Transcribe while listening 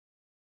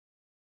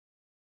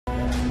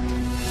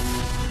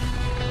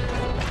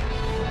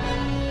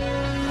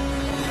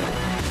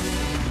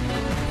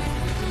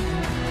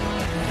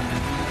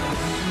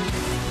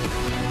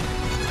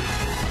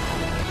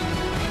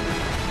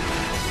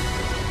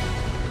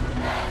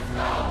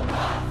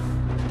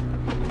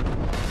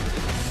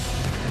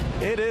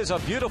It is a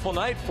beautiful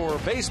night for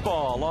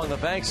baseball along the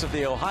banks of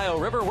the Ohio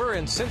River. We're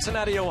in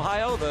Cincinnati,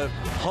 Ohio, the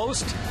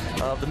host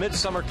of the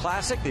Midsummer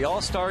Classic, the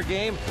All-Star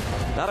Game.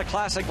 Not a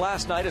classic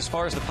last night as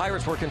far as the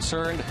Pirates were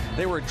concerned.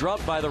 They were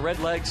drubbed by the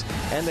Redlegs,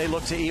 and they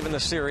look to even the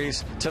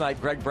series tonight.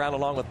 Greg Brown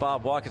along with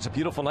Bob Walk. It's a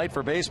beautiful night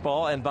for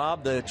baseball. And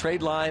Bob, the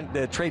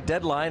trade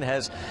deadline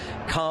has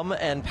come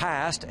and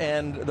passed,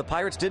 and the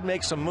Pirates did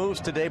make some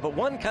moves today, but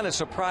one kind of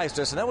surprised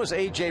us, and that was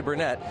A.J.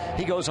 Burnett.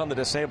 He goes on the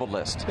disabled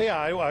list. Yeah,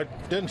 I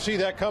didn't see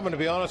that coming, to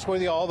be honest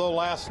with you, although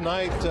last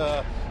night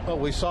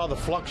we saw the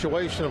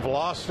fluctuation of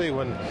velocity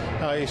when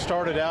he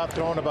started out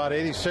throwing about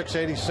 86,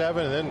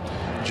 87, and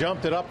then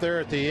jumped it up there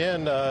at the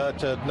end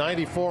to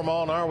 94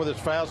 mile an hour with his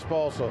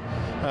fastball. So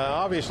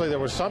obviously there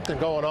was something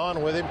going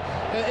on with him.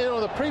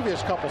 And, the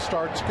previous couple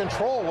starts,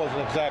 control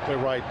wasn't exactly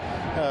right.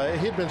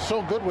 He'd been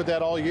so good with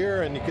that all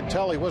year, and you could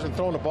tell he wasn't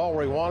throwing the ball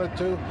where he wanted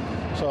to.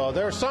 So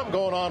there's something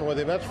going on with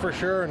him, that's for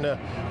sure.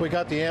 And we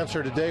got the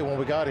answer today when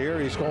we got here.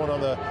 He's going on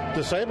the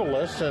disabled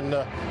list, and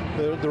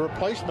the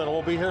replacement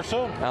will be here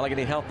soon.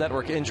 Allegheny Health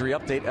Network injury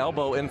update: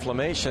 elbow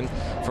inflammation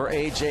for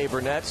A.J.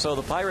 Burnett. So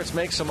the Pirates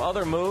make some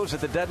other moves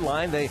at the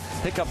deadline. They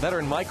pick up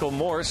veteran Michael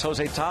Morse.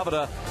 Jose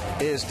Tabata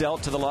is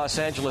dealt to the Los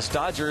Angeles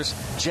Dodgers.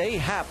 Jay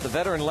Happ, the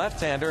veteran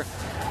left-hander,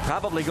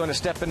 probably going to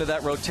step into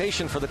that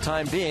rotation for the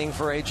time being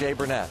for A.J.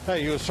 Burnett.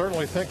 Hey, you would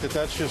certainly think that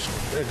that's just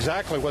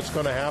exactly what's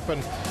going to happen,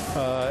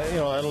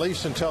 at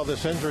least until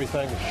this injury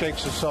thing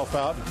shakes itself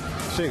out.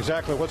 See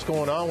exactly what's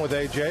going on with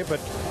A.J. But,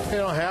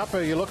 Happ,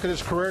 you look at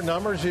his career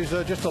numbers, he's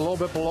just a little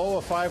bit below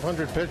a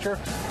 500 pitcher.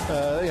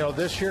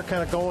 This year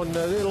kind of going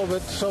a little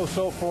bit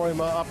so-so for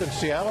him up in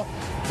Seattle.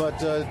 But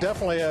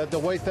definitely the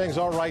way things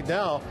are right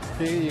now,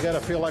 you got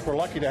to feel like we're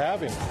lucky to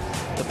have him.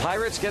 The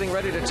Pirates getting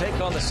ready to take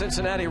on the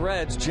Cincinnati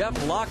Reds.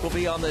 Jeff Locke will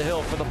be on the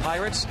hill for the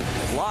Pirates.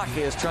 Locke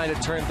is trying to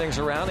turn things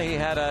around. He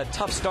had a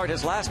tough start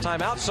his last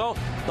time out, so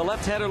the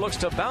left-hander looks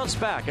to bounce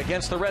back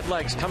against the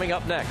Redlegs coming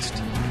up next.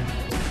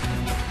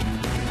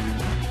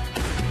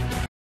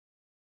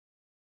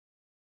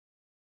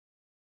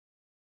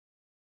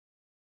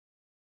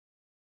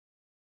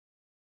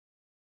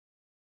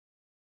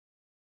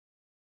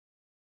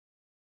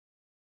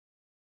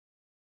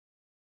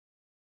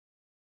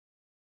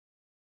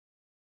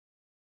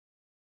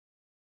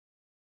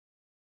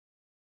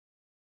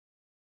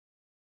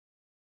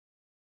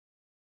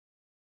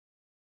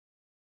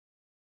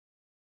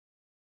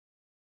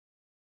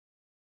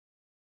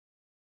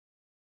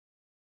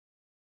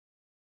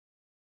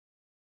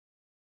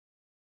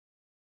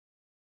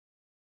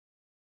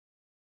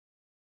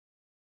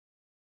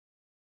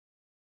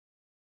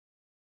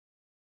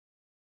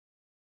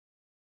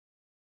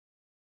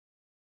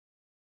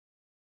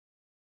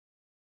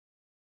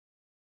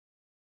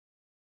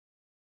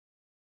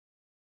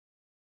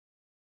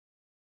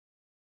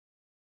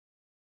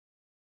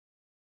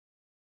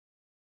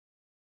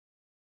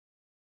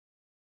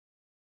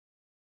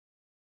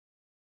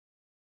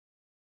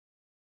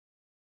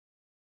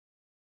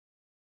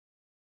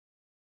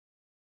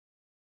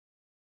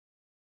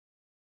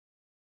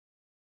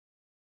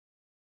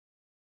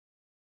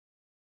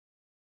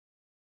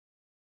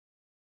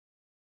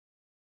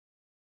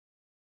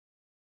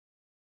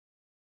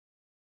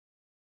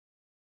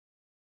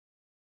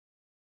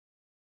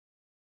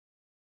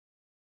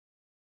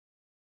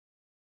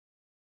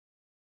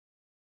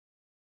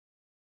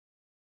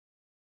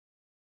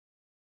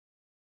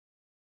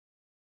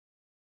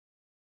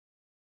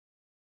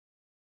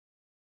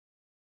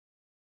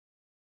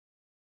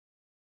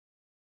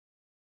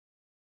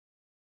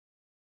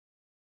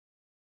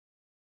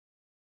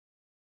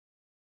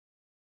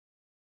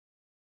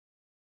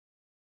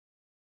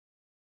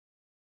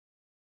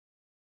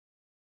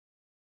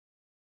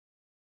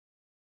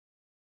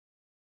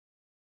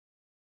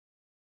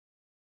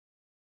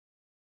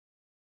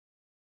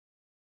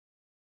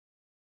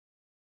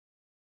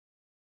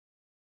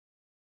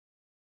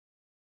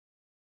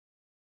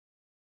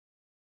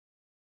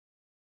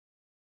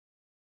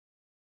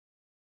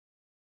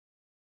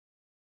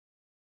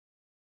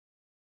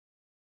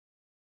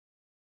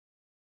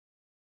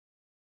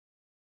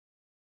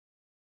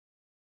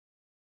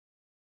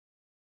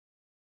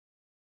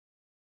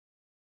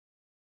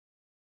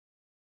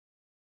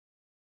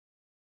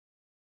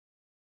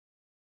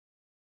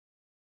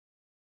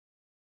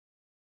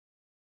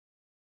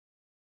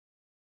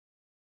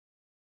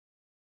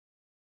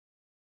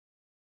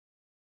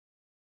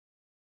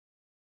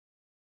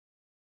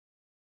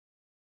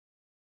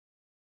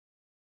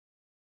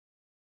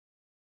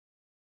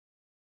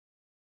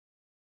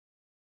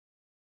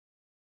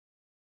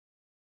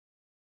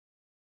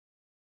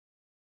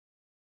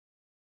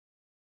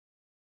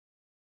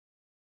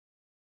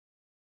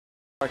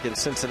 In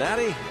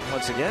Cincinnati,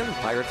 once again,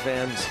 Pirate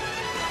fans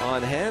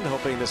on hand,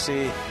 hoping to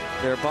see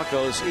their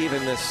Buccos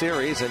even this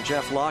series, and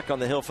Jeff Locke on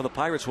the hill for the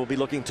Pirates will be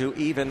looking to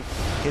even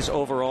his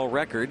overall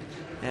record.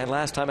 And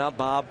last time out,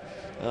 Bob,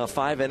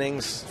 5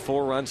 innings,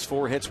 4 runs,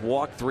 4 hits,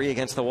 walked 3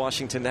 against the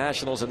Washington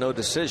Nationals, and no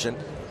decision.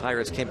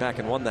 Pirates came back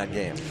and won that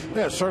game.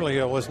 Yeah, it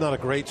certainly was not a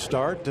great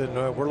start,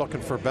 and we're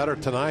looking for better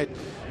tonight,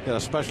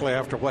 especially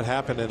after what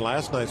happened in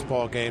last night's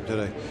ball game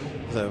today.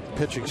 The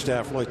pitching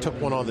staff really took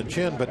one on the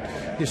chin, but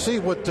you see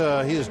what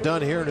he has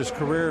done here in his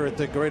career at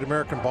the Great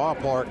American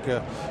Ballpark.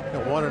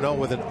 1-0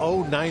 with an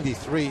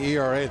 0.93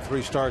 ERA in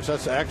 3 starts.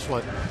 That's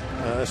excellent,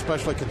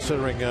 especially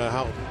considering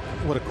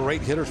what a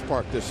great hitter's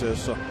park this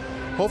is. So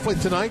hopefully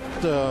tonight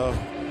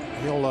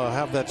he'll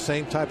have that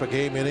same type of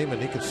game in him,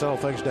 and he can settle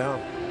things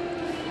down.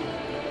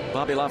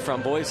 Bobby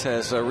LaFramboise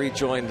has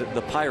rejoined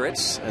the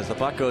Pirates as the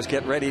Buccos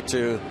get ready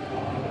to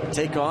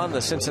take on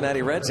the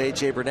Cincinnati Reds.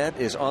 A.J. Burnett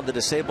is on the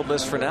disabled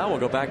list for now. We'll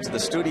go back to the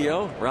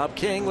studio. Rob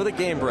King with a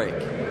game break.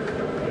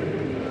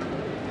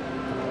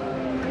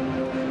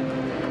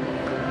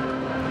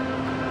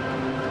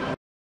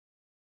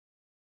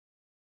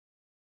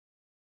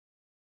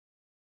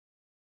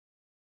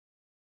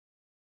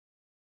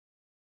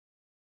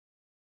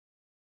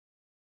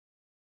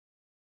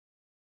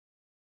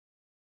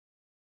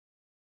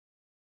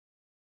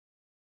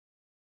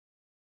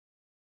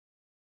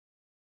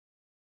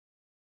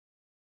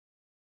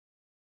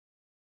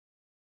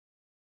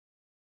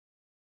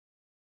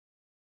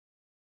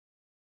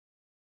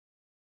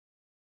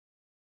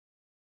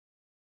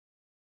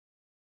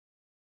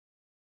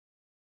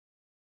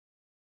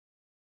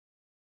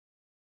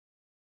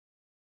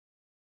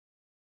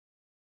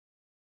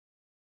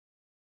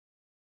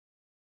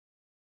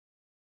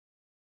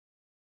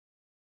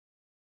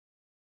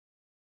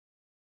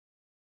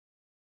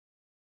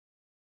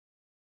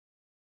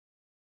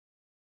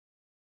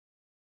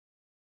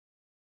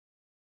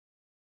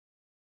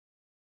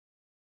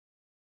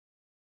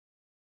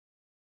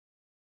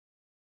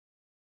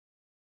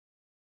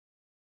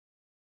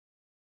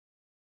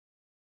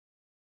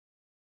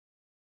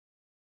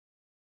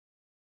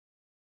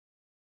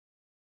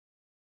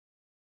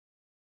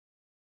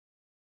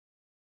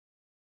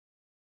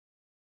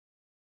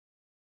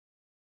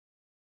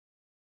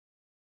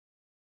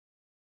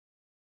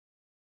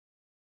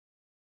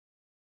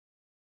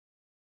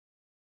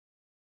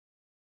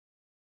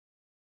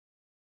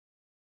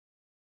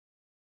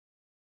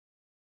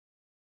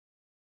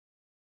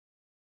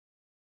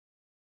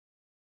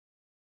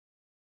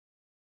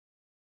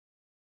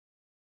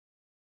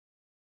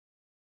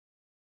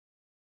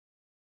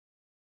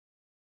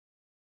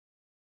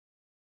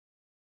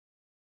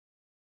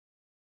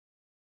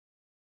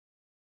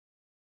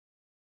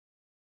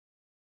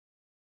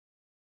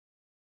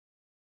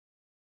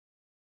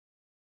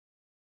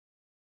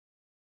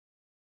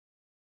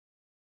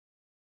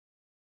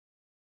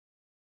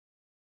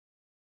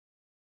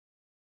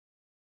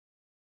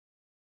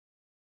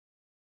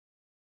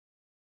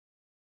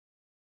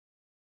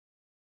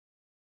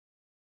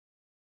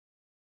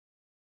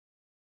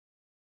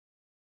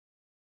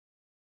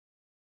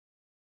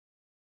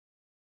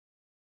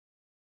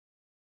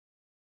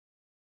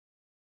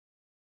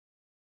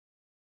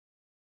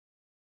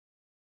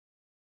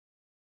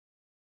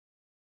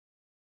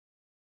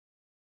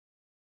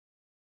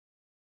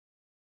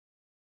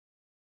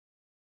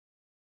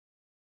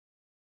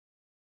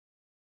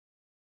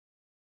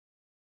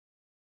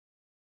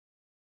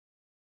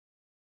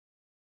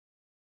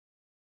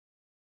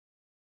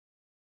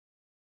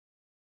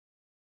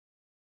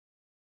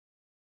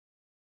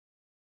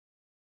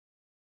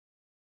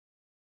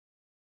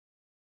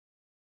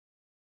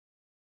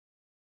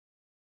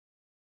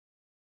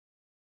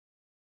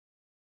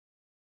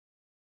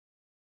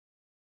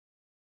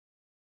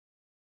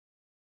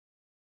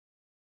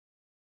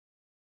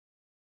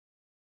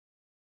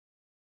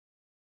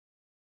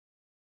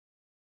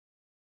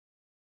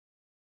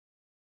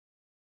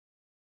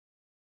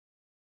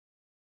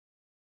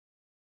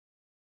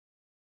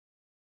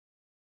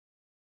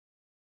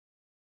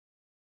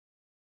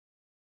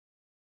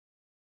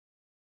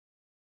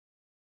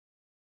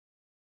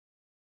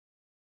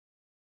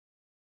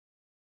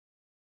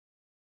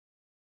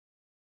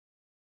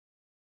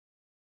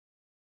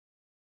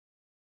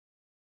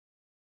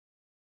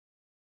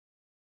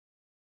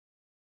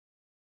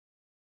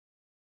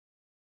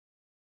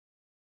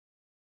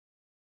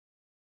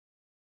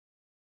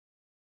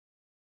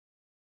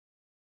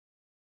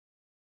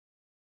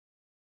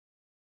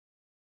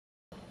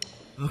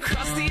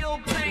 Across the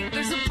old plank,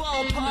 there's a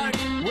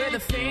ballpark where the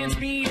fans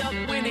meet up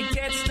when it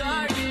gets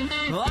dark.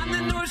 On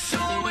the North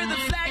Shore where the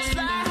flags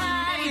fly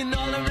high, and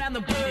all around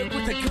the burg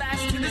with a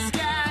glass to the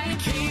sky.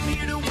 Came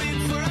here to win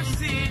for our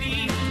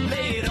city,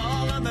 lay it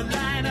all on the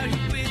line. Are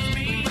you with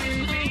me?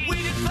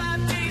 Waited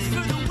 5 days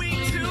for the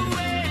week to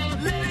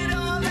end. Let it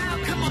all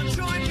out, come on,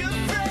 join your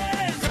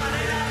friends.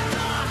 Friday Night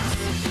Knocks,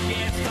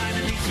 yeah, it's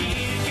finally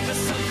here. Give us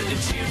something to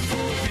cheer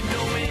for, you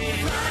know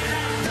it. Friday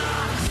Night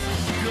Knocks,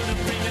 gonna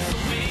bring us a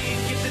win.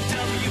 Get the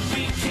W,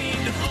 we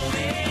came to own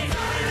it.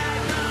 Friday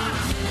Night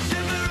Knocks,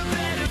 never a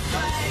better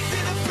fight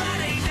than a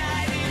Friday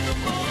night in the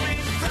morning.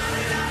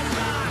 Friday Night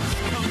Knocks,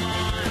 come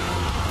on.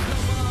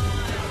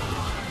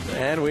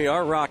 And we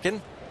are rocking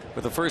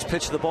with the first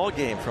pitch of the ball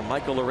game from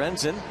Michael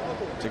Lorenzen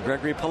to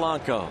Gregory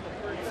Polanco.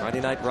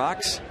 Friday Night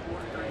Rocks.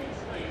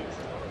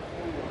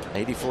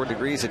 84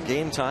 degrees at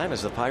game time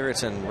as the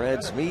Pirates and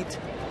Reds meet.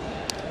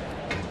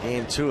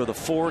 Game 2 of the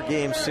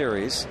 4-game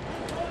series.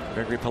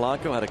 Gregory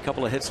Polanco had a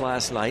couple of hits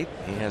last night.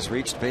 He has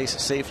reached base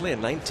safely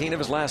in 19 of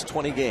his last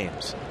 20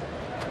 games.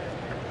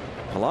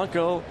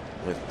 Polanco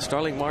with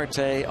Starling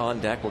Marte on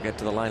deck. We'll get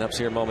to the lineups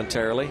here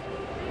momentarily.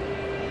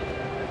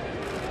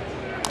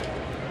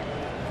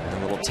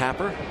 And a little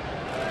tapper.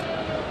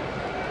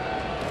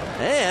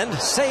 And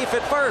safe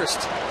at first.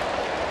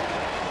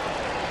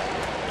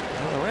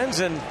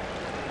 Lorenzen,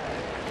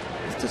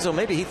 so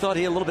maybe he thought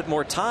he had a little bit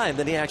more time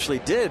than he actually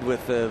did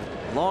with the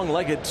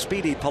long-legged,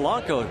 speedy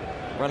Polanco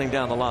running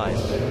down the line.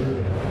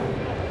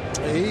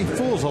 He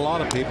fools a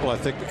lot of people, I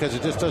think, because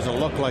it just doesn't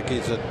look like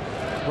he's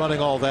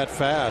running all that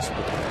fast.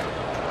 But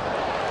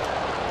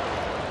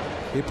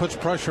he puts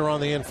pressure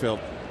on the infield.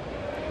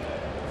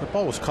 If the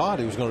ball was caught,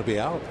 he was going to be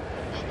out.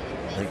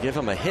 They give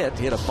him a hit.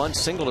 He had a bunt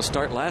single to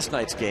start last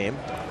night's game.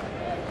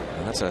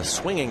 And that's a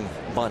swinging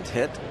bunt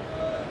hit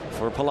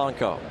for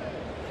Polanco.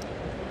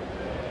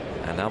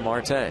 And now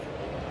Marte.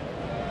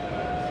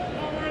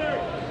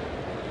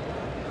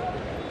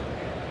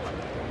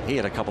 He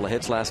had a couple of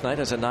hits last night,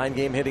 has a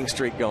 9-game hitting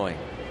streak going.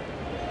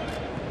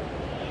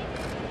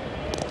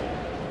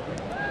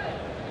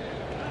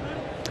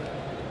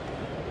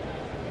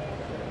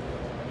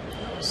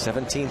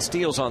 $17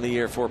 steals on the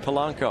year for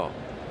Polanco.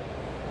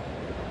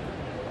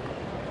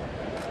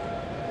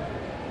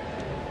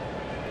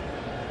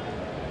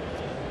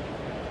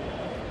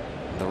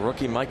 The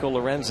rookie Michael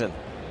Lorenzen.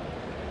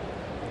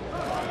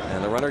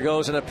 And the runner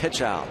goes in a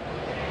pitch out.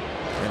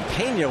 And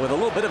Pena with a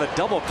little bit of a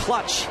double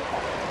clutch.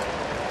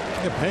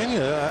 Yeah,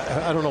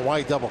 Pena, I don't know why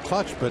he double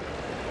clutched, but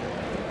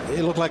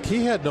it looked like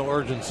he had no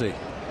urgency.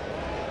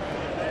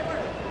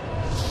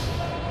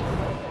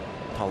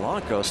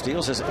 Polanco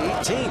steals his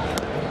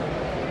 18th.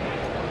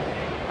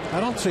 I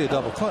don't see a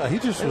double clutch. He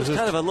just was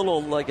kind of a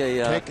little like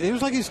a. It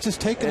was like he's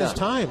just taking his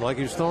time, like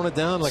he was throwing it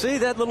down. Like, see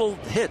that little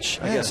hitch?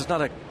 I guess it's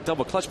not a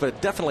double clutch, but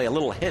definitely a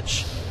little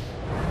hitch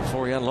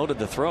before he unloaded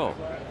the throw.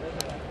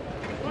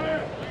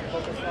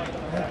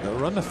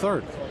 Run the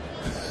third.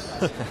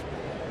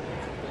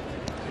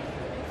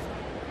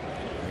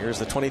 Here's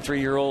the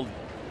 23-year-old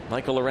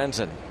Michael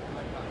Lorenzen.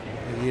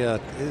 Yeah,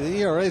 the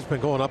ERA's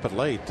been going up at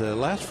late. The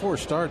last 4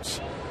 starts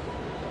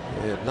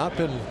have not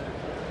been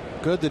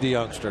good to the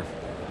youngster.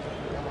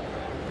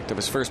 Picked up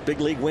his first big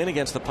league win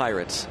against the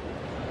Pirates.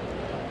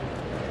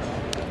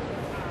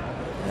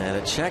 And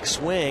a check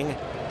swing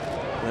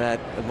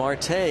that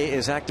Marte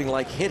is acting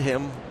like hit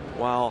him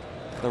while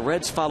the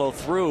Reds follow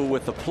through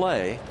with the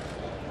play.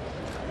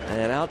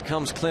 And out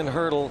comes Clint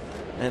Hurdle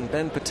and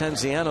Ben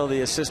Potenziano,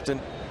 the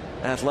assistant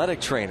athletic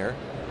trainer.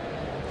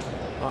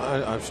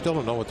 I still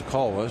don't know what the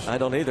call was. I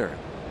don't either.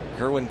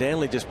 Kerwin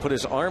Danley just put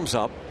his arms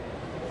up.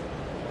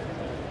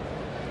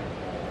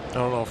 I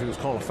don't know if he was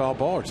calling a foul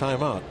ball or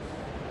timeout.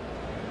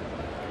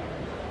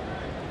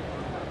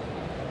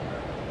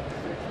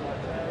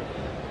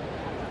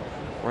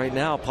 Right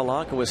now,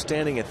 Polanco is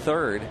standing at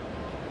third.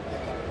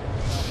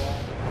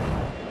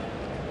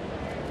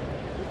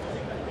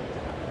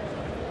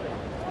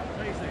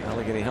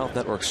 Allegheny Health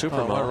Network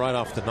Super Bowl. Right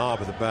off the knob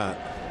of the bat.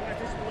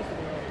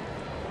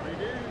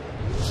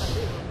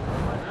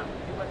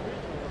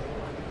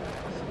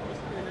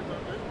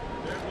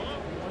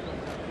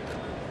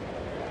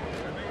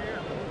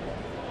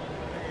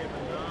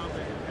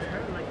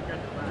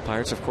 The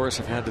Pirates, of course,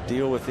 have had to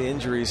deal with the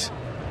injuries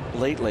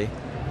lately.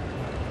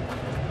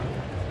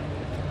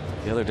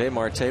 The other day,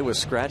 Marte was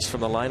scratched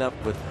from the lineup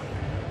with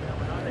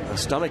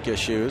stomach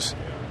issues.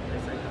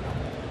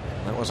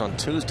 That was on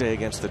Tuesday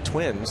against the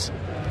Twins.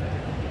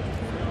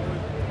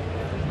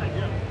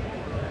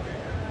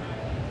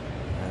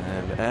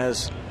 And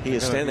as he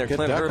is standing there,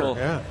 Clint Hurdle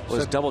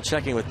was double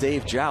checking with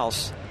Dave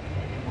Jouse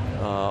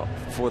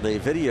for the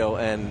video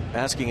and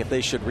asking if they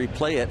should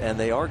replay it, and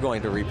they are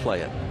going to replay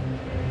it.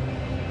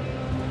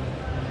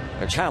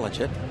 Or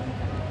challenge it.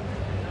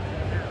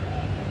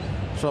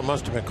 So it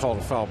must have been called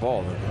a foul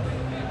ball then.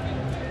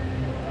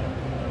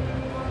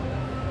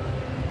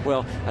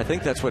 Well, I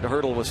think that's what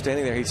Hurdle was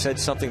standing there. He said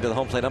something to the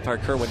home plate umpire,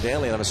 Kerwin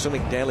Danley, and I'm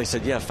assuming Danley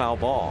said, yeah, foul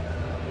ball.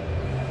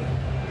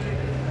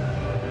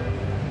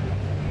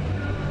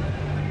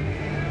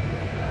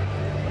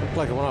 Looked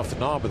like it went off the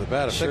knob of the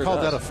bat. If Sure they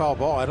called does. that a foul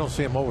ball, I don't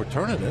see him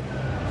overturning it.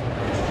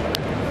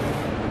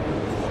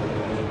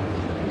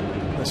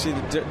 See,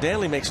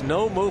 Danley makes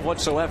no move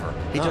whatsoever.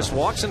 He just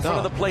walks in front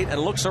of the plate and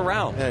looks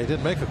around. Yeah, he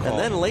didn't make a call. And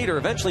then later,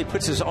 eventually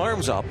puts his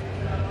arms up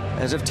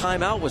as if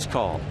timeout was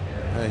called.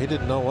 He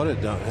didn't know what had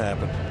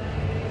happened.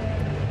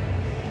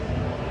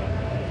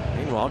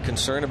 Meanwhile,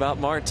 concern about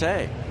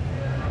Marte.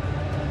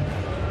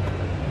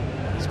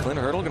 Is Clint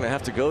Hurdle going to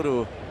have to go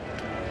to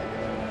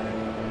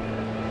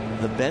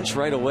the bench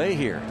right away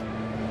here?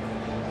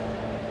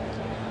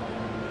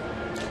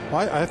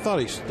 Well, I thought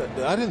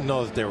I didn't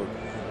know that they were.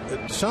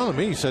 It sounded to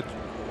me he said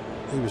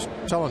he was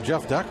telling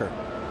Jeff Decker.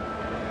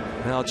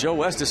 Now Joe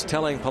West is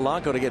telling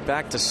Polanco to get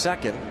back to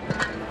second.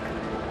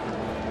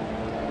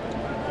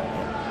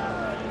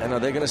 And are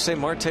they going to say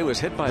Marte was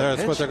hit by a pitch?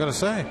 That's what they're going to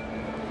say.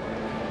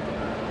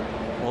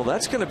 Well,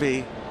 that's going to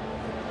be.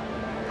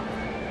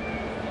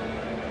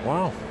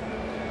 Wow.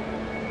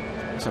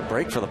 It's a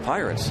break for the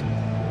Pirates.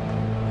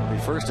 It'll be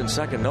first and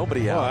second,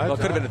 nobody out. Well, it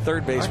could have been a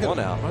third base, one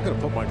out. I'm going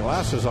to put my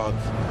glasses on.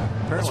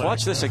 Apparently. Let's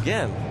watch this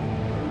again.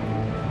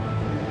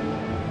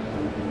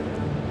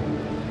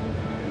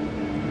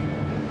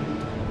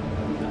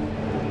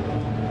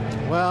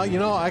 Well, you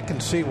know, I can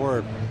see where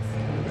it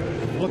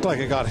looked like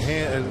it got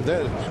hand.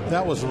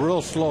 That was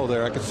real slow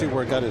there. I could see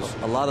where it got his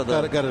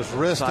got his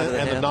wrist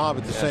and the knob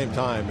at the same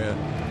time. Yeah.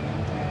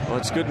 Well,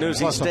 it's good news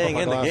he's staying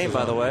in the game,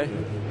 by the way.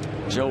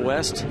 Joe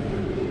West,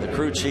 the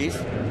crew chief.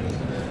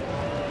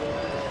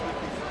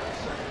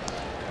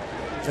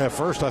 At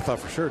first, I thought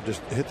for sure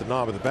just hit the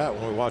knob of the bat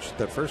when we watched it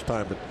that first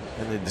time, but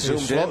and then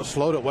zoomed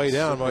slowed it way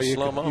down. Well,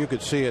 you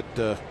could see it.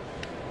 It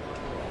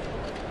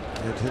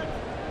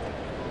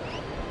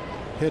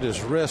hit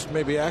his wrist,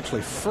 maybe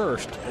actually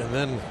first, and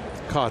then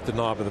caught the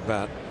knob of the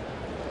bat.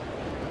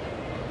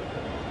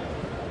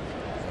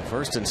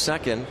 First and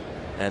second,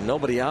 and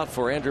nobody out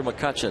for Andrew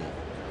McCutchen.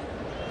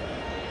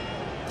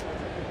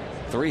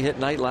 3-hit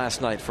night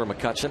last night for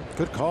McCutchen.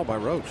 Good call by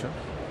Roach, huh?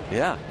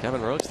 Yeah,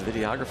 Kevin Roach, the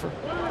videographer.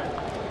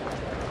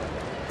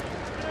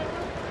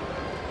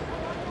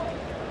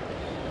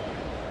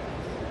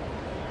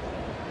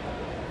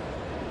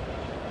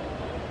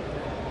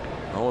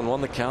 Owen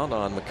won the count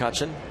on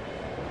McCutchen.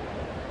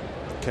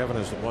 Kevin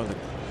is the one that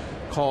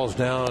calls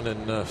down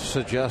and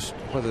suggests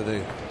whether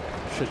they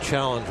should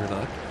challenge or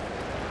not.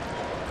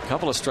 A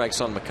couple of strikes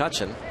on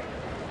McCutchen.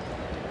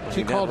 Does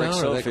he call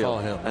down or they call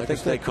him? I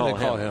think they call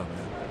him.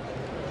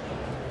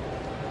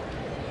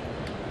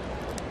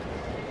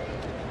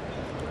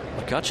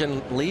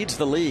 McCutchen leads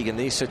the league in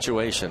these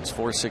situations.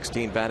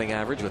 .416 batting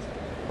average with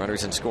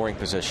runners in scoring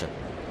position.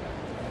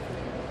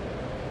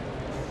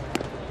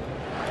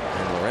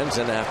 And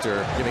Lorenzen,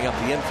 after giving up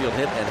the infield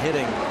hit and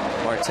hitting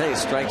Marte,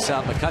 strikes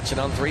out McCutchen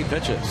on 3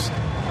 pitches.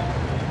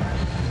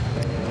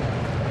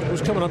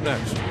 Who's coming up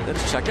next?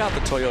 Let's check out the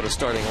Toyota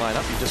starting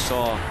lineup. You just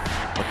saw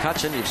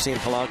McCutchen. You've seen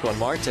Polanco and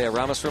Marte.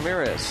 Ramos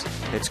Ramirez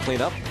hits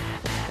cleanup.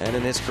 And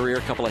in his career,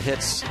 a couple of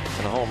hits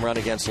and a home run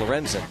against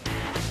Lorenzen.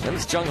 Then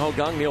it's Jung Ho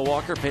Kang, Neil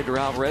Walker, Pedro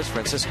Alvarez,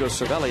 Francisco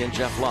Cervelli, and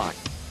Jeff Locke.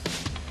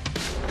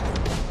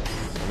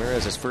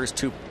 Ramirez's first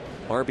 2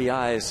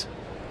 RBIs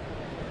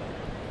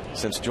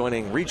since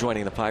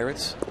rejoining the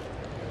Pirates.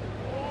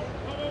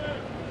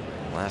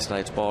 Last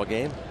night's ball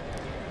game.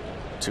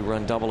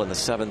 2-run double in the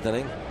 7th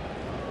inning.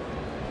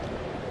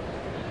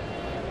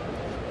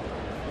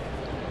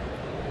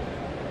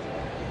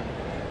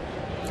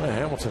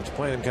 Hamilton's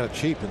playing him kind of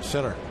cheap in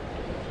center.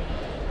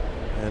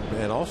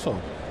 And also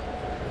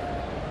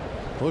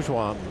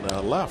Bourgeois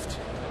on left.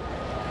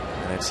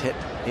 And it's hit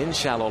in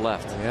shallow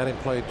left. And he had him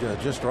played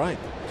just right.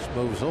 Just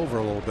moves over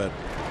a little bit.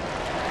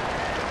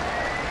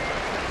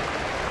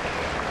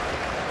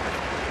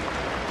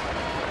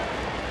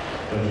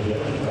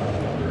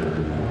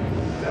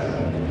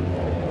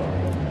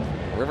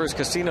 Rivers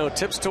Casino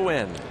tips to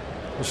win.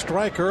 The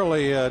strike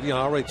early, I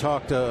already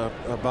talked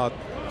about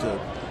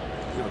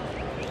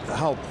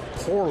how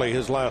poorly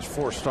his last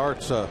 4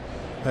 starts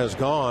has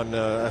gone.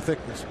 I think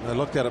I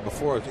looked at it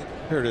before.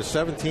 Here it is,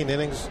 17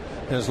 innings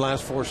in his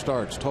last 4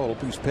 starts total.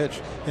 He's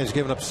pitched and he's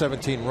given up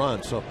 17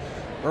 runs. So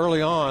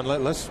early on,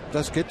 let's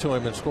get to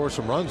him and score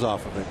some runs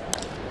off of him.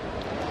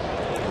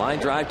 Line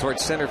drive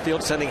towards center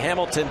field, sending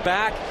Hamilton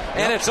back,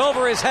 and it's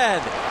over his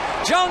head.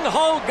 Jung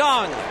Ho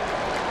Kang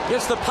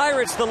gives the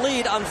Pirates the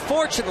lead.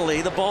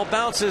 Unfortunately, the ball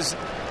bounces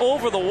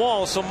over the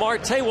wall, so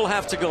Marte will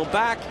have to go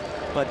back.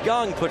 But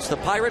Kang puts the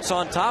Pirates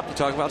on top. You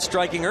talk about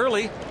striking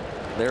early.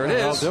 There it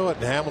is. They'll do it.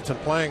 And Hamilton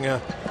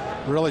playing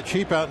really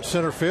cheap out in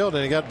center field,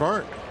 and he got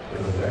burnt.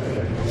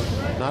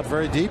 Not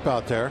very deep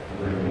out there.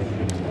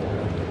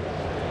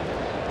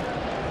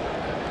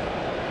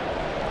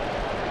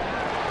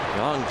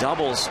 Kang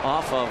doubles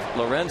off of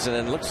Lorenzen,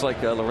 and looks like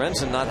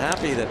Lorenzen not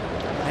happy that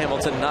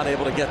Hamilton not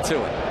able to get to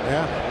it.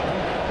 Yeah.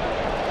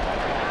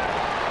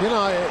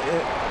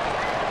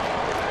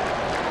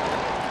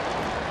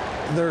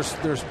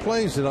 There's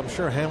plays that I'm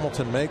sure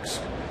Hamilton makes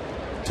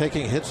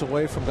taking hits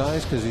away from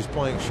guys because he's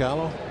playing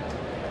shallow.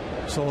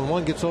 So when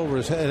one gets over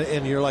his head,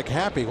 and you're like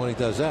happy when he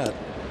does that.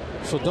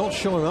 So don't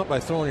show him up by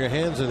throwing your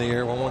hands in the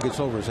air when one gets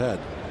over his head.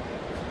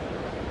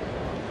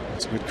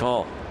 That's a good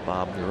call,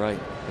 Bob. You're right.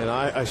 And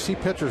I see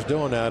pitchers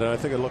doing that, and I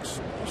think it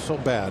looks so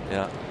bad.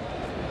 Yeah.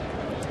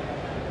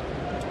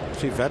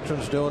 See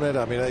veterans doing it.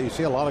 I mean, you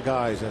see a lot of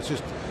guys, and it's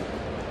just,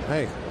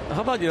 hey.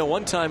 How about,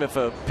 one time if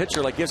a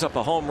pitcher gives up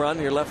a home run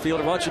in your left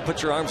fielder, why don't you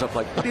put your arms up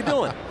like, what are you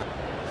doing?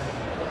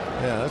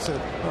 Yeah, that's it.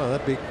 Oh,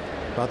 that'd be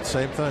about the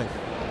same thing.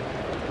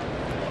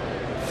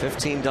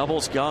 15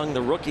 doubles. Kang,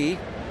 the rookie,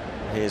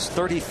 his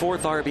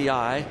 34th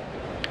RBI.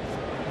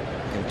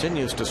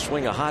 Continues to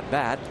swing a hot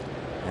bat.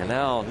 And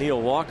now Neil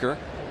Walker,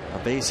 a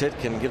base hit,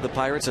 can give the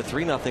Pirates a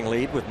 3-0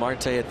 lead with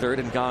Marte at third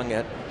and Kang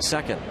at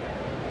second.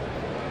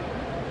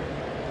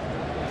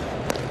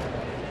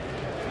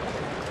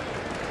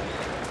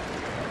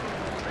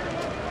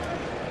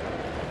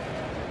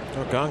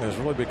 Well, Gong has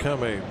really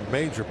become a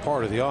major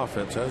part of the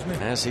offense, hasn't he?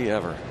 Has he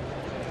ever?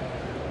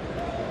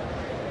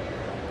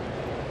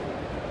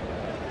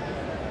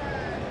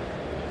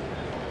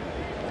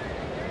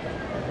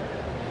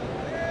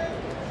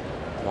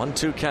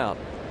 One-two count.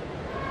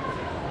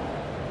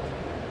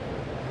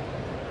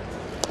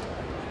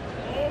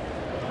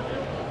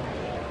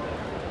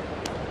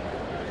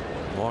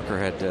 Walker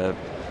had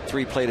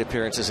 3 plate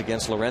appearances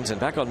against Lorenzen.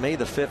 Back on May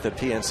the 5th at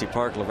PNC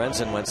Park,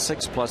 Lorenzen went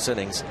 6+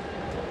 innings,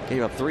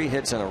 gave up 3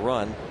 hits and a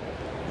run.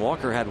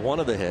 Walker had 1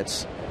 of the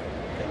hits.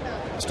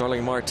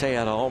 Starling Marte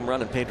had a home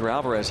run, and Pedro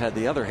Alvarez had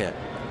the other hit.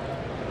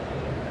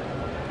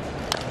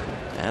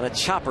 And a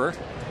chopper.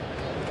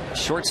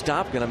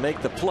 Shortstop going to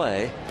make the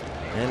play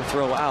and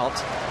throw out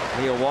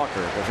Neil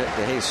Walker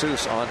to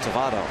Jesus on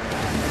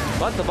Tavado.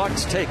 But the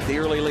Bucks take the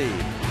early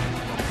lead.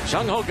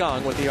 Jung Ho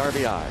Kang with the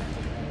RBI.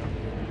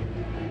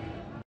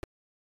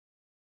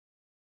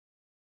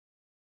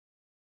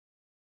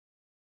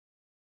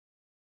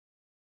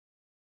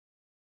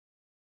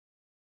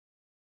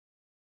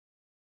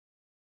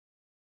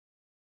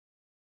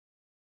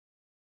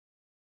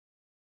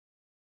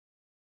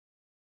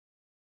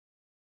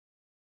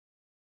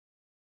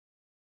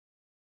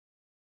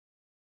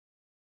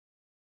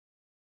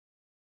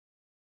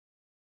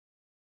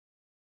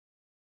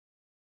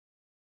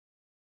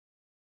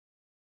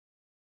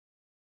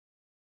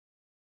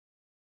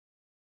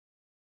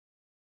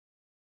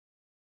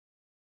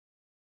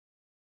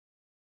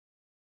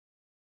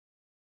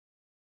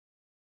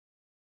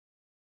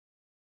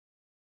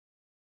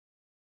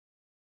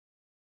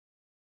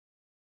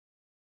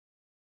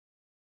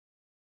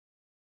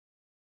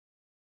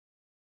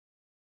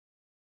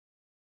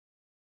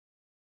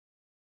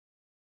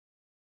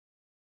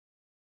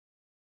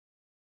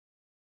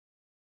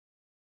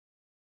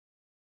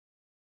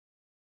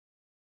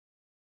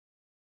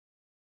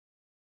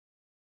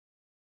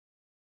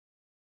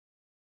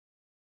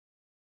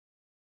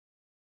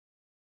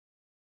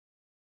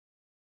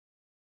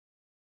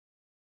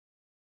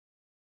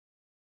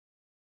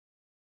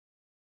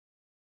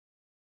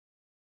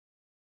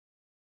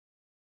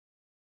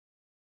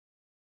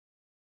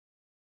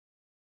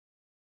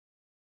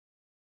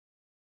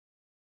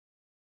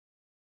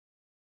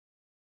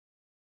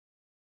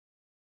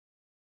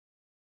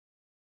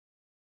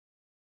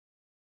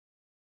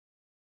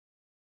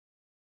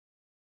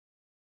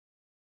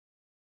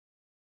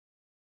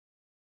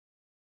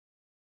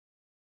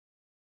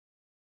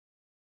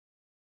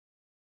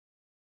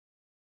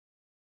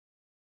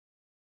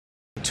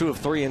 Two of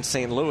 3 in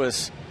St.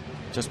 Louis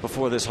just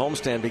before this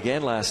homestand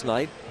began last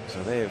night.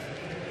 So they've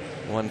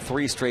won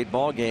 3 straight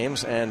ball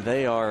games, and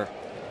they are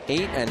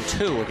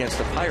 8-2 against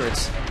the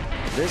Pirates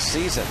this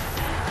season.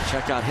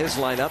 Check out his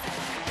lineup.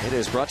 It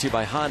is brought to you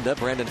by Honda.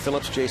 Brandon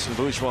Phillips, Jason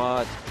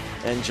Bourgeois,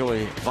 and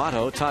Joey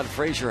Votto. Todd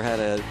Frazier had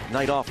a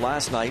night off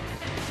last night.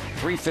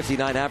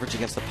 .359 average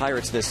against the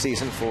Pirates this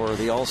season for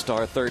the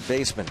all-star third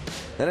baseman.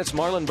 Then it's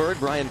Marlon Byrd,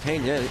 Brian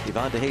Pena,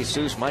 Ivan De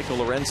Jesus, Michael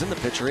Lorenzen. The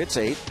pitcher hits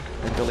 8,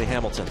 and Billy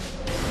Hamilton.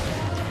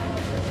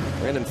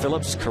 Brandon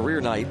Phillips'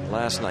 career night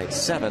last night,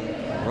 7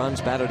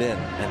 runs batted in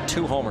and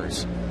 2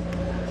 homers.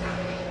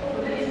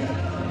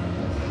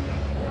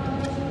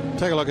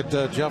 Take a look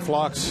at Jeff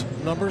Locke's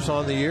numbers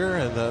on the year,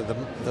 and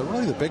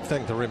really the big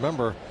thing to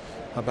remember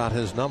about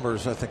his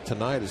numbers, I think,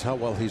 tonight is how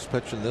well he's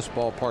pitched in this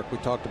ballpark. We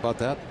talked about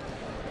that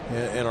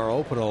in our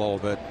open a little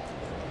bit.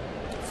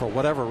 For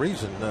whatever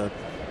reason,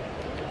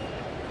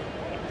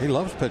 he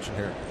loves pitching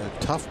here.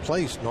 A tough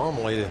place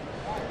normally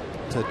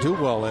to do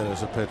well in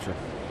as a pitcher.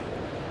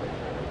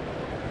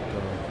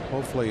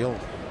 Hopefully he'll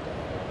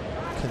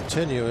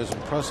continue his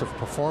impressive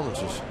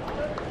performances.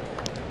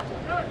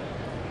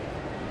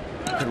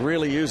 Could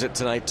really use it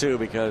tonight too,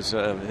 because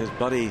his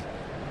buddy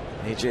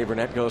A.J.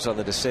 Burnett goes on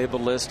the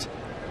disabled list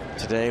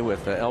today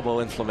with elbow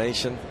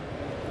inflammation.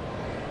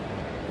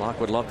 Locke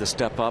would love to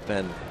step up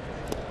and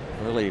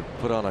really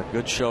put on a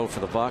good show for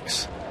the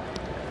Bucks.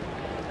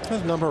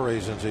 There's a number of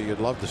reasons that you'd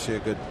love to see a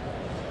good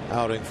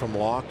outing from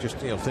Locke. Just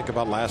think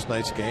about last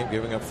night's game,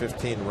 giving up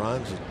 15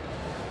 runs. You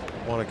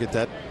want to get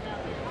that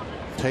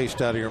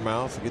taste out of your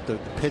mouth, get the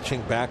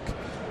pitching back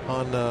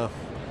on a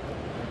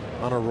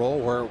roll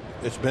where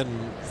it's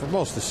been for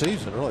most of the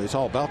season. Really, it's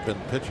all about been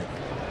pitching.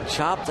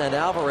 Chopped, and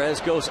Alvarez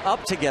goes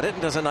up to get it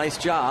and does a nice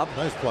job.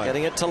 Nice play.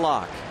 Getting it to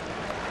Locke.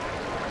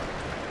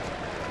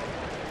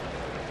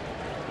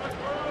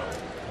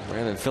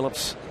 Brandon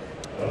Phillips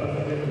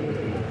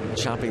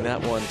chopping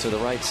that one to the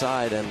right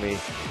side, and we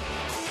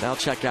now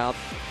check out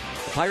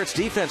the Pirates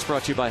defense,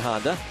 brought to you by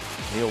Honda.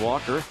 Neil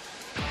Walker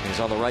is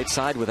on the right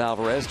side with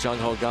Alvarez, Jung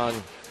Ho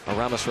Kang,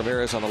 Aramis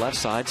Ramirez on the left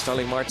side,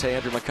 Starling Marte,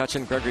 Andrew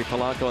McCutchen, Gregory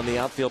Polanco on the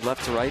outfield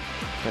left to right.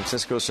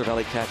 Francisco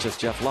Cervelli catches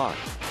Jeff Locke.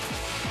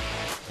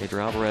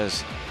 Pedro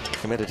Alvarez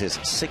committed his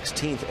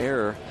 16th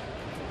error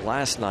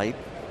last night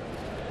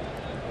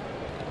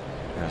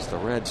as the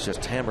Reds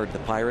just hammered the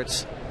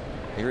Pirates.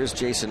 Here is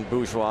Jason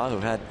Bourgeois, who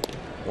had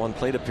 1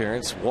 plate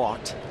appearance,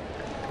 walked.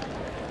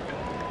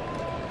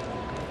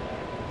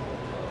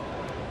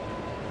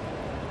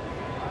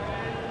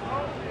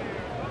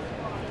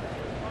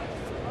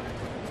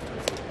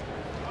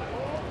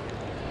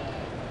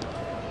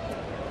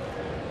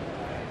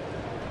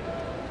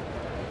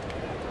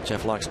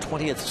 Jeff Locke's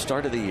 20th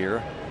start of the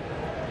year.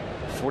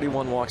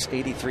 41 walks,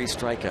 83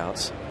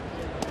 strikeouts.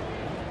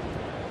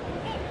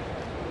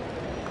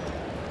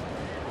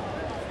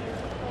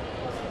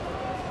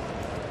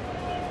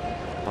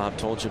 Bob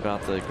told you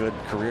about the good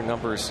career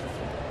numbers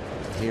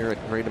here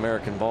at Great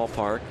American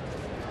Ballpark.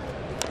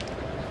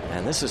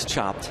 And this is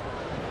chopped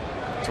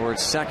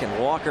towards second.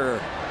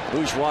 Walker,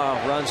 Bourgeois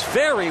runs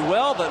very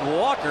well, but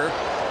Walker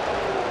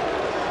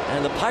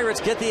and the Pirates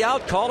get the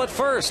out call at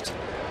first.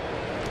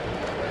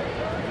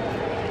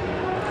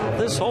 If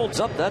this holds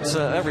up, that's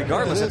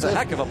regardless, it's a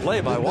heck of a play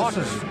by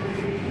Walker.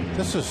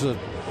 This is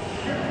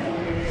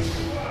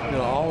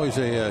always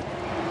a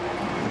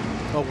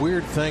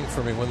weird thing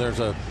for me when there's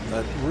a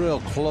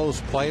real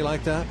close play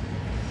like that.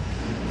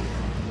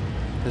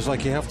 It's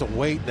like you have to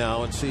wait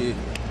now and see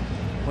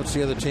what's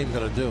the other team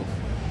going to do.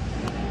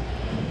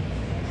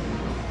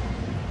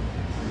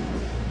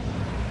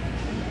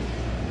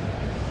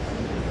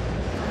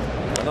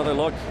 Another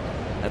look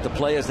at the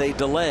play as they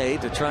delay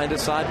to try and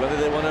decide whether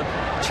they want to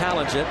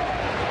challenge it.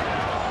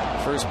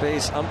 First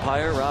base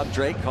umpire Rob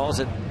Drake calls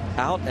it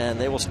out, and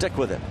they will stick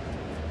with it.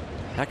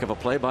 Heck of a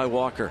play by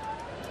Walker.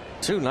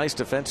 Two nice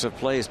defensive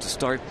plays to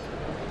start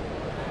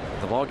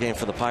the ball game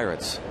for the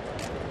Pirates.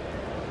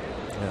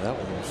 Yeah, that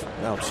one was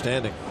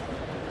outstanding.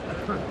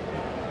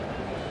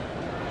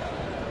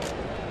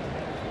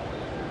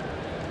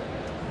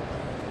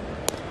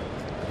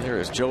 Here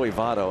is Joey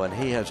Votto, and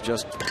he has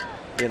just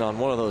been on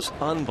one of those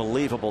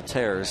unbelievable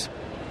tears,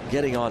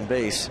 getting on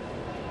base.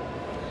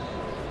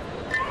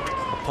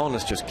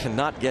 Opponents just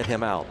cannot get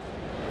him out.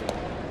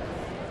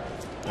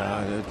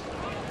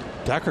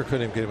 Decker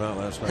couldn't even get him out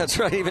last night. That's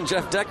right. Even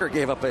Jeff Decker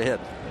gave up a hit.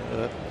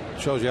 That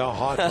shows you how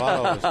hot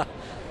Votto is.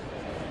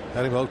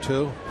 Had him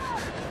 0-2.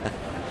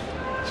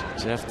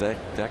 Jeff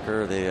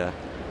Decker, the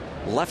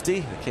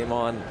lefty, that came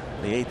on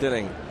the 8th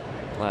inning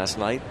last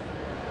night.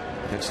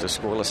 Pitched a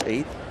scoreless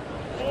 8th.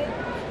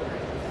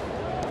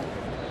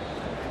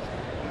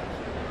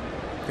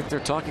 I think they're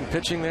talking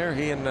pitching there.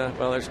 He and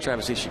well, there's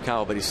Travis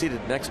Ishikawa, but he's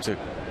seated next to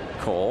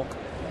Cole.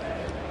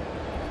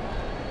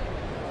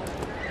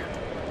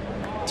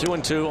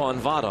 2-2 on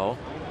Votto.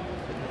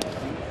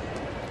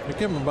 You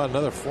give him about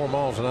another 4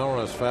 miles an hour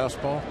on his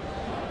fastball,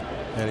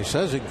 and he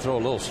says he can throw a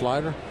little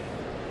slider.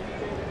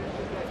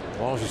 As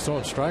long as he's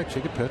throwing strikes,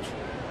 he can pitch.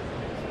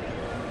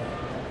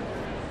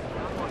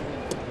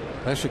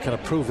 Actually kind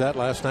of proved that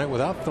last night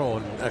without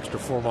throwing extra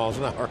 4 miles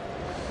an hour.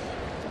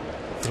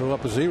 Threw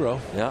up a 0.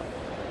 Yeah.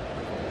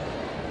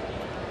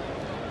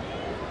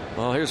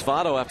 Well, here's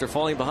Votto after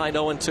falling behind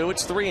 0-2.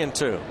 It's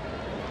 3-2.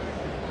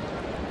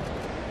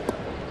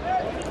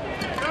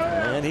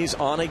 And he's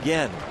on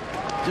again.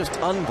 Just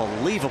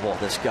unbelievable,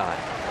 this guy.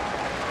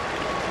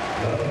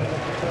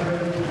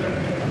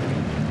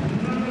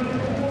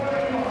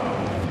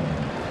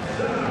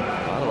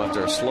 Votto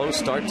after a slow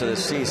start to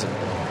this season.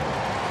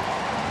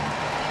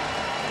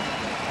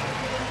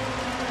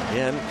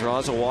 Again,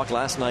 draws a walk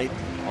last night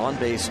on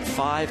base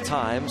 5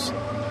 times.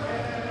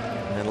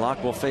 And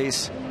Locke will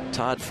face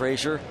Todd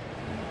Frazier,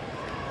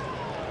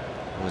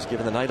 who was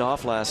given the night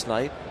off last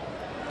night.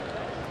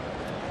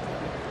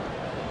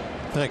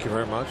 Thank you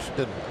very much.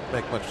 Didn't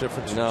make much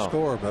difference in the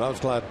score, but I was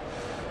glad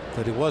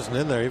that he wasn't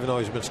in there, even though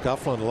he's been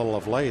scuffling a little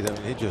of late. I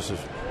mean, he just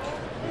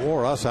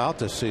wore us out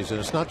this season.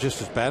 It's not just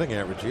his batting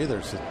average either.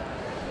 It's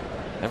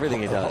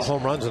everything he does.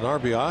 Home runs and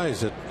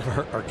RBIs that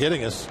are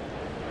getting us.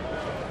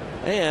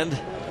 And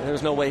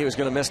there's no way he was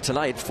going to miss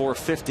tonight.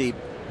 .450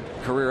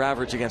 career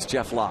average against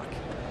Jeff Locke.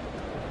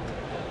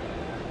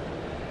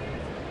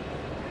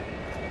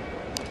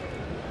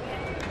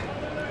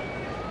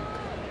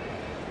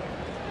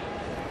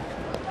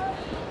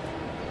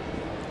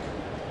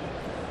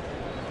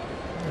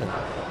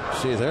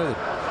 See there,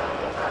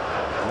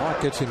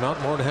 Locke gets him out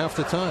more than half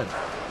the time.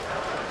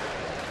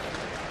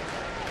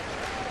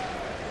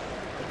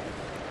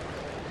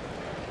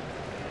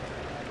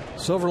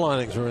 Silver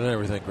linings are in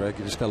everything, Greg.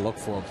 You just got to look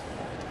for them.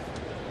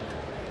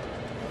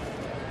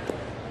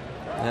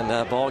 And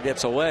that ball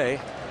gets away.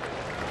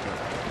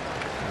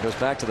 Goes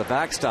back to the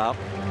backstop.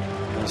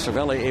 And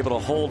Cervelli able to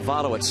hold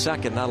Votto at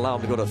second, not allow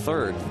him to go to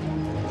third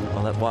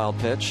on that wild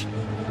pitch.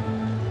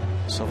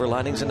 Silver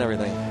linings and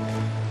everything.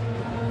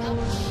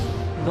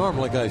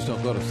 Normally guys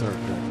don't go to third.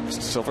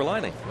 Silver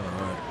lining. All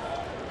right.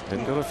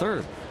 Didn't go to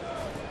third.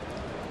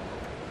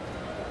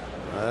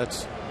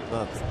 That's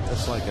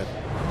like a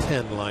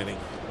 10 lining.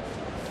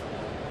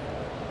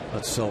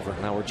 That's silver.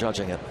 Now we're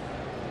judging it.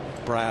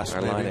 Brass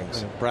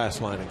linings. Brass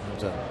lining.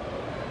 How's that?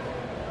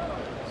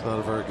 It's not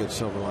a very good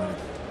silver lining.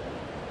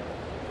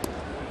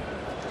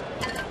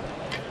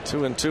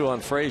 2-2 on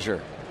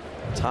Frazier.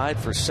 Tied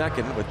for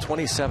second with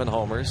 27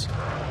 homers,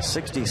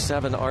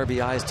 67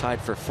 RBIs,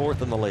 tied for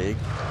 4th in the league.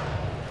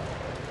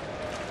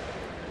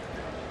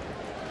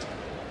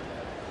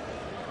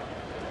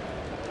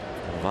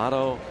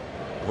 Votto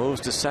moves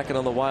to second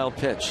on the wild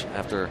pitch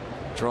after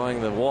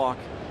drawing the walk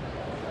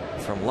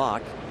from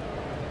Locke,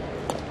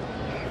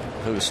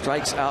 who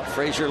strikes out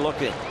Frazier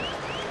looking.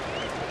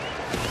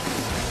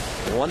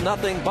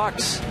 1-0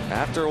 Bucks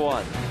after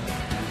 1.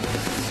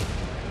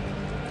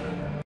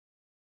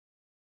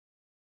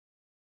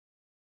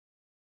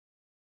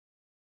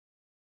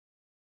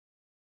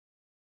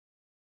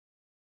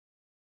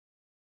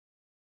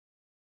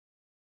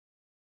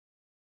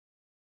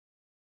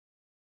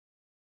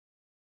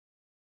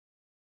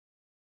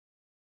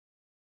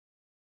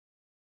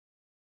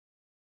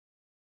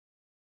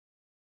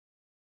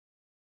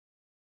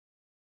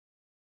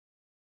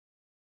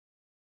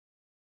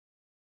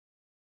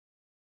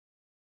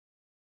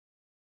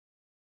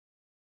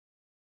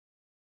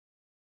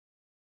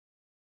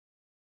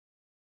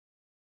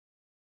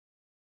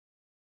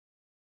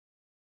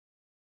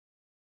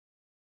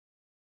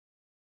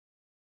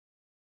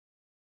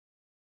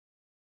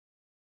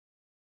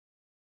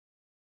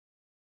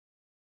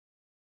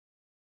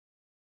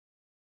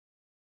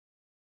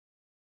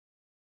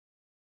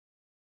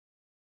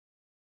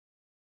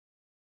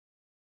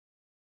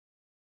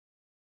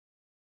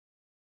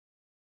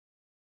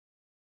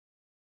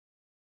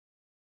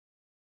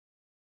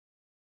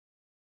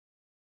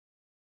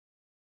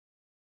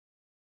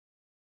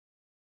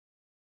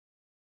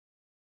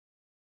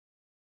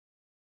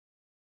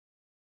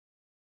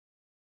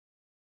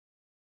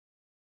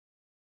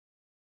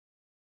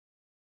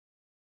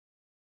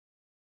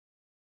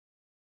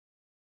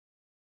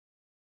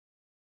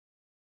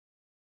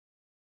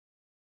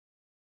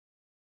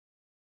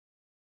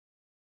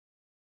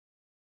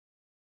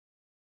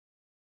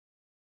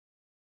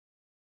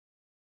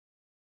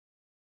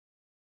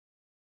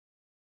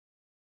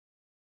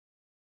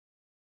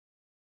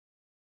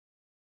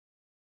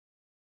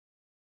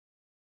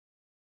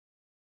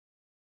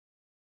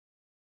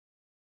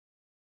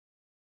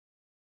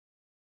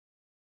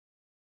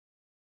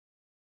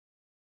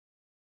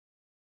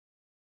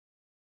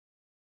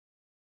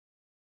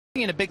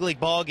 pitching in a big league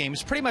ball game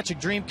is pretty much a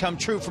dream come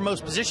true for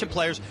most position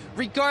players,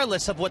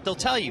 regardless of what they'll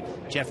tell you.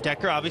 Jeff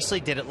Decker obviously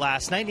did it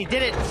last night, and he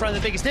did it in front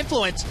of the biggest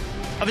influence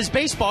of his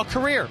baseball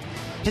career.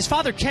 His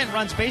father, Kent,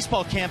 runs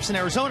baseball camps in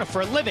Arizona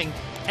for a living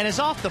and is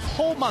off the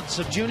whole months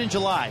of June and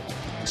July.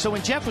 So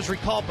when Jeff was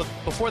recalled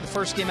before the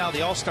first game out of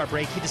the All-Star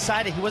break, he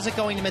decided he wasn't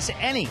going to miss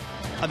any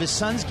of his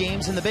son's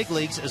games in the big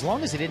leagues as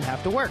long as he didn't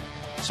have to work.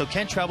 So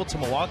Kent traveled to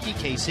Milwaukee,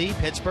 KC,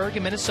 Pittsburgh,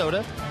 and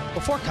Minnesota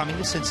before coming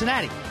to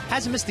Cincinnati.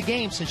 Hasn't missed a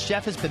game since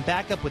Jeff has been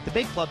back up with the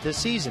big club this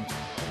season.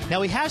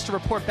 Now he has to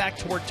report back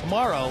to work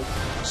tomorrow,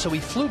 so he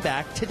flew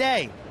back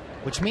today,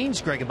 which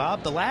means, Greg and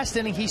Bob, the last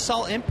inning he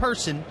saw in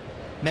person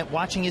meant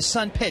watching his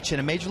son pitch in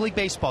a Major League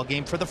Baseball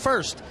game for the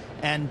first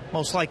and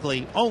most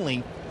likely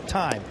only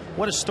time.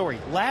 What a story.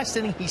 Last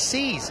inning he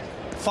sees,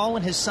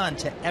 following his son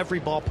to every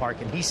ballpark,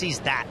 and he sees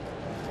that.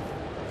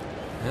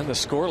 And the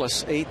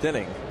scoreless 8th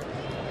inning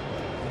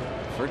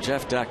for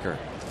Jeff Decker.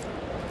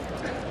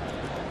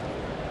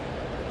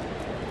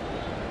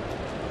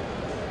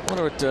 I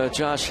wonder what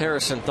Josh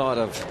Harrison thought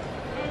of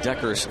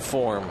Decker's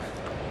form.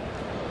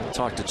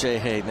 Talk to Jay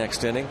Hay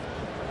next inning.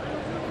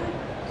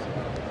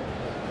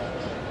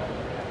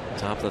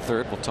 Top of the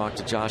third, we'll talk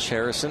to Josh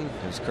Harrison,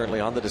 who's currently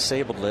on the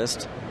disabled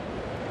list.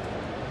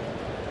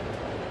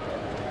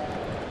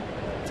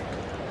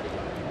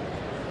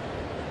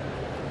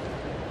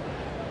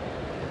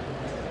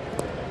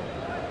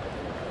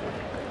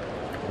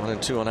 One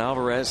and two on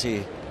Alvarez.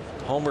 He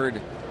homered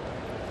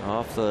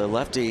off the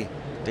lefty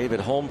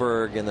David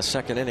Holmberg in the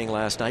second inning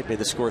last night. Made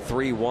the score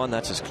 3-1.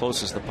 That's as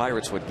close as the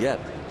Pirates would get.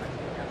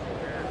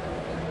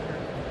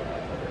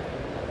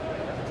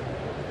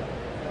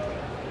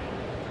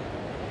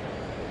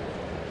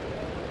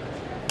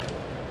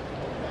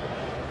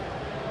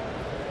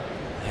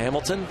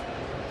 Hamilton.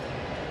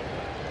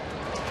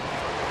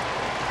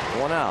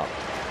 One out.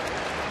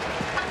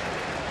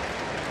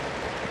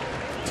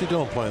 What's he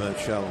doing playing that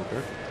shallow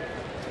dirt?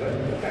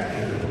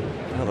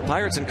 Now, the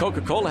Pirates and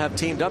Coca-Cola have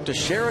teamed up to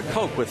share a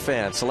Coke with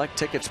fans. Select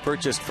tickets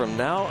purchased from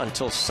now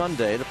until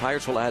Sunday. The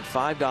Pirates will add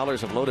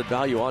 $5 of loaded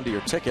value onto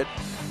your ticket.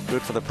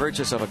 Good for the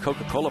purchase of a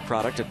Coca-Cola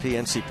product at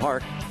PNC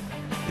Park.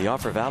 The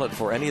offer valid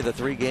for any of the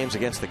 3 games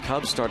against the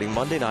Cubs starting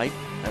Monday night.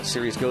 That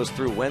series goes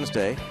through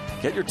Wednesday.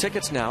 Get your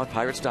tickets now at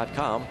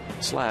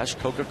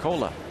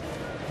pirates.com/Coca-Cola.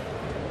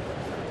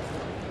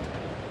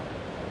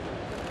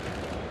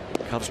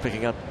 Cubs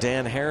picking up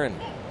Dan Herron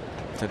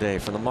today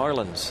from the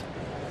Marlins.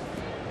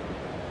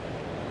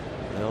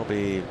 They'll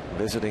be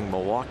visiting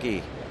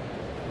Milwaukee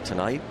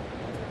tonight.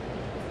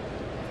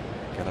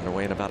 Get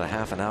underway in about a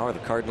half an hour. The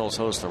Cardinals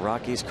host the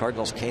Rockies.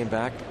 Cardinals came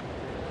back,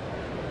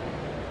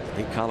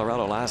 beat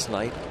Colorado last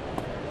night.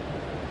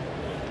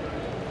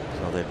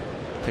 So they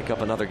pick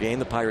up another game.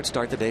 The Pirates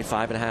start the day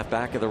 5.5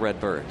 back of the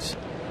Redbirds.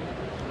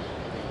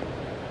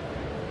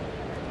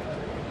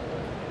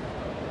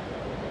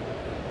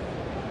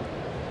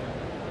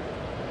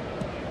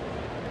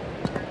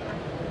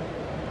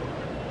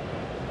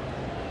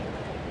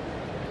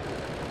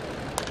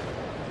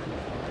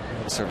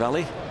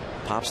 Cervelli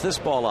pops this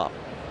ball up.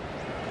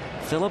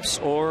 Phillips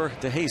or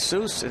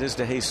DeJesus. It is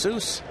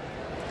DeJesus.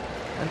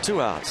 And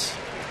 2 outs.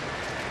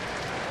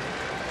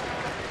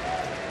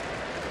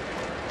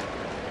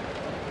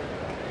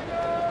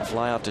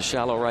 Fly out to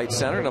shallow right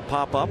center and a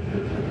pop up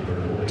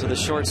to the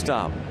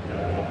shortstop.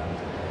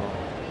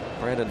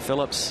 Brandon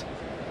Phillips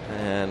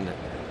and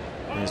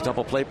his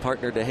double play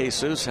partner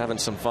DeJesus having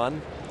some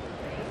fun.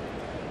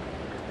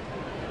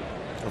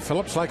 Well,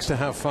 Phillips likes to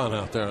have fun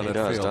out there on that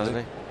field, doesn't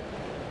he?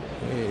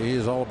 He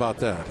is all about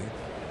that.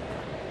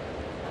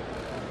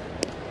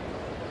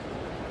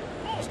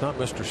 He's not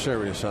Mr.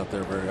 Serious out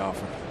there very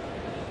often.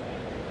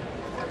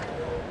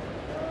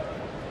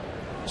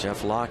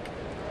 Jeff Locke,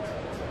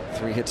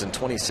 3 hits and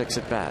 26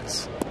 at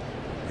bats.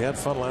 He had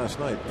fun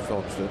last night,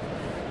 Phillips did.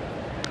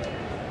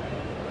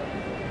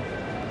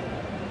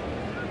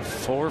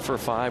 4 for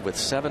 5 with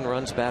 7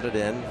 runs batted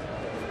in.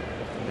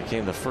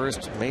 Became the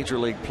first major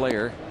league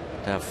player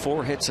to have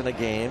 4 hits in a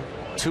game,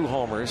 2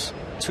 homers,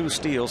 2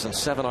 steals, and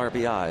 7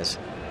 RBIs.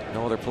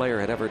 No other player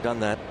had ever done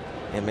that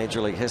in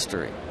Major League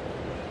history.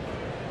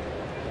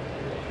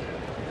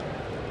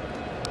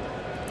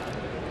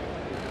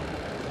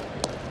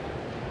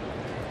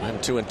 And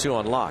 2-2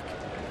 on Locke.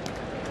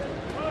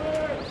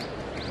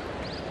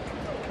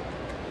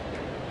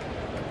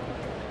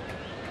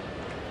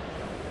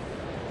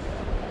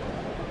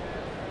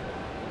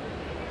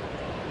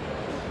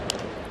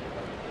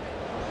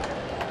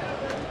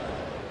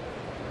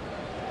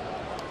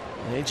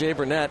 A.J.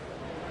 Burnett,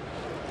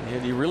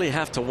 you really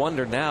have to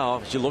wonder now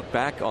as you look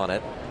back on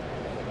it.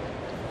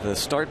 The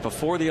start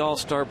before the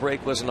All-Star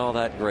break wasn't all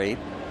that great.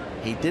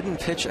 He didn't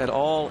pitch at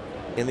all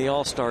in the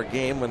All-Star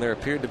game when there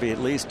appeared to be at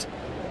least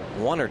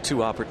 1 or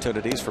 2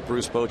 opportunities for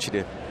Bruce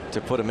Bochy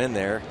to put him in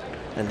there.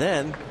 And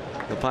then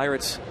the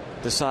Pirates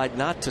decide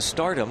not to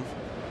start him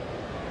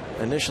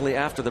initially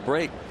after the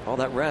break, all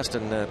that rest.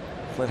 And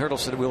Clint Hurdle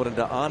said we wanted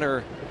to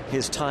honor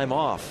his time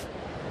off.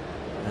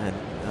 And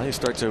now you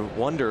start to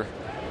wonder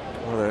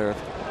whether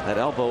that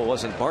elbow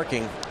wasn't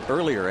barking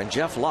earlier, and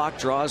Jeff Locke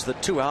draws the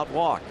 2-out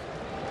walk.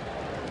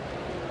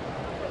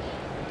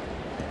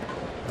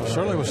 There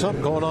certainly was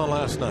something going on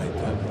last night.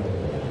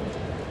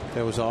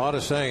 It was the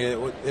oddest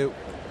thing.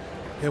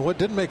 And what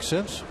didn't make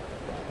sense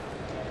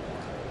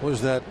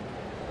was that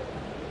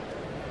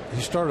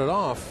he started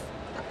off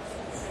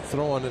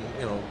throwing,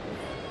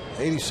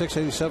 86,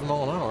 87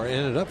 mile an hour, and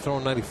ended up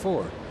throwing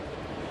 94.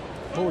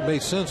 What would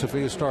make sense if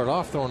he had started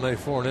off throwing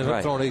 94 and ended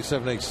up throwing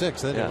 87,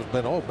 86? Then it would have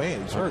been, oh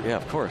man, he's hurt. Yeah,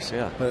 of course,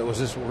 yeah. But it was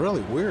just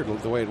really weird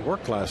the way it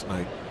worked last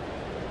night.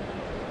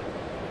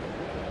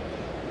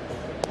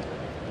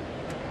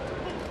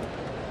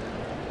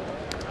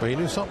 But he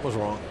knew something was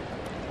wrong.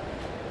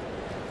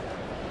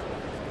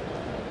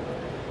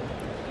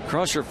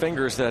 Cross your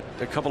fingers that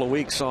a couple of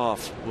weeks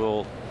off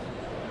will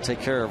take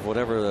care of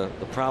whatever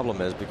the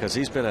problem is, because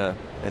he's been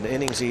an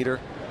innings eater.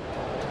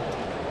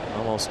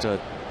 Almost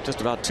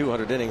just about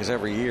 200 innings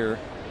every year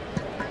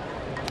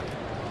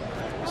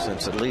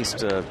since at least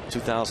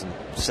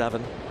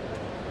 2007.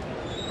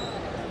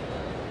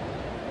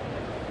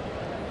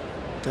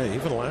 Yeah,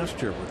 even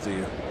last year with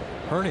the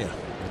hernia.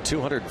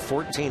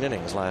 214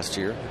 innings last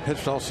year.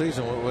 Pitched all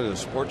season. What is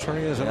it, sports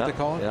hernia? Is that what they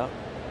call it? Yeah.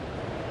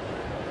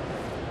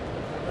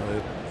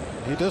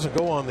 He doesn't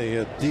go on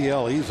the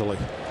DL easily.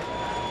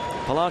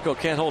 Polanco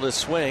can't hold his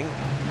swing.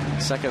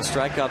 Second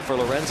strikeout for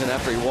Lorenzen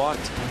after he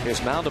walked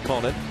his mound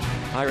opponent.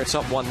 Pirates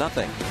up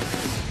 1-0.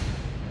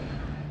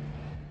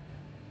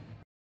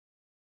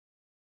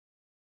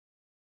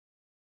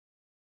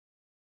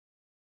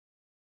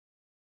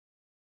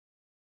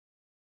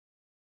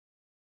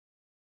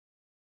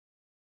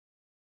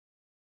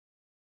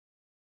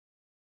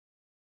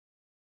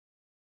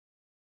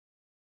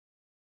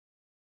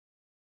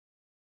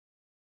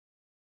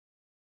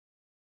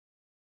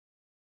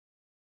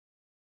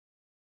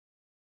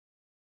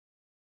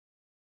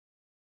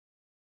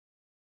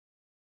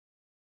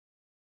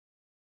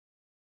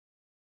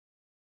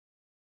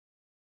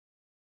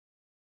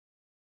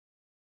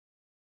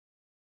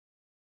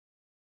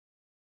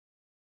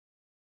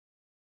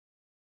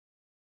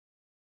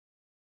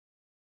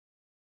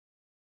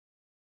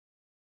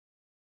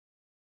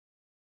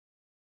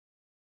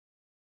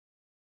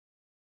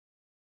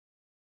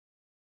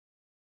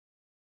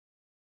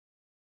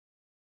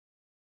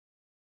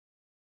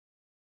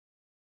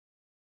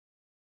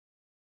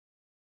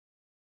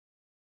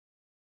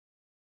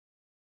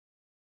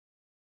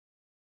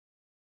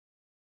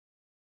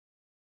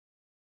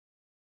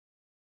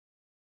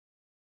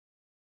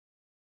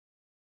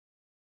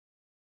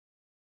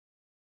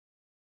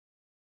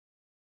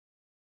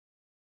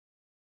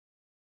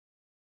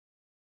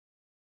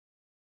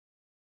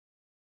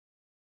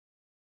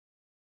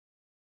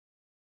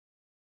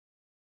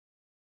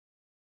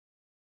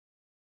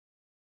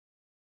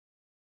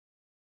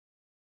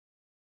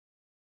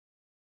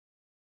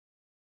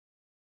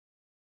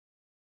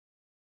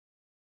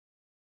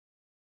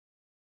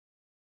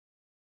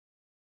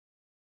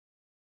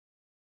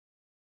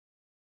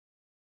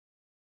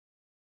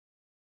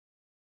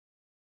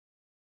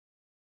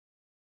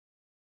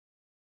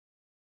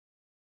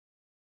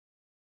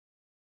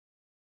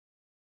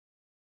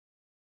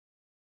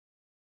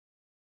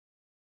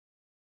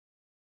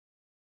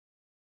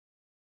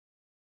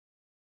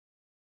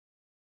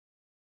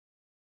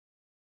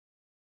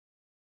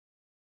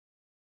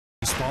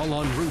 Baseball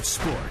on Root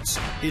Sports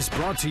is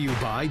brought to you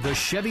by the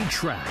Chevy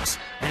Tracks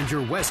and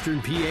your Western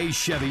PA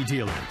Chevy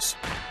dealers.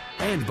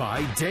 And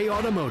by Day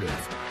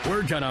Automotive.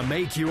 We're gonna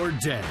make your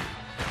day.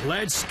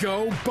 Let's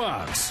go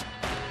Bucks!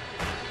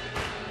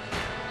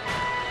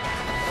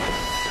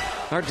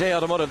 Our Day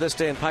Automotive this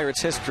day in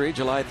Pirates history,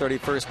 July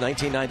 31st,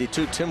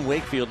 1992. Tim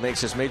Wakefield makes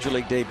his major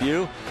league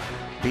debut.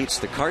 Beats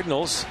the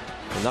Cardinals.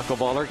 The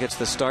knuckleballer gets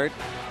the start.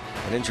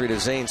 An injury to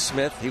Zane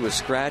Smith. He was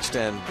scratched,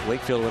 and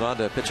Wakefield went on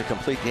to pitch a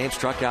complete game.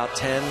 Struck out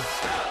 10.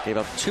 Gave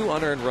up 2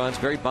 unearned runs.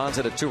 Barry Bonds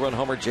had a 2-run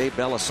homer. Jay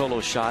Bell a solo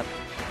shot.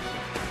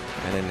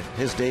 And in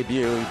his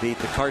debut, he beat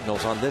the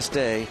Cardinals on this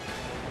day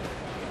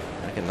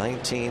back in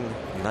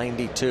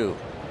 1992.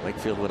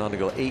 Wakefield went on to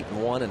go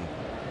 8-1 and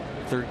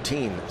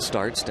 13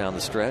 starts down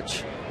the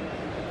stretch.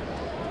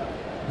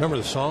 Remember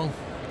the song?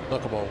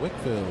 Knuckleball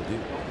Wakefield.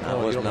 I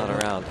was not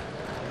around.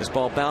 This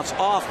ball bounced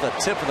off the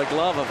tip of the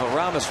glove of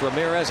Aramis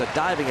Ramirez. A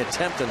diving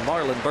attempt, and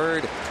Marlon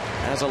Byrd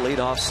has a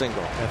leadoff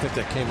single. I think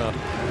that came out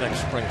next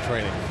spring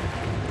training.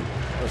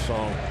 The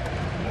song.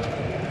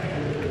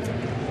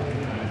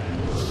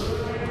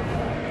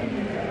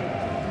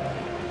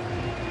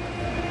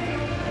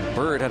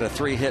 Byrd had a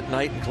 3-hit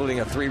night,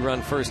 including a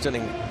 3-run first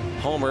inning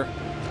homer.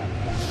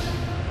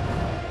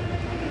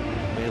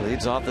 He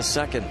leads off the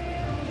second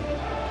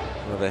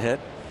with a hit.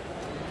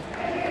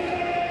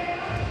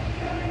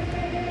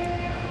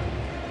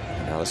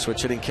 Now the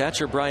switch hitting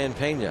catcher, Brian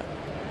Pena.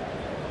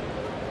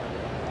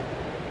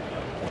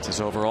 That's his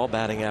overall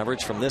batting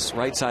average. From this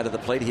right side of the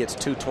plate, he hits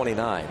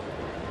 .229.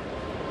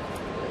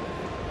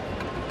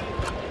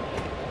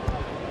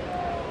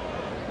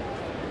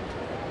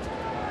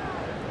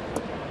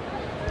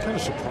 Kind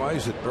of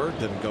surprised that Byrd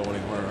didn't go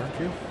anywhere, aren't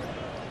you?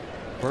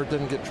 Byrd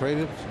didn't get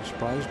traded.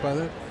 Surprised by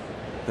that?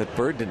 That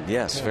Bird didn't.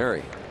 Yes, yeah.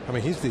 very. I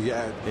mean, he's the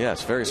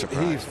yes, very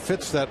surprised. He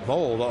fits that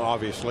mold,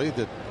 obviously,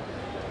 that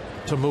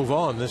to move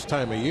on this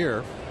time of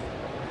year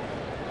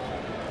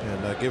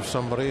and give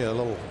somebody a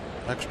little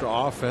extra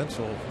offense,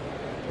 a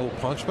little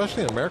punch,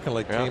 especially an American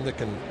League team that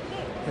can,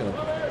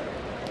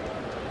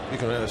 you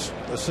can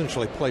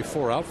essentially play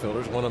 4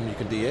 outfielders. One of them you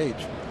can DH.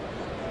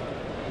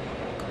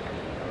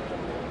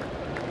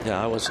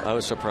 Yeah, I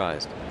was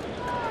surprised.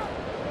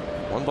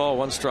 1 ball,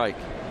 1 strike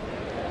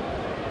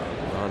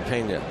on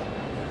Pena.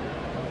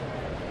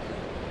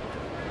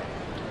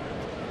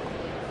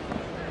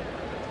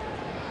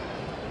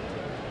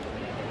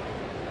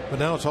 But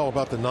now it's all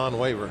about the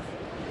non-waiver.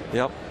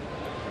 Yep.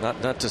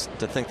 Not just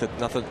to think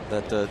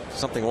that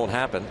something won't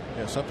happen.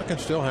 Yeah, something can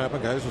still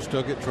happen. Guys will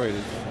still get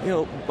traded. You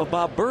know,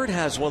 Bob, Bird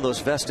has one of those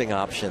vesting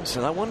options,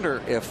 and I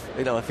wonder if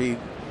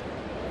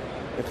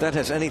that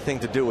has anything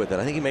to do with it.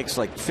 I think he makes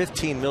like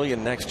 $15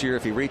 million next year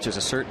if he reaches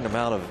a certain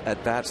amount of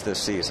at bats this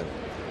season.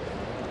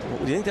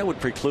 Do you think that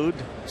would preclude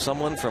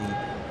someone from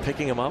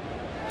picking him up?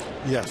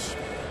 Yes,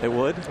 it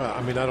would.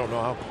 I mean, I don't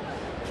know how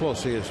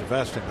close he is to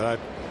vesting, but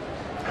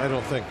I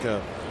don't think.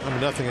 I mean,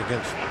 nothing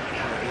against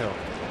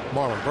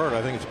Marlon Bird.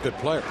 I think he's a good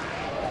player,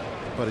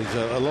 but he's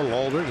a little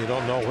older. And you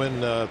don't know when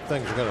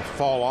things are going to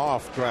fall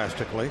off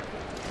drastically.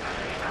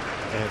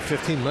 And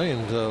 $15 million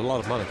is a lot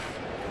of money.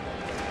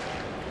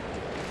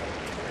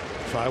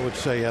 So I would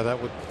say, yeah,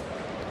 that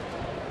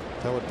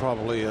would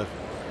probably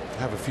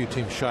have a few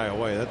teams shy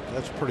away.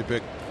 That's a pretty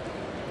big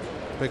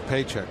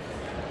paycheck.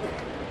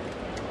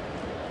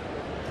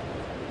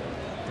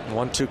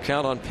 1-2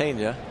 count on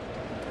Pena.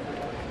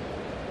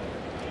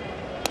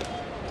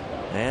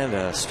 And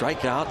a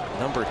strikeout,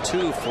 number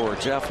 2 for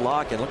Jeff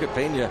Locke. And look at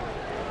Pena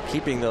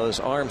keeping those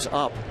arms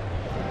up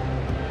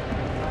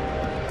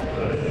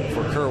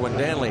for Kerwin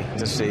Danley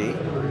to see.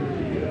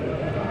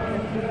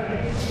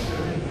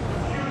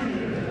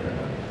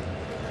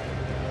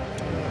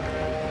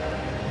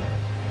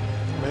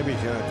 Maybe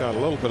got a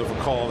little bit of a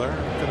call there.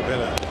 Could have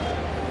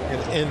been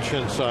an inch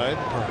inside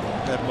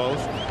at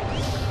most.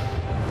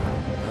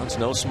 That's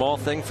no small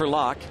thing for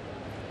Locke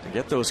to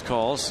get those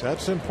calls.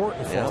 That's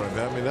important for him.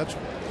 I mean, that's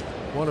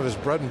one of his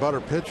bread and butter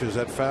pitches,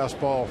 that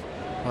fastball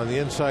on the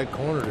inside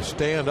corner to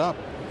stand up,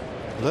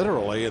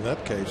 literally in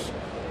that case,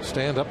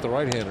 stand up the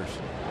right-handers.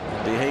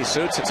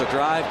 DeJesus, it's a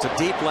drive to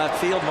deep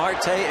left field.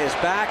 Marte is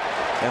back.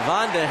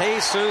 Ivan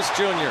DeJesus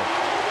Jr.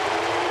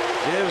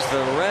 gives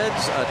the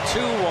Reds a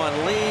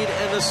 2-1 lead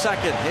in the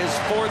second, his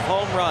 4th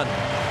home run.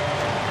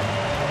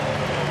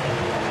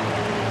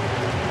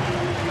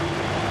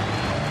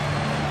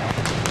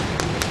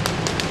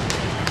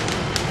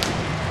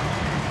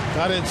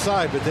 Got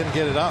inside, but didn't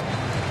get it up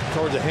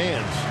toward the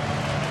hands.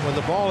 When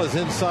the ball is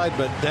inside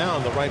but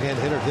down, the right-hand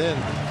hitter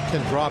then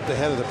can drop the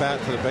head of the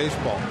bat to the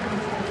baseball.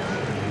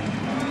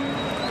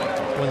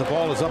 When the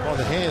ball is up on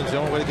the hands, the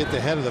only way to get the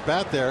head of the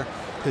bat there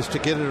is to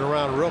get it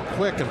around real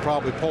quick and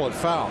probably pull it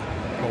foul.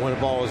 But when the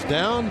ball is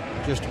down,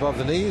 just above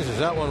the knees, as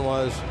that one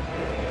was,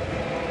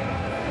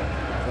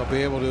 they'll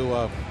be able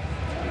to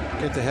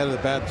get the head of the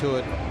bat to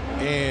it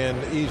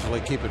and easily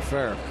keep it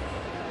fair.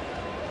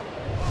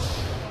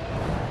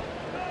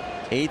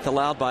 8th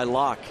allowed by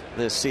Locke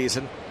this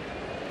season.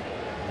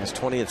 His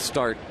 20th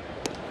start.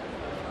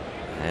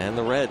 And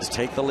the Reds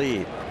take the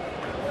lead.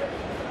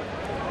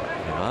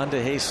 Ivan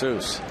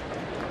DeJesus.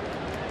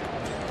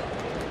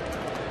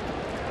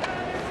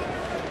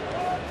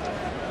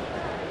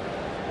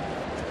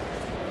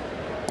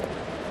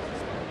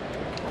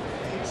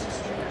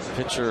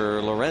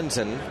 Pitcher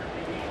Lorenzen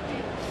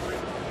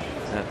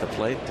at the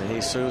plate.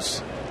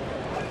 DeJesus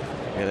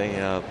getting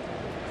a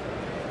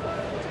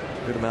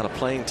good amount of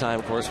playing time,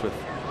 of course, with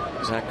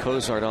Zach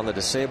Cozart on the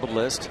disabled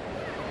list.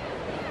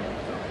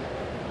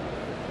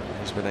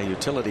 He's been a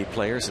utility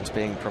player since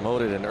being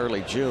promoted in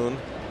early June.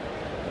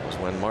 That was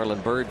when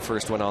Marlon Bird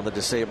first went on the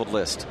disabled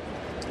list.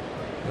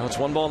 Now it's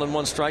 1 ball and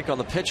 1 strike on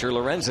the pitcher.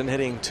 Lorenzen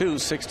hitting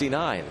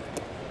 .269.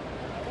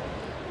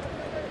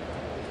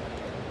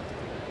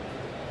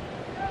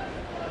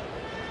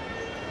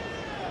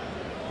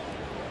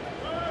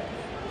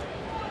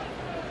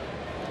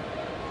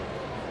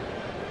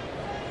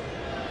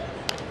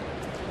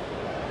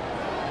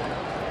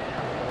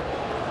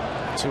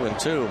 Two and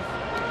 2.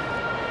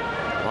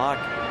 Locke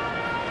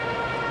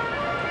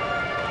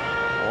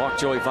walked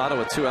Joey Votto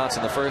with 2 outs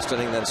in the first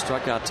inning, then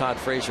struck out Todd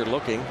Frazier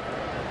looking.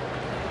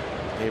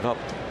 Gave up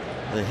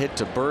the hit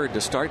to Bird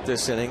to start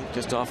this inning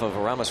just off of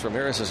Aramis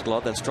Ramirez's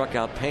glove, then struck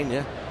out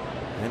Pena,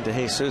 and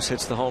DeJesus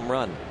hits the home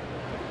run.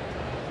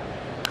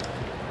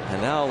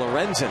 And now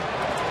Lorenzen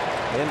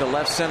into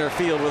left center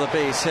field with a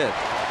base hit.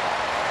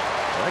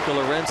 Michael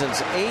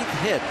Lorenzen's 8th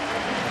hit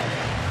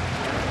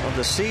of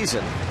the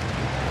season.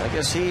 I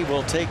guess he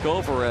will take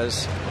over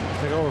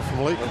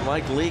from Leake.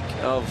 Mike Leake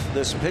of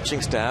this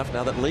pitching staff.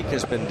 Now that Leake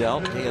has been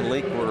dealt, he and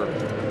Leake were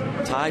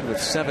tied with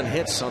 7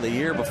 hits on the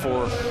year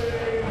before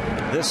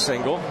this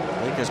single.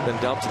 Leake has been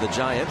dealt to the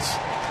Giants.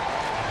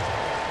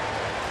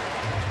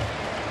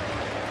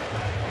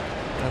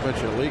 I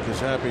bet you Leake is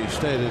happy he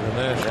stayed in the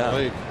National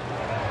League.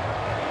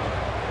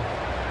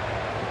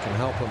 He can and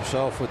help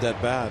himself with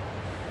that bat.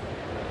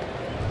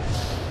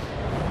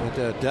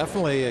 It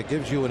definitely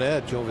gives you an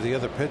edge over the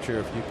other pitcher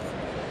if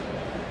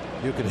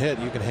you can hit,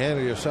 you can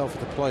handle yourself at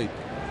the plate.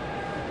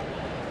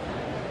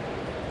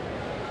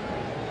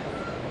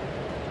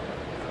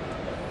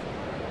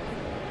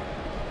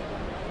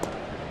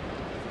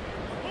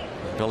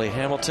 Billy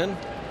Hamilton,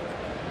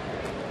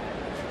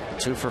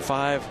 2 for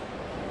 5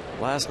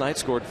 last night,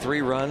 scored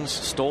 3 runs,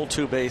 stole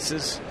 2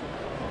 bases.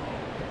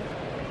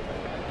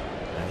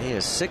 And he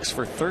is 6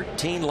 for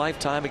 13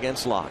 lifetime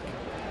against Locke.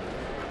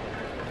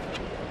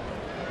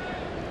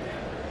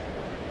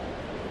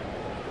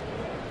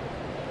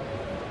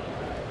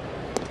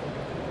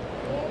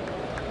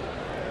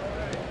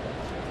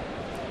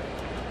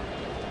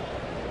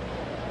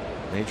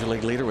 Major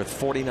league leader with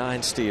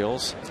 49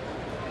 steals.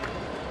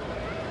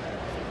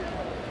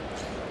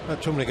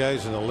 Not too many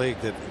guys in the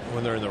league that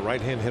when they're in the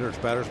right-hand hitter's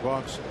batter's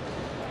box,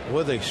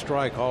 with a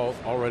strike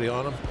already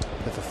on them,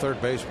 that the third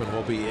baseman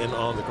will be in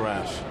on the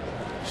grass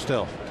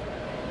still.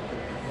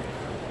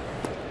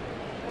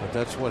 But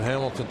that's what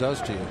Hamilton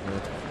does to you.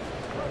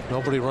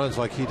 Nobody runs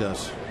like he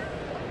does.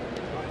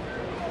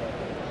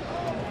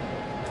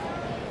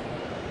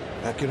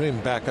 That can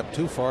even back up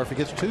too far if he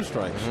gets 2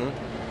 strikes.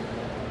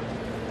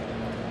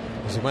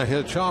 He might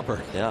hit a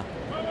chopper. Yeah.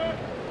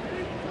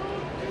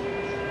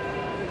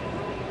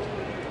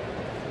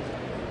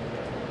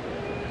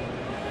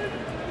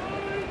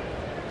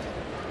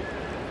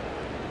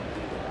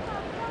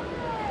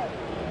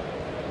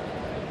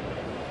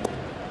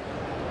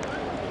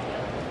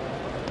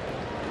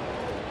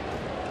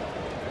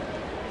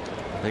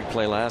 Big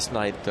play last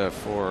night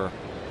for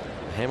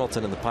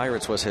Hamilton and the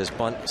Pirates was his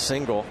bunt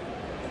single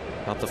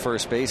up the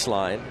first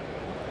baseline.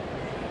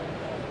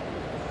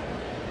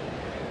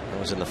 That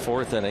was in the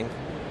 4th inning.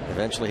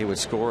 Eventually he would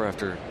score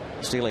after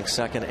stealing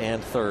 2nd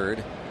and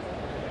 3rd.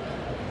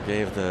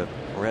 Gave the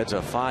Reds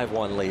a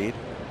 5-1 lead.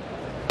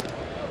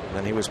 And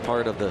then he was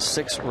part of the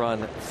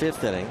 6-run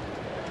 5th inning.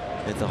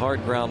 Hit the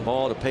hard ground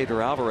ball to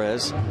Pedro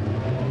Alvarez.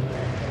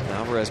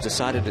 Alvarez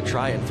decided to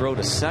try and throw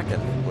to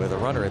second with a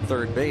runner at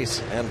third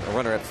base and a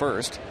runner at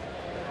first.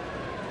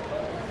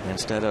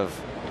 Instead of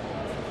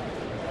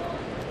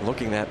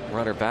looking that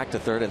runner back to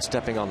third and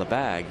stepping on the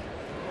bag.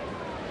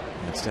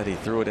 Instead, he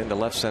threw it into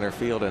left center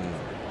field, and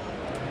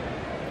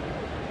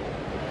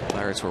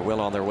Pirates were well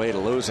on their way to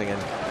losing,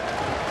 and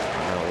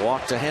a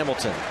walk to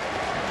Hamilton.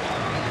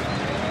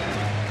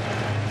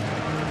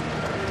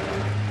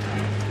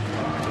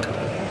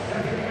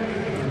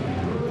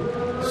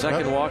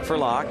 Second walk for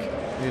Locke.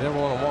 You never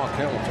want to walk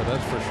Hamilton,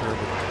 that's for sure.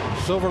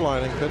 But silver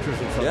lining, pitchers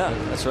in front. Yeah,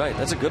 that's right.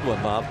 That's a good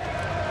one, Bob.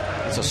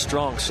 It's a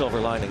strong silver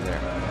lining there.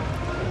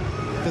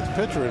 The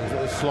pitcher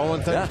is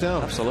slowing things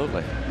down.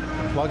 Absolutely.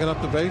 Plugging up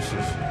the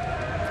bases.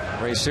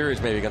 Ray Series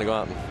maybe going to go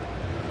out and.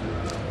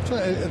 So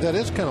that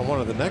is kind of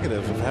one of the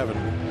negatives of having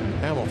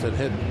Hamilton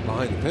hit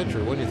behind the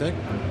pitcher. What do you think?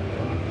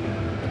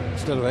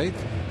 Instead of 8th?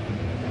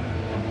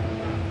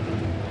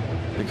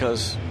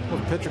 Because. Well,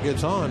 the pitcher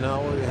gets on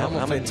now.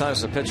 How many times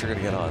is the pitcher going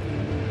to get on?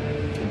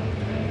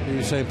 Are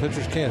you saying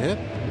pitchers can't hit?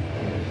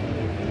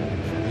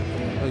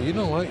 Well, you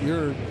know what?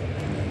 You're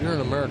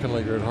an American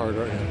leaguer at heart,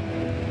 aren't you?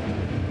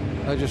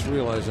 I just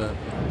realized that.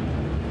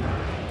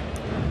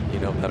 You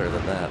know better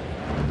than that.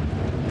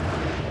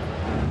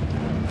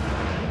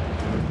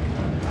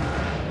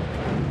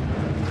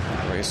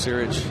 Ray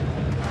Searage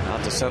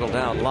out to settle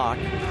down. Locke.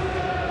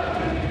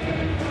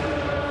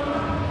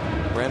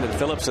 Brandon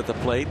Phillips at the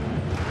plate.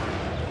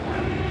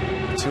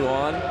 2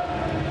 on.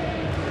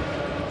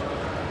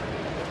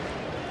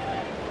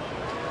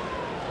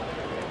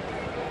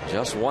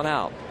 Just 1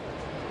 out.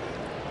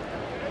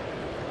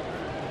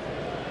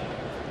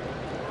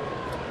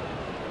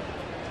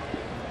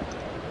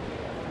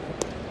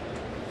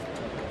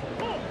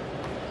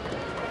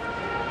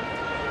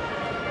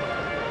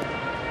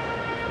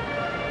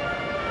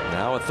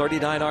 Now with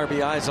 39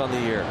 RBIs on the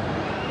year.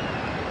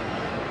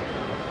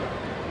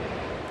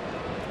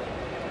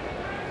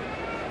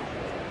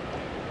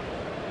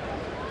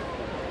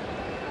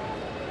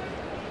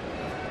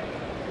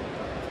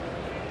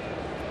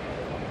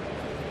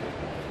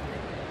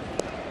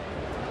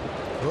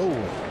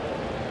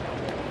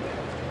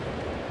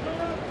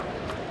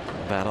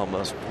 Bat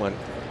almost went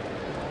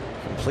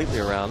completely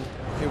around.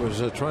 He was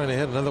trying to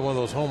hit another one of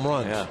those home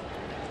runs. Yeah.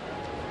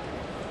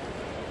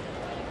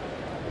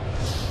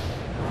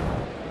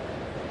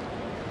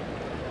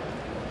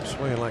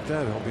 Swinging like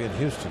that, he'll be in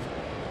Houston.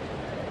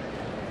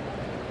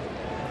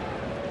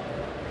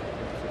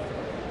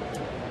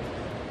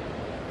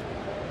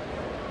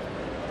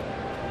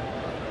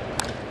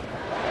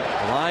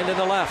 Line to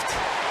the left.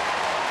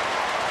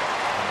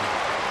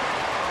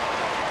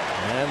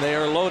 And they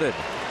are loaded.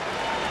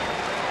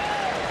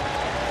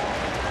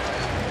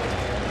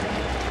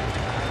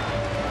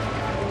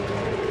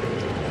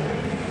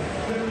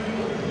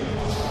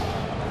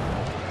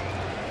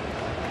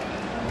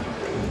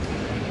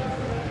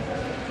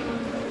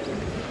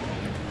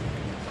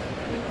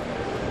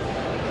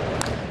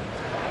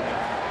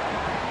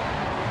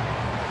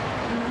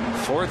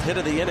 Fourth hit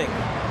of the inning.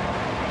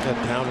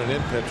 That down and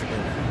in pitch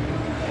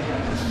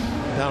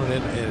again. Down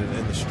and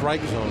in the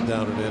strike zone,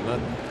 down and in,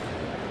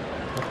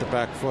 not the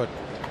back foot.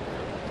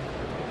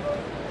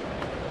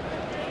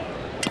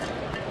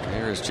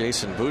 Here is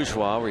Jason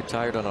Bourgeois,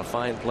 retired on a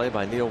fine play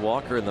by Neil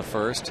Walker in the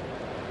first.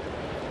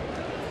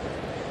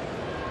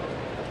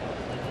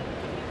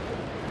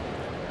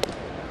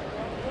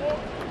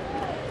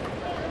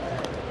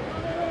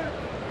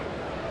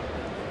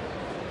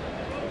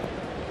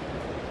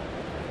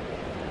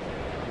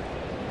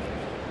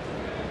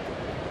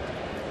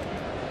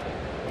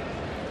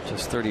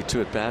 Just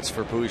 32 at bats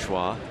for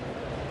Bourgeois.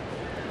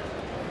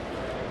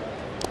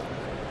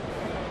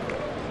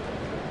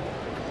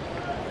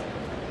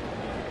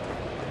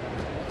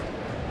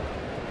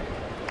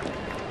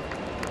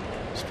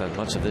 Spent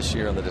much of this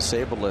year on the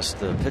disabled list.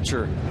 The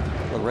pitcher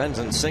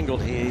Lorenzen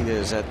singled. He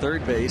is at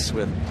third base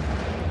with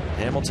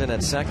Hamilton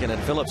at second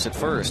and Phillips at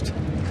first.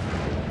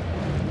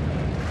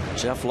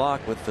 Jeff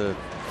Locke with the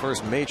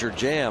first major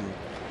jam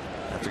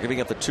after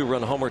giving up the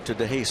 2-run homer to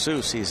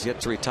DeJesus. He's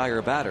yet to retire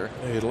a batter.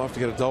 Yeah, you'd love to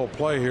get a double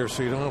play here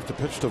so you don't have to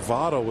pitch to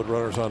Votto with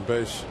runners on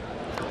base.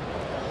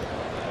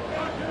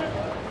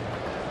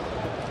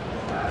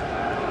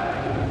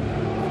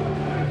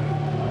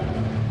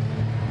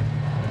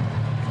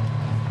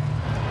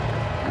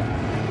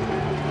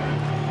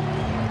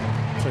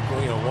 It's like,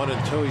 1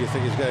 and 2, you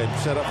think he's got it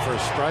set up for a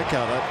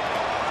strikeout.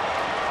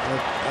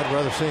 I'd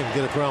rather see him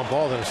get a ground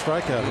ball than a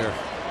strikeout here.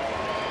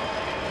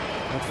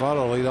 Let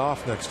Votto lead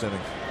off next inning.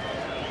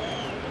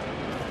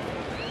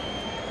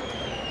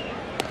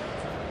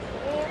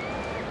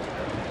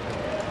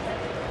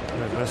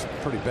 Messed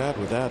pretty bad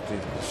with that.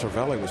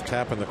 Cervelli was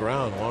tapping the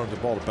ground, wanted the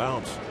ball to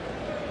bounce,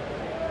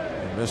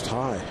 and missed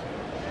high.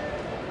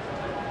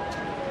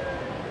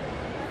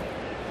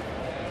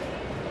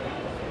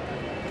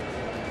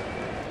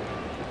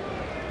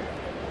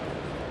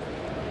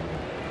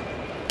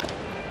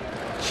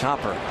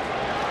 Chopper,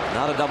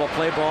 not a double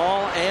play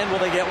ball, and will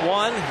they get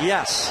one?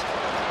 Yes.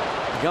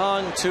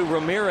 Gong to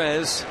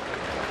Ramirez.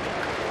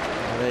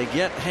 They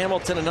get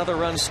Hamilton, another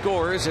run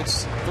scores.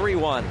 It's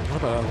 3-1. How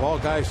about of all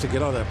guys to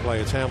get on that play,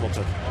 it's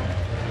Hamilton.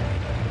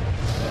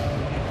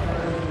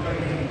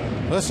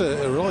 This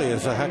really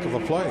is a heck of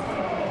a play.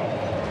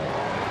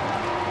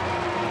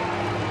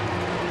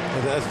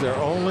 And that's their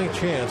only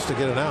chance to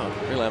get an out.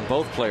 Really on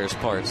both players'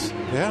 parts.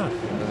 Yeah.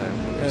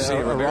 You see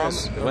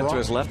Ramirez went to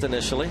his left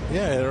initially.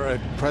 Yeah, a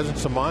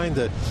presence of mind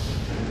that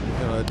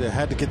they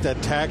had to get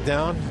that tag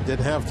down.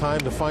 Didn't have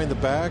time to find the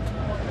bag.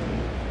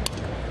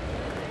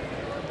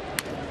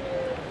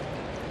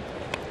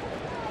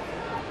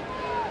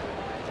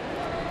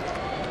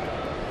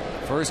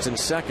 First and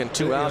second,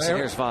 2 outs, and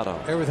here's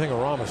Votto. Everything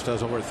Aramis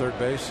does over at third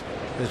base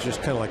is just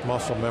kind of like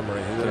muscle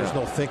memory. There's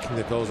no thinking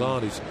that goes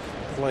on. He's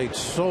played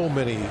so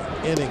many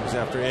innings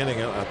after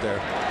inning out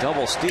there.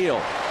 Double steal.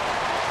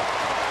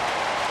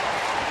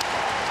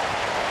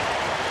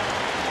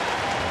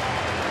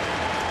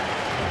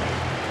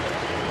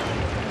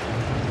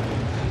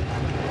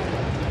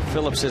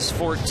 Phillips is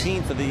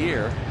 14th of the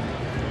year.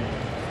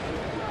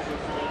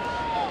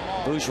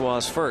 Bourgeois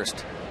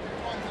first.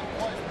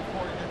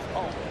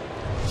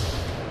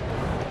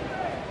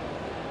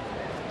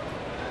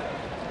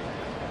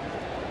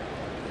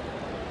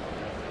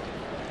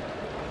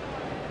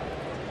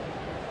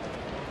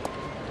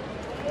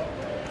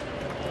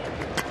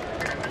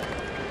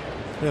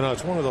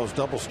 It's one of those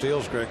double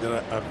steals, Greg,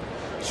 that I'm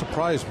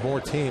surprised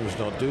more teams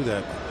don't do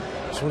that.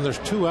 So when there's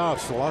 2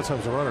 outs, a lot of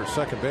times the runner at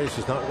second base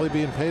is not really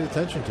being paid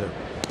attention to,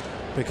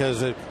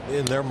 because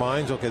in their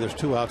minds, okay, there's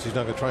 2 outs, he's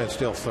not going to try and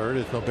steal third.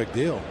 It's no big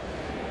deal.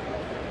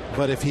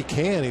 But if he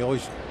can, he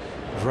always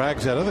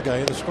drags that other guy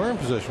into scoring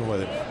position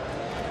with him,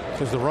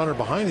 because the runner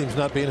behind him is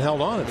not being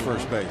held on at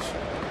first base.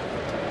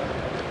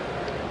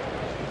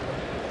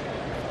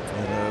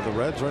 And the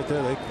Reds right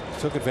there, they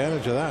took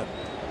advantage of that.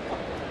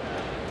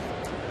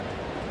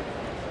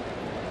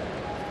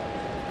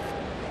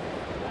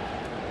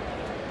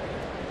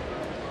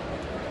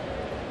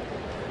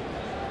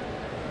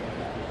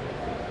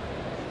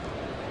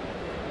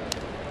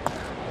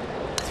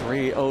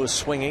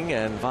 Swinging,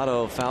 and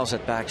Votto fouls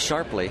it back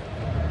sharply.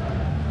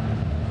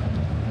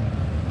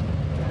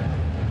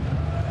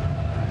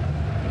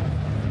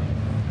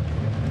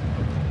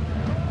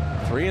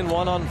 Three and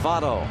one on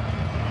Votto.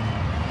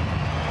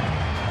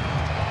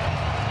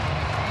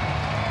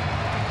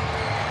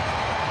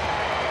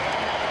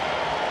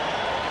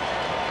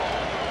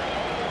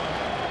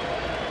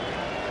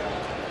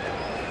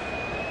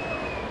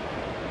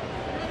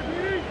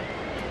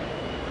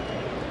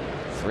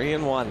 Three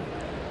and one.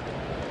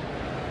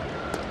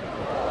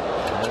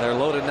 And they're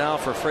loaded now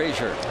for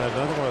Frazier.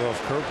 Another one of those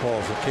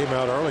curveballs that came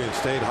out early and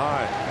stayed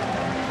high.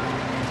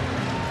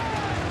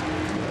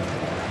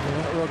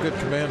 Not real good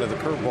command of the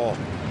curveball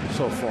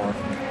so far.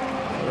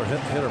 Or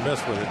hit or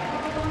miss with it.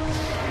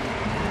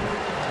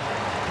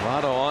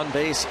 Votto on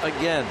base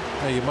again.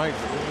 Hey, you might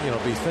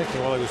be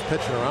thinking, well, he was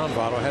pitching around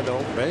Votto, had the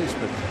open base,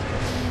 but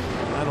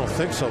I don't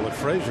think so with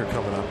Frazier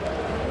coming up.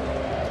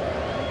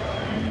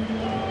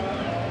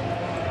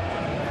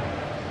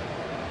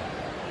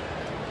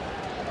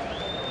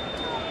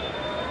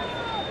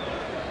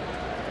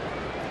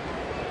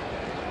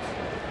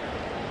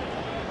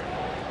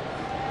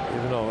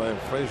 know,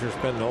 Frazier's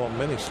been in a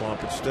mini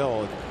slump, but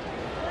still,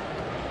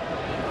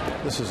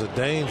 this is a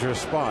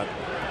dangerous spot.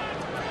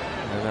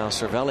 And now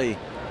Cervelli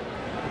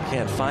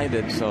can't find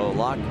it, so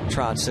Locke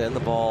trots in. The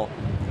ball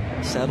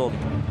settled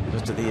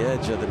just to the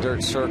edge of the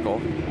dirt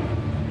circle.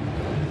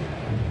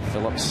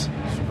 Phillips.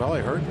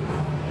 Cervelli hurt.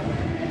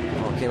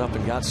 Ball came up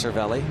and got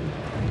Cervelli.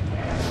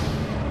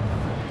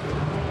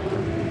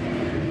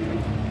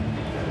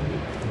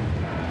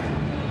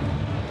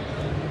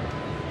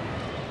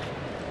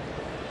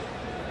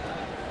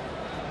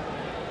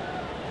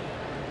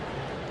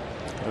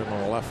 Put him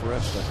on the left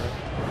wrist, I think.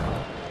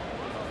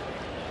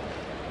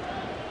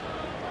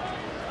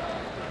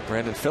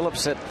 Brandon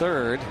Phillips at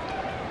third.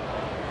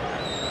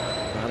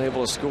 Not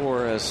able to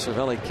score as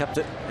Cervelli kept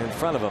it in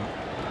front of him.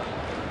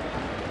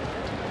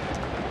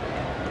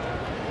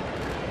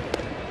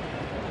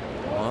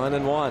 One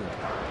and one.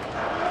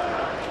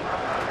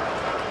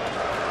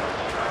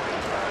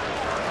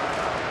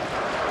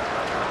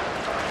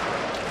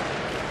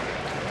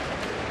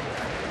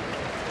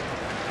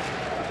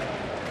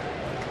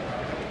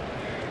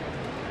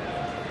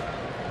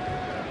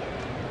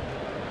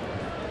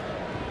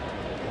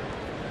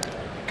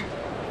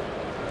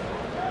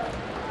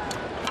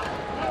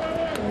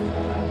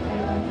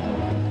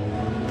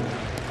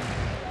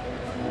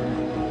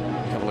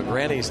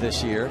 Grannies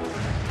this year,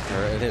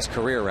 or in his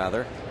career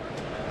rather,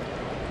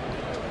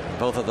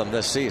 both of them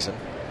this season.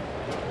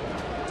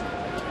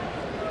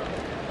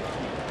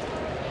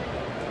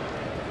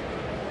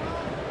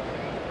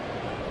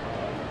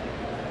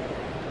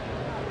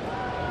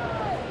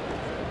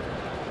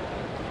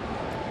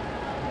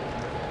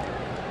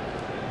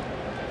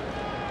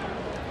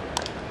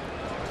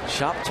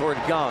 Chop toward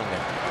Gong,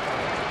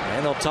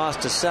 and they'll toss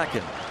to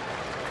second.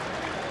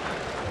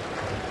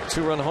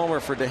 Two-run homer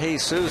for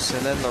DeJesus,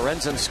 and then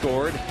Lorenzen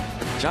scored.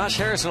 Josh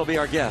Harrison will be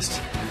our guest.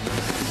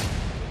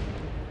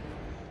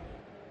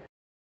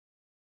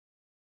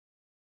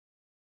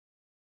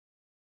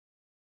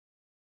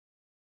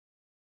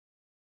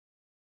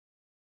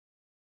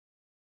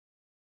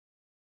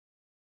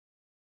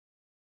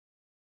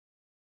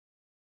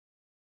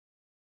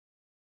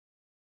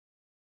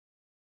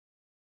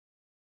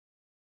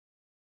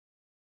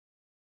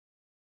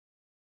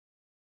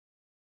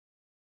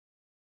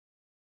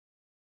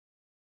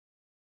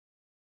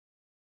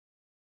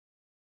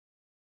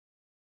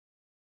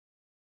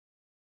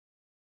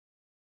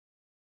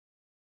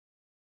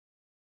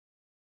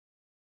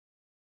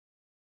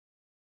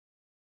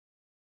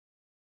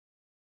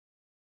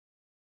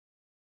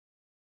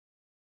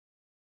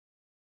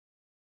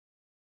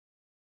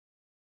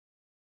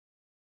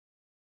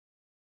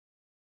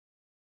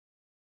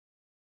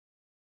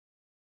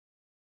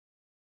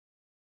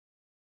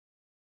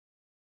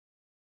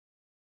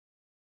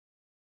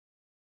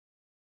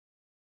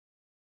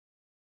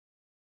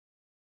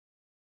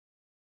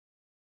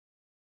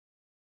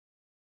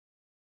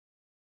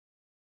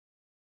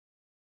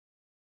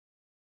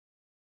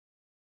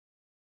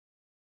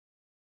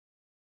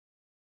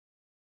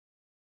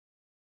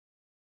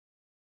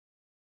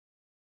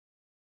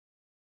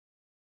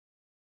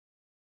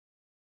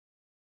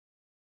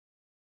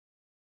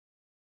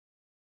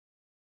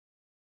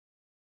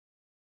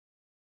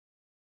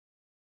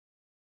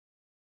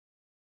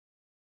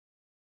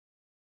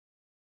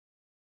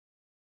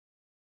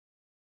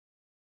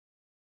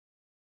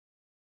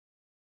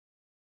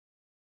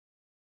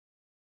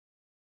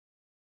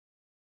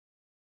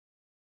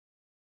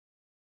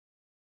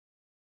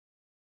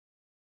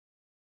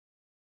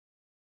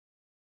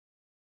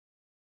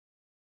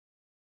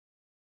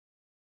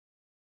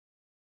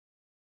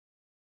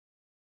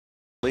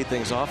 Lead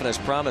things off, and as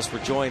promised,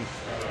 we're joined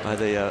by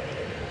the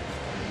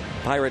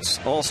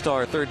Pirates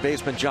all-star third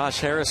baseman Josh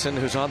Harrison,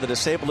 who's on the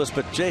disabled list.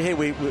 But Jay, hey,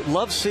 we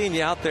love seeing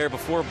you out there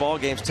before ball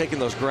games taking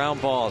those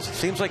ground balls. It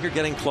seems like you're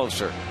getting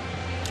closer.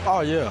 Oh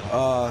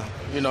yeah,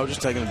 you know,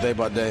 just taking it day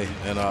by day,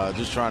 and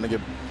just trying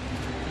to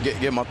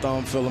get my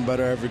thumb feeling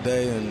better every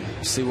day,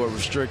 and see what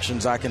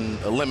restrictions I can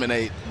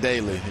eliminate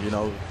daily. You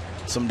know,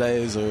 some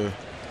days are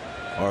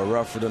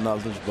rougher than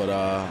others, but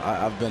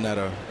I've been at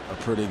a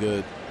pretty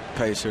good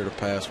pace here the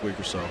past week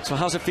or so. So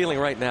how's it feeling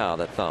right now,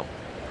 that thumb?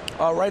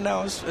 Right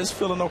now it's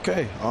feeling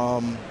okay.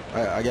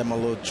 I got my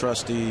little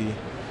trusty,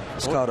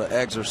 it's called an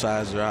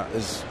exerciser.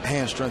 It's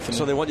hand strengthening.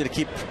 So they want you to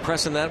keep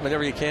pressing that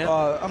whenever you can?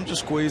 I'm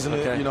just squeezing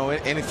it, you know,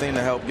 anything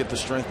to help get the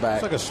strength back.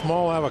 It's like a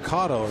small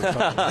avocado or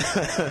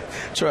something.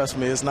 Trust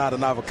me, it's not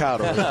an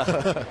avocado.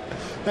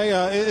 Hey,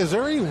 is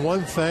there any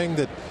one thing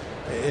that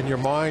in your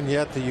mind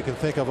yet that you can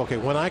think of, okay,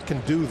 when I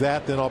can do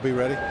that, then I'll be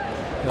ready?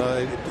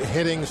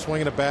 Hitting,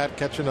 swinging a bat,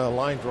 catching a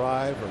line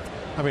drive, or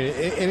I mean,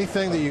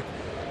 anything that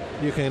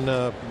you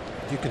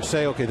can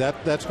say, okay,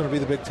 that's going to be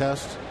the big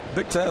test.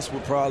 Big test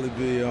would probably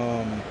be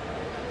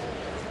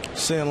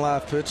seeing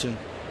live pitching,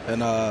 and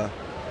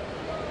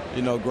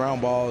you know,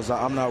 ground balls.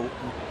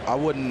 I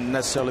wouldn't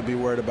necessarily be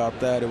worried about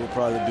that. It would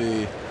probably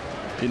be,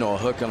 you know, a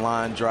hook and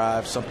line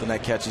drive, something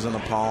that catches in the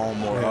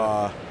palm,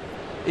 or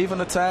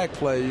even a tag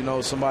play. You know,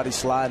 somebody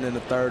sliding in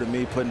the third and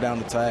me putting down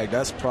the tag.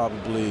 That's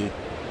probably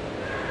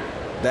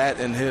that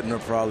and hitting are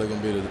probably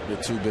going to be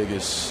the two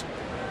biggest,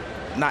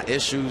 not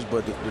issues,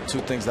 but the two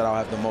things that I'll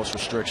have the most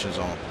restrictions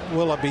on.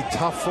 Will it be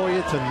tough for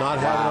you to not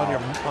have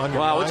it on your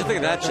Wow, mind? what'd you think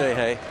of that, Jay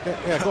Hay?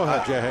 Yeah, go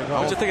ahead, Jay Hay.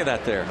 What'd you think of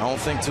that there? I don't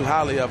think too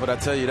highly of it, I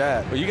tell you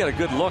that. Well, you got a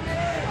good look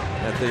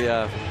at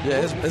the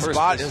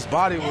his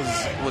body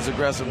was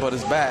aggressive, but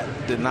his bat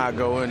did not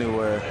go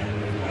anywhere.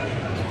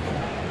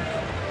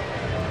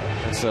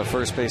 It's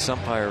first base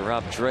umpire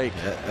Rob Drake.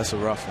 Yeah, that's a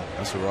rough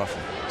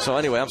one. So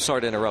anyway, I'm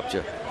sorry to interrupt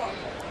you.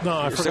 No,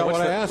 I forgot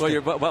what I asked.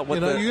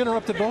 Well, you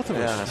interrupted both of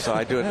us. Yeah, so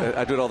I do it.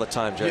 I do it all the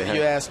time, Jay.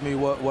 You asked me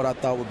what I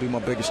thought would be my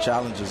biggest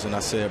challenges, and I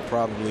said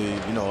probably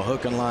a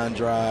hook and line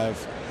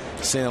drive,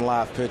 seeing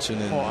live pitching,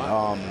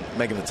 and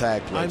making the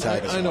tag play.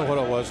 I know what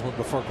it was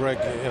before Greg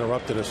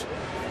interrupted us.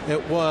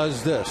 It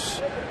was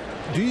this.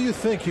 Do you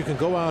think you can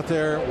go out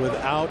there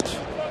without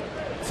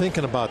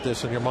thinking about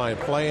this in your mind,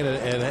 playing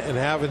and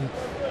having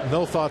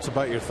no thoughts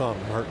about your thumb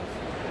hurting?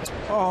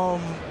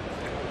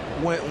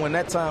 When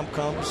that time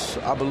comes,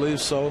 I believe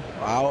so.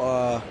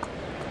 I'll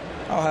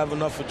have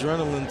enough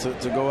adrenaline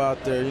to go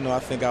out there. I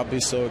think I'll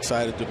be so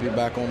excited to be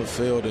back on the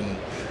field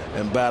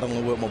and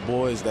battling with my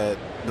boys that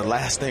the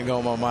last thing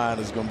on my mind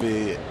is going to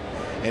be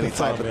any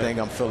type of thing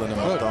I'm feeling in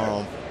my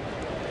thumb.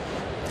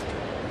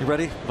 You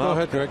ready, Bob? Go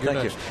ahead, Greg.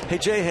 Thank you. Hey,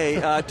 Jay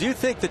Hay, do you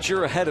think that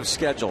you're ahead of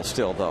schedule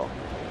still, though?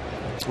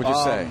 Would you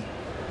say?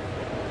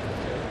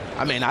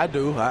 I mean, I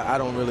do. I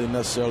don't really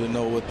necessarily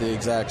know what the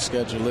exact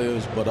schedule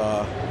is, but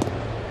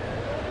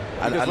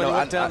when you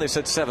went down, they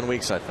said 7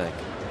 weeks, I think.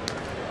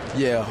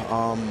 Yeah.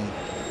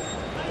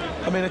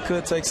 I mean, it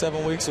could take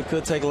 7 weeks. It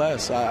could take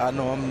less. I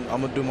know I'm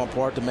going to do my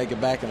part to make it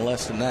back in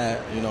less than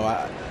that.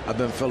 I've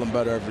been feeling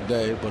better every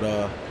day,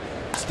 but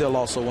still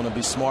also want to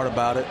be smart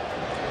about it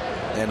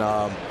and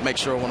make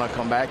sure when I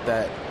come back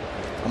that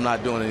I'm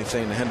not doing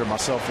anything to hinder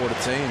myself or the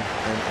team.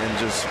 And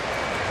just,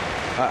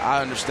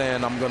 I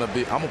understand I'm going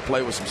to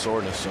play with some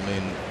soreness. I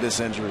mean,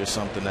 this injury is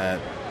something that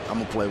I'm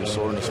going to play with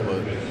soreness,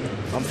 but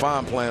I'm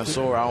fine playing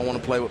sore. I don't want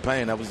to play with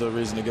pain. That was the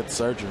reason to get the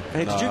surgery.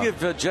 Hey, did you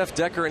give Jeff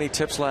Decker any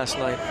tips last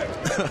night?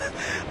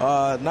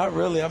 Not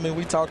really. I mean,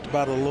 we talked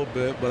about it a little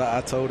bit, but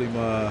I told him,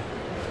 I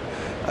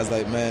was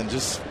like, man,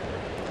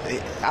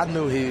 I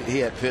knew he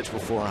had pitched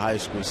before in high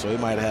school, so he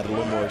might have had a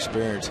little more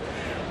experience.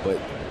 But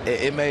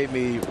it made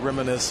me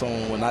reminisce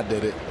on when I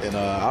did it, and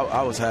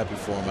I was happy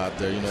for him out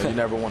there. You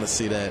never want to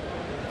see that.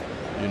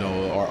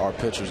 Our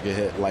pitchers get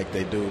hit like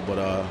they do, but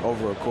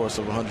over a course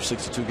of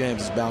 162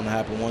 games, it's bound to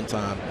happen one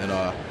time. And,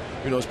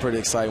 it's pretty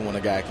exciting when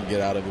a guy can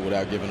get out of it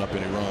without giving up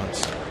any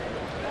runs.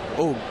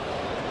 Oh,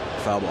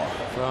 foul ball.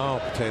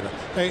 Oh, potato.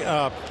 Hey,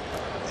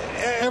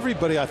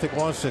 everybody, I think,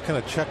 wants to kind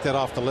of check that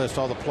off the list,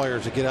 all the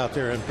players that get out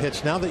there and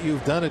pitch. Now that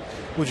you've done it,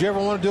 would you ever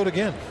want to do it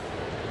again?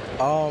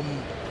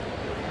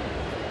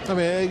 I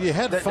mean, you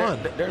had fun.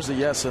 There's a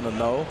yes and a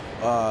no.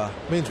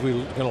 Means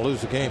we're going to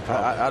lose the game,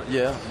 probably.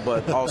 Yeah,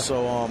 but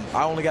also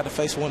I only got to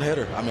face one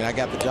hitter. I mean, I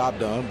got the job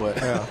done, but,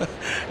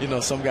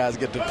 some guys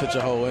get to pitch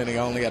a whole inning.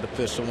 I only got to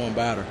pitch to one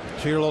batter.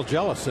 So you're a little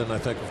jealous then, I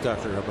think, of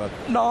Decker. About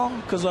No,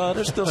 because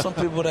there's still some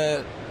people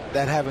that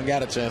haven't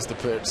got a chance to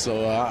pitch,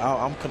 so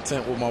I'm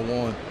content with my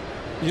one.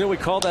 We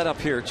call that up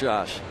here,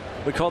 Josh.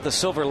 We call it the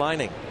silver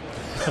lining.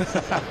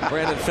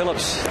 Brandon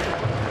Phillips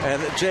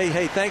and Jay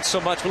Hay, thanks so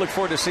much. We look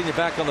forward to seeing you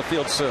back on the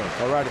field soon.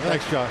 All right.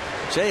 Thanks, Josh.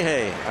 Jay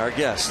Hay, our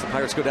guest. The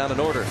Pirates go down in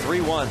order.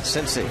 3-1,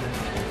 Cincy.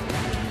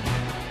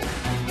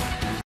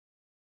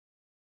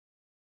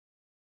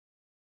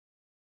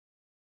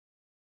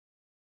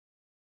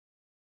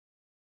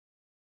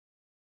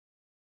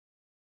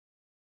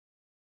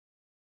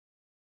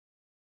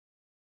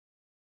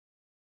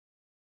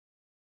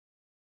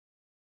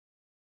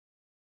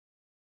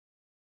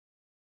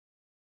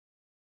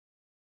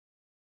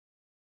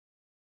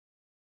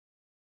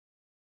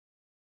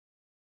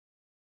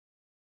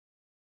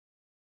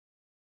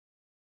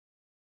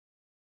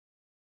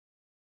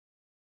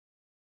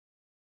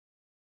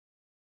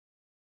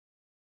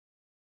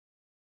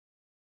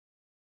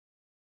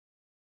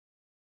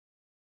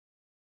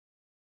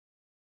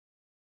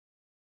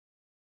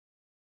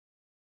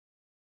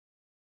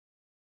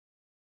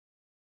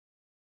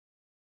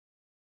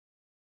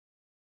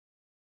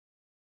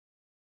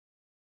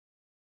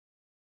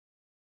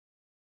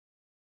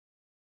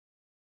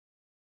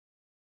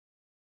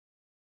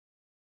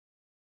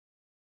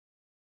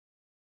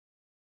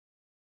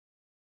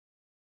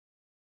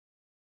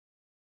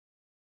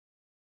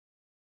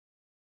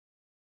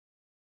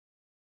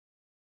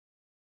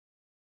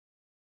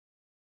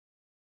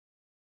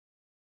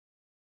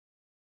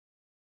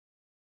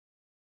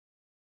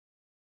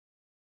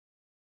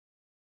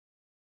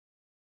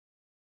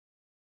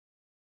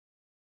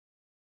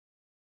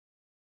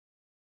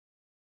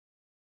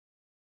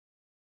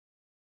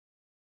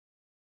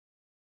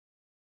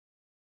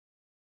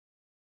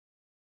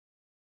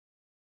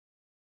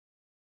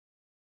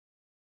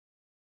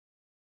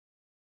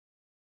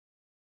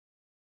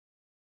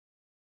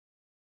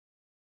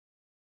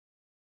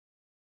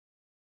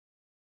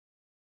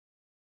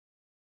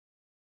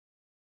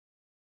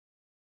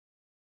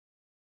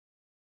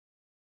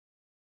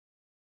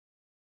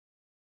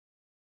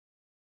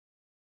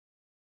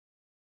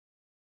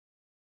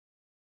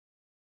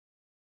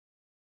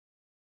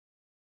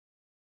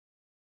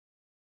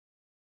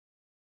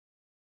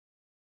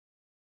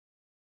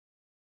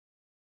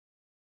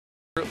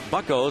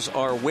 Buccos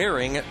are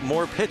wearing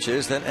more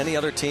pitches than any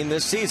other team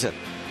this season.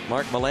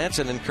 Mark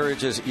Melanson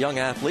encourages young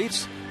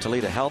athletes to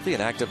lead a healthy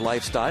and active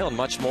lifestyle, and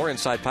much more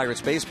inside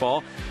Pirates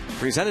baseball,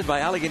 presented by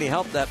Allegheny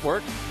Health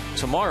Network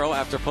tomorrow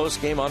after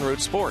post-game on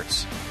Root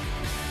Sports.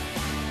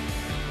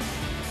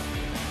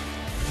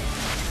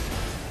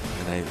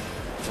 And a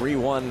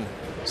 3-1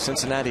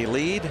 Cincinnati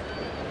lead.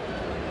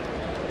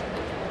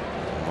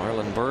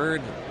 Marlon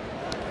Byrd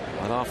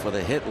went off with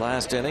a hit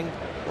last inning,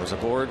 was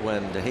aboard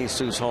when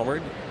DeJesus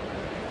homered.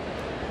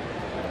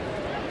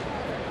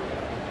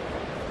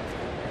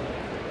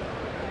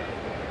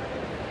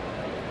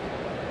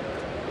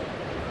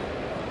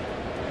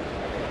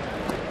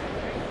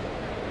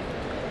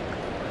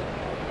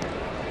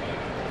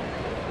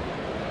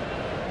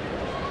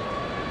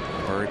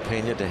 Byrd,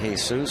 Pena,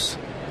 DeJesus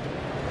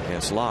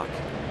against Locke.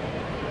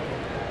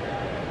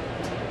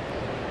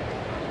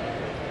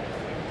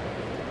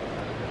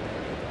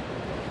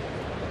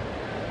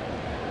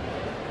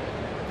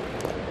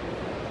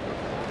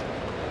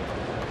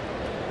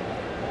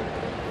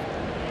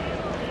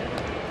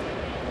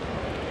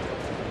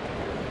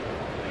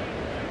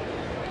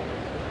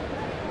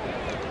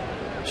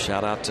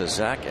 Shout out to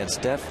Zach and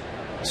Steph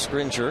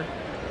Scringer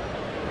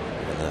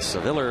and the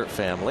Seviller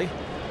family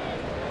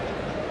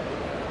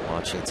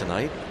watching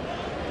tonight.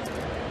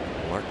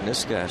 Mark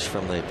Niskash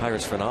from the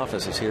Pirates front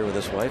office is here with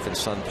his wife and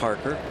son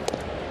Parker.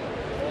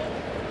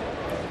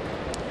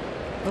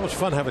 It was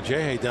fun having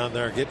Jay down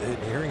there,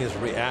 hearing his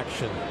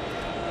reaction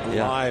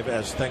live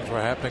as things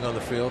were happening on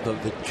the field.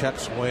 The check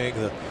swing,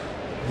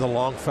 the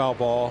long foul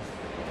ball.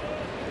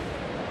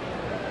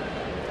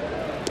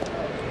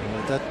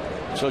 That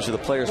shows you the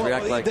players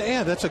react like.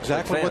 Yeah, that's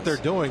exactly like what they're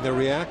doing. They're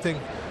reacting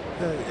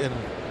in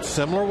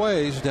similar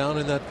ways down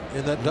in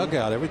that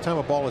dugout. Every time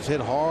a ball is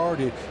hit hard,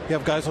 you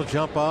have guys will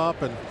jump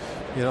up, and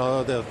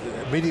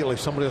immediately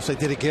somebody will say,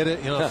 "Did he get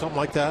it?" Something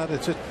like that.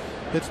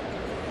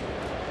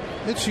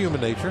 It's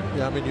human nature.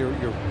 Yeah, I mean,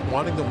 you're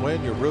wanting to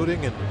win, you're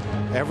rooting, and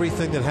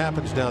everything that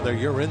happens down there,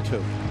 you're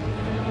into.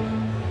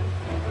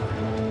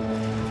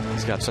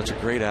 He's got such a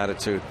great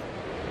attitude.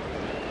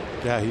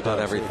 Yeah, he about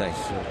does. Everything.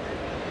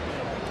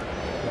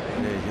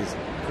 He's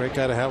a great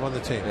guy to have on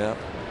the team. Yeah.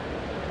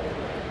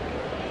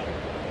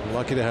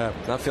 Lucky to have.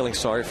 Not feeling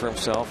sorry for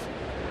himself.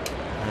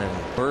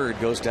 And Byrd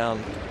goes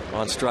down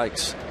on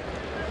strikes.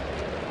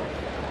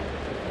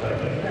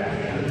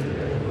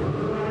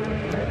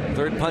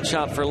 Third punch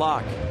out for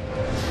Locke.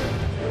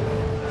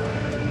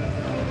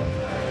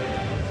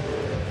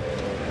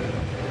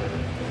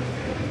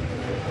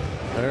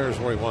 There's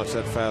where he wants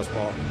that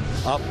fastball.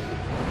 Up.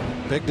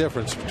 Big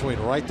difference between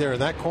right there in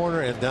that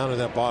corner and down in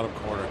that bottom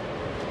corner.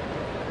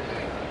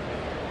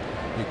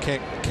 You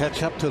can't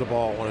catch up to the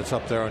ball when it's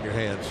up there on your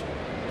hands.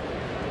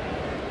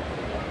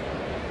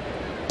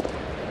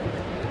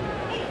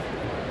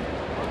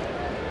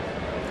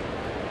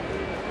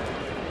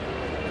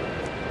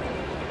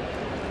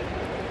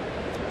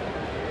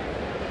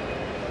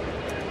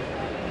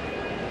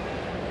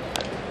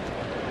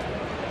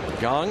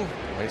 Young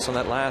waits on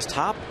that last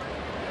hop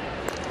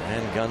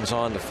and guns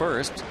on to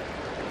first.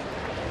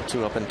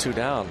 2 up and 2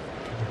 down.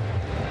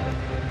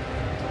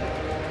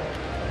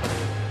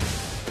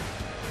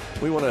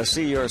 We want to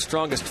see your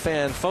strongest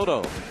fan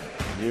photo.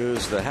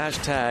 Use the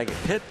hashtag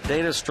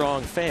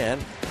PittDataStrongFan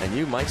and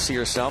you might see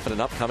yourself in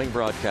an upcoming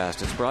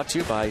broadcast. It's brought to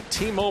you by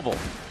T-Mobile.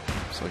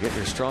 So get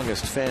your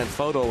strongest fan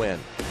photo in.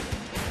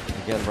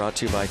 Again, brought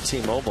to you by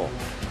T-Mobile.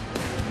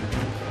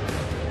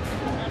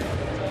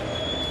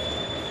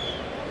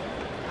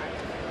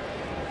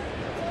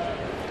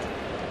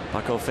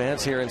 Bucco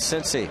fans here in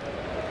Cincy.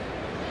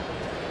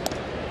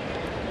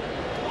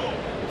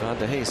 Don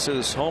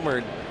DeJesus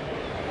homered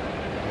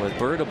with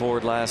Byrd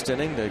aboard last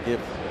inning to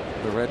give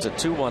the Reds a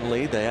 2-1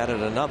 lead. They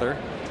added another,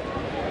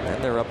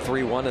 and they're up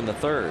 3-1 in the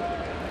third.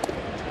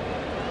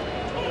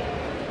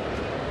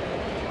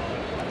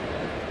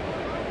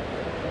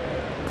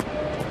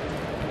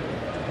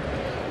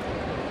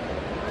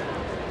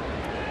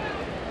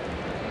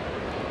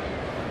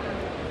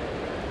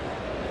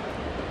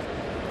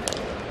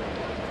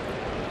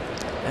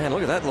 And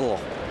look at that little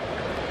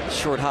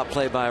short hop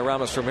play by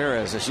Ramos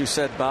Ramirez. As you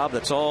said, Bob,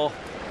 that's all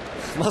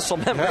muscle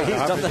memory. He's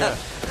done that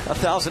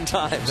 1,000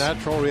 times.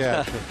 Natural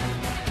reaction.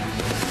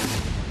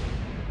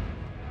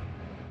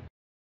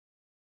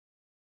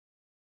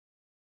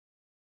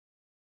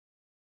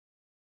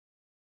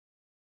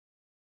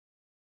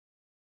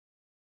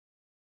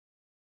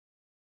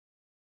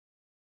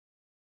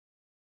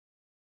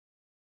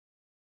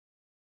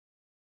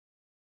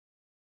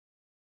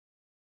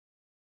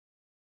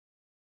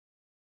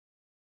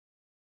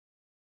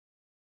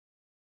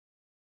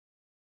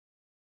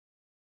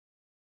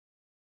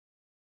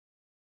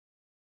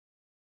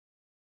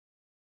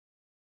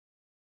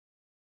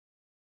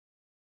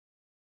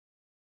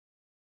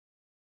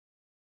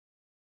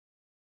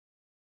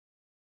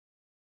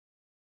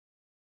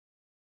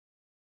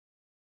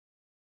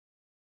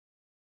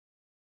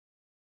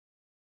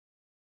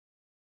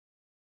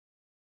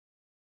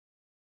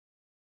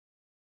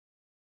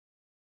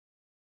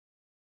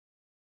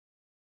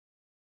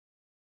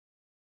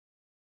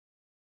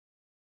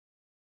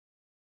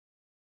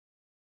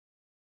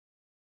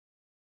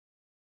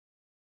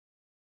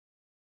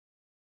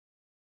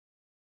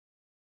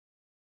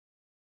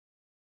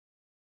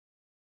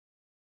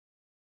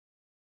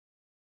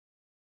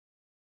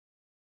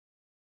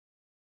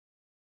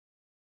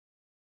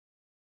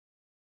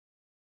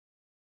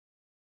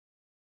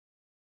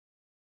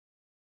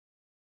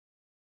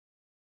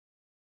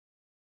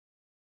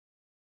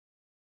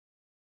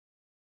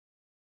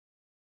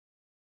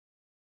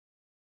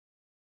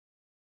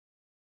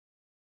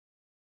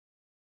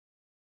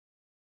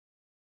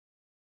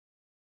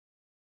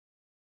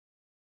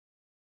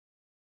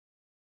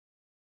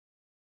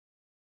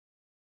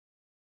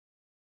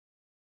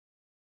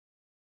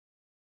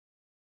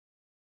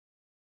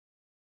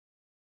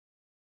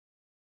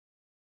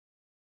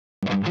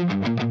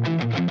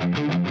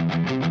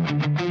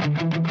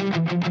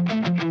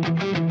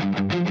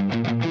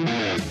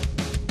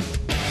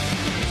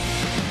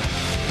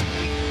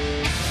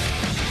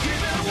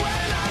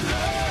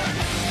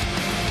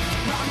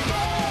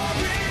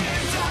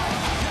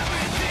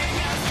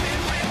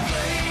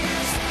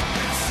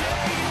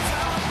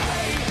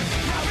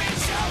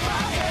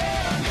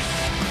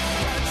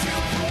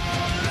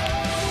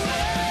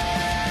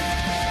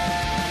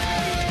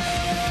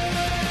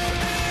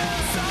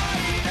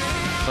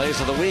 Plays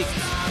of the week.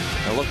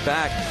 A look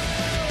back.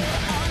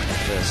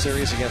 The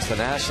series against the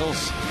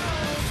Nationals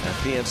at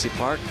PNC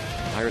Park.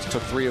 Pirates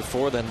took 3 of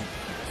 4, then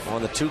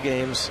won the 2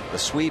 games, the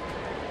sweep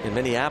in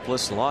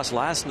Minneapolis, and lost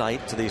last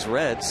night to these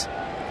Reds.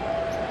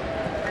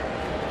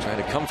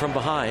 Trying to come from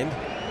behind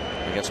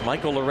against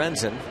Michael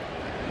Lorenzen.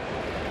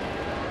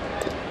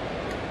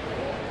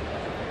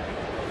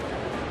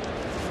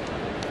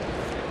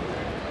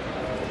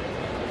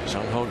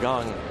 Jung-Ho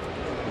Kang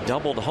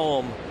doubled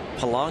home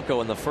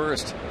Polanco in the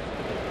first.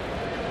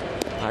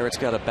 Pirates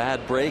got a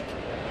bad break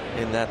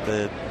in that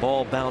the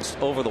ball bounced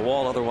over the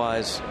wall.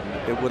 Otherwise,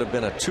 it would have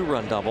been a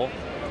 2-run double.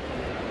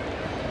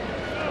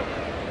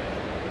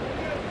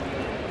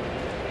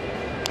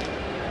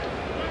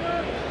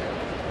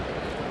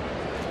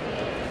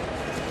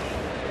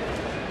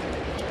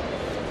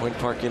 Point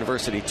Park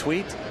University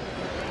tweet.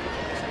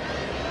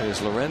 Is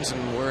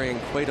Lorenzen wearing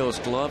Cueto's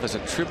glove as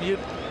a tribute,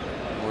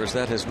 or is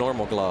that his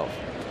normal glove?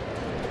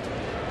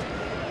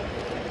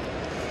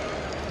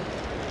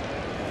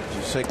 Did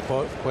you say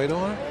Cueto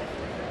on it?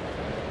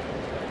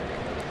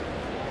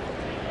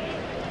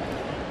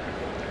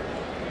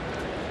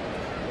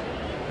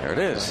 There it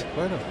is.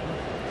 Cueto.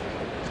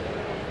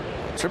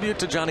 Tribute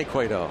to Johnny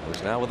Cueto,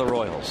 who's now with the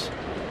Royals.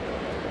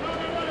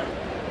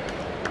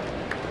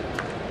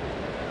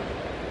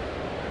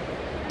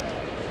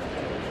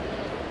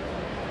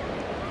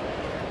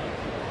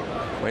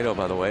 Cueto,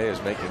 by the way,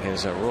 is making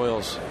his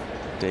Royals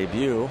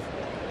debut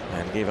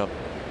and gave up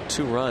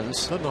 2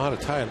 runs. Doesn't know how to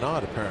tie a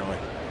knot, apparently.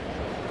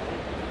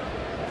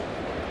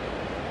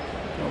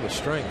 All the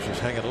strings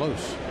just hanging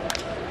loose.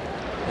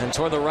 And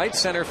toward the right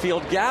center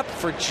field gap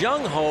for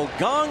Jung-Ho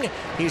Kang.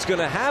 He's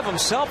going to have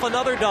himself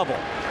another double.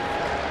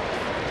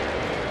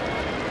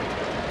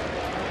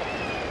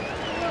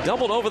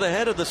 Doubled over the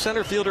head of the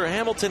center fielder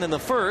Hamilton in the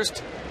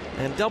first,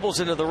 and doubles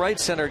into the right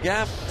center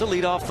gap to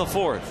lead off the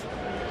 4th.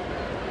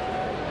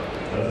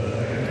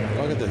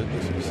 Look at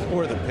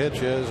where the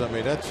pitch is. I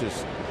mean, that's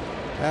just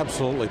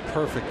absolutely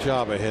perfect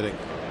job of hitting.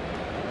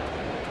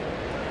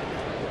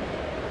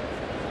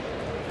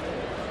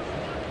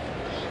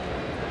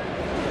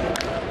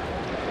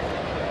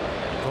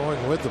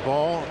 Going with the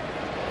ball,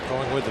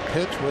 going with the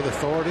pitch with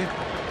authority.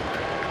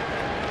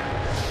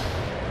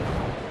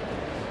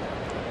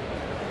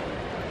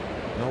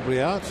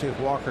 Nobody out. See if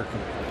Walker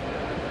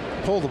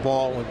can pull the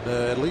ball and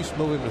at least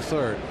move him to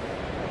third.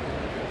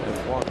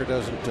 If Walker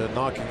doesn't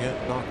knock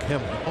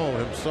him home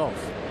himself.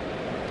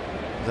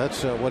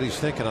 That's what he's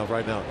thinking of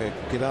right now. Okay,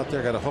 get out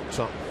there, got to hook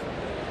something.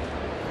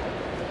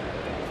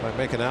 If I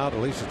make an out, at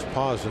least it's a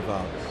positive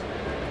out.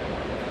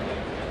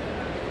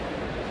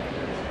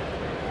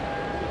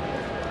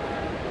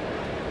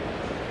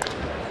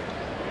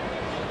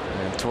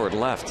 And toward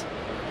left.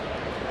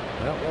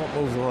 That won't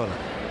move the runner.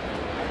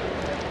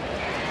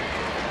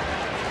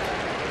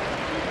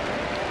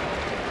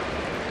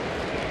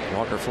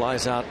 Walker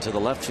flies out to the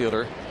left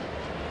fielder,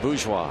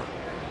 Bourgeois.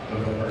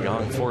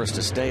 Young forced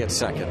to stay at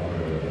second.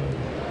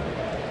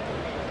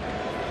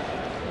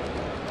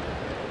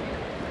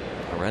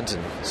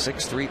 Lorenzen,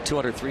 6'3",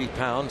 203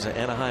 pounds, an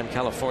Anaheim,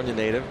 California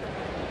native.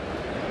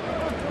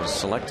 Was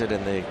selected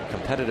in the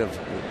competitive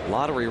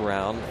lottery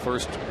round,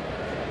 first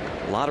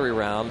lottery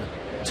round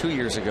 2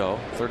 years ago,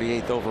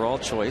 38th overall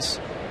choice.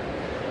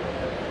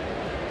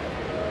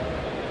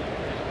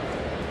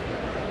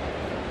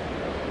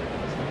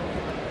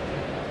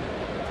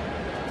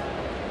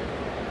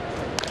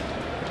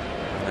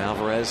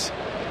 Alvarez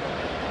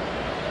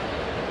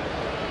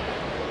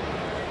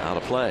out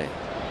of play.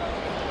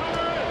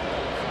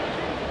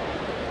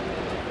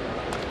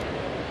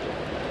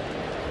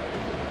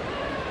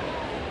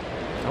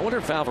 I wonder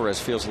if Alvarez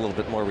feels a little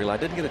bit more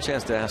relaxed. I didn't get a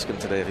chance to ask him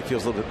today if he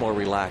feels a little bit more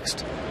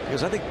relaxed,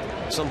 because I think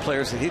some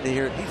players he's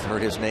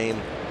heard his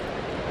name,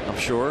 I'm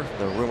sure,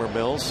 the rumor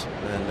mills,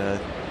 and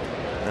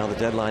now the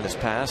deadline has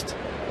passed.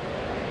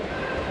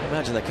 I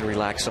imagine that can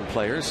relax some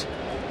players.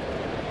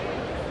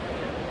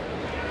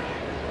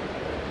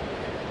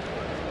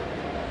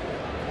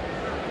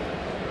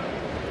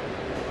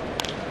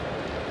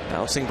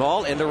 Bouncing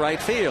ball into right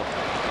field.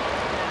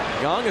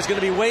 Young is going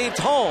to be waved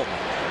home.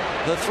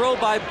 The throw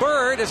by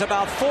Bird is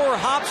about 4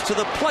 hops to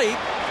the plate.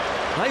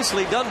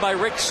 Nicely done by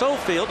Rick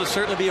Sofield to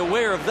certainly be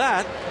aware of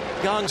that.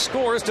 Young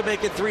scores to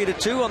make it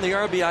 3-2 on the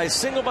RBI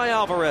single by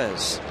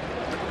Alvarez.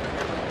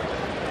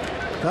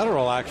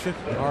 Federal action,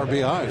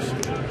 RBIs.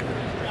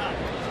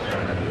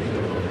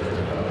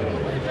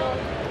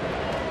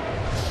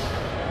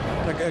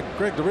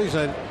 Greg, the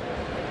reason I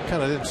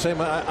kind of didn't say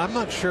I'm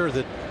not sure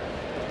that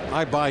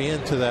I buy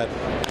into that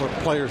where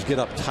players get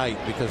uptight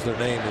because their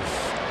name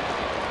is,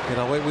 you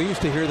know, we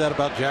used to hear that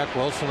about Jack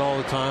Wilson all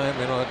the time,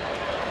 you know,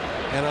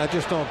 and I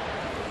just don't,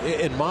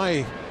 in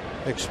my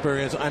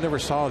experience, I never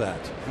saw that.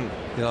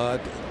 You know,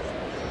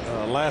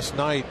 last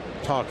night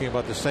talking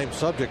about the same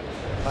subject,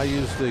 I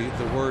used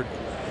the word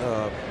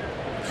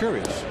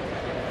curious,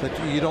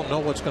 that you don't know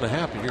what's going to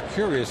happen. You're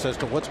curious as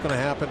to what's going to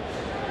happen.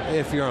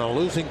 If you're on a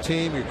losing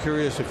team, you're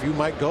curious if you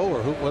might go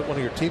or what one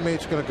of your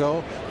teammates is going to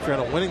go. If you're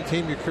on a winning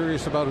team, you're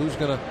curious about who's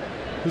going to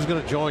who's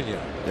going to join you.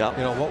 Yep.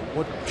 You know,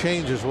 what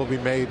changes will be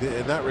made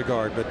in that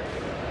regard. But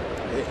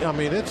I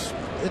mean, it's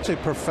a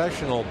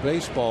professional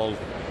baseball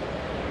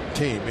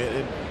team.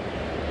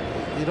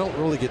 You don't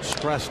really get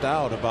stressed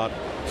out about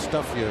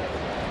stuff you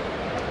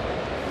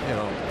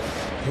know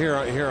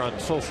here on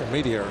social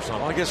media or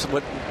something. Well, I guess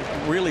what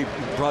really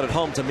brought it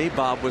home to me,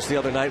 Bob, was the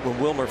other night when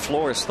Wilmer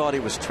Flores thought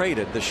he was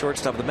traded, the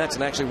shortstop of the Mets,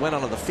 and actually went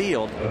onto the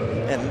field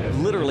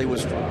and literally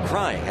was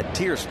crying, had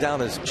tears down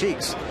his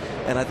cheeks.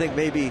 And I think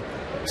maybe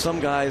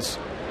some guys,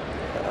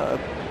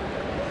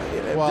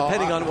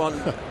 depending on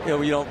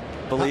you don't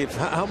believe.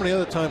 How many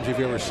other times have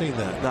you ever seen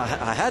that? No,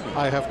 I hadn't.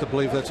 I have to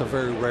believe that's a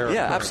very rare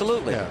occurrence.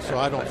 Absolutely. Yeah, so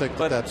I don't think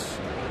that's.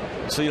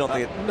 So you don't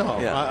think no,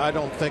 I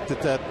don't think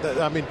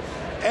that I mean,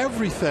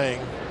 everything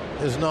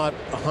is not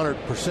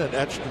 100%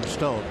 etched in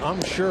stone.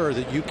 I'm sure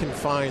that you can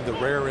find the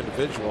rare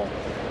individual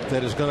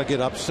that is going to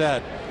get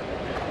upset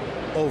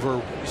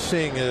over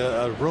seeing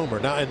a rumor.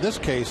 Now, in this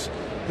case,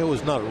 it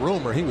was not a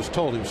rumor. He was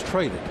told he was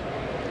traded.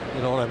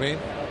 You know what I mean?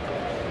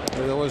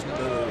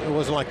 It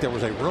wasn't like there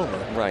was a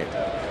rumor. Right.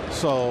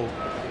 So,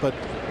 but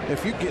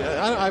if you get,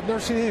 I've never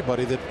seen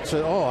anybody that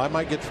said, "Oh, I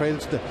might get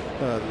traded."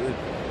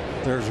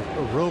 There's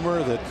a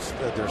rumor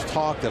that there's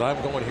talk that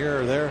I'm going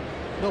here or there.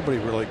 Nobody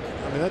really.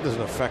 I mean, that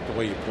doesn't affect the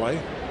way you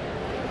play.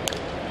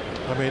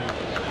 I mean,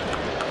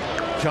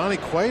 Johnny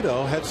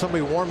Cueto had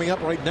somebody warming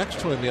up right next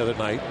to him the other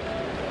night,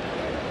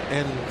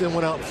 and then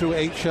went out and threw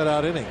 8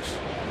 shutout innings,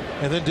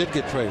 and then did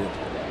get traded.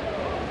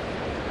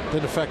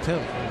 Didn't affect him,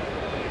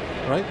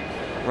 right?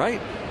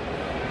 Right.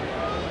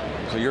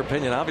 So your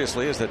opinion,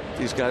 obviously, is that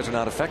these guys are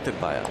not affected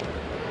by it.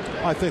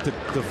 I think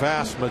that the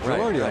vast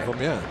majority of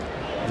them, yeah.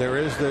 There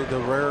is the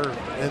rare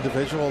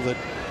individual that,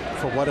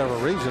 for whatever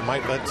reason,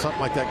 might let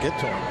something like that get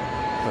to him.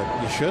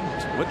 But you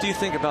shouldn't. What do you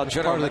think about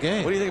part of the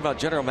game? What do you think about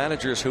general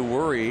managers who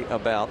worry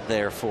about,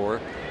 therefore,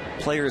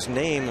 players'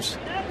 names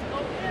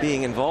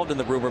being involved in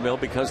the rumor mill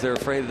because they're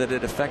afraid that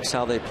it affects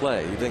how they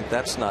play? You think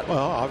that's not? Well,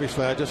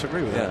 obviously, I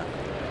disagree with that.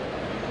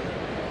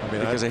 I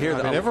mean, because I hear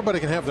that everybody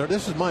can have their.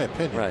 This is my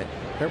opinion. Right.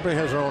 Everybody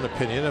has their own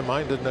opinion, and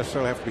mine doesn't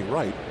necessarily have to be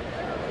right.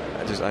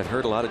 I've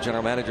heard a lot of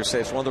general managers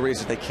say it's one of the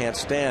reasons they can't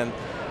stand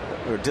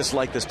or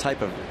dislike this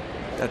type of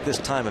at this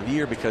time of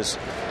year, because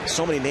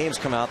so many names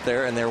come out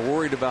there and they're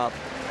worried about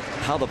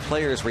how the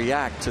players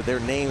react to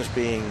their names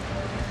being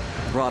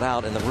brought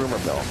out in the rumor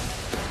mill.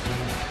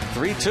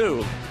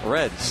 3-2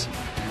 Reds.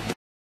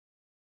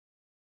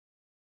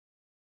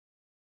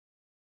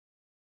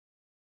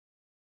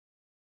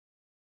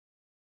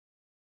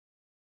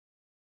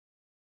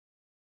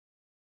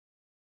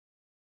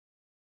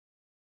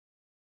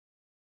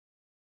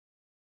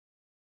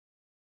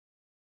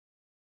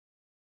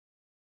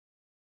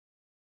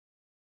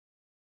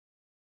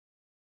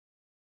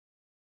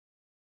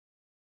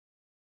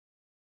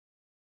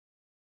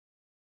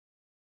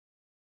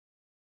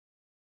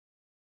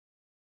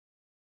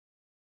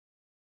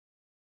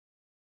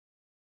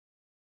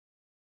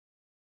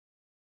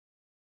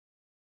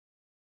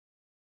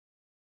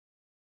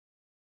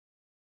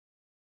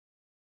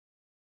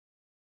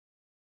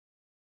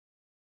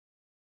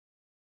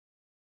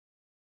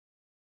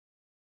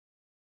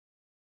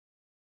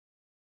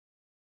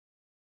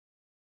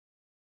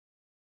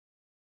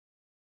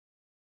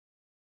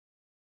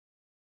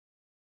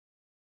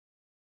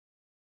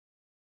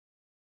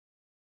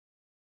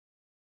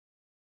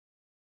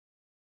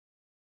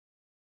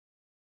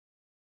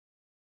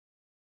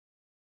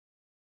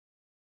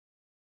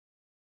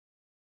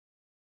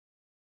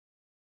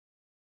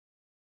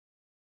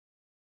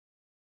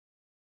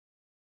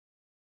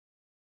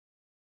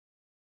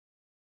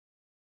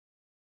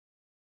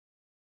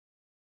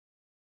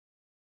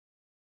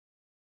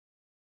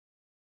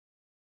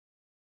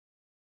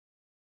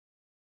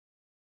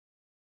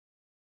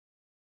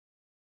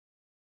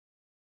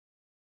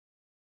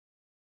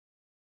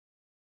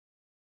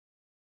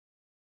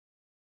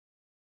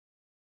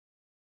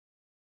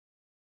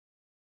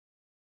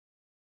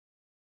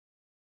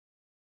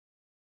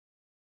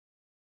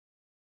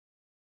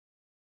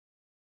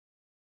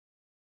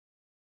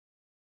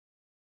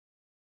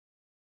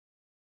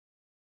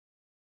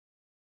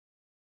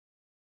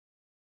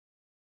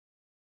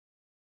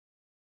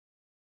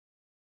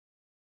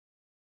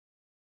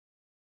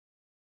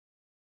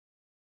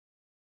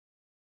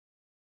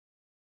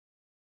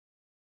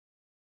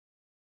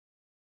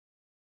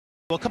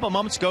 Well, a couple of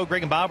moments ago,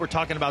 Greg and Bob were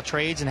talking about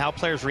trades and how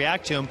players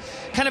react to them.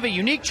 Kind of a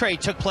unique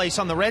trade took place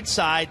on the Red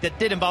side that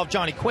did involve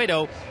Johnny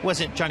Cueto. It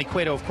wasn't Johnny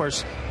Cueto, of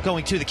course,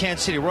 going to the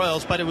Kansas City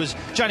Royals, but it was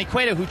Johnny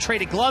Cueto who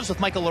traded gloves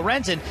with Michael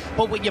Lorenzen.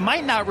 But what you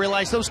might not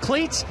realize, those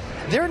cleats,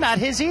 they're not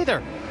his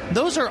either.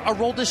 Those are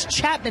Aroldis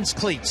Chapman's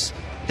cleats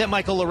that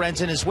Michael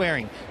Lorenzen is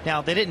wearing.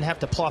 Now, they didn't have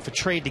to pull off a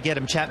trade to get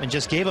him. Chapman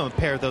just gave him a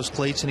pair of those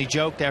cleats, and he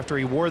joked after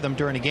he wore them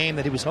during a game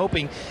that he was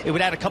hoping it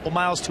would add a couple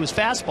miles to his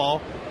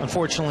fastball.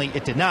 Unfortunately,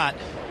 it did not.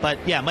 But,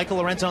 yeah, Michael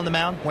Lorenzen on the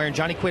mound wearing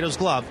Johnny Cueto's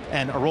glove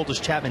and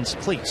Aroldis Chapman's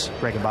cleats,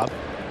 Greg and Bob.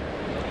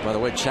 By the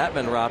way,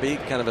 Chapman, Robbie,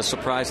 kind of a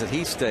surprise that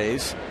he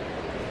stays.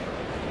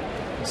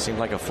 It seemed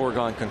like a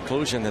foregone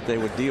conclusion that they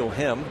would deal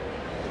him.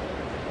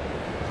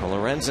 Well,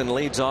 Lorenzen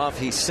leads off.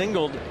 He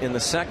singled in the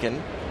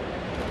second.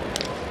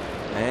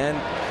 And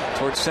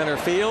towards center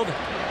field.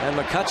 And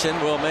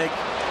McCutchen will make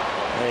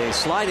a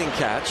sliding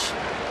catch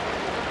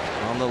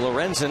on the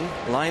Lorenzen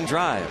line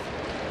drive.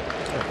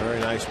 A very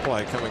nice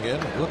play coming in.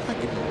 It looked like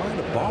he might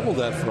have bobbled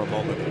that for a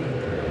moment.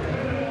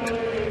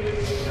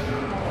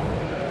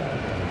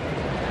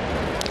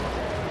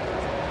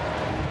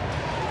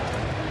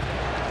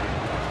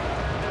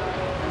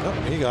 Oh,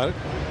 he got it.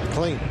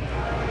 Clean.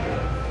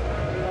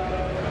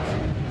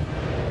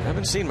 I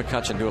haven't seen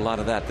McCutchen do a lot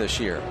of that this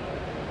year.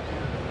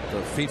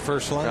 The feet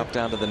first line. Up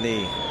down to the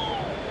knee. It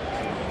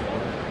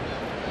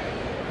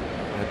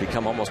had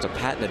become almost a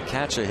patented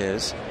catch of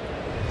his.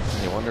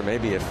 You wonder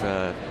maybe if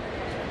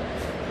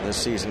this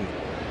season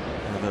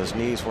those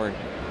knees weren't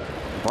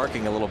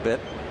barking a little bit.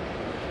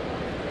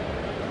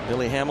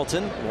 Billy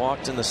Hamilton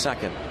walked in the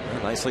second.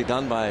 Nicely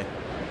done by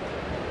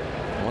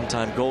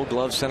one-time Gold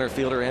Glove center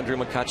fielder Andrew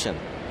McCutchen.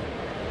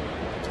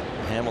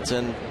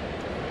 Hamilton.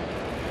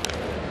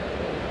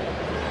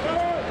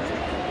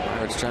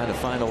 Pirates trying to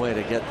find a way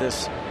to get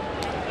this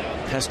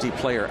pesky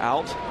player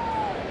out.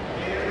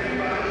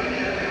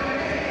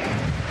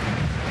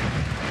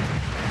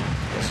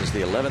 This is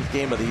the 11th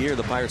game of the year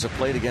the Pirates have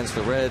played against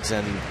the Reds,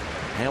 and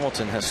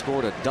Hamilton has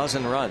scored a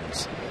dozen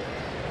runs.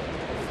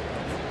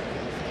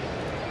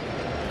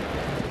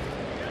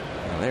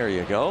 And there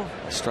you go.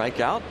 A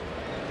strikeout.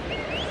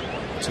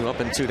 2 up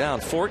and 2 down.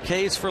 4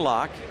 Ks for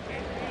Locke.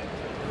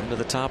 Into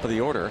the top of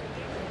the order.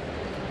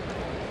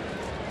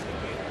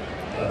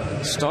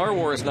 Star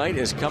Wars night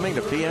is coming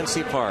to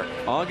PNC Park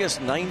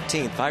August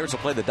 19th. Pirates will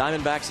play the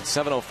Diamondbacks at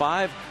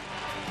 7:05.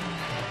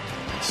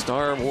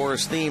 Star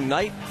Wars theme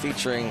night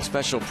featuring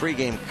special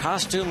pregame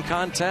costume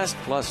contest,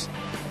 plus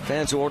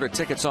fans who order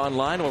tickets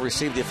online will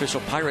receive the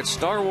official Pirates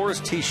Star Wars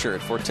t-shirt.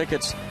 For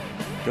tickets,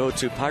 go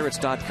to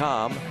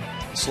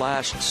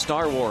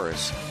pirates.com/Star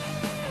Wars.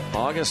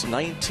 August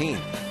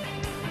 19th.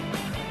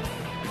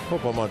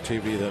 Hope I'm on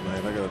TV that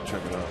night. I gotta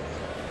check it out.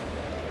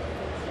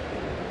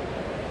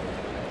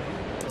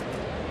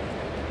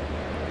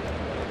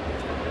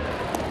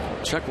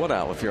 Check what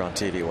out if you're on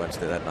TV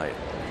Wednesday that night?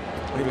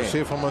 What do you mean? See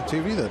if I'm on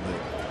TV that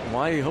night.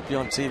 Why do you hope you're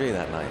on TV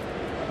that night?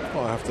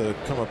 Well, I have to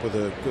come up with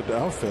a good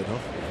outfit, huh?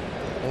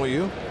 Only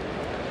you?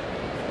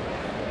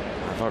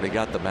 I've already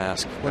got the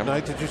mask. What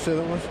night did you say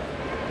that was?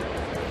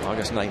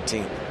 August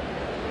 19th.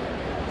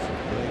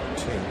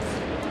 19th.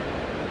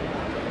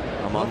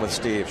 I'm on with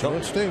Steve.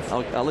 Steve.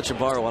 I'll let you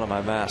borrow one of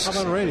my masks.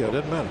 I'm on radio. It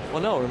doesn't matter.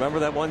 Well, no. Remember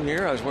that one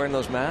year I was wearing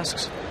those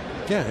masks?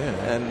 Yeah.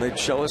 And they'd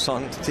show us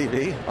on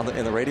TV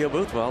in the radio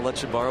booth. Well, I'll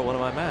let you borrow one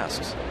of my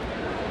masks.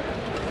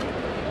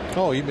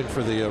 Oh, you mean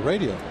for the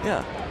radio?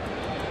 Yeah.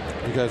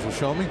 You guys will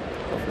show me?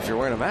 If you're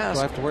wearing a mask.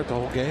 Do I have to wear it the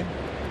whole game?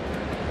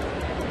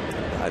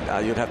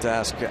 You'd have to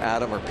ask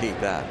Adam or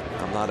Pete that.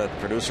 I'm not a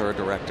producer or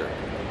director.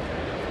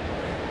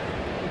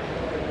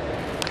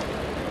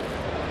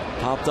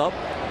 Popped up.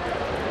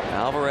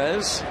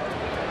 Alvarez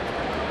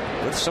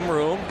with some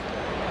room.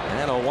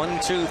 And a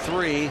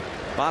 1-2-3.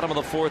 Bottom of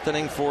the 4th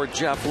inning for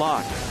Jeff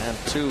Locke. And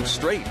 2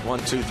 straight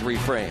 1-2-3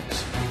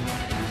 frames.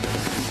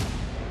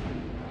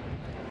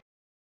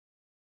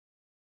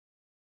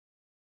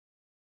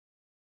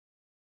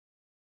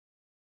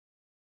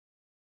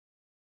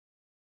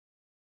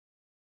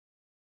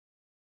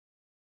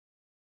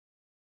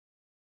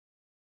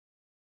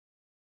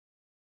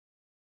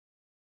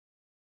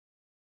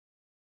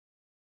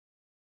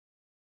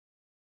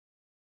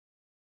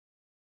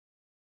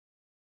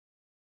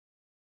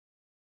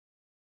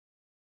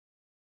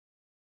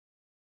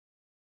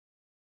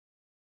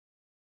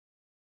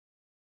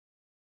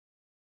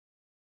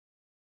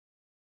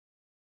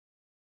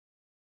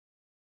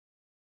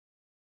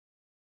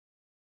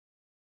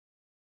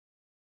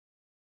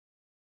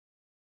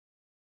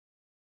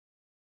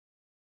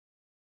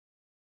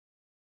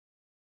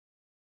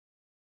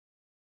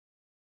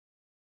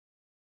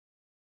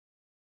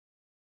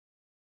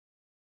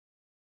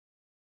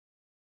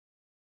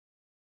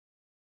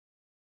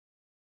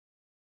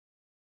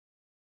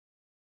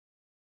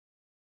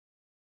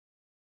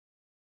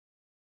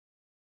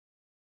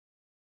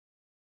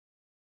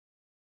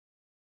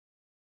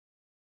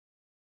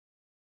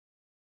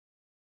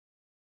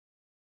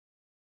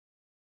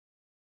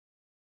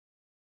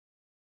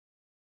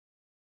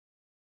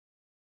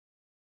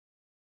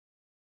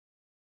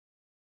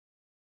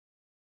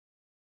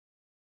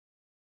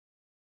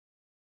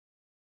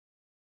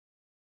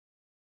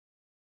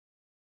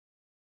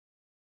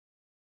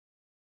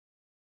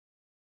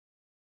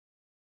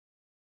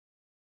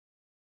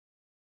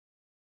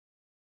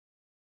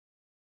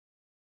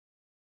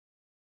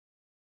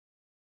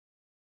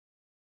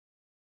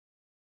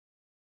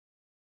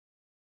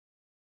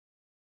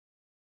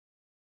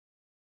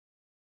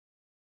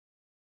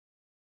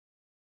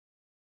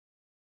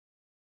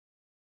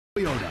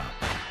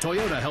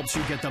 Toyota helps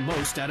you get the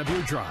most out of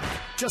your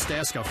drive. Just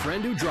ask a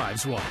friend who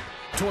drives one.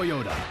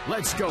 Toyota,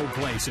 let's go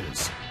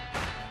places.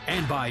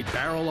 And by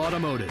Barrel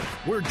Automotive,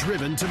 we're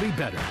driven to be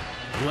better.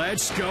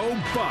 Let's go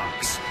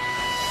Bucks.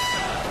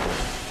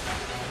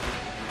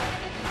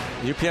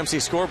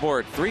 UPMC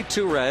scoreboard,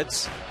 3-2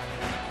 Reds.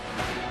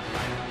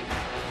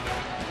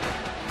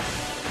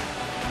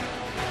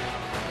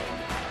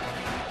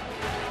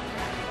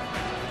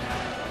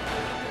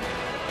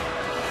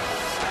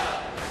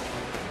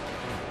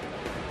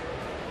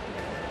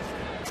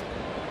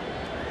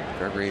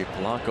 Gregory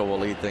Polanco will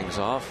lead things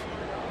off.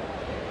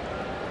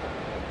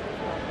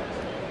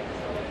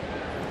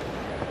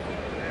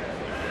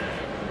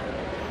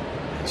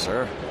 Yes,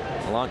 sir.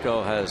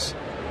 Polanco has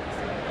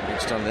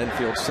reached on an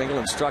infield single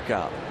and struck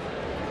out.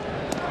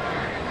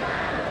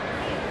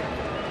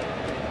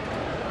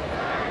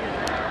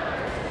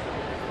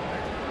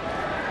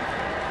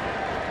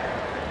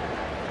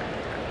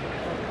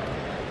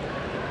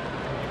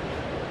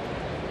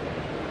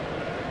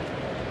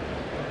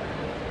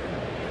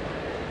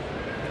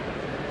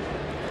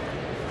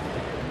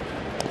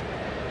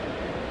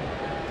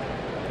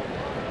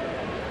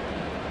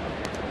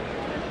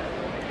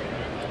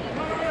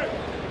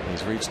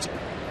 He's reached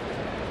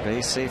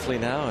base safely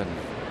now in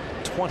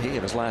 20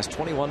 of his last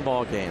 21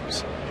 ball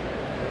games.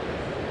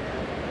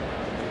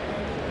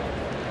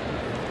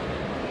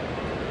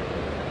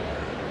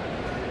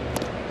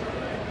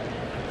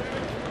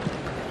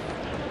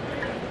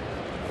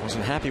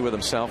 Wasn't happy with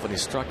himself when he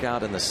struck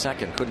out in the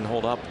second. Couldn't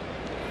hold up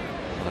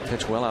on a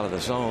pitch well out of the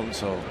zone.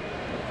 So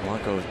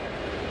Polanco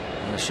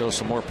going to show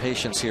some more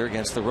patience here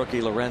against the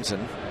rookie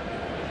Lorenzen.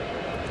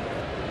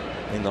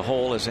 In the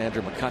hole is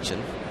Andrew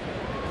McCutchen.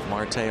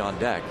 Marte on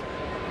deck.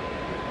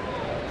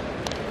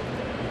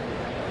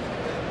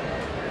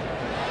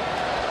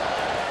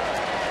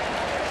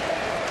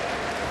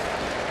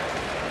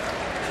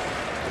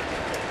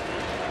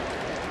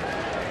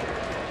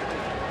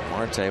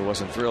 Marte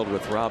wasn't thrilled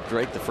with Rob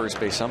Drake, the first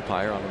base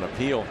umpire, on an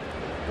appeal.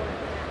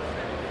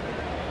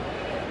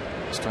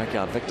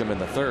 Strikeout victim in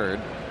the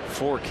third.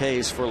 4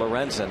 Ks for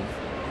Lorenzen.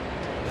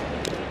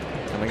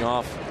 Coming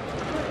off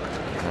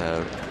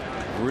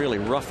really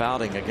rough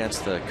outing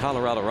against the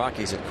Colorado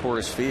Rockies at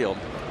Coors Field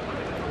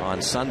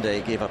on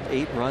Sunday. Gave up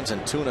 8 runs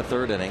in 2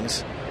 1/3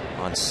 innings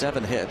on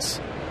 7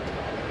 hits.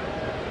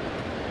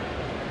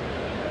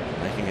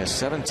 Making his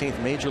 17th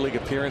major league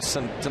appearance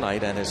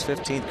tonight and his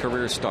 15th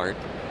career start.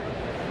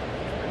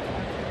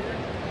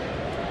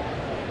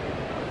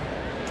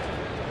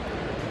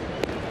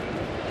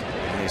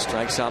 And he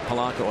strikes out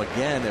Polanco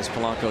again as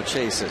Polanco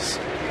chases.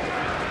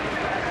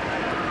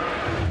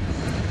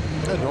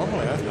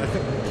 Normally, I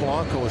think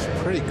Polanco is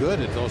pretty good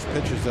at those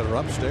pitches that are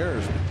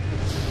upstairs.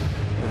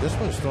 And this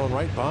one's thrown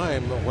right by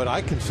him, what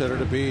I consider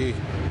to be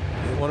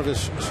one of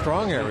his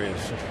strong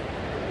areas.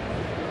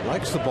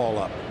 Likes the ball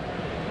up.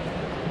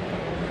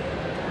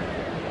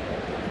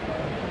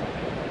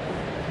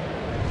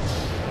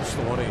 That's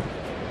the one he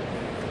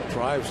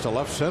drives to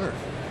left center.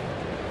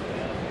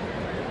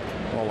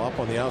 Ball up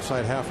on the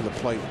outside half of the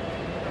plate.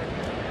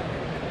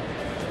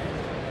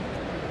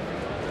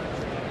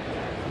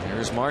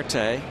 Here's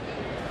Marte.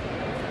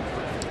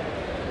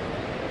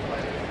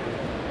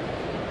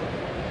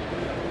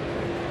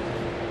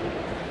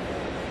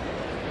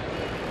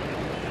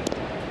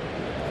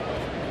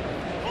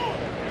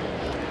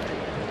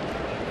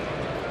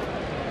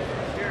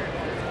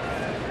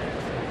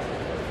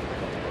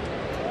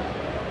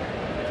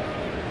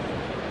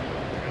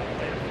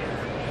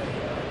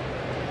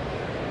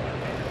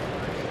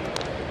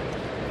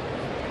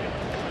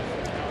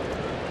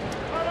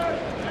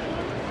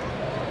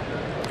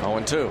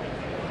 And 2.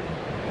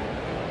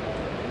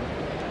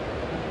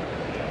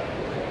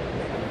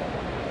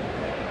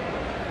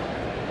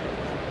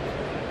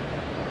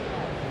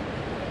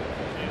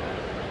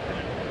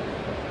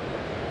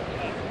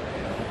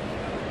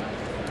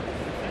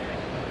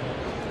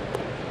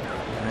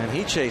 And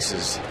he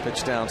chases.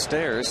 Pitch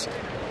downstairs.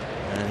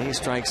 And he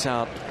strikes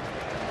out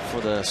for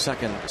the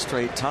second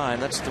straight time.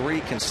 That's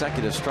 3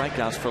 consecutive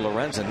strikeouts for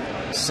Lorenzen.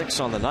 6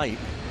 on the night.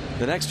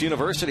 The next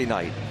University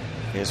night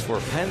is for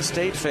Penn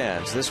State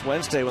fans this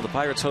Wednesday when the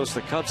Pirates host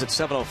the Cubs at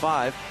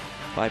 7:05.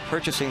 By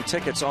purchasing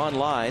tickets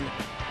online,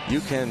 you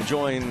can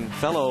join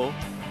fellow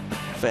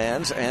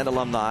fans and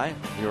alumni,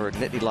 your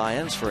Nittany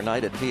Lions, for a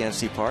night at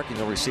PNC Park, and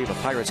you'll receive a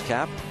Pirates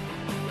cap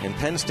in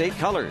Penn State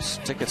colors.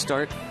 Tickets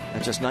start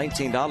at just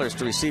 $19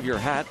 to receive your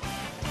hat.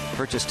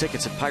 Purchase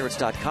tickets at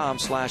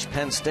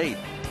pirates.com/Penn State.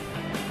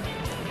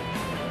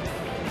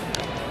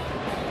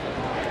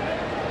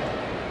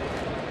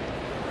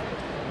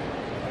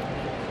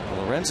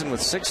 Lorenzen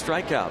with 6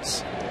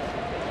 strikeouts.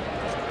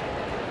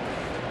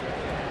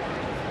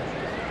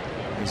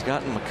 He's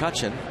gotten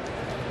McCutchen.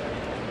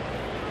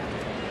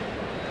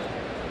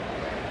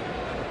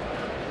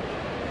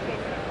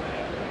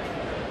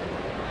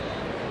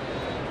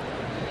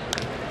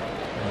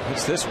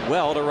 Hits this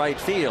well to right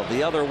field.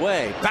 The other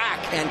way.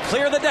 Back and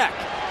clear the deck.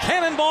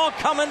 Cannonball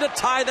coming to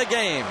tie the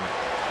game.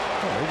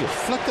 Oh, he just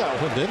flicked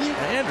that one, didn't he?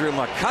 Andrew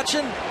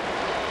McCutchen,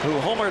 who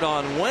homered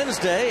on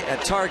Wednesday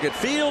at Target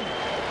Field,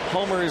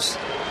 homers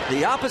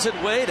the opposite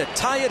way to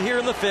tie it here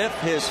in the 5th,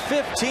 his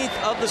 15th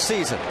of the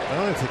season. I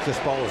don't even think this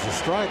ball was a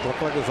strike.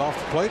 Looked like it was off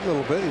the plate a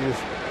little bit. He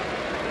just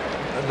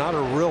not a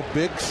real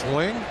big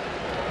swing.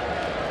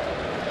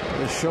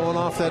 is showing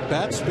off that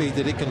bat speed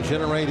that he can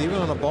generate even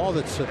on a ball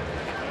that's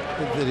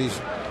that he's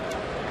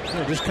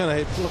just kind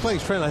of look like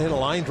he's trying to hit a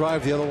line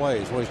drive the other way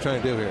is what he's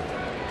trying to do here.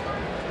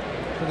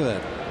 Look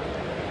at that.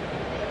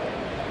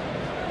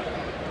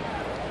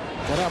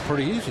 Got out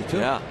pretty easy too.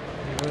 Yeah.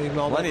 Even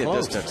all plenty that of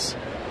close. distance.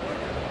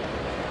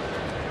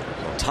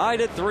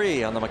 Tied at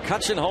 3 on the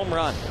McCutchen home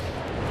run.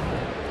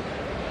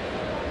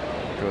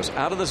 Goes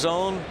out of the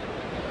zone.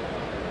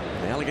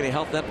 The Allegheny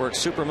Health Network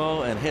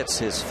Supermo and hits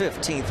his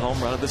 15th home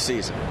run of the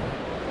season.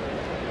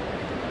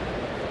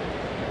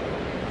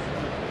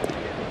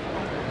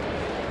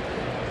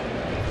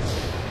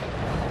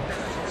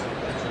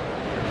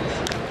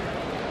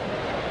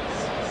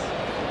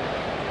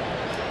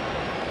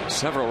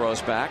 Several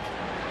rows back.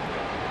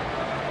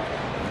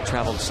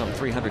 Traveled some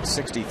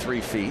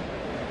 363 feet.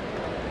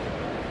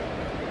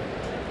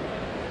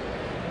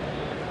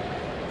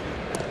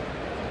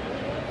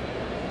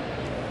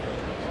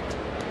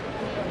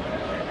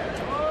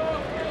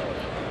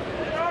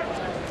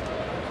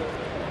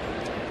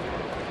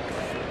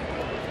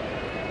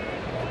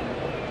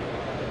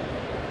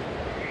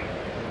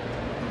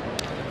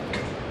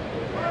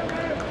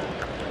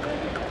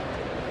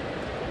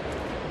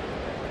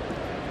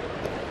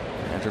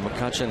 Andrew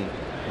McCutchen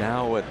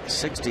now with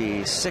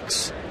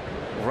 66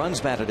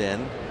 runs batted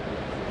in.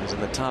 He's in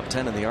the top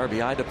 10 in the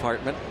RBI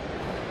department.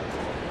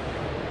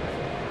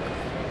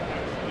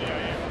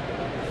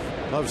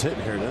 Loves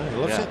hitting here, doesn't he?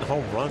 Loves hitting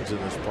home runs in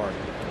this park.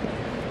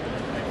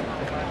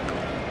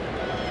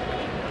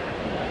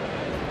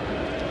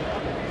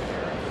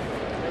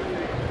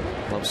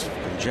 Loves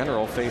in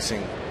general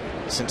facing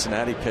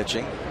Cincinnati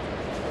pitching.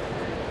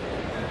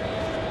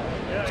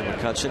 Andrew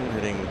McCutchen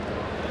hitting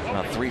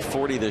about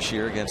 340 this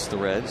year against the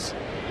Reds.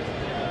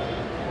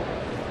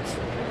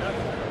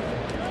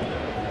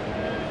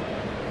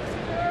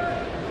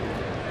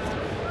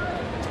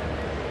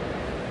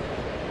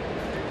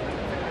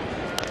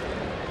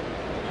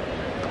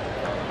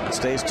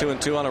 Stays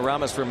 2-2 on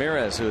Aramis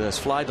Ramirez, who has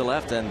flied to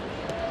left and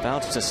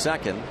bounced to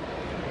second.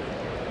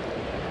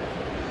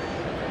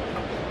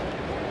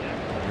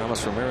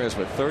 Aramis Ramirez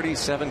with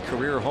 37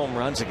 career home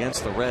runs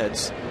against the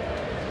Reds.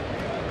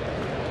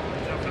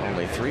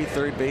 Only 3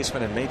 third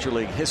basemen in Major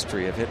League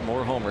history have hit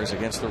more homers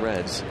against the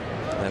Reds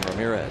than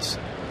Ramirez.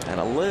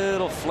 And a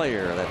little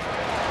flare that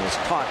was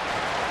caught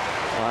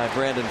by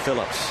Brandon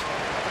Phillips.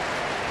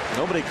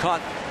 Nobody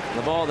caught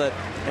the ball that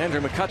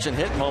Andrew McCutchen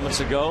hit moments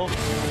ago.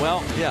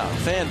 Well, yeah, a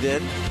fan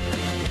did.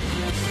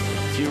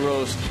 A few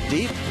rows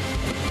deep.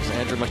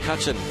 Andrew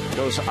McCutchen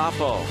goes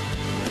oppo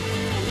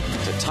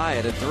to tie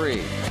it at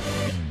 3.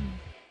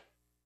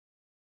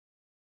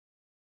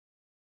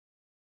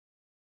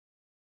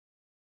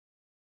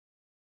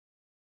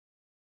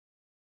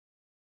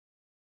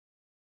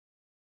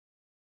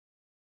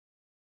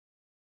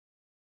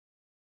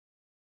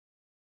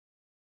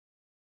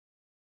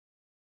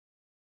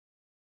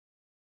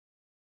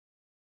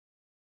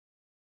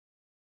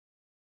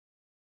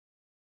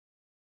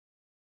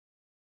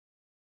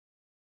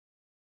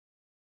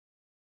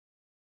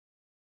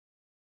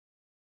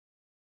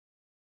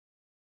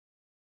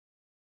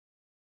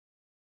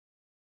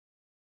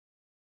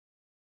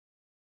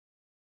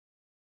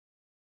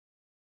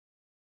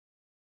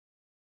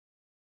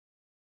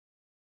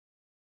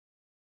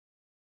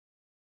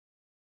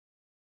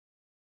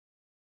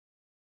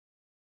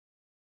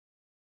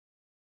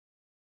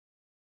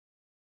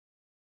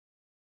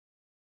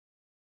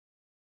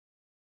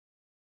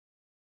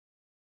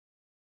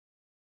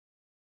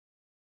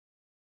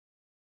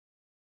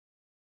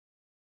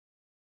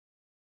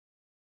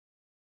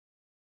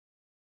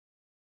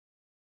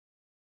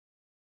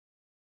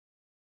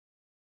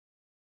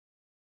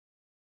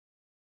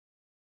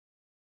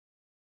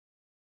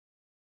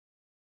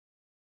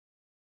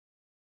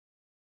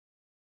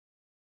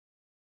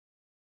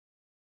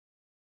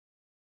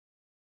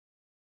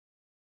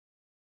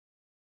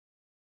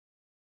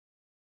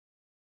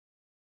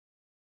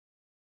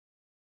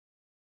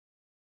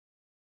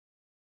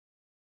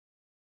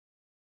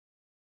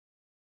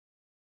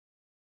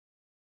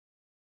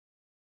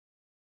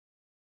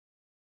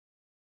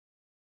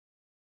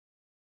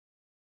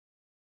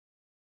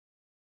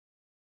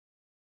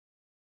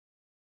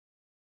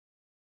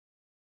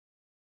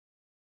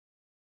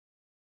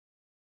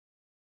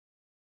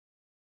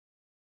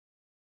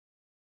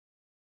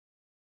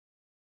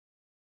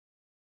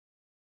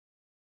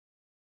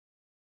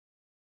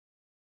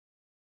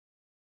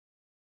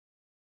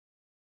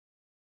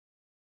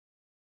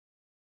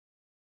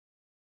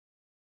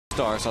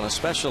 Stars on a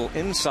special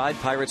Inside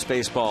Pirates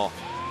Baseball.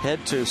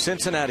 Head to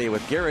Cincinnati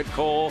with Garrett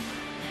Cole,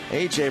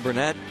 A.J.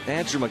 Burnett,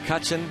 Andrew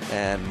McCutchen,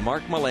 and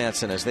Mark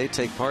Melancon as they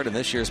take part in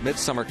this year's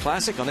Midsummer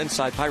Classic on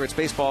Inside Pirates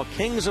Baseball.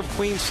 Kings of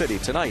Queen City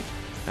tonight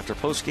after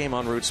postgame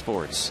on Root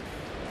Sports.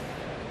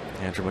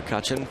 Andrew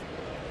McCutchen,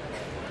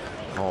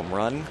 home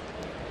run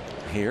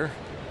here.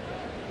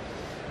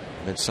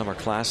 Midsummer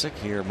Classic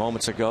here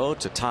moments ago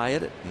to tie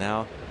it.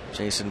 Now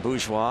Jason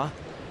Bourgeois.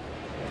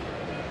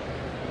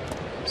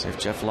 See if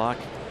Jeff Locke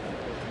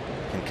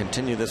can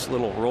continue this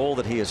little roll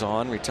that he is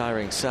on,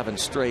 retiring 7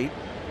 straight.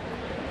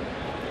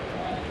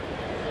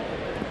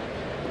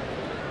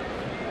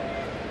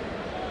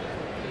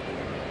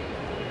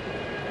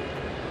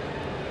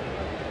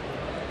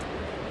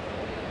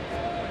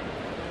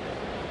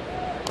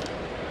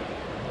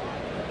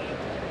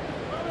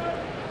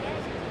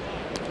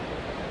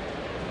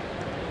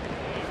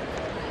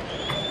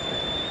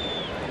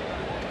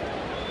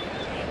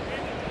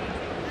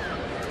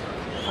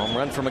 Home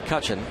run for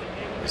McCutchen.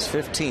 His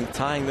 15th,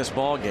 tying this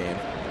ball game.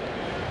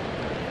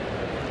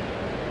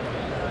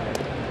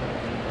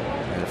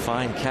 And a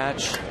fine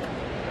catch.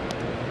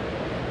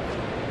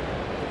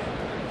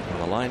 On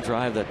the line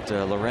drive that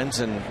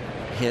Lorenzen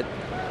hit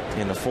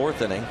in the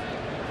 4th inning.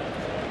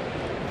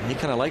 He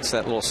kind of likes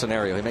that little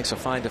scenario. He makes a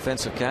fine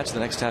defensive catch. The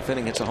next half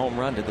inning hits a home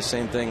run. Did the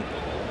same thing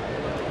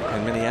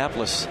in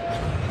Minneapolis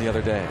the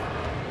other day.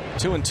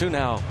 2-2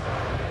 now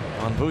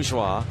on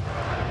Bourgeois.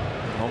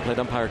 Home plate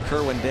umpire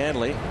Kerwin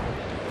Danley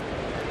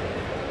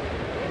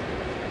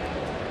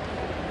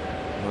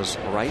was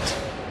right,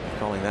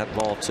 calling that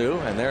ball 2.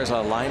 And there's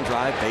a line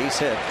drive base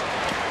hit.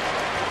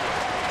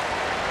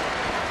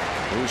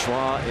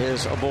 Bourgeois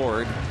is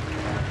aboard.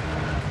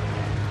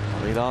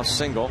 Leadoff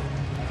single.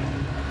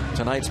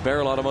 Tonight's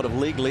Barrel Automotive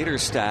League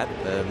leaders stat.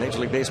 The Major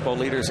League Baseball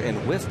leaders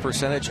in whiff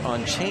percentage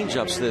on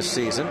changeups this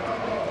season.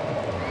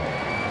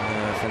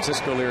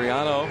 Francisco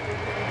Liriano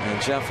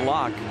and Jeff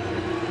Locke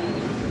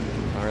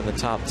are in the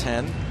top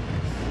 10.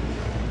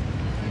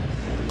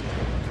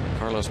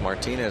 Carlos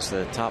Martinez,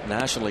 the top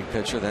National League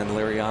pitcher, then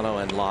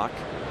Liriano and Locke.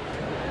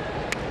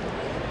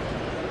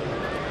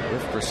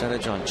 Whiff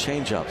percentage on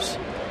changeups.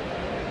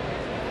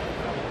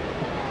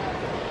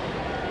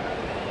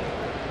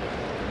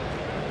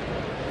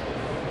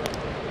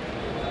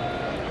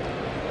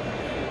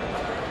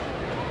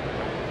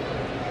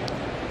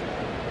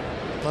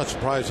 Not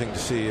surprising to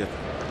see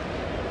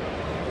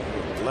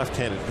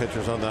left-handed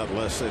pitchers on that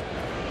list.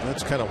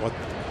 That's kind of what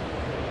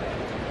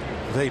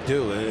they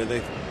do.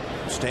 They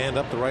stand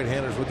up the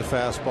right-handers with the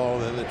fastball,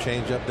 and then they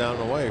change up down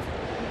and away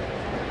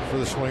for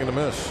the swing and a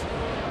miss.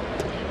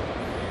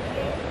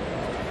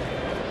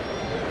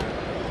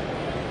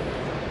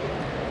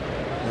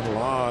 And a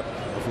lot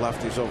of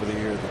lefties over the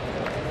year.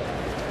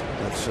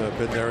 That's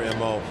been their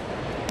MO.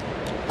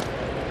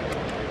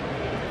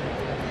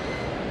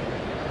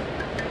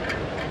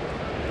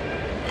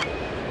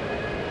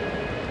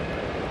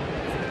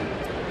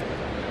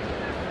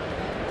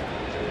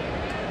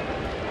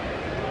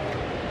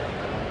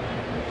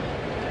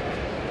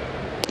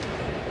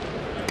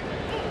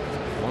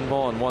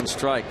 Ball and 1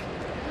 strike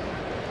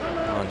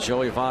on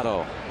Joey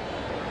Votto.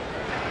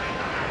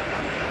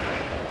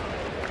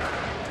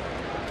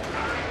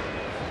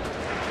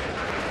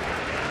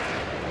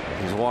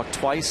 He's walked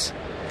twice.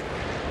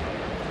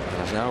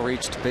 Has now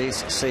reached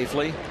base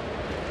safely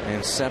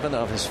in 7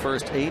 of his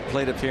first 8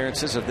 plate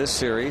appearances of this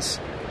series.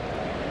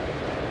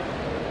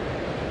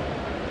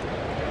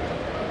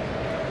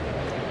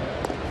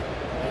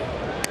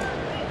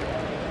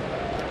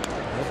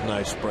 That's a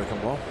nice breaking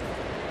ball.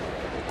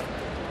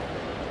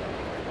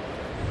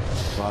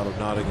 Votto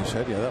nodding his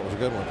head. Yeah, that was a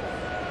good one.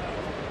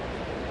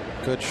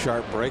 Good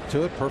sharp break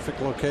to it.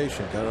 Perfect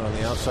location. Got it on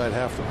the outside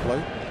half of the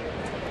plate.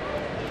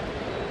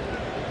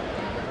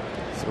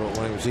 Throw it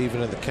when he was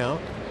even in the count.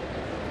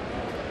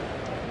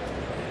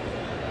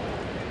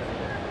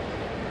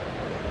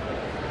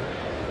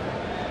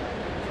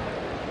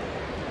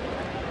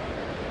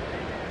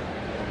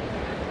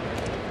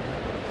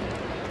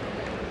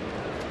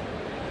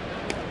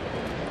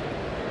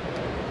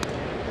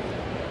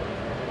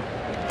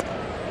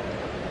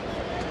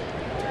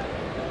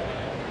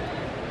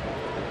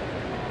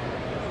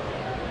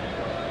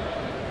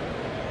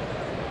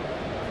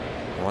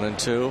 One and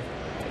 2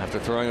 after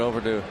throwing over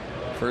to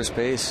first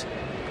base.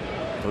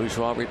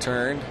 Bourgeois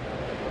returned.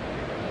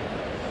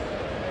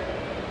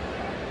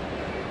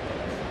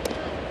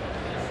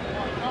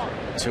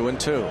 Two and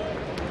 2.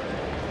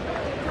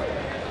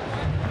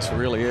 This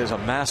really is a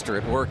master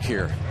at work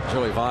here,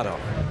 Joey Votto.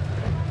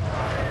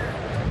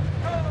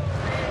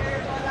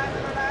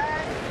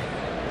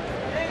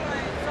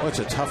 Well, it's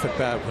a tough at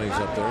bat when he's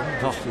up there.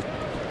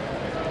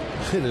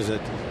 Oh. It is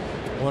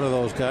one of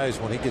those guys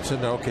when he gets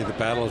in there. Okay, the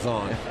battle is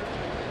on.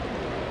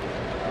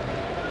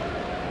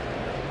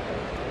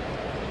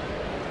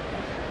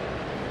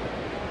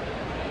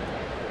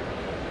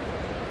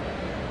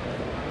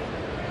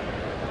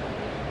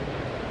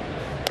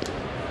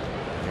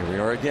 We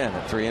are again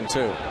at 3 and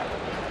 2.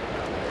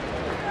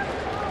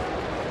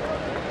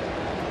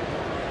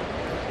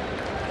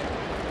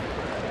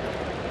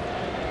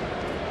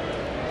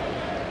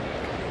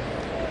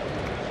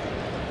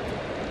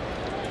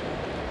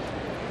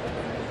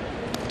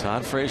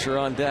 Todd Frazier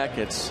on deck.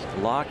 It's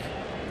Locke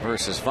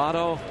versus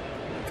Votto.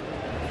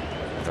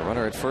 The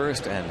runner at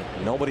first and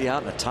nobody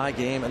out in a tie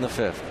game in the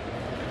 5th.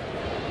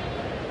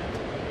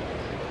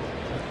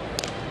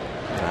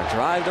 And a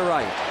drive to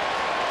right.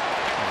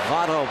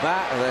 Votto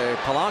back.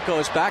 Polanco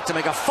is back to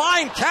make a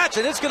fine catch,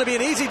 and it's going to be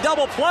an easy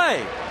double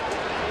play.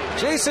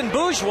 Jason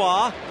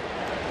Bourgeois,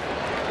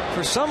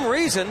 for some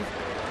reason,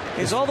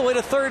 is all the way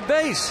to third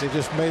base. He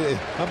just made it.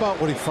 How about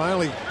when he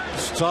finally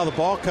saw the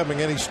ball coming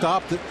in, he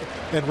stopped it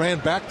and ran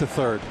back to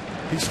third.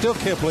 He still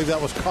can't believe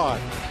that was caught.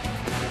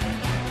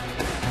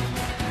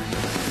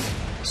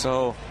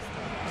 So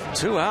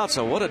 2 outs.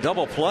 So what a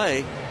double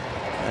play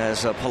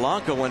as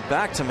Polanco went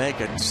back to make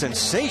a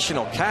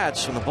sensational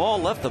catch when the ball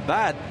left the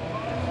bat.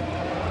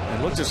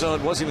 It looked as though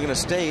it wasn't even going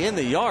to stay in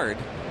the yard.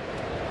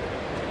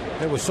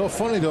 It was so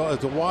funny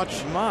to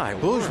watch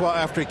Bourgeois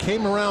after he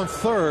came around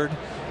third.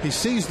 He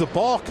sees the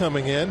ball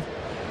coming in,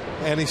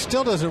 and he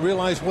still doesn't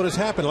realize what has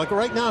happened. Like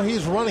right now,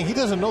 he's running. He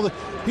doesn't know that.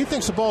 He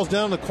thinks the ball's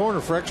down the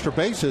corner for extra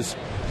bases.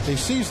 He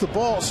sees the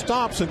ball,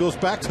 stops, and goes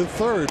back to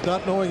third,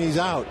 not knowing he's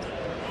out.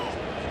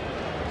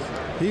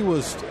 He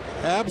was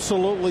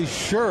absolutely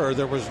sure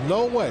there was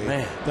no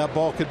way that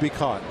ball could be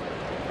caught.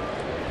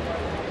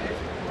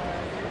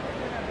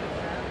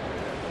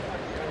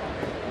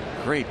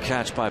 Great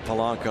catch by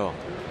Polanco.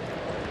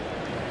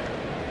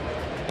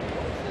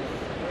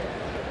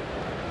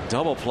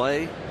 Double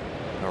play.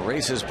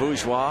 Erases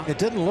Bourgeois. It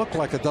didn't look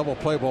like a double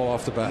play ball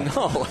off the bat.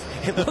 No,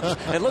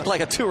 it looked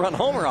like a 2-run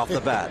homer off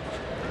the bat.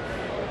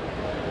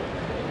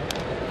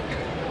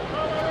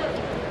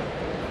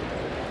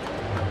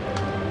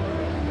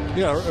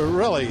 Yeah,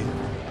 really.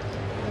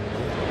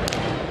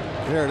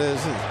 There it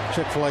is,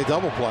 Chick-fil-A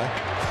double play.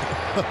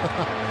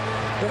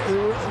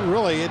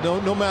 Really,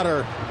 no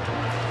matter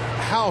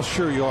how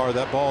sure you are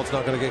that ball's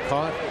not going to get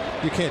caught,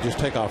 you can't just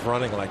take off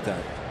running like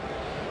that.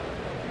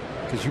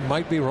 Because you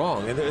might be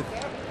wrong.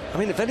 I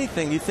mean, if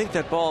anything, you think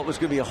that ball was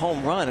going to be a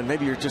home run, and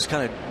maybe you're just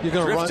kind of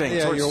drifting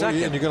towards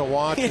second. And you're going to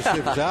watch to see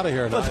if it's out of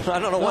here or not. I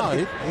don't know what.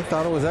 He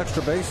thought it was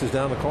extra bases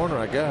down the corner,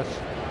 I guess.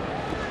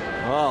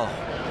 Oh,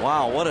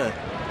 wow.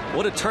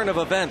 What a turn of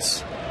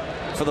events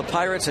for the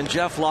Pirates and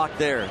Jeff Locke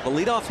there. The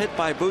leadoff hit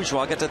by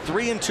Bourgeois gets a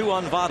 3-2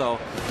 on Votto.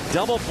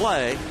 Double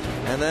play,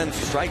 and then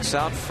strikes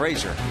out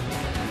Frazier.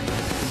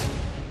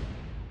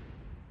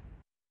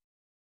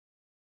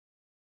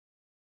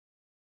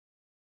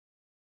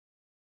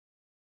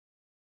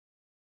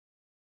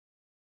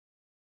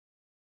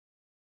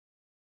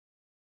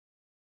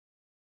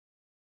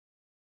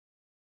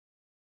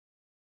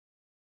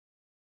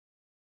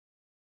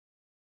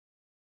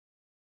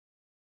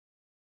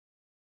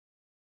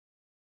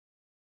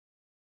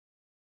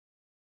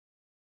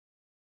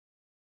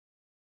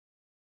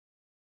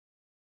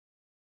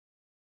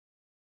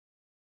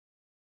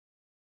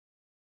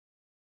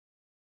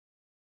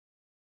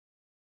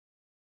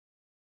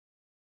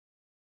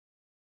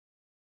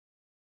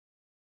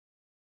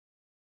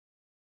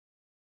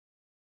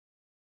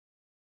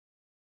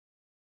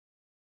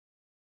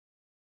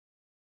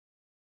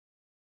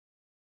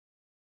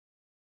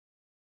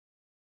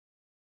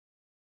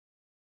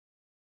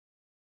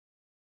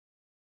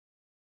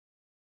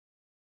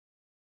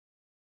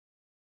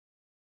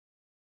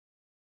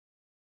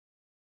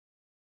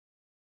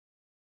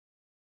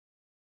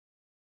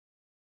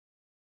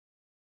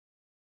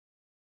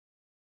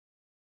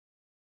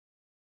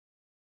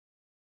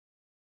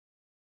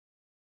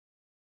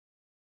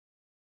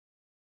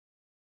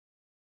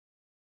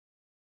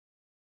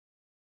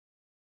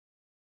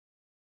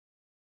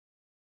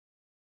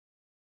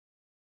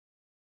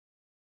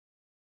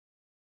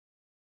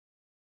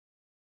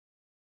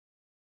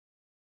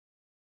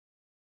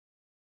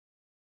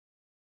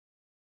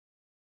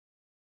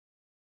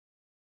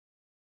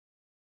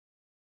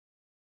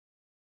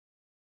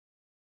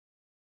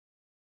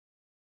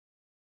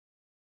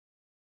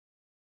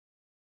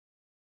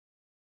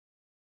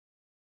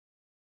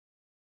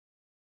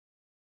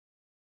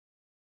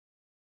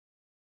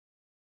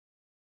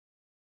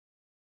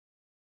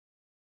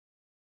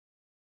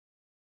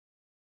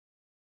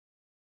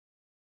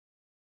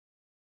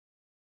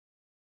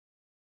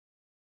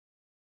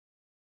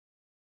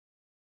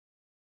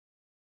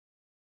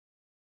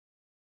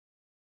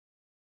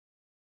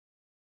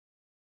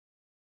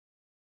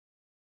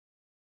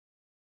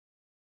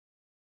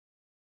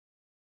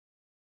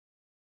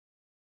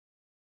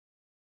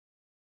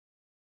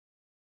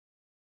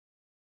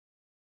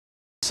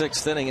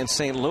 Sixth inning in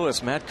St.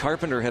 Louis. Matt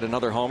Carpenter hit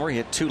another homer. He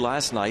hit 2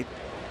 last night.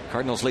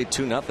 Cardinals lead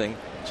 2-0.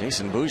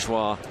 Jason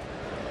Bourgeois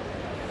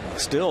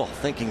still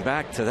thinking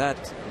back to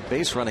that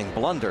base running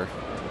blunder.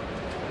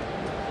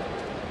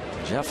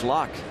 Jeff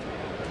Locke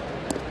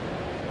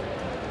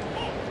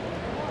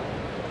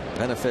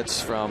benefits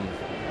from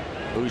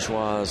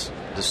Bourgeois'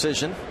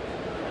 decision.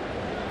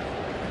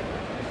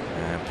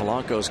 And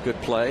Polanco's good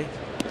play.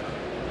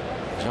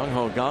 Jung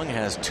Ho Kang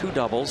has 2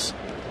 doubles.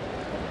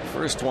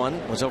 First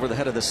one was over the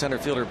head of the center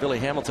fielder Billy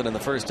Hamilton in the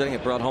first inning.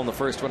 It brought home the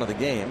first run of the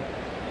game.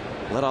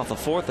 Led off the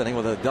 4th inning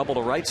with a double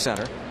to right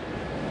center.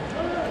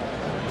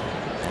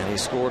 And he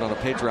scored on a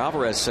Pedro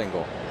Alvarez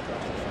single.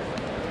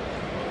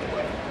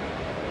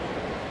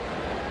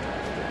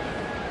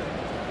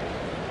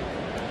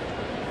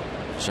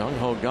 Jung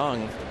Ho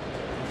Kang,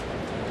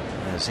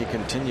 as he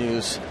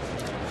continues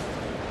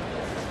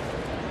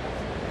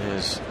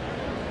his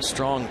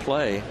strong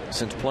play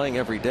since playing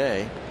every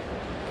day,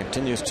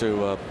 continues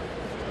to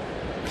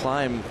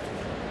climb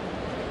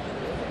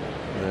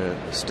the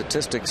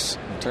statistics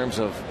in terms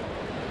of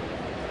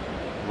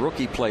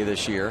rookie play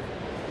this year.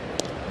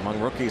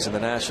 Among rookies in the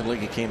National League,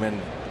 he came in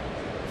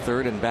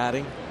 3rd in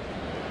batting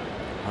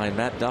behind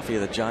Matt Duffy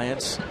of the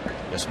Giants,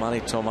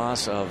 Yasmani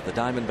Tomas of the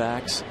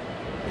Diamondbacks.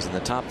 He's in the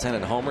top 10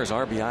 in homers,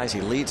 RBIs.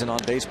 He leads in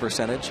on-base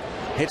percentage.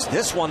 Hits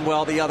this one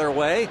well the other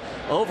way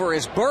over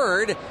his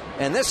bird,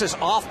 and this is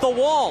off the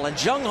wall.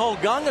 And Jung Ho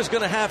Kang is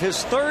going to have his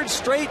 3rd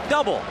straight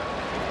double.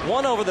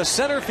 One over the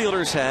center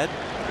fielder's head,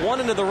 one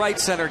into the right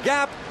center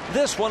gap,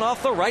 this one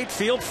off the right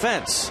field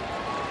fence.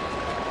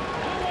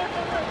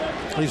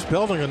 He's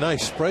building a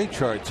nice spray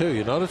chart, too.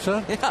 You notice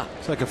that? Yeah.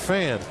 It's like a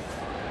fan.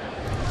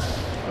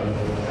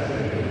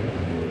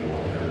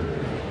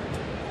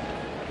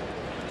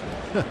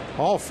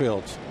 All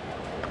fields.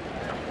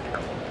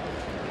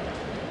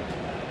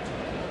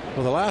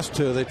 Well, the last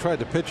two, they tried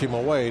to pitch him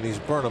away, and he's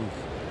burned them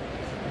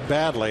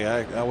badly.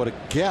 I would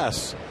have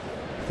guessed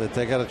that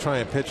they got to try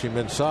and pitch him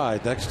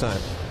inside next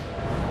time.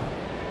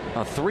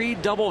 A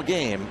 3-double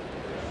game,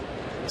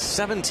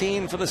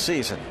 17 for the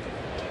season.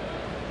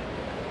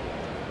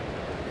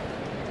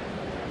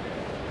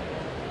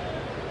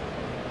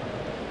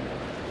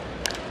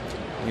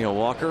 Neil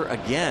Walker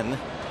again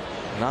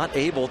not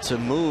able to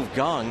move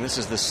Gong. This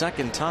is the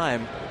second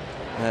time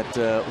that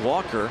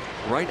Walker,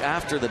 right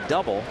after the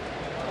double,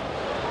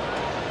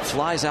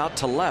 flies out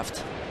to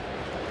left.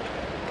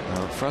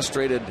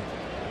 Frustrated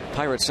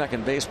Pirate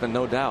second baseman,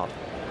 no doubt.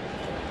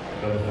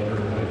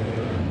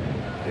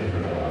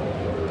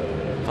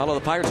 Follow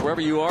the Pirates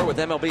wherever you are with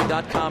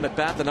MLB.com at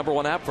bat, the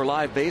 #1 app for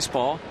live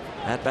baseball.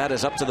 At bat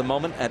is up to the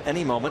moment at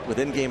any moment with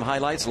in-game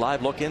highlights,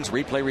 live look-ins,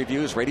 replay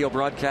reviews, radio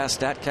broadcasts,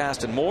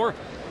 StatCast, and more.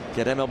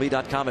 Get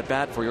MLB.com at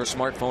bat for your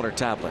smartphone or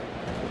tablet.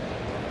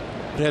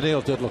 Yeah,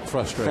 Neil did look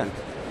frustrated.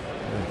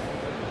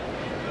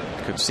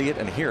 Could see it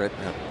and hear it.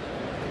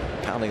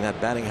 Pounding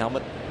that batting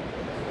helmet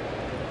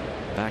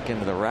back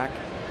into the rack.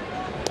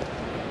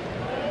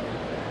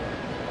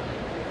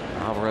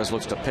 Alvarez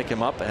looks to pick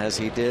him up as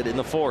he did in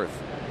the fourth.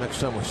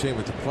 Next time we see him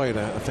at the plate,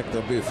 I think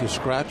there'll be a few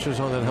scratches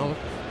on that helmet.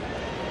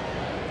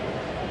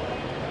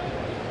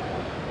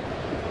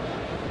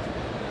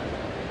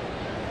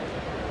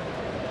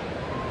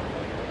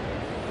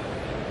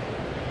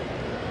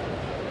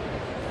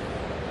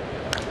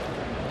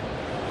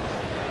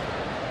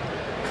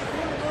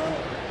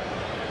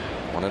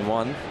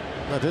 One.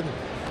 No, didn't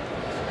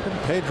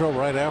Pedro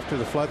right after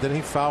the fly? Didn't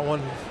he foul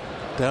one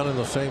down in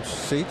those same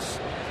seats?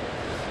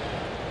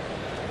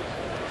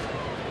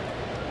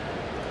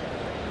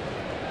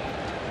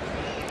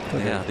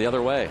 Yeah, the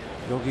other way.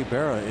 Yogi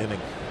Berra inning.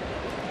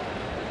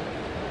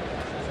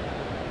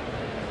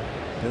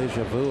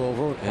 Deja vu all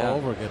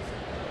over again.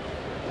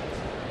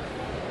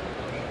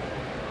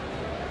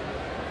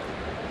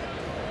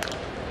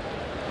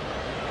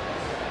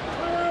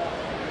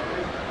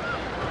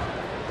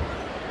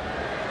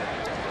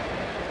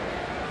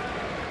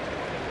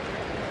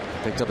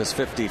 Picked up his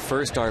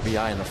 51st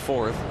RBI in the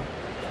fourth.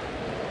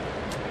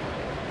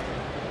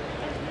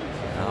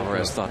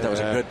 Alvarez thought that was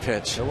a good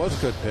pitch. It was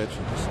a good pitch.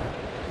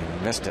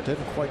 He missed it.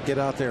 Didn't quite get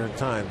out there in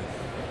time.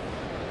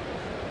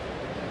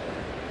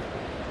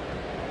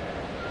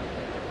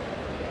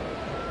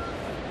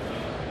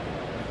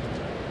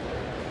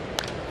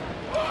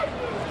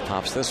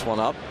 Pops this one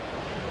up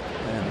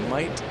and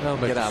might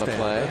get out of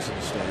play. That's in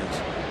the stands.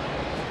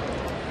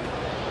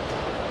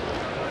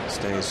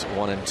 Stays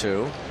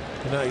 1-2.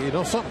 Now, you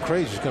know something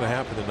crazy is going to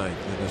happen tonight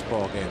in this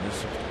ball game.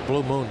 This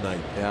Blue Moon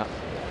night. Yeah.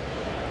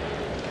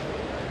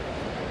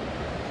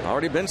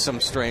 Already been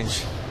some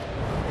strange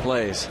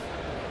plays.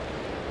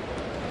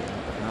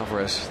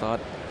 Alvarez thought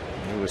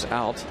he was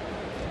out.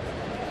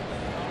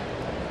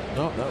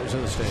 No, that was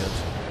in the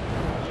stands.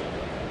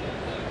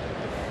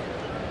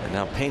 And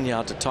now Pena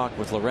out to talk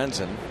with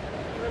Lorenzen.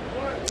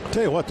 I'll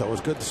tell you what, though, it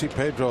was good to see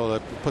Pedro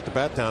put the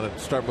bat down and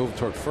start moving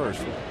toward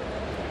first.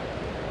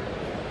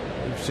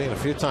 We've seen a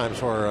few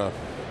times where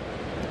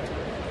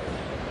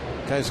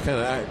guys kind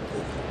of,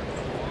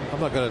 I'm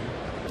not going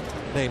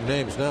to name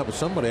names now, but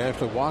somebody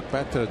actually walked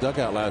back to the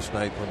dugout last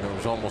night when there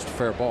was almost a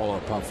fair ball on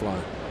a pop fly.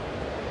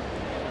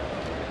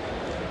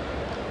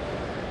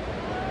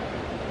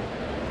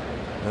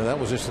 And that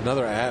was just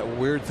another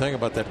weird thing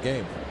about that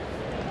game.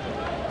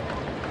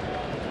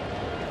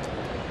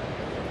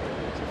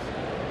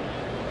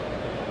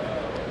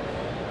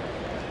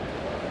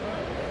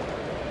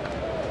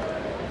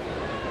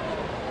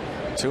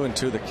 Two and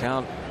two the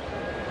count.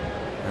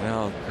 And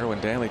now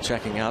Kerwin Danley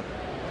checking out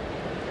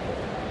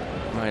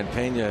Ryan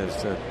Pena.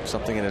 Is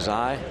something in his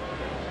eye?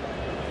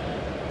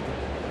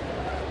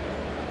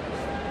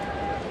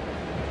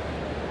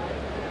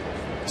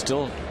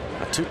 Still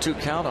a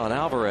 2-2 count on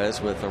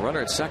Alvarez with a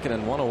runner at second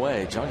and one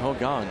away. Jung Ho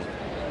Kang.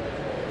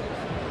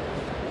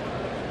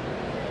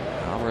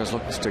 Alvarez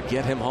looks to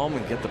get him home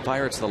and get the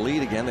Pirates the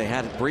lead again. They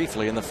had it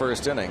briefly in the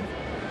first inning.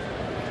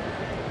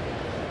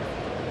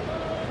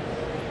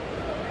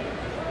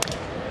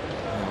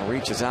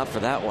 Reaches out for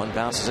that one,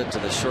 bounces it to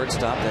the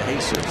shortstop, to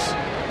Jesus.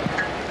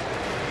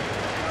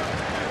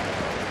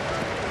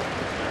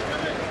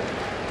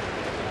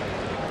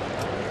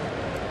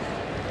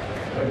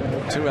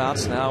 Two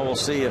outs now. We'll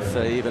see if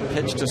they even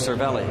pitch to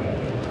Cervelli.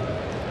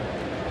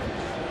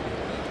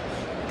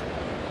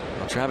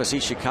 Well, Travis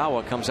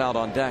Ishikawa comes out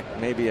on deck,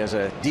 maybe as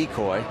a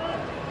decoy.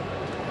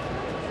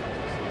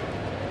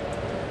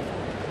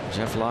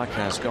 Jeff Locke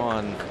has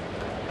gone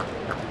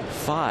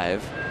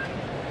 5.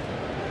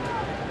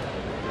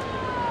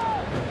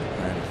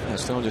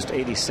 Still just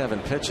 87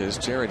 pitches.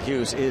 Jared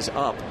Hughes is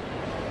up.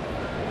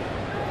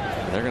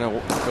 They're going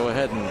to go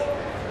ahead and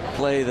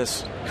play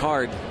this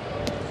card,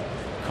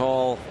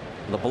 call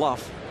the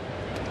bluff,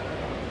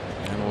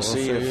 and we'll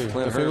see if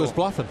Clint he was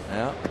bluffing.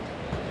 Yeah.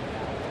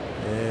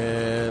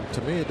 And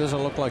to me, it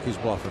doesn't look like he's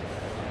bluffing.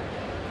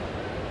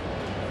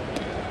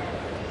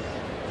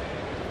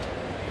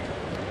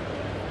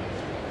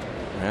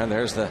 And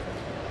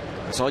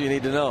that's all you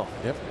need to know.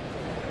 Yep.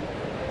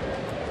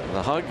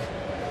 The hug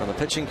from the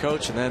pitching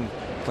coach, and then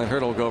Clint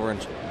Hurdle will go over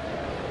and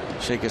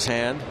shake his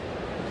hand.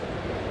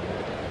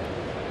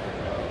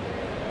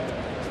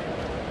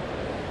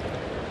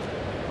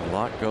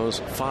 Locke goes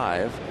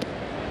 5.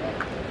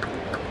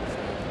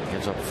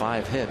 Gives up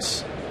 5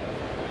 hits.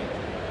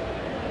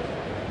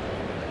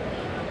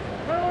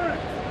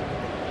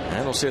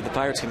 And we'll see if the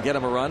Pirates can get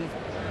him a run.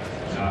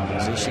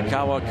 As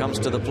Ishikawa comes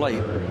to the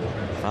plate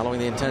following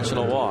the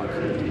intentional walk.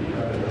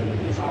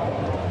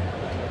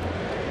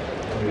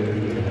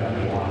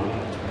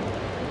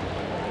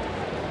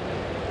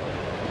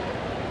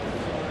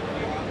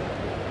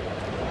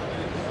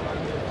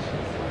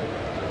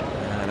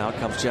 And out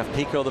comes Jeff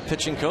Pico, the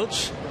pitching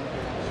coach,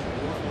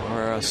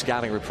 for a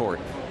scouting report.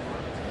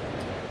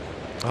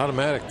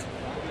 Automatic.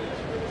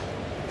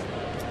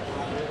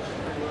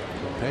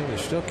 Pena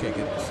still can't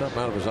get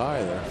something out of his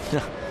eye there.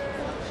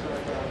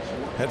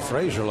 Had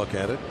Frazier look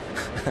at it.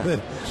 then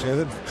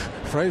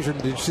Frazier,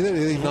 did you see that?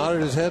 He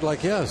nodded his head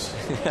like yes.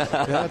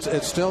 Yeah,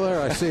 it's still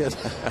there. I see it.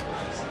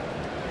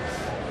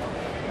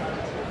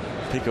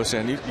 Pico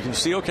saying, you can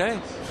see okay?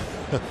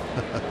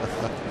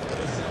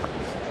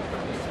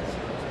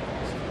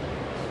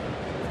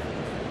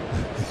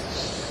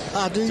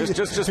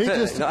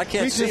 No, I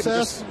can't see.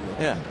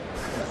 Yeah.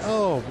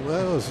 Oh,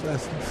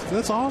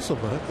 that's awesome.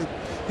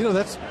 You know,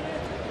 that's.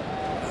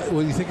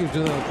 Well, you think he was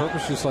doing that on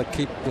purpose, just like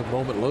keep the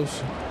moment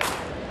loose?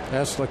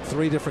 Asked like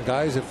 3 different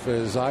guys if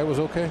his eye was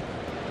okay.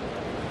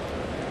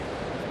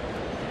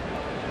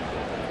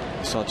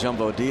 I saw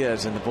Jumbo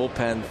Diaz in the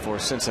bullpen for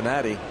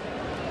Cincinnati.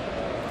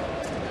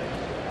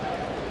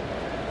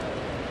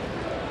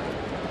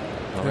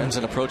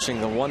 Lorenzen approaching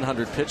the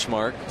 100 pitch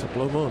mark. It's a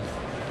blue moon.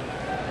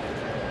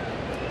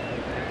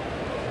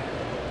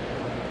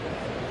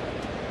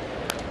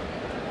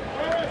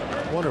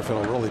 I wonder if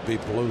it'll really be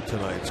blue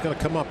tonight. It's going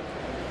to come up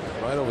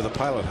right over the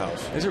pilot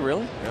house. Is it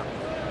really? Yeah.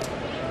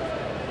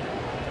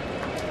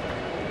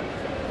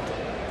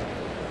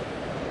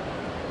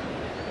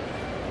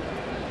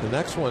 The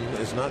next one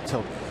is not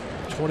till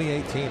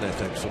 2018, I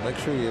think. So make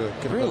sure you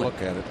give a look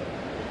at it.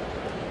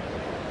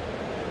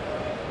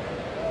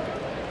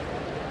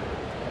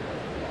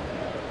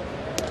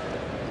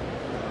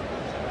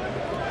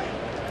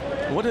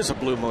 What is a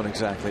blue moon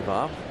exactly,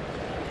 Bob?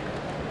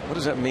 What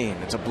does that mean?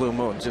 It's a blue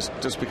moon just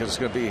because it's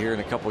going to be here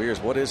in a couple of years.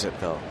 What is it,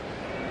 though?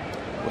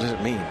 What does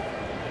it mean?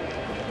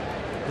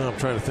 Well, I'm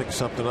trying to think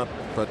something up,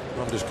 but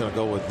I'm just going to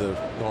go with the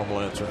normal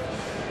answer.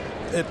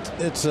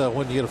 It's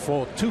when you get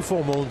 2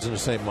 full moons in the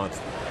same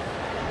month.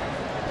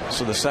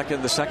 So the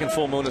second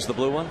full moon is the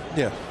blue one?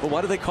 Yeah. But why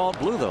do they call it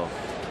blue, though?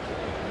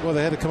 Well,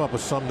 they had to come up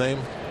with some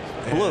name.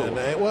 Blue.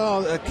 And,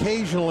 well,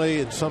 occasionally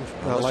in some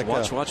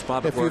watch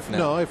Bob at work now.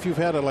 No, if you've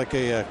had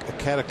a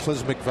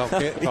cataclysmic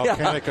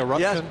volcanic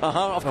eruption. Yes,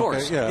 of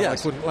course. Yeah,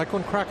 yes. like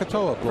when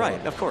Krakatoa blew Right,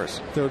 up. of course.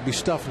 There would be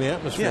stuff in the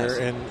atmosphere,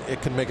 and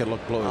it can make it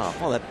look bluish. Oh,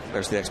 well,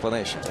 there's the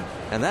explanation.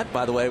 And that,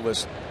 by the way,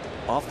 was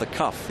off the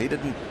cuff. He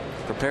didn't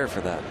prepare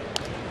for that.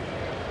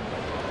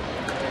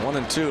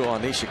 1-2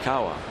 on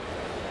Ishikawa.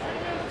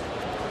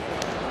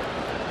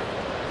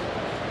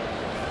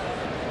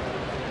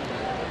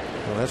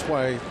 Well, that's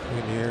why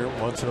when you hear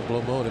once in a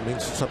blue moon, it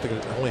means something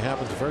that only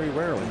happens very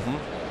rarely.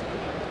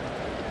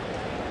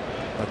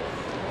 But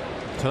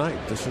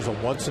tonight, this is a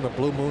once in a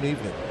blue moon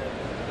evening.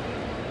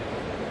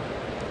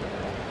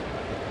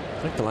 I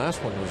think the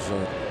last one was.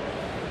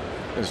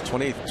 It was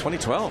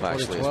 2012,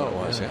 actually, 2012, is what it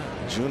was. yeah.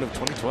 June of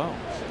 2012.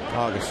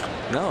 August.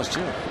 No, it's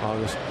June.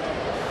 August.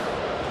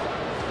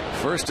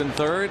 First and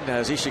third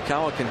as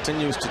Ishikawa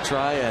continues to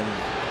try and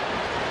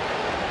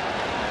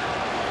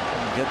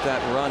get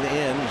that run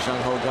in.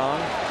 Jung Ho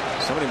Gong.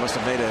 Somebody must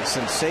have made a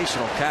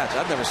sensational catch.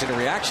 I've never seen a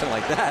reaction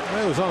like that.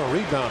 Well, it was on a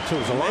rebound, too. It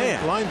was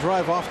a line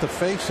drive off the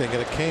facing,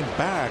 and it came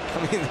back.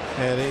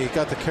 And he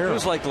got the carry. It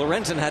was like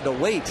Lorenzen had to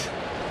wait.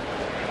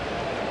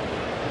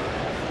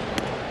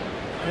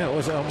 Yeah, it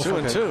was almost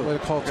 2-2. Way to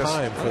call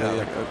time for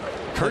the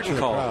curtain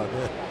call. Crowd,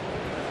 yeah.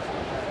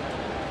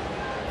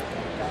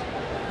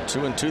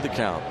 2-2 the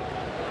count.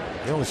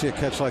 You only see a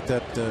catch like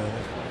that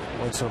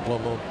once in a blue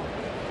moon.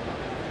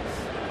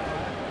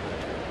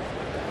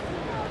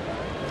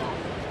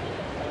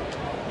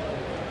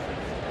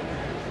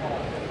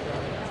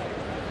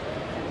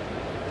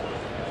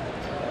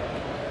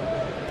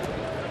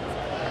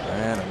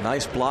 And a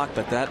nice block,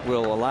 but that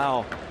will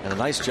allow, and a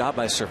nice job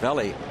by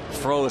Cervelli.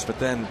 Froze, but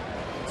then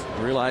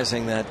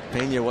realizing that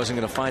Pena wasn't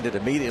going to find it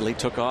immediately,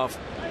 took off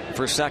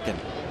for second.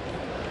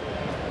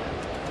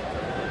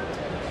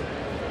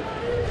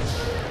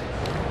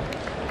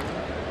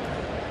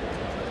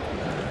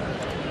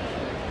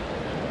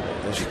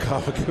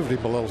 Chicago giving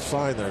him a little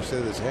sign there.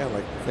 Said his hand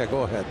like, yeah,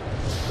 go ahead.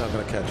 Not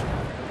going to catch him.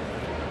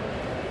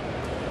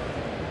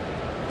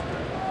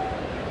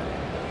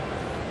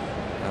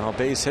 Now a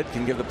base hit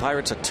can give the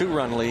Pirates a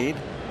 2-run lead.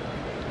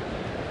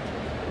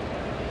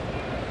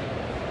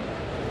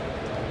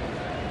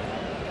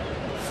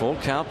 Full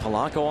count,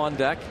 Polanco on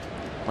deck.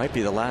 Might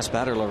be the last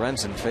batter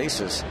Lorenzen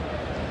faces,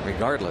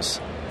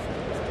 regardless.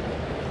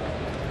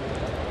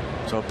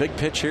 So a big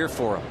pitch here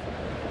for him.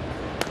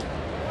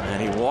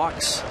 And he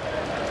walks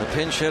the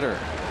pinch hitter.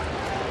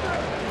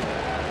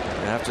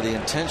 After the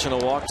intentional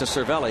walk to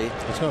Cervelli.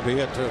 It's going to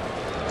be it, too.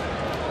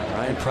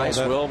 Ryan Price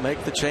will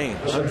make the change.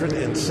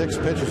 106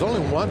 pitches.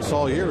 Only once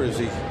all year has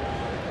he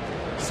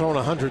thrown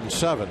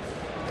 107.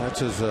 That's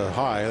his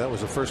high. That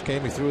was the first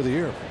game he threw of the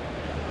year.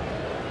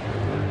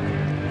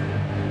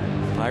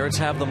 Pirates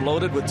have them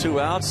loaded with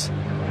 2 outs.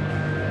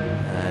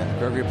 And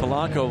Gregory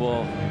Polanco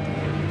will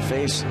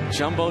face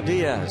Jumbo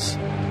Diaz.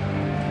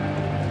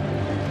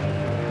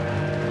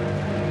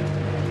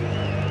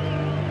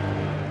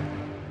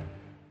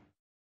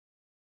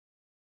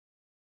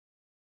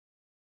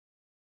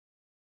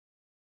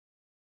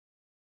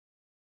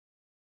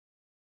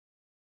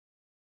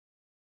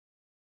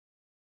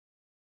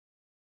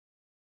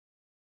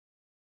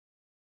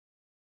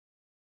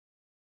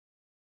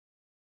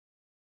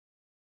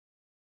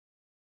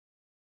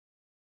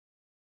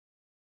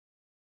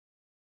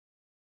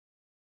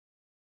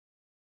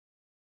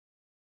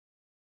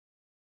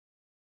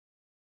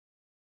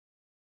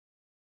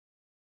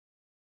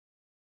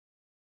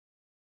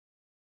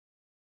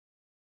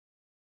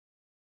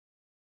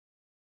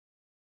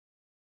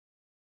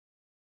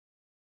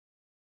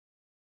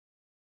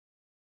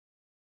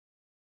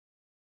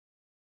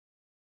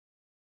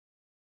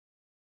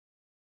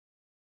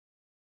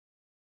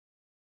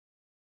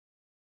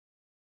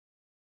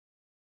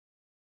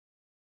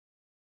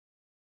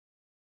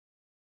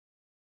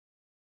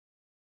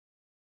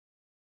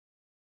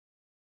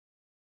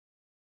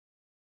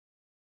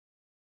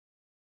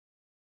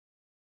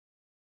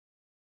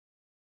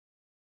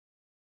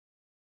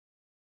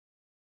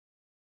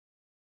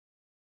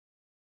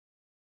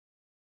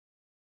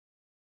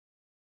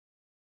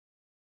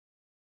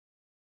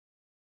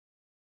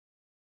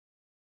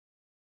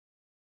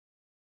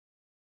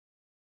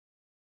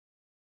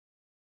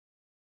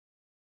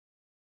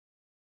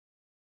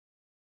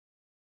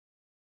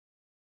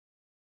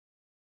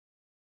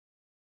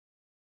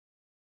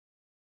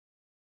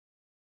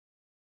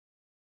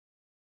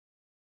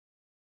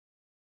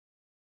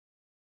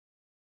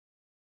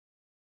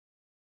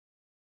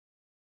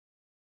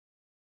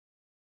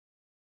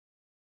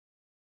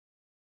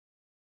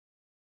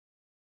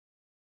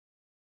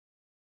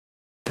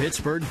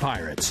 Pittsburgh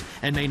Pirates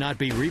and may not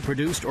be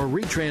reproduced or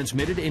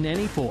retransmitted in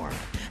any form.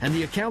 And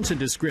the accounts and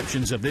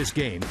descriptions of this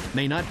game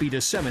may not be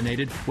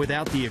disseminated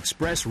without the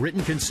express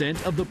written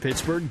consent of the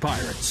Pittsburgh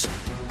Pirates.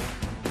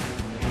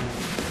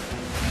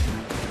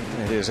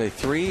 It is a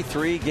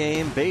 3-3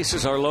 game.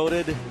 Bases are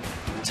loaded.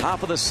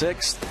 Top of the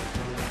 6th.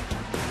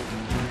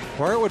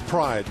 Wear it with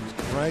pride.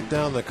 Right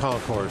down the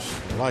concourse.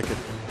 I like it.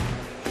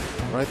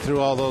 Right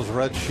through all those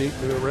red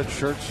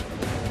shirts.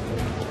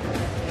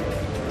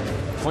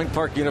 Point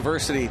Park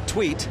University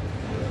tweet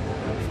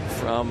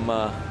from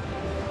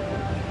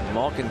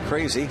Malkin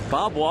Crazy.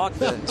 Bob Walk,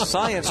 the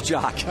science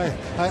jock.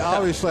 I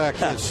obviously I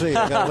can't see.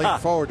 I got to lean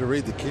forward to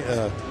read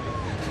the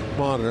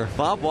monitor.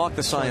 Bob Walk,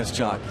 the science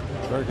jock.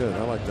 Very good.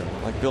 I like that.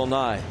 Like Bill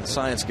Nye, the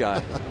science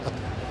guy.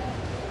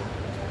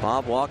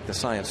 Bob Walk, the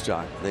science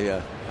jock.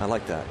 I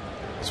like that.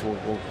 So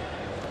we'll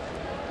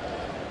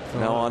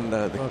now on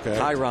the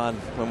Chiron,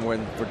 when we're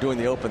doing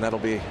the Open, that'll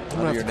be I'm going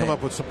to have to come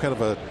up with some kind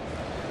of a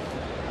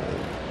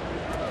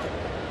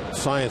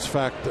science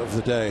fact of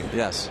the day.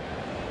 Yes.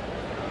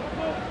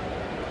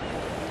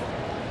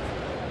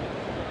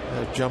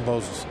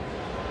 Jumbo's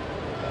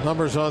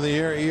numbers on the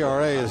year.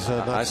 ERA is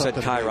not I said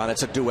Chiron.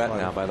 It's a duet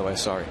now, by the way.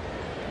 Sorry.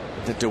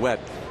 The duet,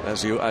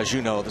 as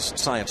you know, the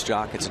science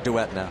jock. It's a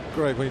duet now.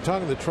 Greg, when you're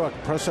talking to the truck,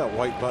 press that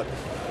white button.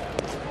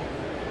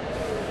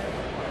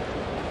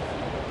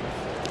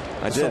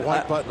 I did.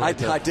 White button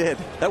right I did.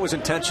 That was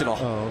intentional.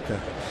 Oh, okay.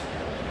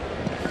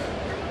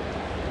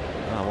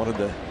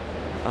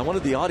 I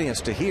wanted the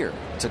audience to hear.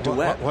 It's a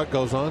duet. What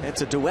goes on?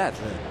 It's a duet.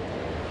 Yeah.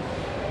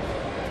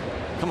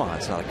 Come on,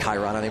 it's not a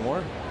Chiron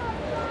anymore.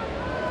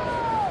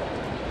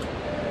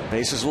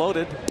 Bases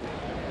loaded.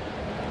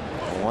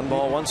 1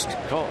 ball, 1 strike.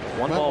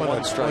 When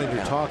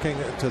you're talking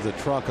to the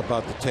truck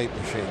about the tape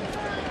machine,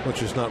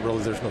 which is not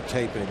really, there's no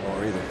tape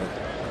anymore either. But.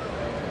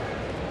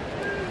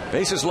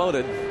 Bases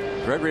loaded.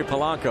 Gregory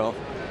Polanco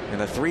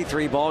in a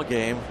 3-3 ball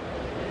game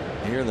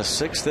here in the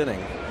 6th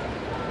inning.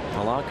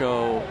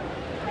 Polanco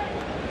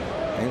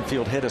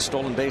infield hit a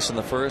stolen base in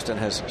the 1st and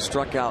has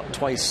struck out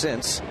twice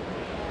since.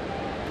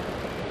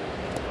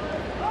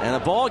 And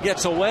the ball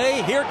gets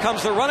away. Here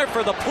comes the runner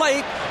for the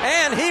plate,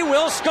 and he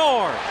will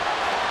score.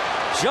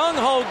 Jung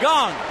Ho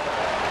Kang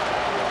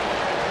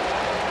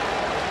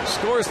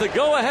scores the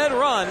go-ahead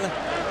run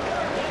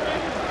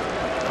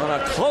on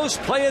a close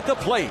play at the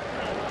plate.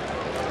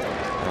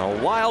 A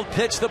wild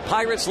pitch. The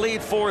Pirates lead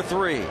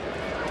 4-3.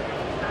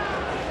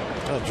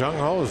 Well, Jung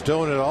Ho is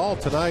doing it all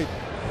tonight.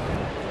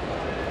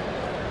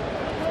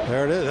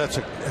 There it is. That's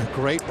a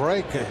great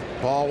break.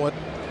 Ball went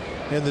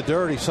in the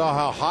dirt. He saw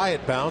how high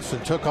it bounced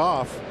and took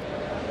off.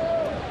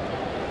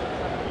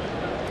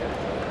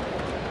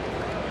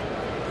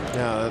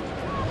 Now,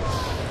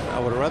 I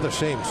would rather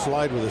see him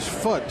slide with his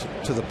foot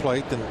to the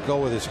plate than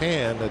go with his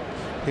hand. That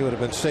he would have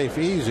been safe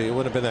easy. It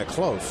wouldn't have been that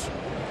close.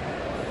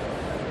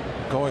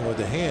 Going with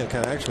the hand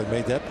kind of actually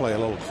made that play a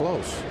little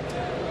close.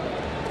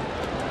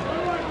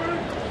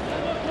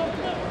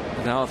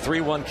 Now a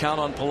 3-1 count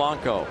on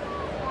Polanco.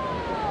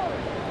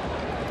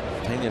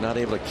 Pena not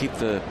able to keep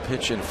the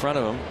pitch in front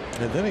of him.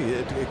 And then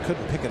he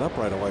couldn't pick it up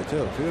right away,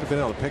 too. If he would have been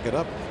able to pick it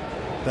up,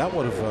 that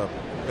would have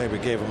maybe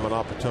gave him an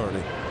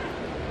opportunity.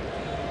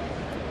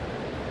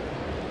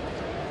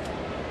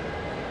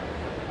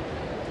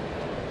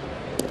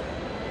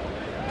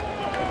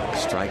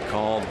 Strike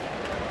called.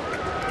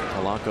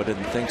 Polanco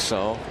didn't think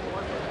so.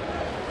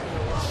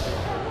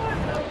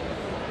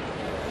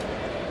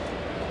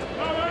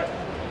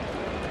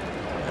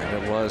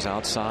 And it was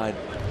outside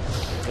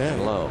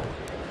and low.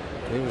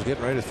 He was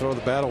getting ready to throw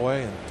the bat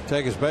away and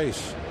take his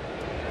base.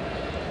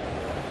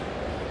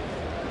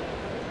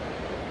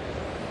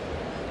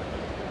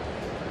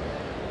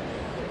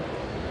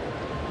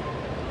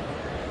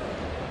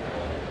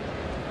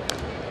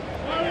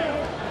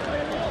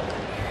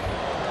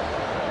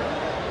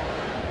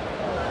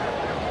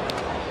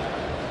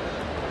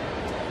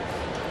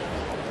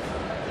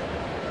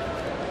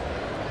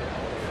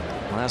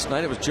 Last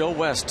night it was Joe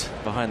West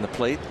behind the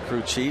plate,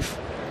 crew chief.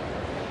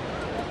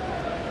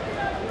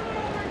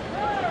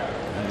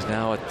 He's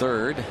now at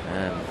third,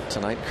 and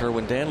tonight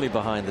Kerwin Danley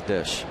behind the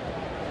dish.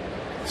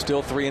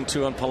 Still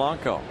 3-2 on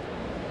Polanco.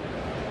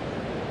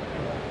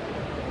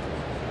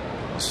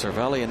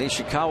 Cervelli and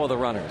Ishikawa the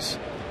runners.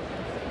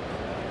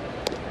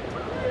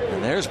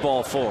 And there's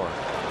ball 4.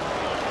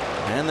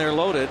 And they're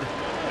loaded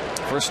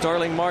for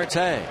Starling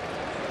Marte.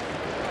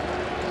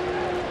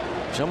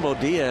 Jumbo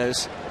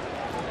Diaz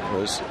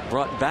was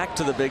brought back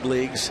to the big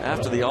leagues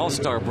after the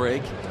All-Star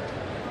break.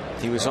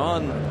 He was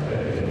on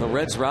the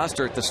Reds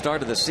roster at the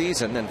start of the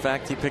season. In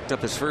fact, he picked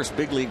up his first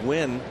big league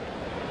win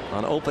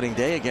on opening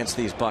day against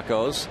these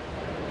Buccos.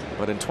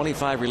 But in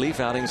 25 relief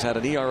outings had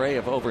an ERA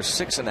of over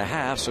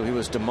 6.5, so he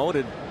was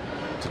demoted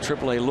to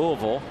AAA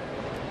Louisville.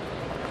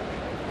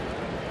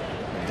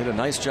 He did a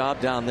nice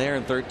job down there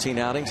in 13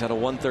 outings, had a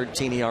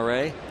 1.13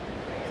 ERA.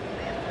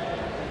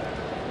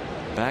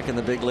 Back in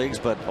the big leagues,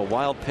 but a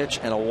wild pitch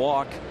and a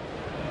walk.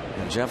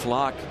 And Jeff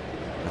Locke,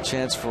 a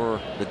chance for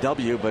the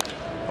W, but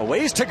a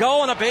ways to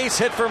go and a base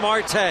hit for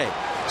Marte.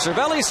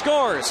 Cervelli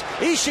scores.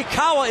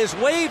 Ishikawa is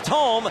waved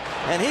home,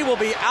 and he will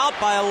be out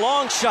by a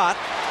long shot.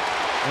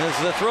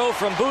 As the throw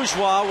from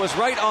Bourgeois was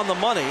right on the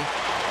money.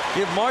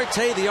 Give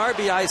Marte the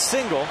RBI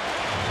single,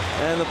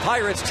 and the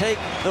Pirates take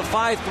the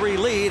 5-3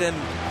 lead, and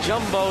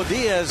Jumbo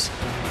Diaz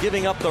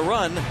giving up the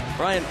run.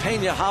 Brian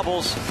Pena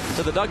hobbles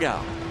to the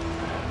dugout.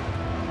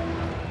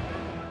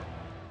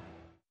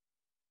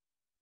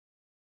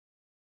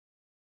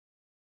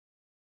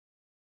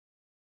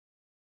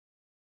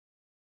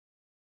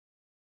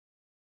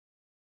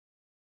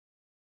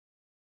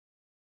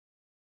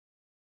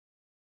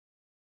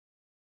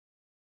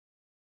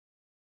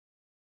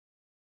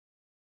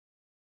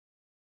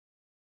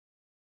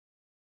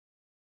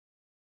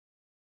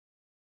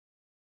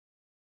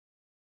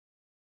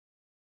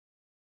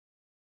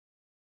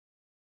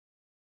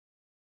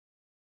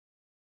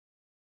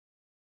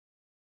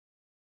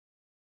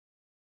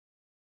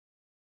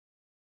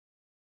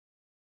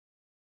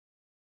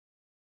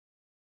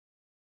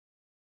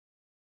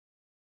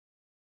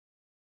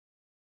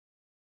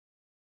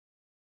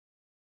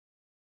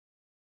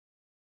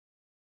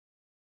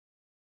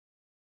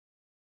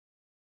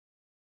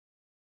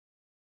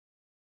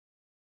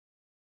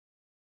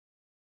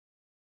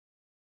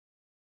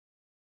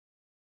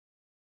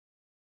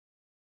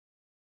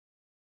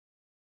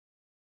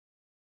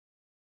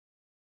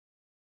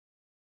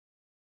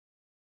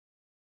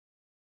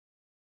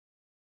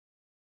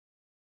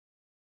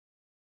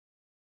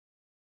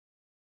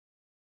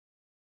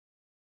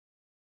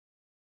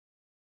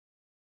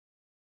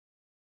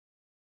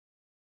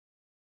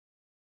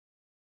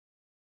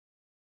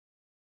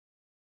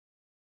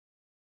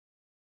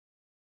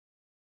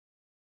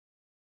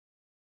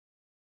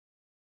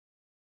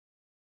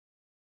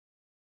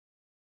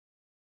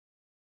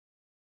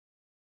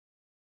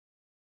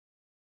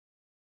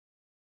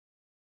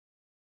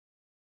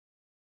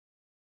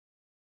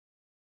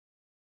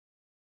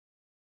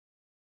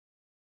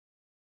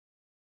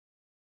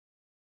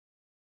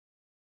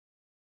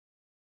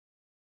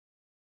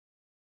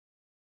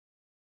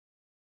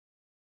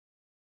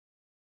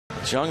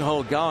 Jung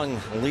Ho Kang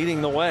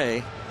leading the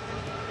way.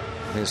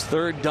 His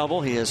third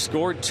double. He has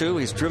scored 2.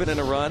 He's driven in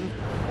a run.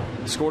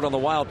 Scored on the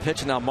wild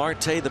pitch. Now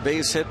Marte, the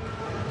base hit,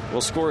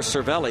 will score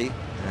Cervelli.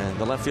 And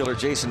the left fielder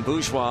Jason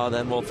Bourgeois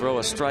then will throw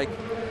a strike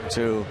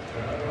to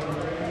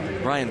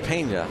Brian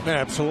Pena.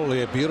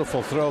 Absolutely a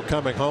beautiful throw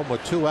coming home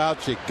with 2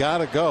 outs. You got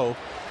to go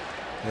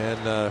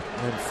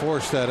and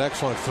force that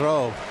excellent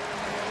throw.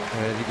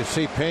 And you can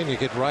see Pena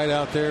get right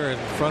out there in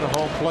front of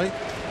home plate.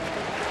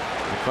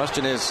 The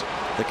question is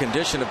the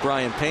condition of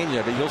Brian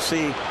Pena, but you'll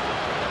see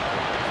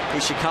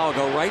Ishikawa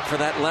go right for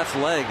that left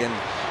leg, and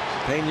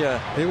Pena,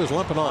 he was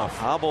limping off,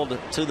 hobbled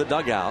to the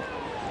dugout.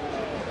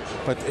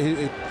 But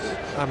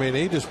I mean,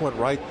 he just went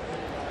right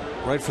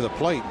for the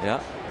plate.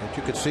 Yeah, and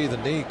you could see the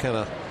knee kind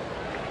of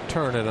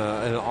turn in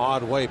an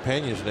odd way.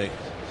 Pena's knee.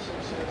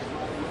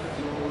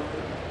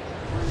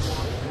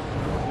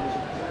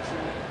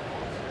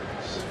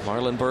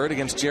 Marlon Byrd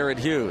against Jared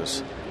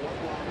Hughes,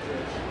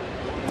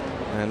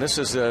 and this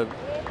is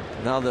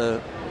now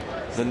the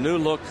new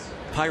look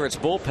Pirates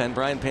bullpen.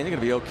 Brian Pena going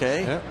to be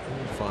okay. Yeah,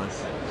 fine.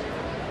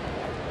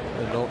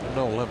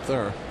 No limp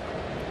there.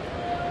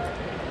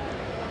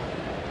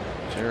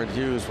 Jared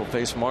Hughes will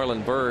face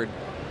Marlon Byrd.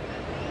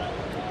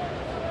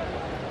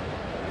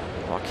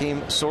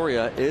 Joakim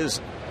Soria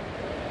is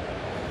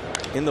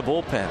in the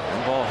bullpen.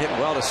 That ball hit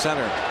well to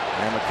center,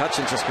 and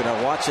McCutcheon's just going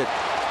to watch it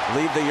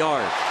leave the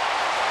yard.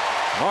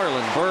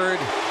 Marlon Byrd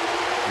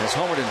has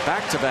homered in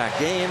back-to-back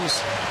games.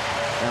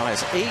 Now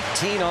has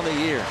 18 on the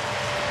year,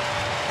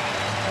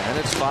 and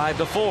it's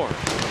 5-4.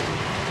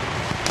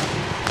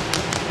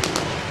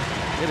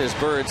 It is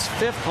Bird's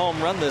 5th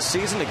home run this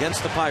season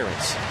against the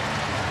Pirates.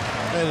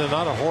 And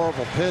not a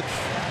horrible pitch.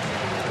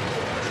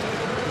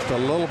 Just a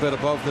little bit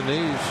above the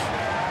knees.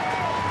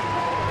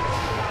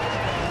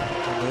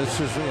 And this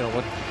is,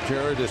 what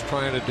Jared is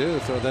trying to do.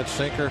 Throw that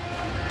sinker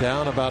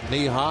down about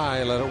knee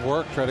high, let it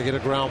work, try to get a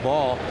ground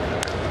ball.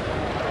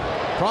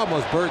 Problem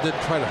was Bird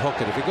didn't try to hook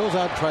it. If he goes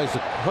out and tries to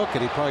hook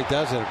it, he probably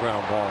does hit a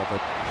ground ball.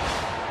 But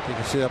you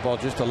can see that ball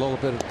just a little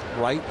bit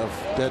right of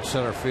dead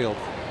center field.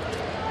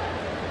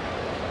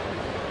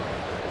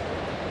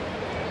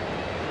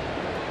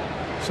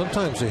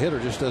 Sometimes the hitter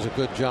just does a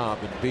good job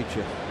and beats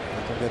you.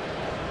 I think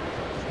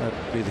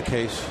that'd be the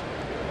case.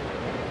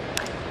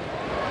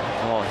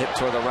 Ball hit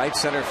toward the right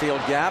center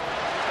field gap,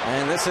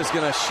 and this is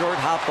going to short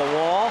hop the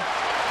wall.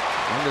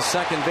 And to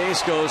second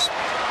base goes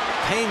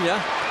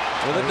Pena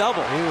with a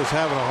double. He was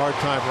having a hard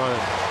time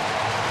running.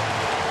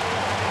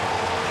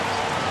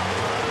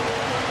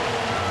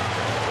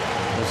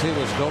 As he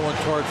was going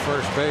toward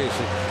first base,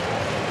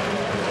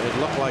 it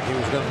looked like he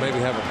was going to maybe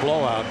have a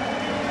blowout.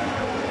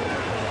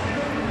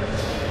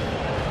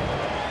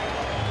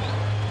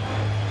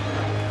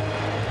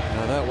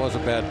 That was a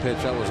bad pitch.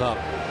 That was up.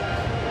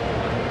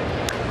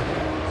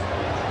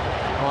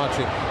 Watch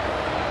him.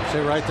 See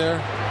right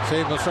there? See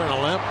him starting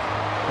to limp?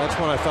 That's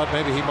when I thought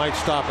maybe he might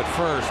stop at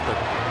first, but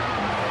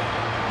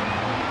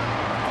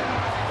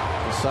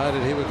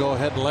decided he would go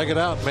ahead and leg it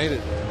out and made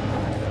it.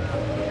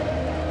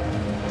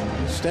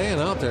 He's staying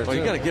out there, well, too.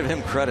 You got to give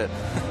him credit.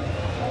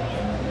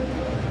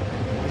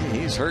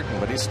 He's hurting,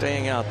 but he's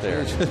staying out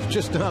there. He's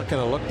just not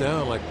going to look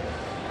down like,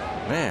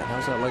 man,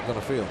 how's that leg going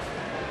to feel?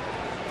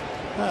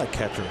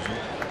 Catchers.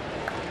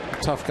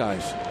 Tough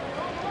guys.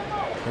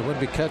 They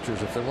wouldn't be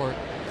catchers if they weren't.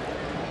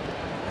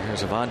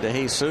 Here's Ivan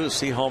DeJesus.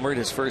 He homered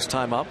his first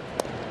time up.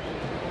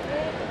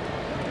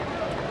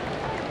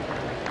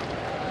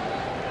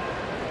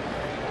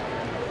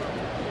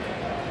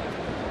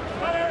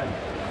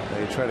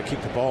 They try to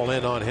keep the ball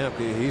in on him.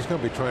 He's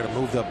going to be trying to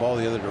move that ball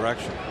the other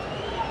direction.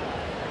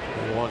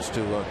 He wants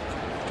to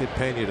get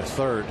Pena to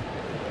third.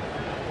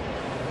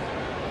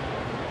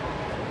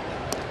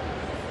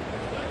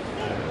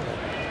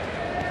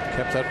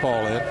 Kept that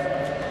ball in.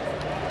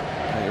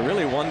 Now you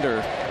really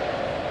wonder,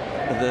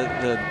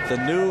 the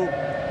new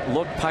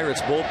look Pirates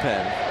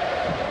bullpen.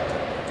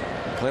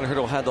 Clint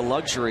Hurdle had the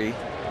luxury,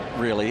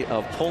 really,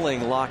 of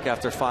pulling Locke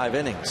after 5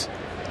 innings.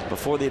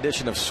 Before the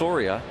addition of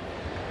Soria,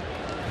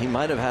 he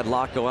might have had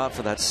Locke go out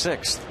for that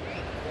 6th.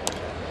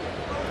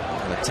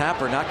 And the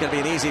Tapper not going to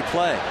be an easy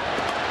play,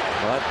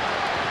 but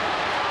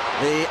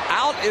the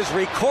out is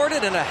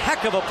recorded, and a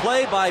heck of a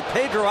play by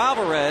Pedro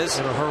Alvarez.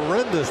 And a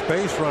horrendous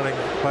base running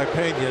by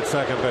Pena at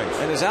second base.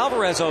 And is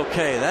Alvarez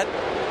okay? That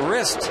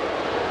wrist,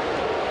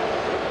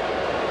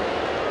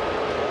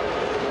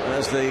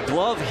 as the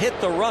glove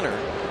hit the runner.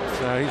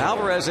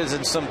 Alvarez is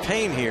in some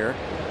pain here,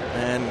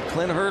 and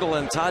Clint Hurdle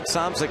and Todd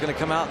Somsa going to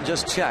come out and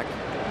just check.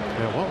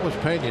 Yeah, what was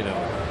Pena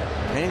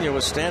doing? Pena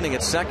was standing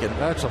at second.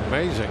 That's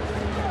amazing.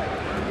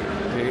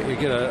 You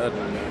get a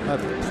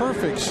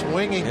perfect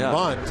swinging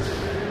bunt,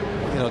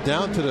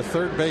 down to the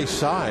third base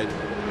side,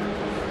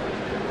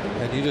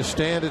 and you just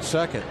stand at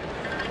second.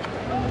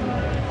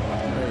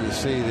 You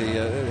see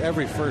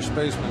every first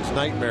baseman's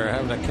nightmare,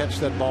 having to catch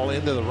that ball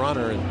into the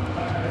runner and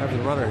have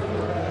the runner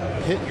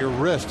hit your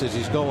wrist as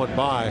he's going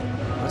by.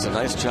 That's a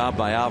nice job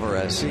by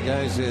Alvarez. See,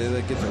 guys,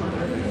 they get the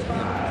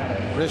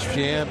wrist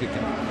jammed. You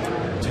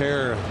can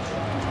tear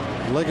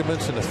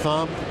ligaments in the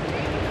thumb.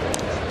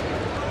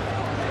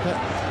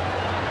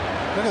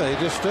 Look at that.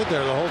 He just stood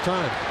there the whole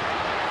time.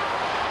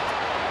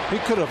 He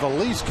could have at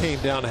least came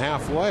down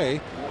halfway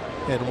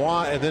and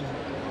then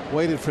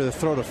waited for the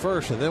throw to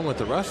first and then went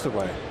the rest of the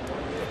way.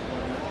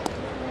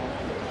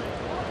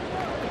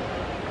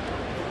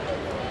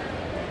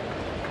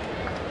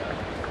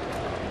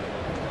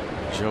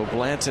 Joe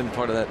Blanton,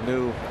 part of that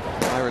new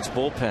Pirates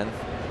bullpen.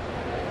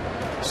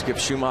 Skip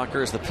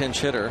Schumacher is the pinch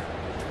hitter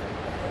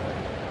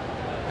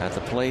at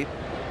the plate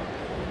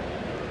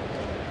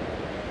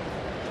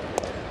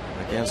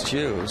against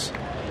Hughes.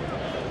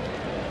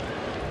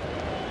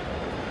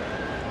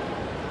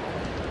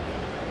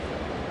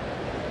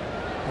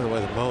 By the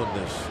way, the moon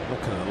is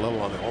looking a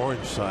little on the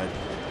orange side.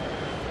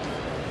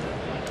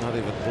 Not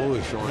even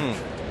bluish orange.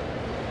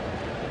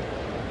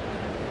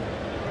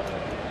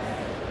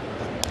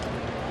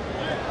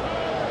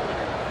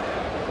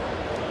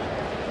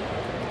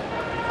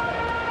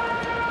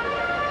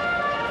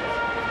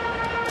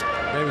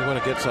 Maybe when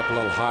it gets up a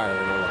little higher,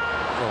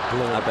 it'll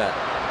blue. I bet.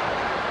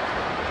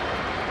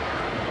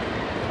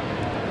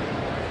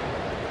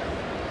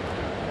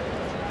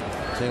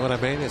 See what I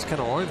mean? It's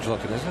kind of orange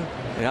looking, isn't it?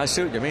 Yeah, I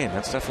see what you mean.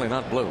 That's definitely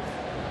not blue.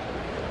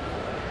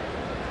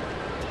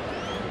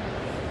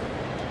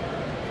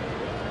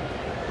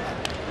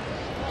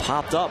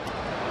 Popped up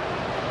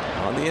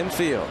on the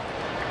infield.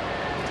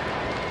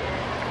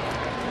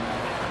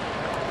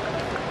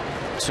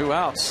 2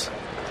 outs.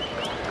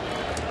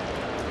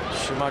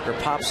 Schumacher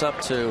pops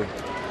up to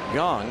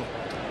Young.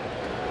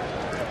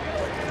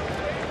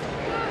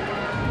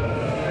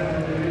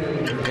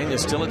 Pena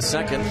still at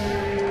second.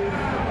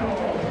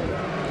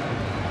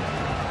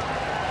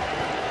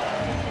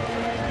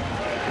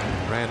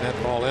 Ran that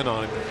ball in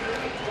on him.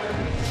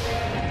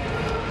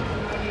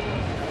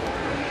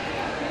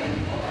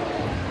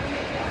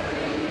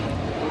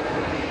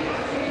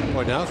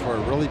 Boy, now it's where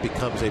it really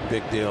becomes a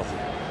big deal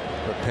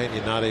for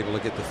Pena not able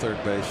to get to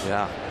third base.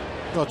 Yeah.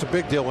 Well, it's a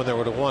big deal when there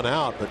were the 1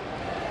 out, but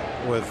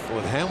with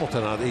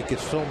Hamilton out, he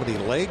gets so many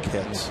leg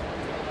hits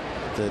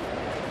that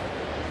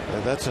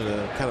that's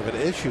a kind of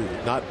an issue,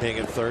 not being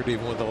at third,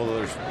 even though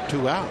there's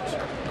 2 outs.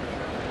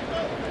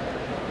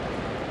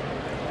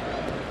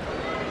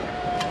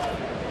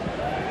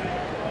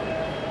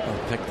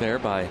 Picked there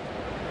by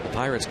the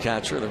Pirates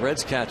catcher, the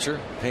Reds catcher,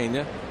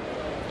 Pena.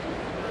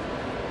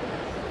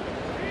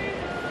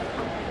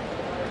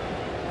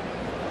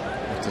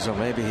 Looked as though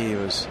maybe he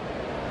was a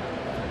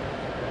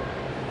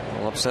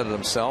little upset at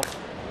himself.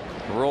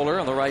 Roller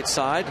on the right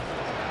side.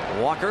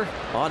 Walker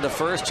on to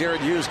first.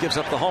 Jared Hughes gives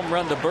up the home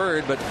run to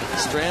Bird, but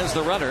strands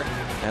the runner,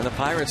 and the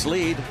Pirates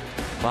lead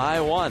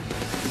by 1.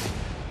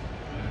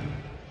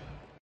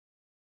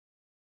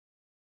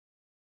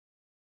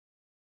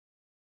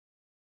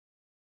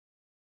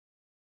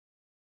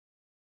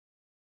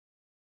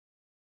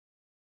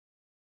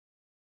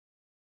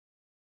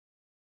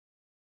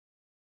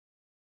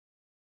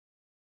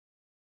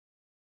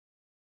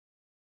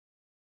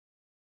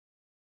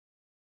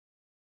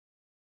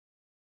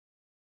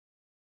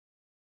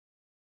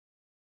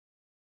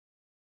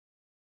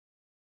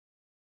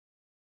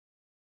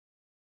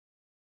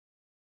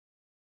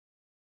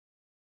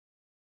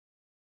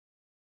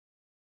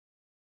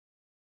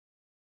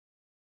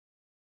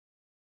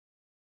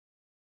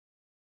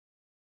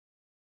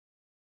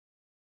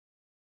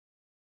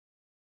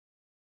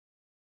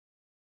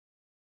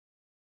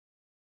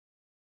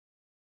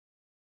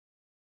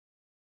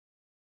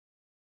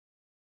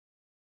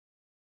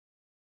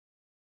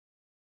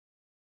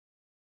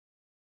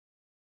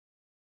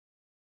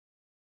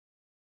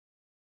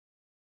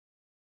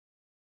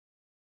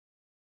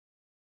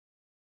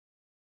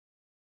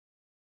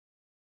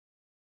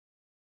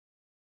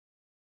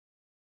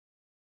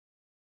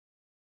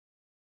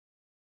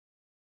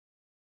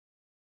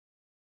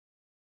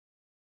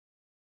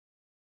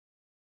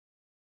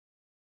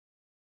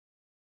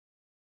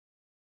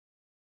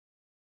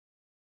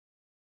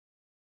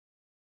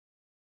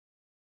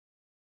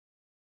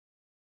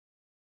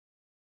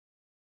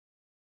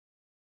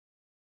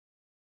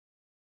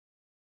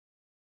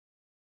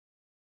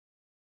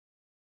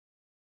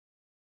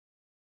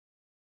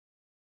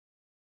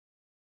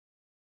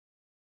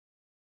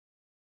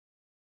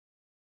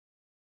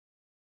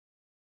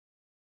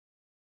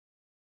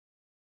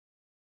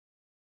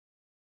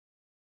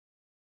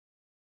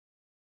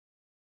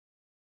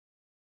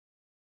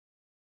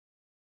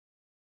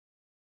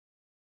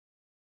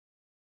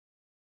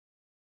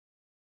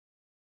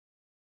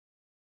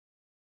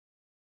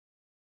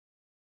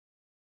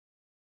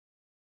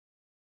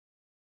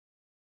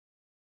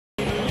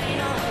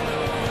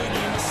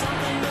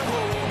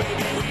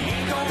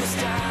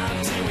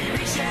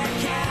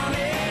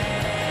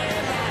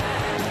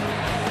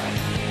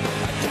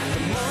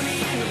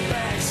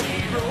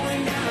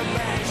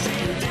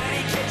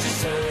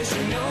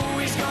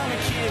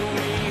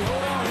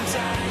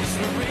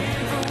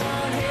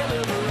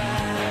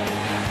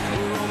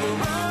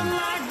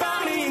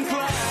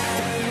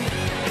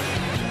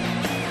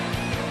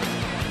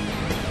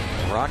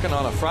 Rocking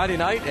on a Friday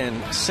night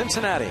in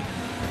Cincinnati.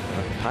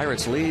 The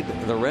Pirates lead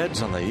the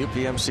Reds on the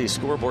UPMC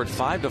scoreboard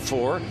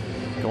 5-4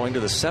 going to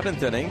the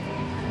 7th inning.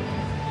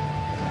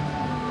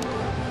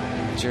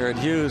 Jared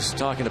Hughes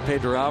talking to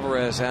Pedro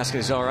Alvarez, asking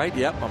if he's all right.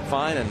 Yep, I'm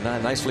fine, and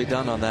nicely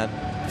done on that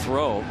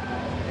throw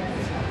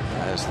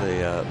as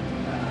the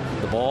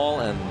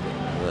ball and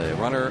the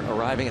runner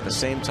arriving at the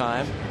same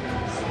time.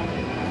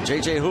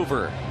 J.J.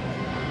 Hoover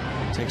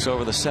takes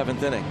over the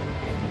 7th inning.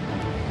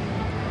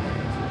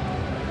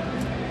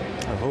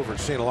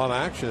 Hoover's seen a lot of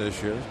action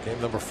this year. Game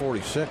number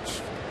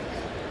 46.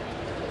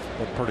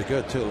 Looked pretty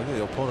good, too. Look at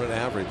the opponent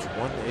average,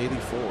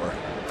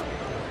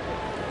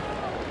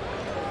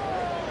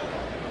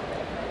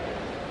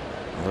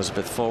 184.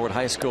 Elizabeth Forward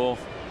High School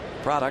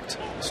product.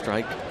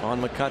 Strike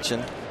on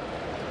McCutchen.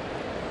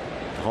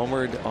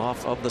 Homered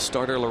off of the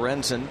starter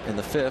Lorenzen in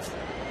the 5th.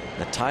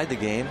 That tied the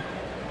game.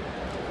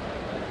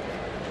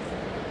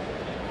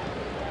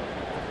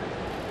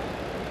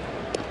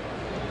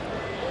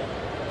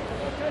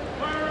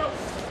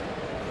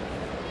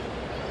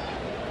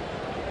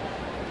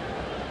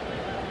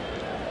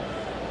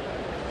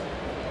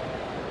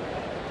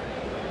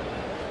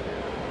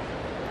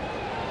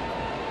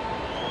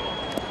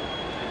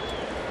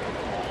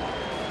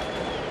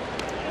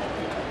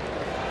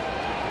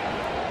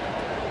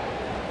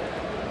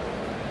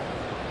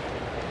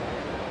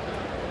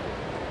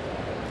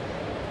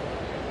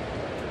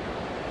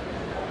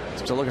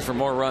 Still looking for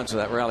more runs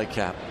with that rally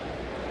cap.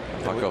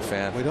 Bucko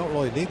fan. We don't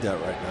really need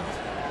that right now.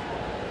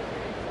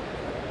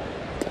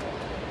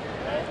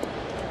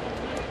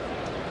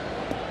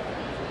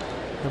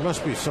 There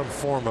must be some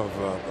form of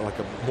like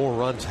a more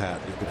runs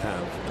hat you could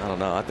have. I don't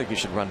know. I think you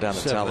should run down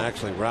and tell them.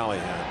 Actually, rally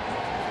hat.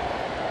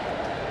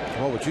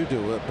 What would you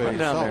do? Run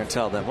down there and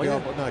tell them.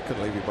 No, I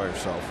couldn't leave you by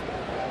yourself.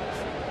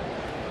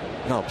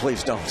 No,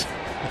 please don't.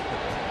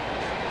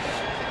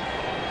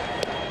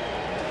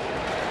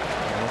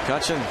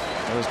 McCutchen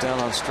goes down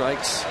on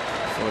strikes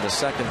for the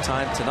 2nd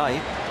time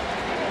tonight.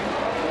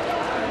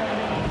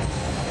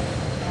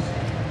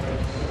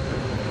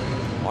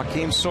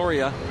 Joakim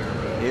Soria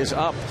is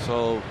up,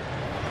 so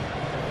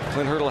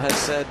Clint Hurdle has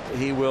said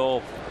he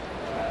will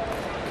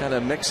kind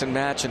of mix and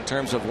match in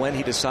terms of when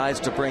he decides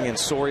to bring in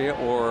Soria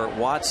or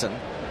Watson.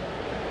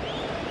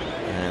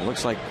 And it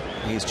looks like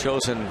he's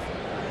chosen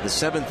the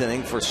 7th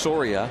inning for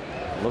Soria.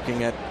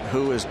 Looking at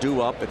who is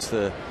due up, it's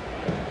the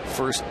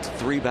first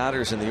 3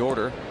 batters in the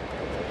order: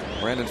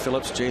 Brandon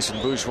Phillips,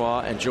 Jason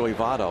Bourgeois, and Joey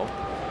Votto.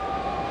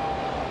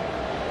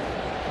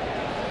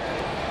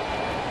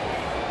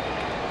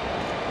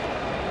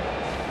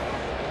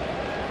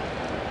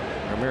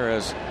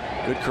 Ramirez,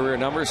 good career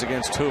numbers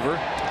against Hoover.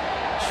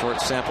 Short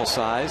sample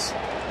size.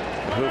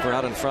 Hoover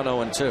out in front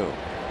 0-2.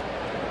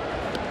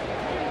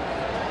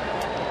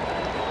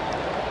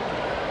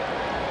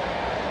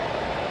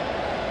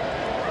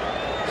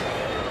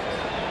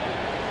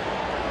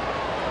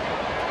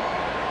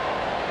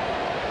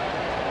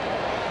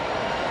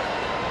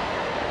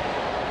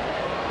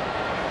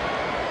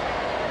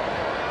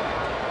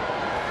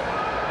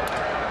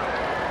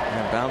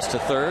 Bounce to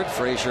third.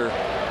 Frazier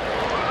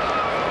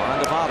on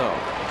to Votto.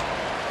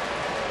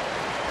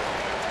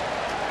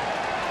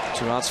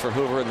 2 outs for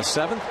Hoover in the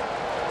 7th.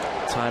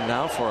 Time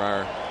now for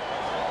our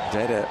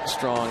Data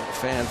Strong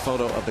fan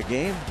photo of the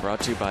game,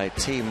 brought to you by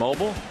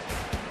T-Mobile.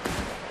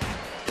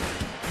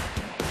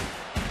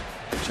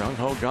 Jung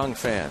Ho Gung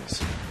fans.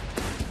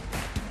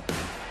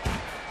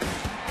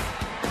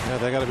 Yeah,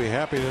 they got to be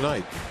happy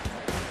tonight.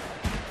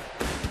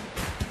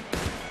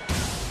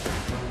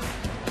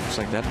 Looks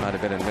like that might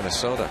have been in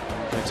Minnesota.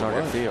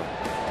 Target field.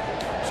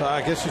 So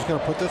I guess he's going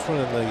to put this one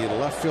in the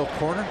left field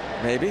corner.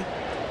 Maybe.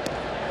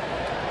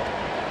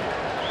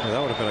 Well, that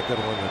would have been a good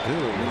one to do.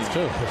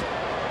 Too. A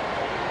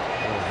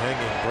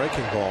hanging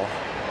breaking ball.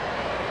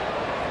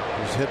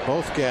 He's hit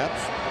both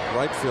gaps.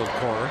 Right field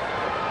corner.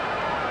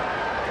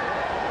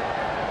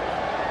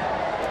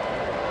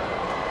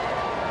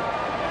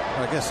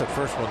 I guess that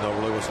first one though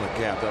really wasn't a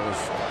gap. That was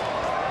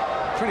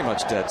pretty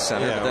much dead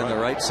center. Yeah, but then the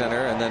right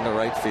center and then the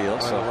right field.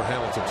 Right so over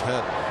Hamilton's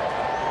head.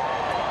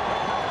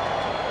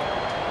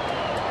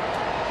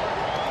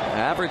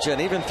 Average at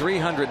even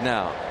 300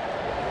 now.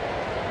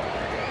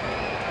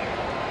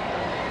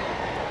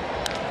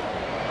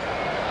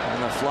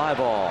 And a fly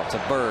ball to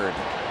Bird.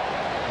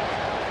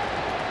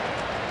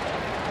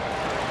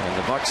 And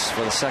the Bucks,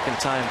 for the 2nd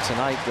time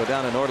tonight, go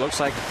down in order. Looks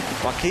like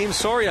Joakim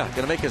Soria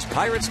going to make his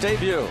Pirates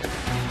debut.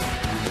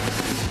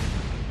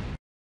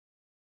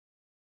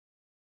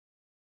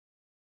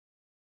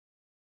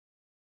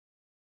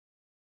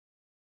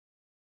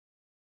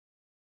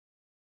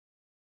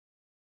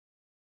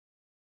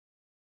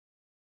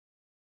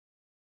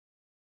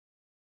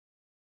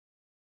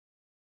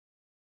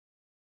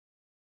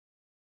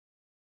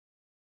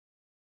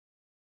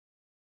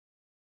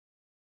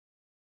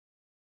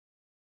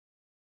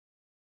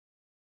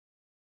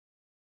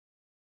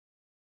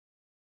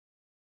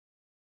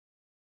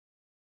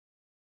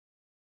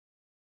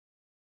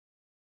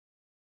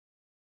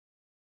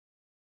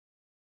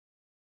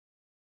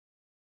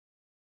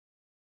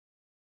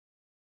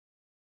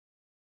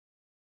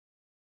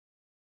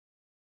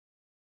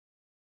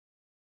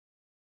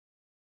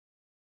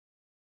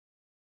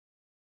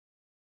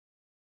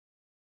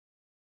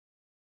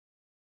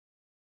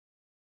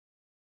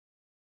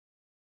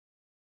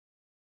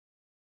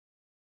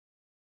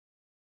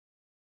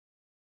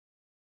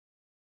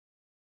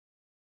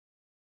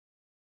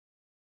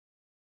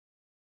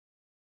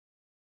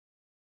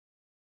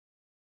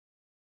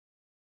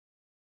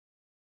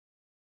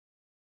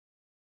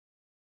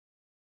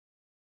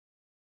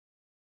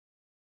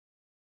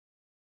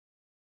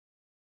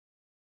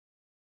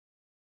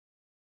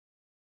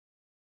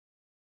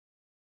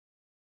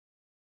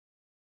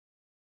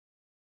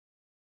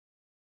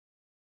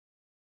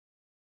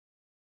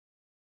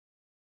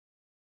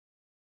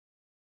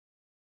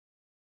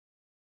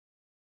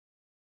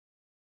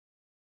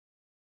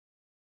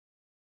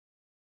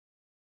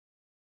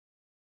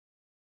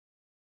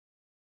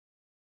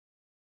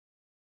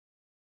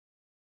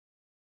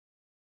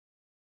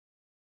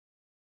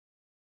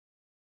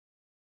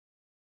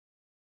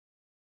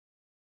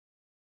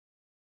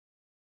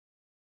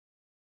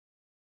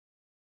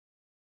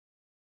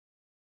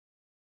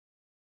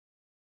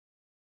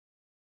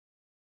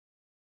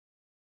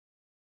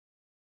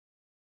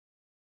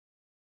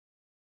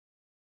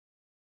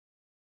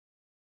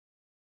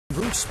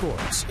 Coach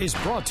Sports is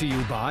brought to you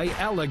by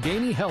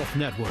Allegheny Health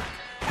Network.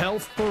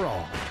 Health for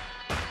all.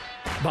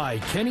 By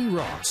Kenny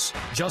Ross.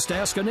 Just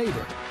ask a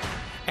neighbor.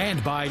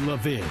 And by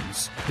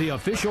Levin's, the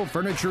official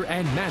furniture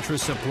and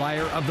mattress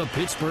supplier of the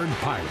Pittsburgh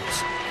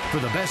Pirates. For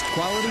the best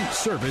quality,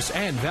 service,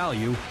 and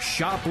value,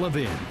 shop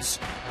Levin's.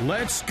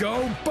 Let's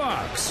go,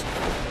 Bucks!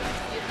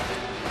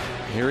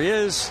 Here he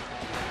is.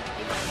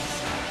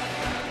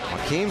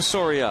 Joakim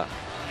Soria,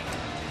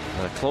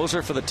 the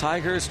closer for the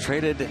Tigers,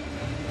 traded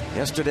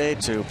yesterday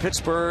to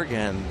Pittsburgh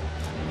and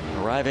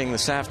arriving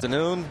this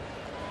afternoon.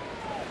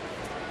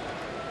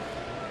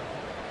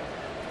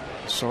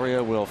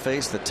 Soria will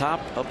face the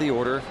top of the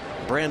order,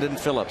 Brandon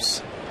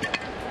Phillips.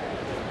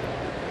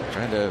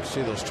 Trying to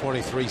see those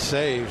 23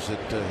 saves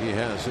that he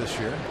has this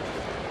year.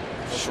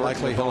 It's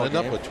likely he'll end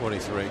up with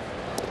 23.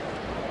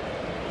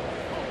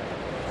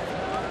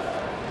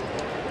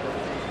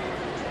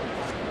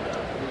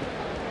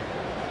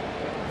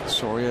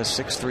 Soria,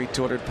 6'3",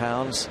 200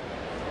 pounds,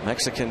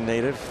 Mexican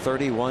native,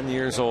 31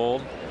 years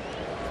old.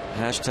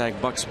 Hashtag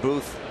Bucks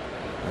Booth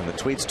and the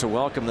tweets to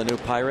welcome the new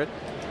Pirate.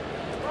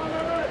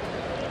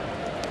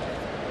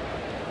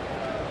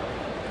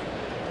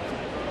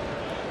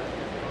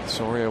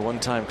 Soria,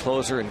 one-time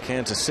closer in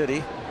Kansas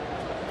City.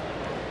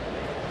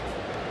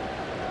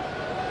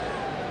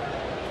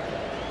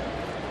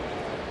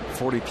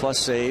 +40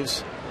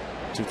 saves,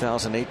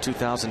 2008,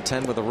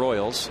 2010 with the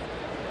Royals.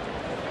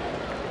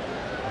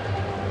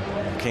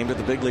 Came to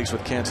the big leagues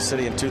with Kansas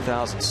City in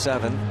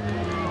 2007.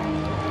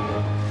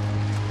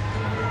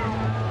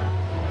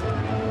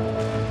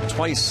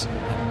 Twice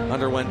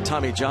underwent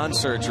Tommy John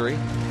surgery.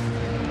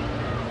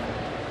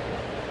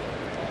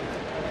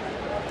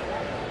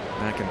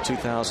 Back in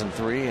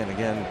 2003, and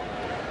again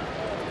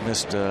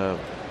missed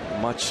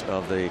much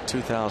of the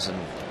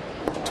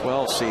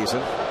 2012 season.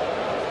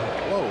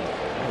 Whoa.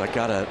 That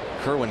got a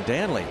Kerwin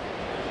Danley,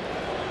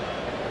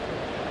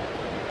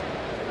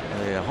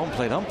 the home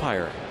plate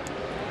umpire.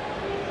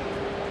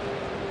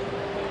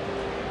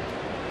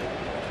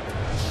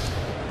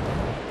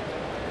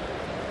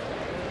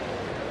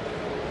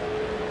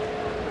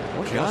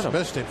 What got him?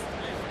 Missed him,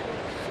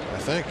 I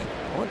think.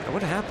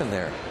 What happened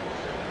there?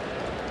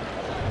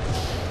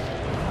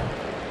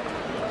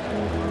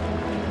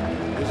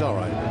 He's all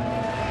right.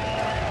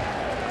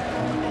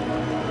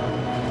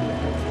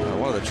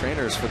 One of the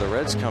trainers for the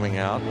Reds coming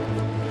out.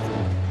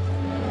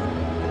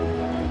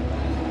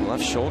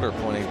 Left shoulder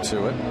pointing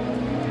to it.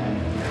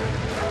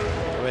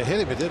 I mean,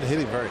 hit him. It didn't hit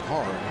him very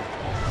hard.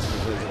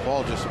 The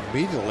ball just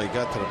immediately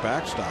got to the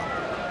backstop.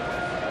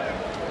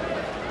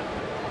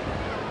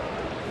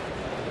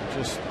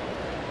 Just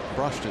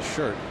brushed his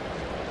shirt.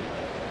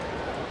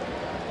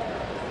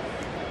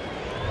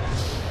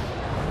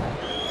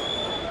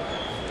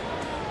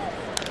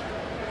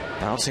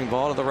 Bouncing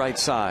ball to the right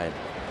side.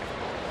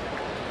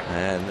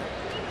 And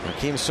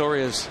Joakim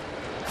Soria's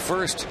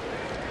first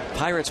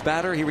Pirates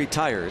batter. He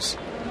retires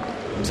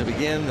to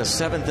begin the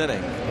 7th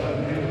inning.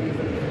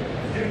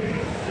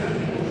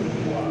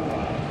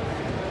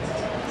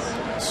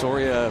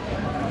 Soria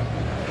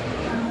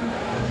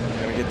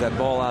going to get that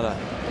ball out of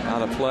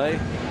play.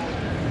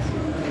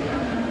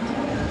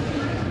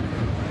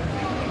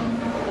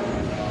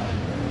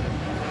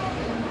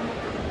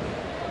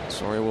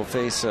 Soria will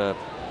face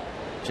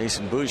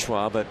Jason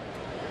Bourgeois, but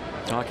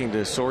talking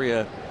to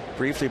Soria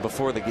briefly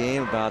before the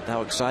game about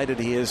how excited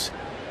he is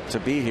to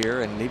be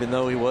here, and even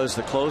though he was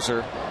the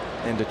closer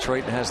in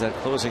Detroit and has that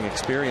closing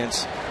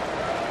experience,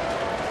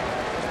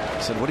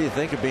 he said, "What do you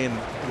think of being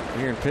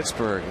here in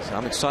Pittsburgh?" He said,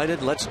 "I'm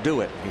excited. Let's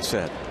do it," he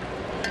said.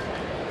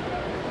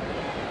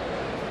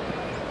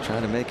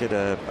 Trying to make it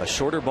a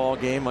shorter ball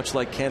game, much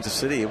like Kansas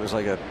City. It was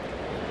like a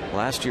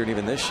last year and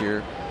even this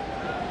year.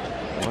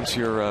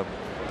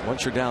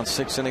 Once you're down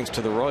 6 innings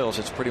to the Royals,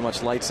 it's pretty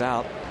much lights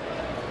out.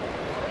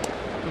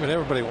 I mean,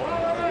 everybody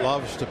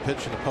loves to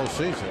pitch in the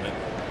postseason. And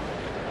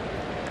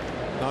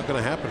not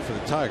going to happen for the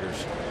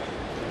Tigers.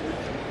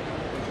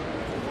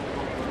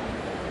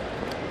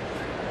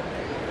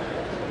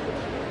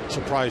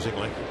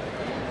 Surprisingly.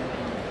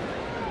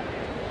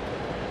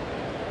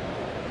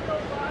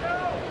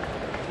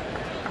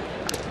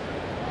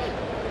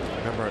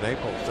 Remember in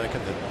April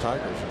thinking that the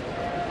Tigers are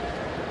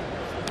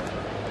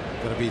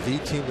going to be the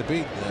team to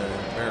beat in the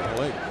American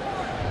League.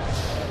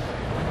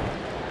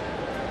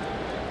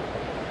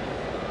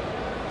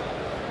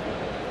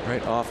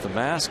 Right off the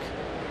mask.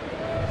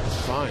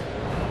 Fine.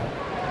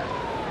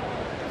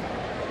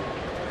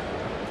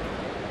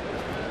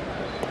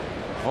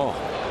 Oh,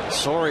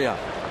 Soria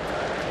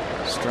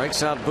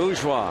strikes out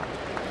Bourgeois.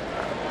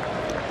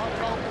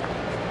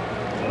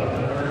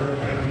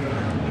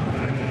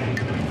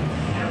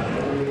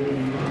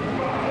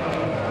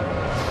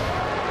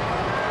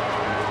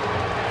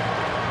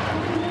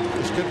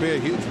 This could be a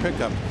huge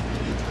pickup.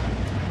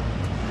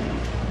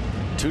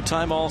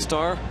 Two-time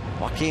All-Star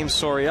Joakim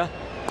Soria.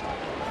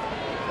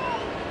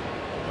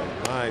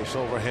 Nice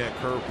overhand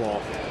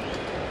curveball.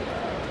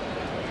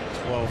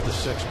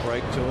 12-6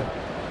 break to it.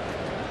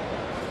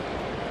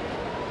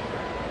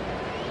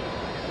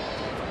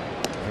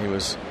 He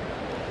was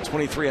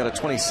 23 out of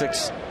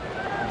 26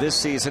 this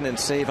season in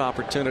save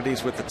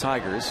opportunities with the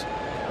Tigers.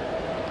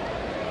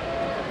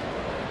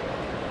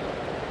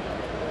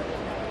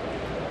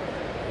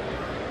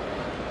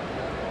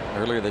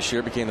 Earlier this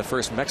year became the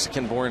first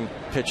Mexican-born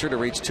pitcher to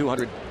reach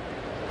 200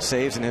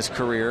 saves in his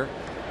career.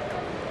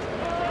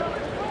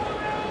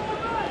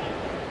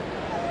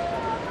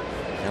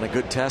 And a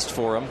good test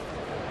for him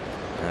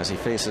as he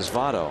faces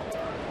Votto.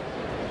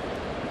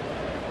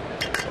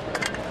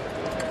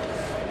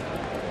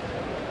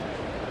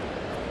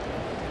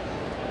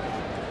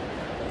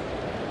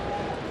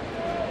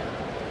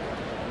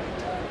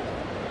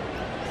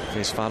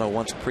 Faced Votto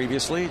once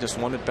previously, just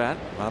one at bat.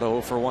 Votto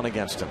 0 for 1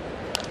 against him.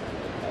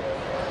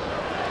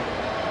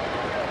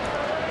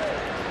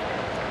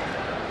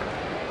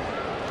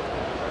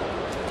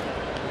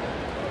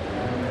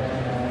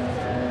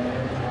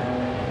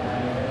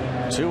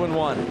 Two and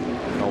one,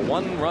 a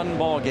one-run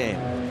ball game.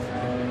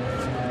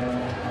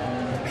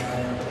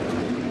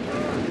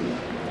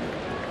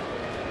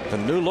 The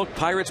new-look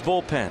Pirates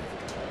bullpen,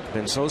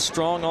 been so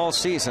strong all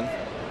season,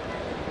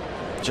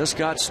 just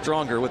got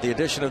stronger with the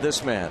addition of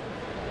this man.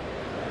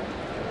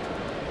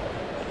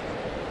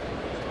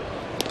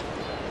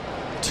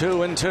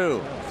 2 and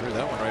 2. Threw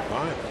that one right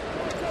by him.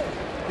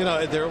 You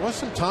know, there was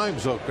some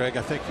times, though, Greg,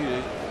 I think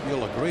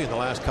you'll agree in the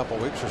last couple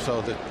of weeks or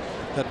so that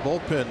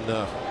bullpen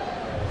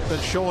been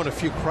showing a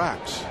few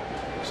cracks.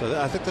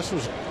 So I think this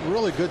was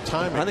really good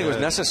timing. I think it was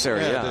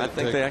necessary. Yeah, I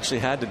think they actually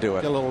had to do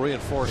it. Get a little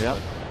reinforcement.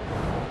 Yep.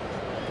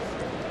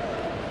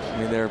 I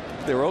mean,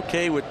 they're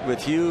okay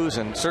with Hughes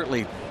and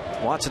certainly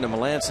Watson and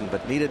Melanson,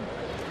 but needed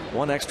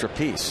one extra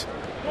piece.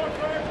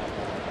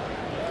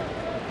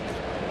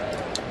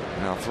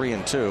 Now 3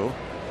 and 2.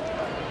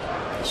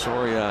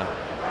 Soria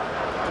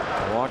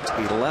walked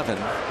 11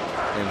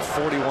 in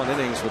 41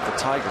 innings with the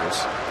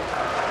Tigers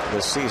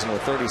this season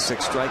with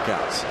 36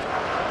 strikeouts.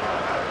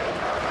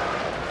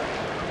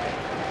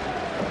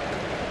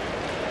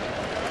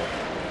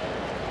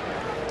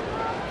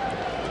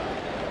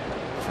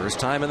 First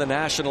time in the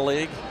National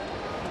League.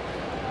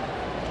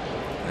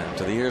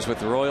 After the years with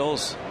the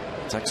Royals,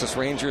 Texas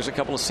Rangers a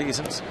couple of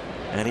seasons,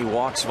 and he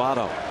walks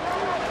Votto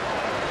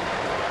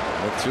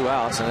with 2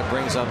 outs, and it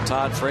brings up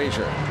Todd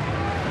Frazier.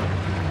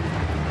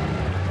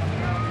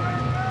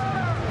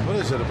 What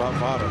is it about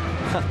Votto?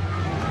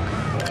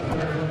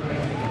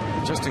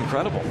 Just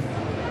incredible.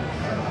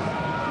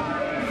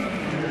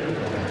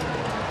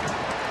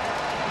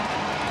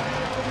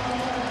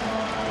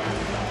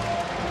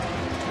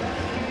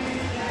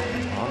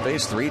 On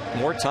base 3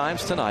 more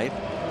times tonight,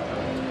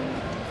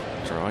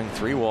 drawing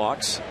 3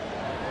 walks.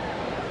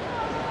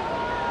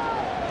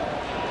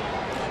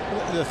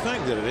 The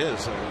thing that it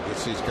is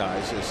with these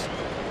guys is,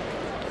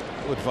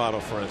 with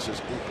Votto, for instance,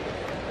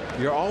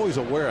 you're always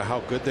aware of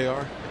how good they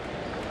are.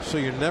 So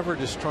you're never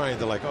just trying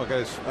to, like, oh,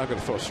 guys, I'm going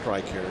to throw a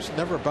strike here. It's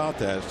never about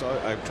that.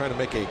 I'm trying to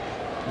make a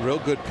real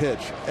good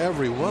pitch,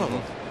 every one of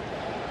them.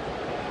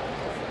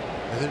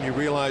 And then you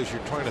realize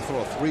you're trying to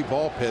throw a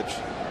 3-ball pitch,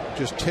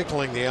 just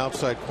tickling the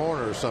outside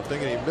corner or something,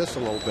 and you miss a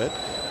little bit,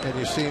 and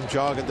you see him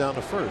jogging down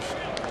to first.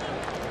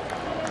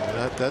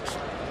 And that's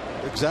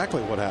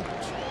exactly what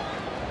happens.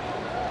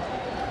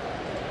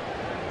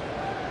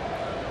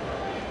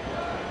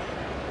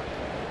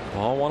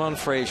 Ball 1 on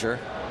Frazier.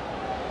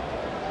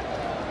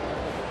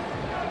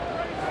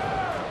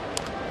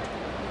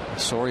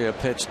 Soria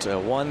pitched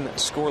 1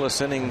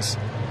 scoreless innings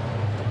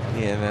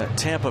in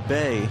Tampa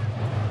Bay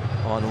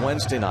on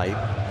Wednesday night.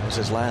 It was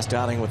his last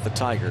outing with the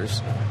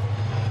Tigers.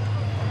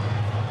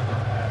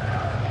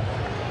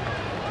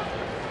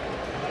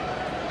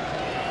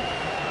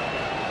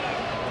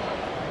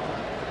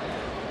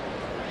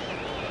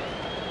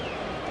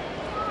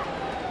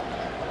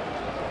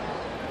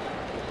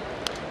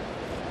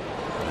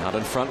 Out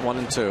in front, 1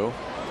 and 2.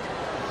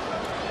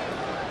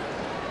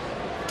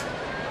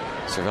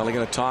 Cervelli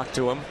going to talk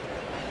to him.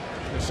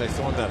 Say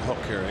throwing that hook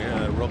here.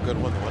 Yeah, a real good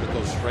one. The one that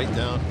goes straight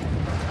down.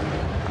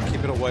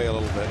 Keep it away a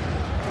little bit.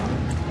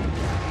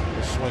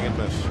 Just swing and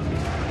miss.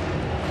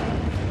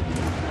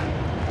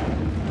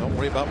 Don't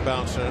worry about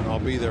bouncing it. I'll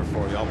be there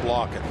for you. I'll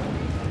block it.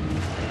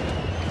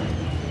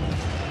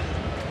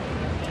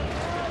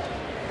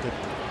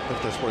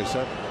 If that's what he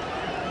said.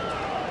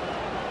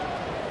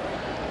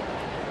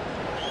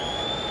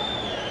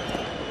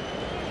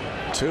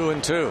 Two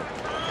and 2.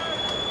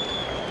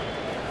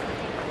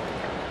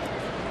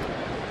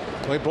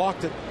 Well, he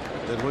blocked it.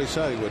 Did what he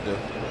said he would do.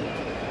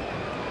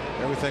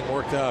 Everything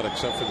worked out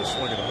except for the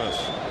swing and a miss.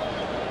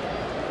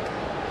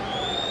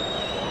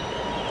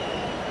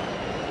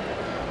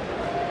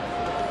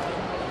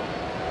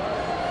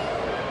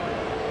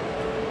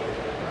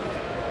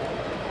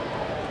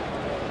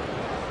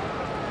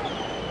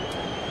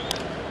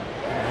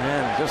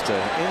 And just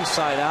an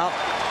inside out,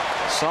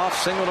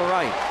 soft single to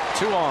right.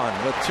 2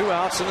 on with 2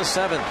 outs in the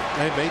 7th.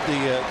 They made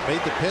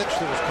the pitch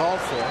that was called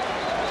for.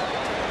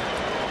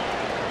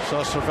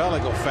 Saw Cervelli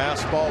go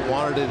fastball,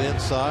 wanted it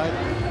inside.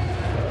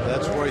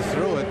 That's where he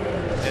threw it,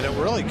 and it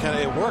really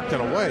it worked in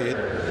a way. It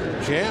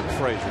jammed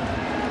Frazier.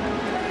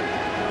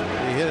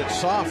 He hit it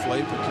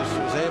softly, but just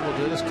was able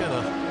to just kind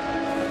of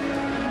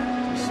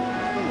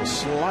A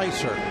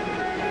slicer.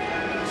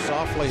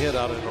 Softly hit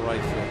out into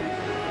right field.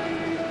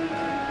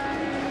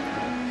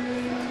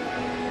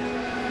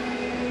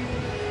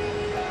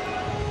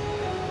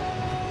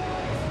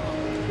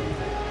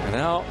 And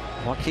now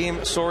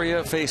Joakim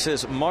Soria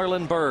faces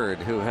Marlon Byrd,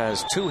 who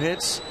has 2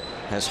 hits,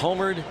 has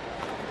homered.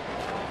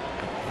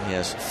 He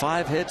has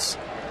 5 hits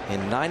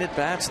in 9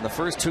 at-bats in the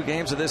first 2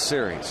 games of this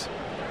series.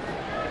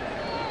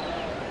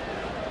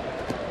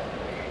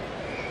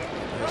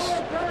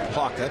 Nice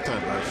block that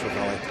time by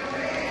Cervelli.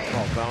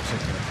 Ball bouncing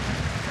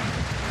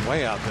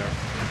way out there.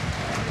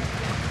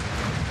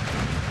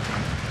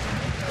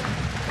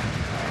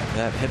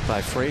 That hit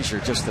by Frazier,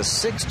 just the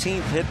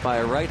 16th hit by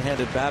a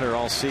right-handed batter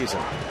all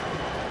season.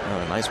 Oh,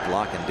 a nice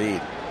block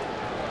indeed.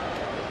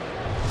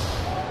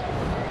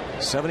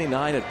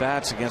 79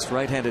 at-bats against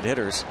right-handed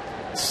hitters,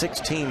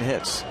 16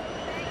 hits.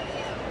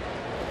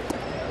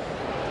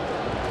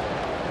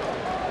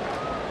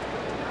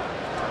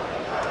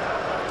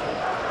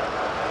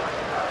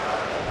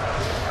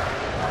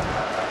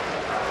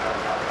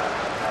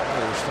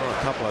 There's still a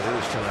couple of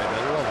these tonight.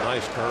 They're real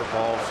nice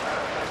curveballs.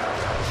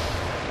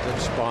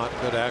 Good spot,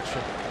 good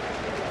action.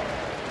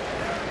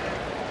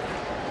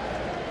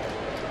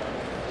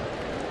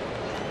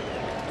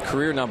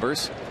 Career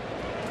numbers.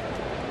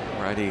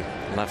 Righty,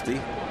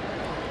 lefty.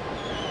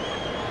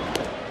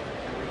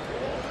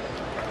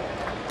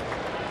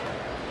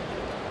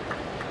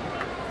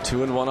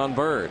 Two and one on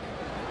Byrd.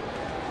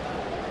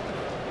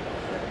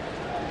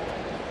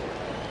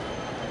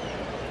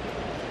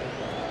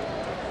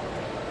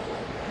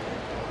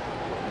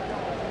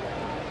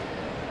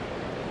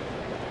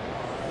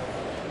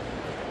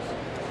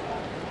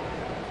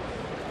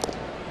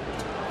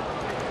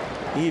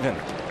 Even.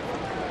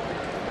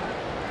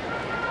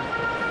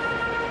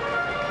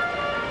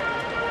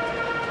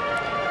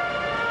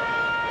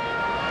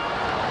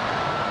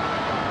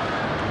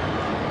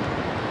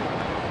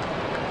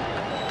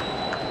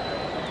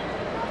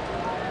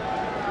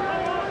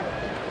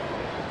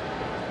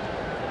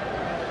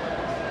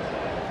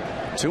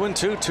 Two and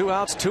two, 2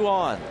 outs, 2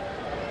 on.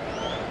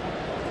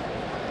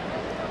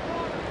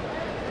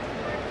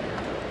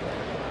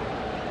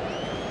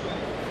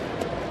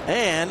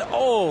 And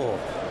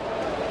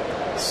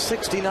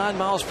 69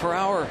 miles per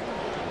hour.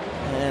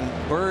 And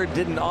Byrd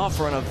didn't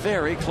offer on a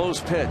very close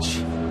pitch.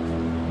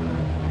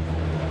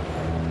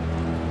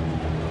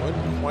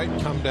 Wouldn't quite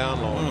come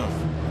down low enough.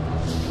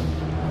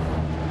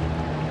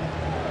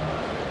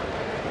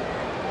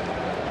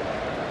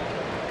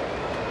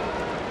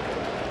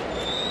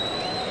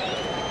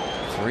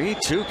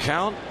 3-2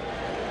 count.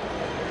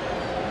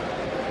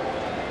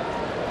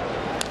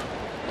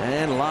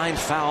 And line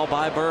foul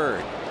by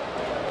Byrd.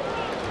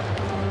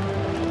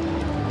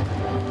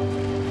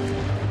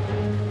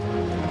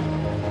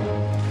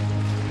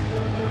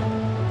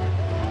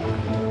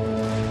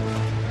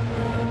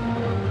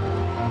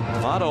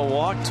 Votto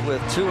walked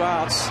with 2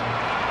 outs.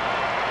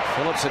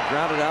 Phillips had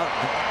grounded out.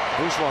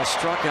 Bourgeois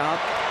struck out.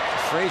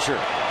 Frazier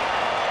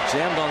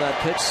jammed on that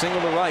pitch,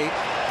 single to right.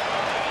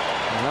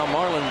 And now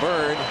Marlon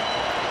Byrd.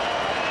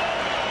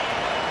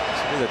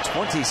 The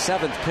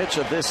 27th pitch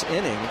of this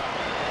inning.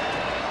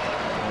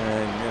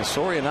 And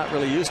Soria not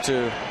really used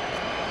to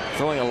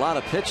throwing a lot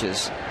of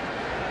pitches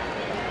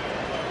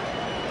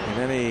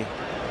in any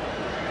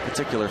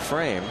particular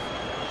frame.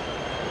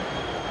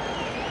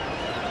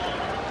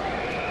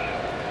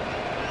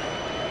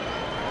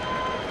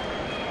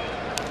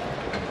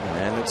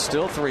 And it's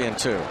still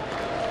 3-2.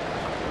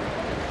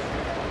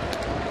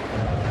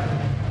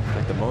 I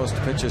think the most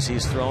pitches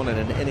he's thrown in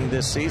an inning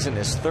this season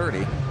is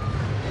 30.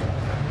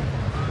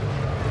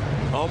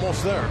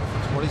 Almost there.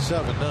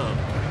 27 now.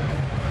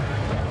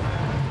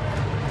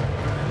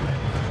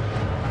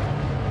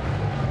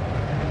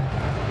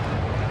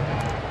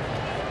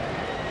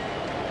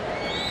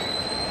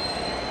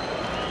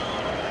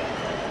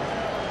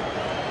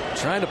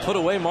 Trying to put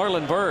away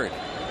Marlon Byrd.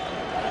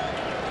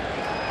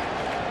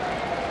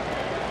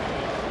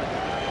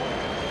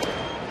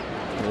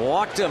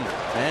 Walked him,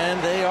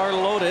 and they are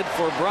loaded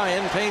for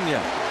Brian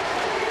Pena.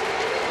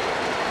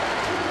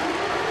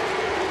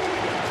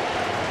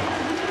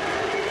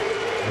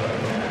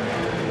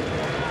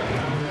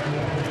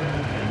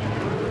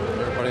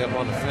 Up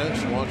on the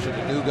fence, watching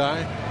the new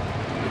guy.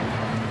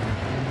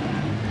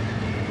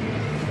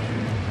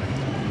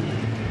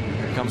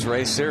 Here comes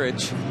Ray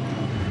Searage.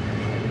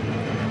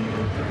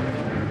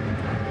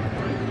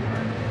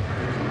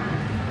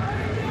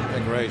 I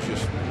think Ray's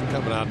just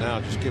coming out now.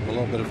 Just give him a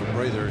little bit of a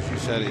breather. As you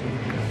said,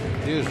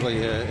 he usually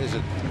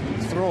isn't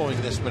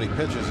throwing this many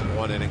pitches in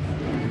one inning.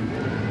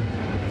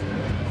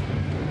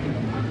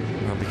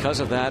 Well,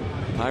 because of that,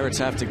 Pirates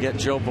have to get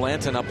Joe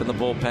Blanton up in the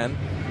bullpen.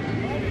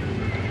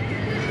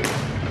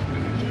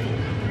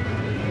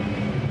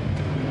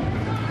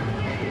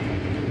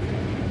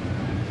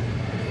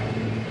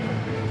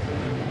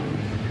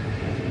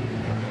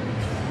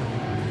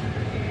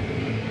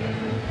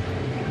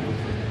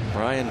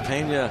 Brian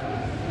Pena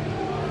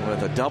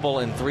with a double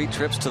and 3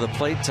 trips to the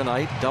plate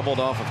tonight. Doubled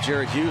off of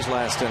Jared Hughes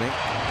last inning.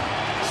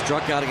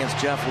 struck out against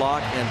Jeff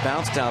Locke and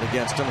bounced out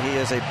against him. He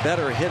is a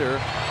better hitter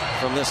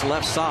from this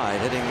left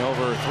side, hitting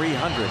over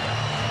 300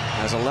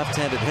 as a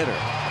left-handed hitter.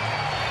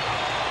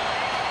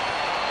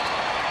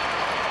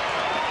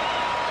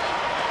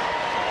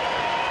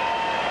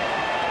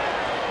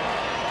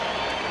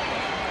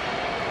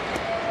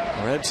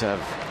 Reds have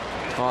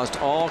caused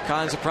all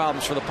kinds of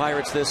problems for the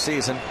Pirates this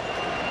season,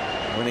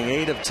 winning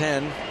 8 of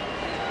 10.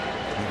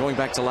 And going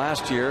back to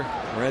last year,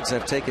 Reds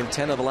have taken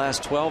 10 of the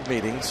last 12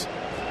 meetings.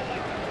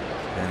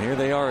 And here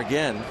they are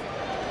again.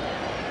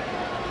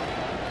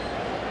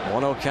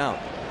 1-0 count.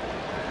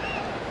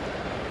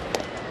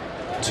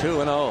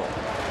 2-0.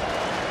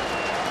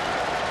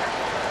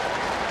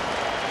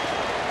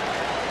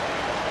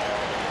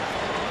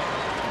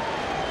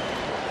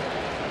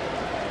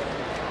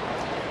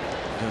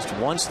 Just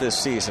once this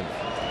season,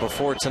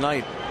 before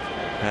tonight,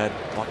 had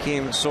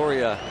Joaquin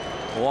Soria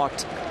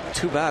walked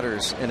 2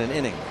 batters in an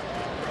inning.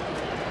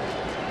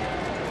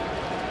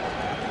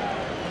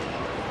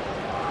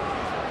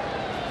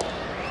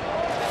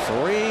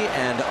 Three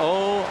and 0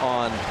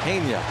 on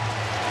Pena.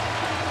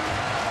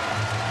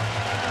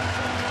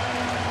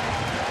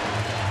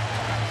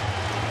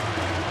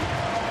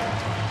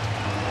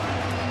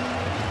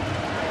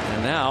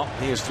 And now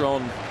he has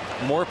thrown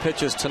more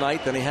pitches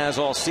tonight than he has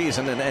all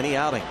season in any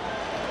outing.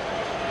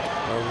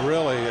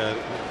 Really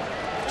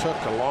took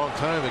a long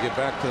time to get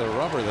back to the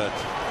rubber. That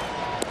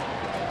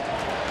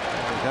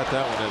he got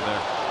that one in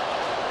there.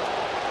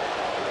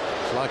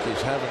 It's like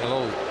he's having a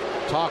little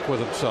talk with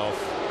himself.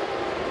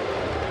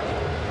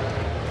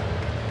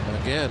 And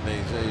again,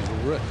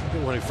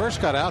 when he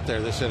first got out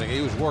there this inning,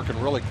 he was working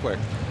really quick.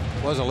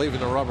 Wasn't leaving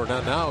the rubber.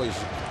 Now he's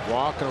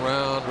walking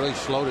around, really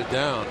slowed it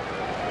down.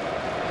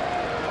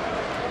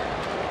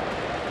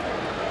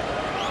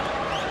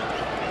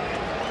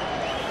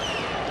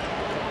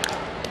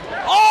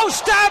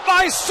 Stabbed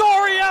by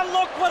Soria.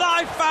 Look what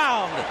I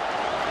found.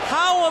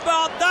 How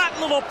about that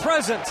little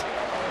present?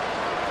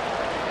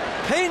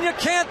 Pena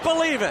can't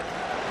believe it.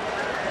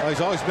 Well,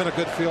 he's always been a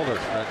good fielder,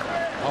 Rick.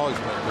 Always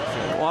been a good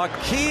fielder.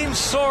 Joaquin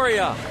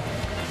Soria.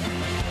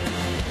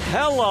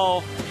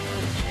 Hello.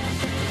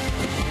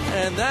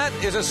 And that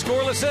is a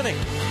scoreless inning.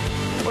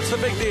 What's the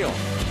big deal?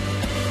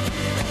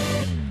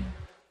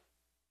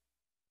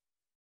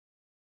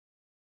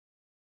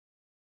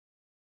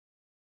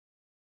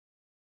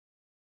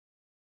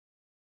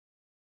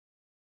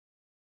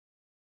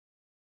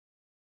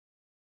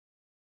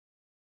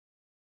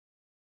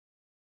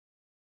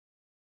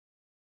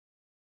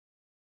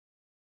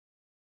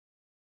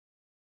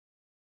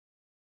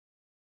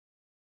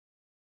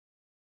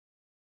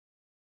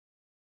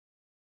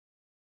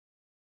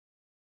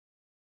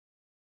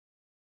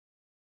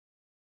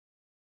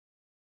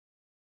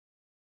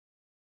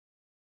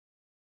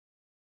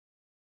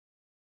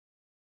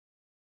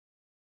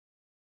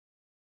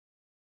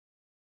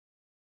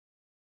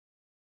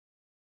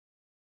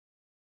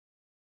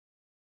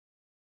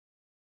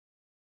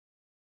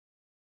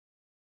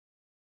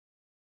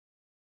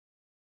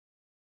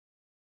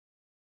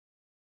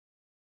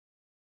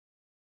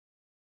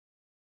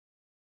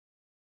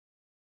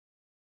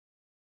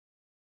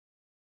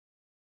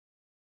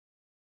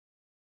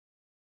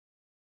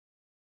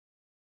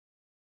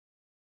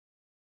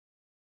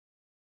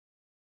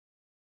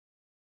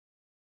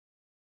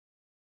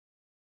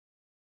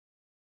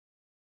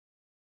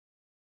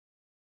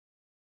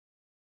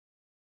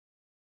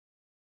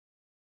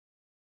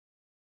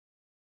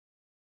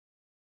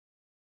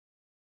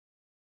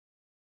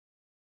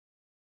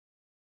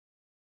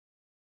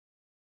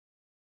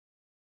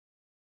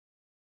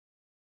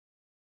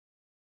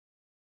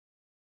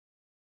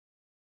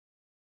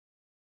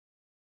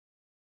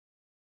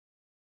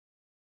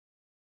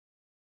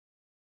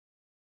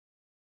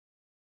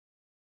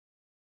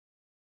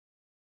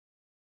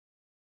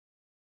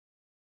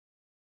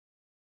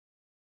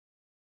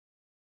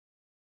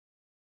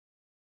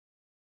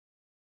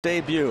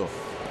 Debut.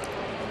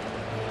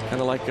 Kind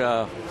of like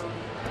a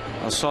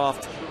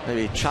soft,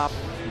 maybe chop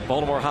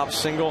Baltimore hop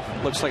single.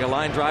 Looks like a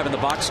line drive in the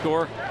box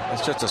score.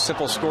 It's just a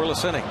simple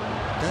scoreless inning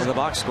in the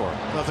box score.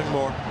 Nothing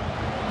more.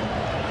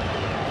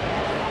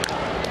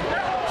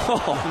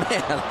 Oh,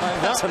 man.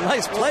 That's a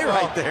nice play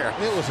right there.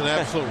 It was an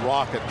absolute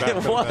rocket back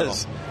it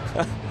was.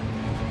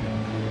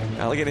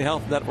 Allegheny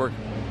Health Network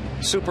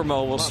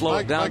Supermo will slow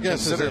it down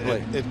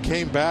considerably. It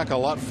came back a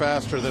lot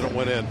faster than it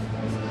went in.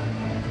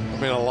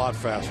 I mean, a lot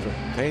faster.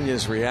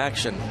 Pena's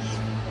reaction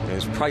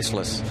is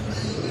priceless.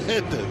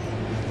 It did.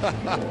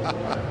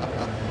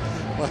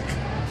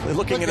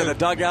 Looking into the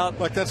dugout.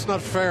 Like, that's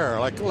not fair.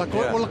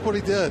 Look what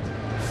he did.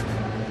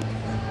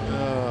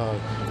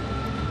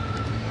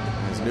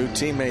 His new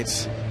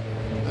teammates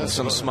with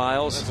some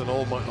smiles. That's an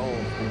old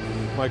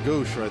my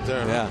goose right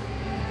there. Yeah.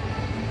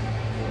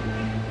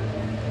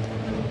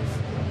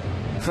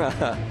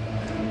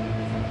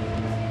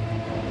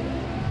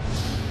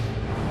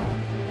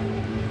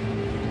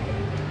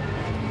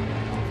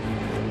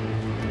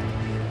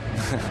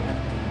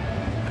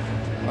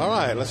 All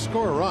right, let's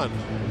score a run.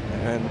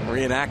 And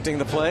reenacting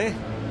the play.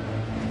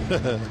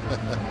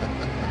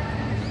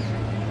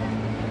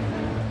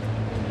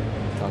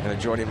 Talking to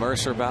Jordy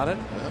Mercer about it.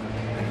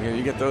 Yeah.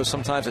 You get those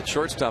sometimes at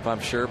shortstop, I'm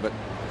sure, but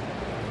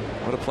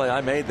what a play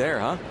I made there,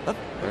 huh? Oh,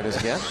 there it is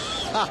again.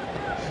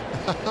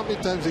 How many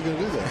times are you going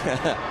to do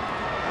that?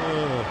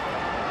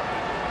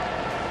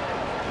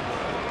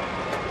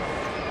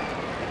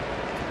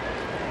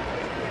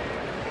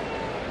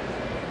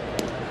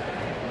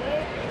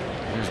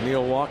 Here's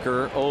Neil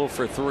Walker 0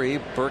 for 3.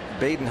 Burke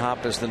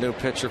Badenhop is the new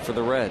pitcher for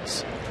the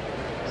Reds.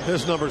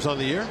 His numbers on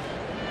the year.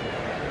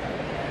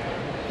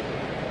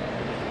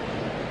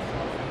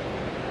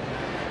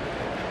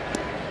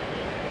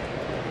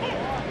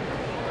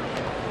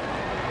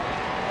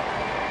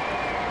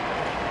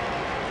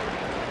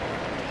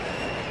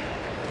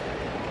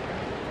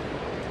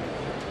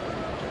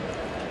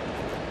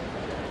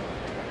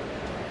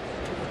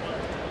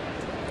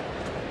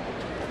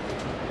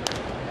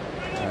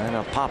 And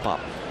a pop-up.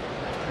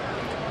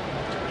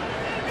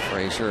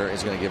 Frazier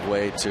is going to give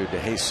way to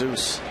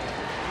DeJesus.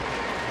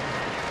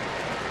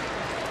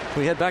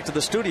 We head back to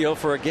the studio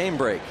for a game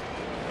break.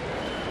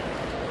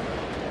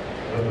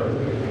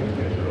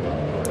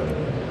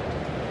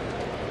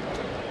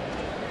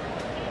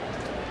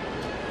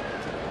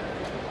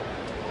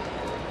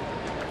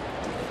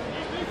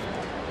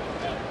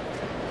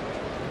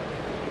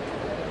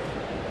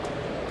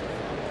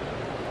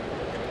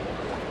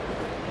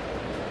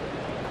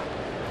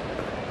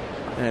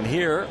 And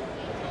here,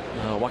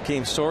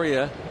 Joaquin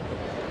Soria,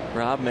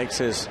 Rob, makes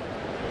his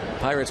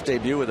Pirates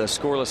debut with a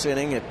scoreless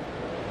inning. It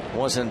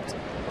wasn't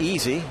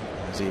easy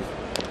as he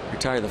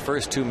retired the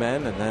first 2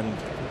 men, and then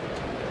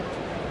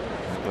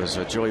it was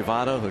Joey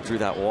Votto who drew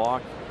that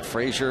walk.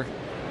 Frazier,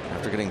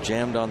 after getting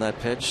jammed on that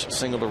pitch,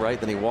 single to right,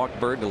 then he walked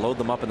Bird to load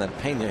them up, and then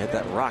Pena hit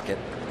that rocket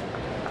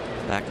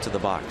back to the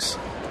box.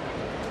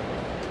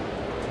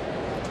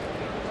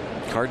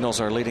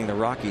 Cardinals are leading the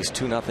Rockies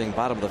 2-0,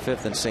 bottom of the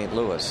 5th in St.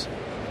 Louis.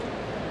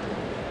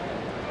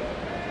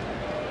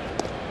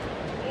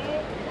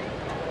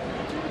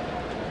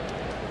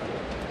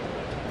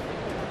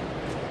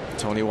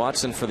 Tony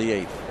Watson for the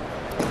 8th.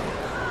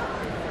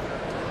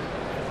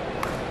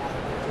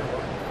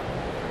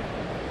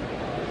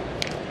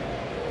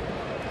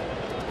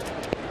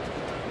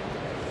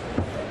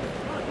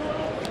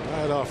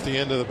 Right off the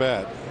end of the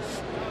bat.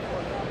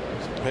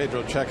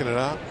 Pedro checking it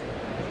out.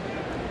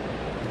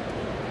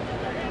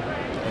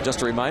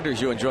 Just a reminder,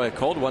 as you enjoy a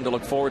cold one, to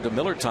look forward to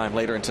Miller time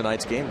later in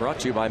tonight's game, brought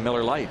to you by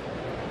Miller Lite.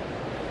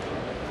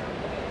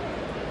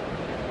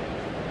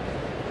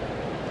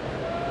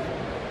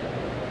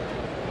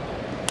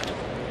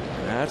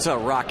 That's a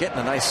rocket, and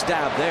a nice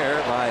stab there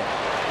by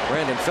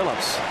Brandon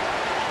Phillips.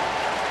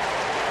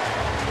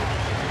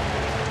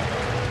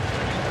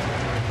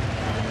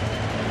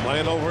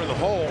 Laying over in the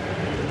hole.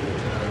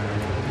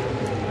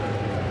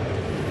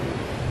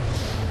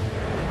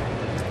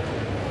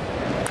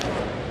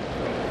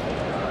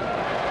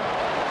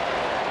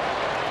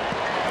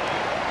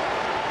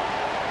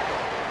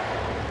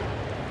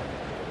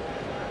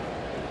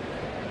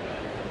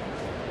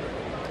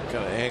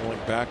 Kind of angling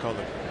back on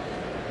the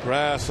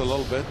grass a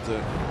little bit to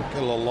get a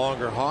little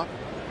longer hop.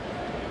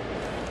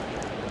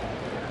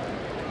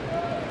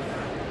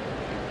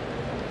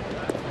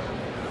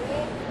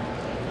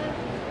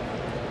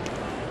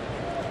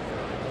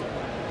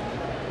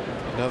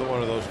 Another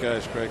one of those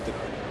guys, Craig, that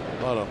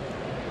a lot of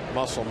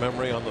muscle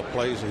memory on the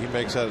plays that he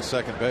makes out of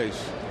second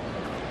base.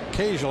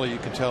 Occasionally you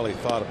can tell he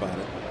thought about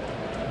it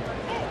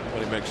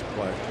when he makes a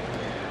play.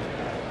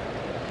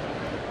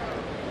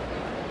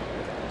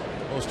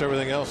 Most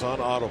everything else on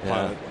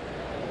autopilot. Yeah.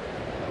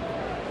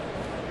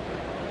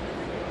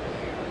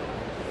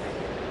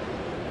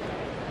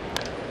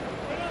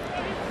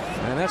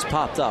 And that's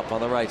popped up on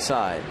the right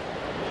side.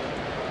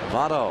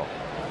 Votto.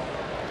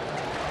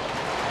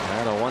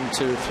 And a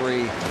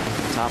 1-2-3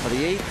 top of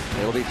the 8th.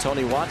 It'll be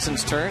Tony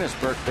Watson's turn as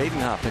Burke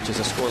Badenhop pitches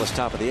a scoreless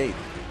top of the 8th.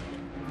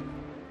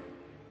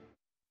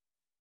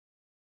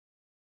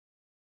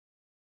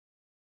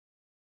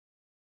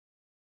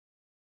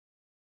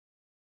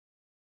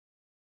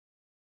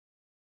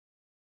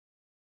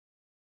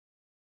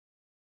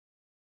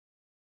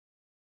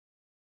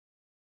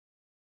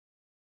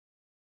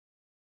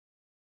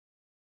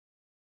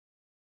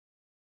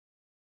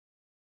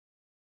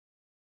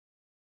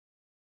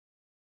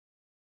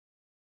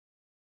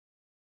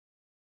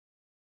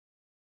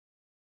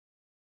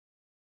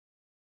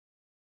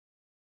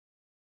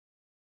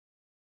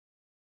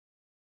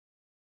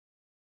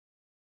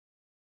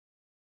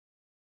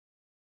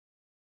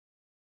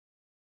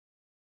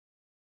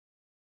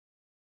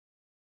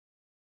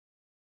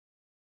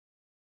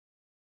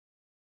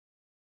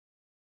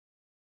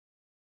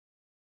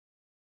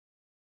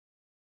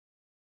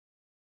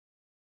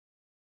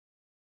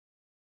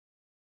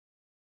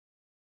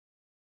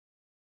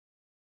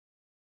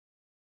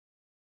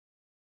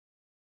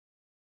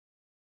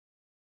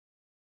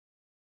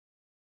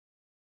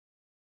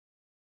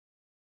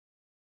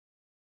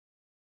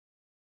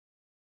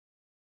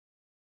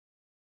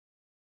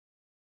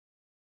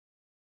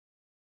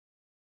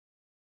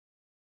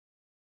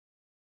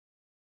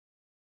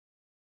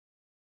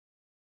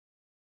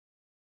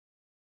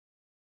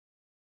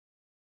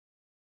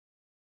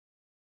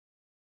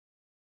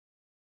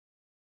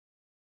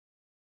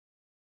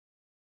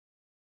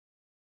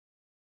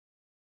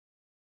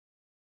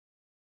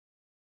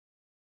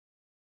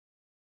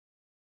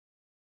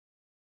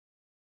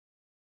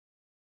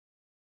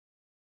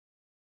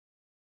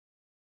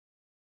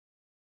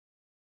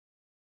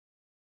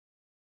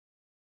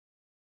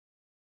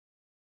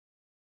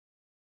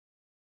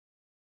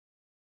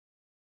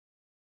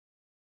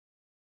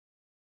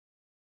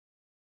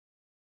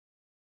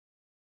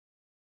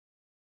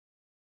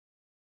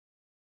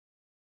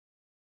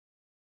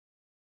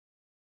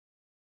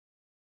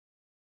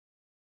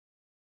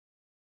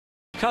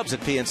 Cubs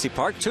at PNC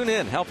Park. Tune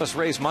in. Help us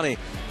raise money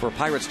for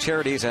Pirates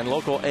charities and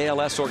local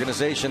ALS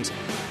organizations.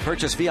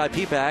 Purchase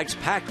VIP bags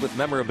packed with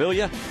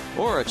memorabilia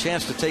or a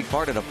chance to take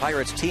part in a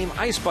Pirates Team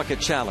Ice Bucket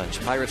Challenge.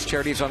 Pirates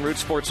Charities en route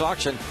sports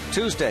auction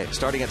Tuesday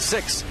starting at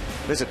 6.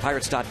 Visit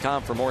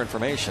pirates.com for more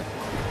information.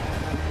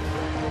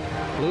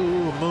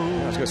 Blue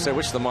Moon. I was going to say,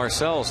 which of the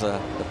Marcells, the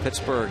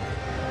Pittsburgh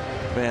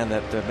band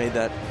that made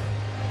that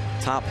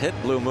top hit,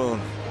 Blue Moon,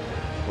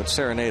 would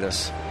serenade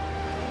us.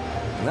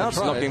 Now it's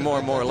looking more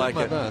and more like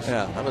it. Best.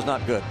 Yeah, that was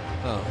not good.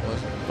 Oh, it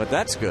wasn't. But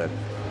that's good.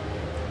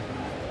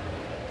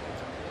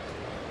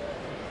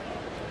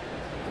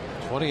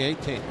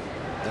 2018.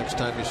 Next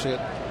time you see it.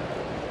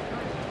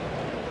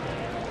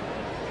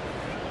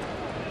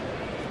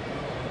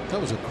 That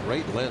was a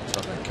great lens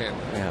on that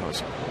camera. Yeah, it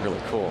was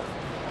really cool.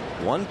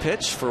 One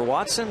pitch for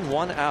Watson,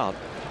 one out.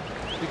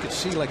 You could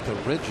see like the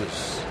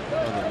ridges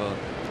on the moon.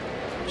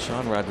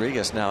 Sean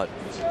Rodriguez now at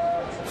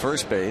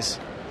first base.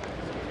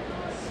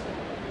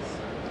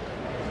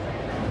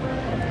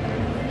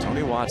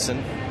 Tony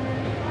Watson.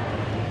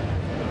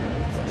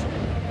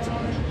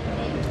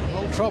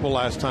 No trouble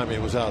last time he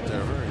was out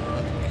there.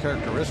 Very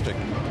characteristic.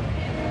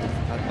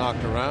 Got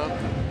knocked around.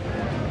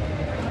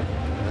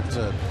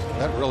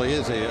 That really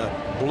is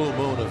a blue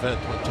moon event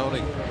when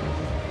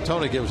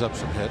Tony gives up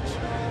some hits.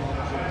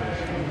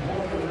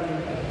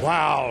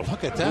 Wow,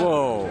 look at that.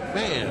 Whoa.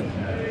 Man.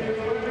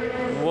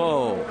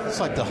 Whoa. It's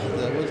like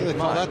what do they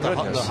call that?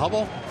 The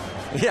Hubble?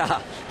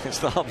 Yeah, it's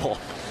the Hubble.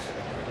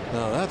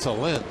 No, that's a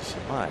lens.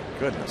 My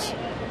goodness.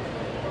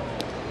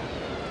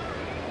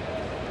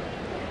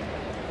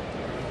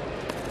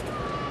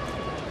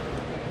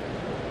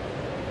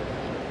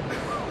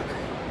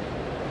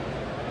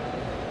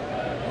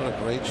 What a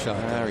great shot.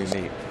 Very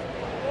neat.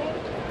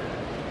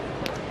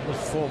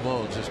 Those full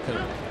modes just kind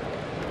of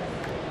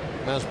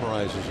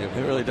mesmerizes you.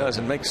 It really does.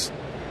 It makes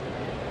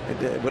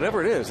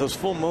whatever it is. Those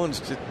full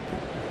moons.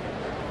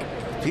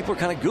 People are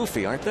kind of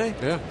goofy, aren't they?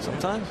 Yeah.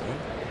 Sometimes.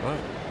 Yeah. Right.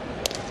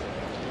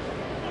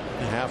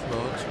 Half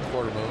moons,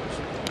 quarter moons.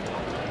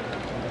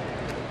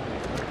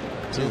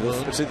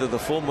 It's either the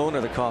full moon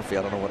or the coffee.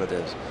 I don't know what it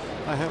is.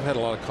 I have had a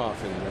lot of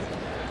coffee today.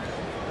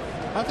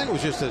 I think it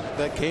was just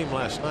that game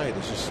last night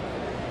is just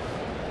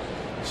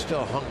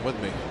still hung with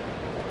me.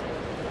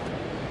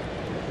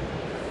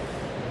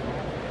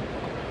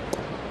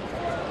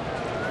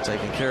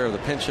 Taking care of the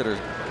pinch hitter,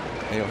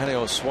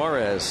 Eugenio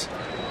Suarez,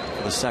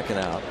 for the second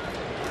out.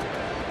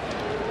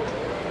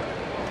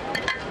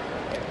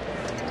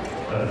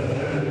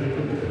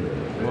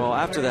 Well,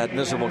 after that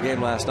miserable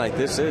game last night,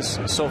 this is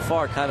so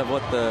far kind of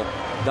what the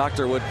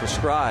doctor would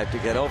prescribe to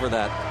get over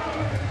that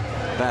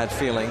bad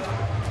feeling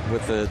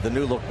with the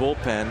new look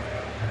bullpen.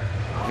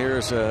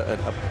 Here's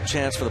a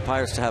chance for the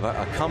Pirates to have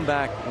a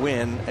comeback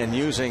win and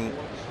using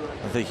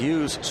the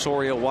Hughes,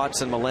 Soria,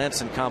 Watson,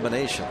 Melanson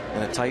combination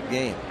in a tight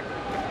game.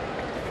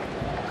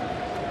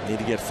 Need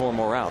to get 4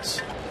 more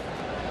outs.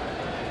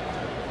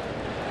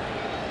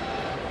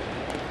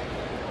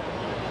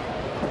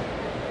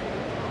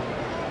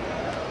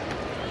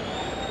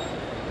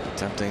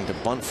 Attempting to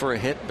bunt for a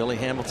hit. Billy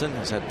Hamilton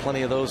has had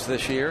plenty of those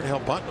this year. He'll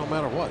bunt no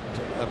matter what.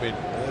 I mean,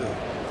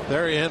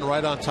 they're in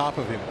right on top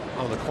of him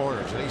on the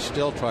corners, and he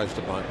still tries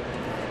to bunt.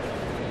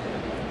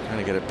 Trying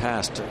to get it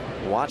past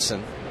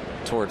Watson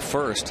toward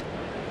first.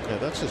 Yeah,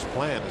 that's his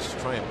plan, is to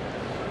try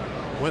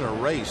and win a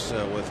race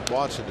with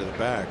Watson to the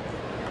back.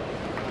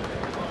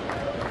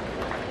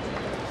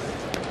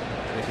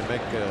 He can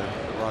make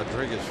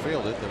Rodriguez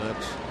field it, then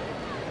that's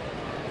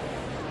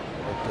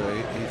what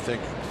he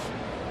thinks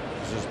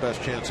is his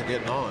best chance of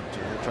getting on, to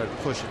try to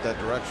push it that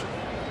direction.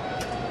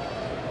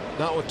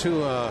 Not with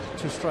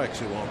two strikes,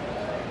 he won't.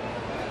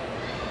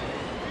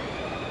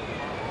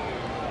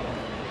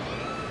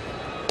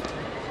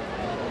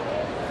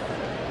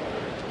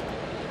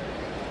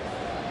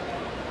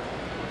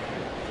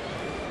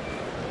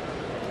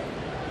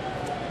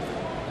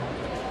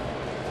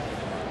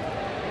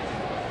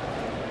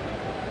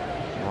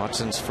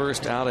 Watson's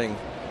first outing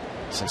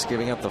since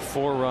giving up the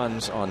 4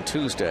 runs on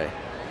Tuesday.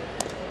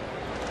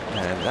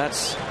 And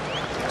that's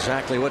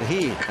exactly what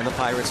he and the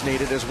Pirates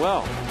needed as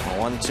well. A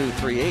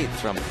 1-2-3-8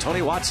 from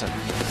Tony Watson.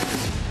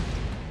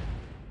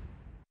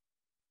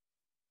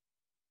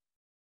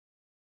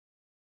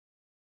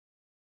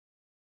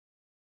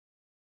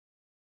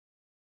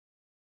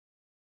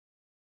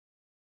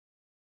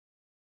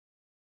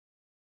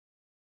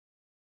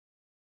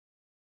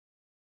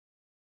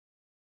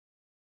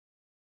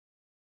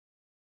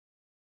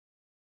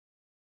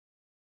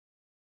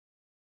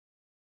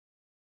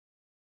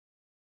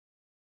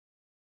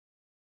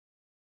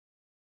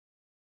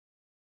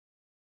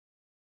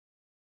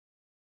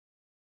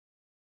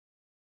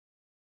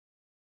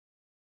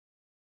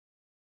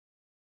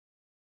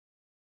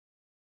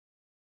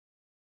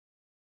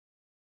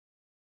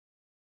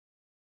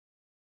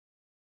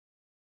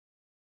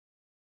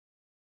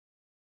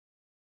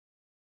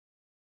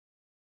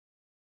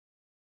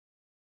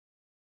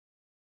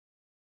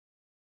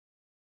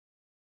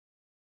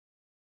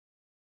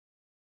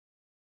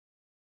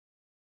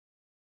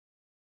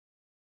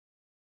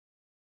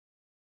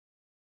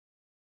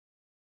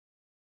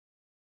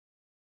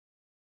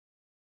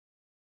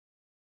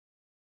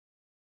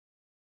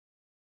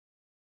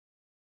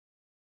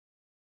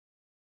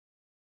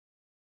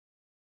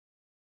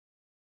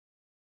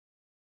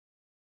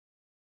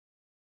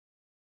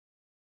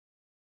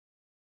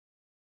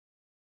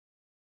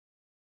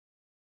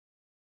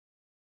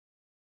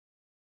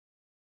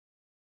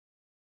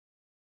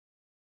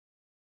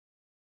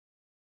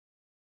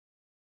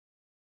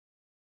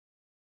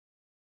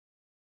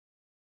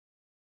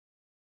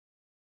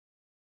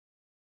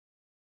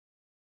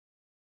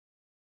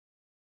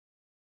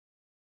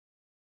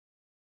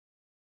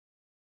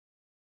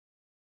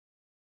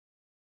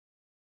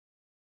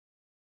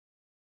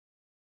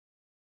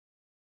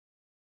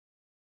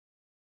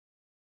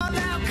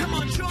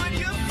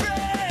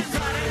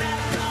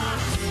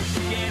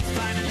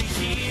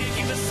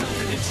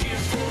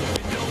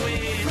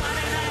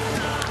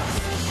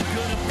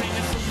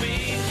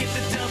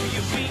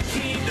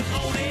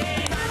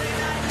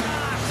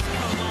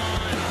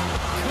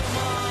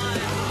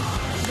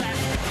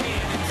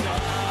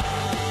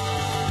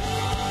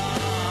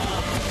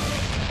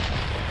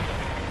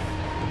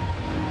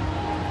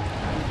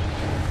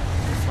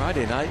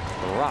 Monday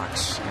night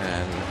rocks.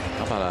 And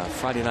how about a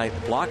Friday night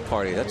block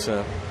party? That's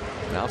an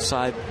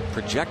outside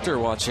projector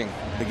watching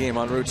the game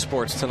on Root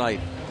Sports tonight.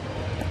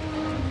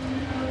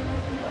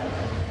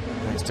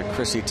 Thanks to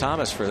Chrissy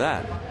Thomas for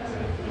that.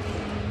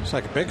 It's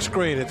like a big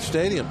screen at the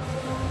stadium.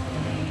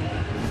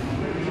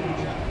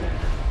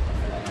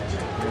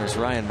 There's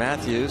Ryan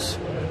Matthews.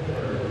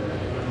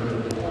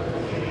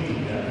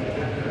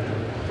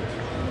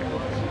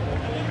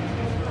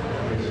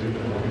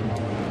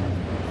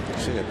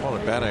 See the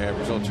opponent batting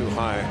average a little too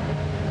high.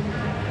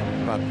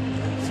 About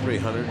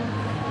 300.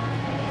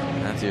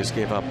 Matthews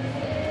gave up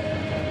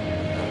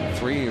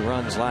 3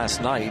 runs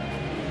last night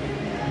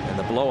in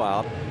the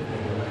blowout.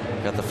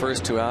 Got the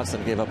first 2 outs,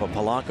 then gave up a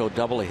Polanco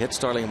double. He hit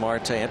Starling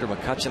Marte. Andrew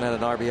McCutchen had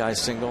an RBI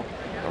single.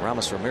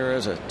 Ramos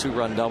Ramirez a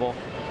 2-run double.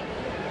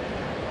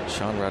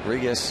 Sean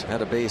Rodriguez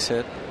had a base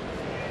hit.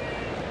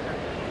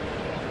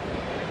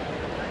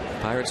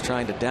 Pirates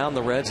trying to down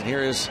the Reds, and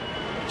here is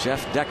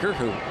Jeff Decker,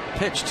 who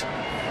pitched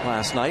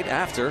last night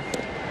after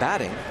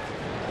batting.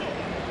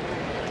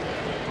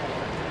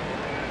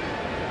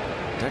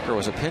 Decker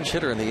was a pinch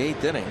hitter in the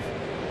 8th inning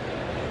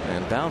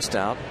and bounced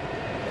out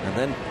and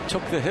then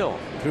took the hill.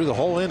 Through the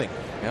whole inning.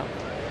 Yep.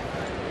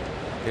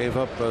 Gave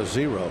up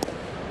 0.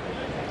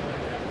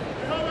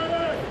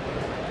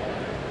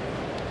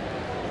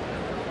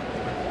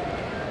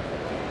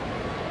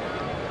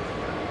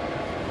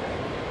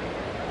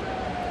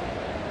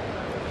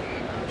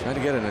 Trying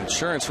to get an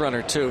insurance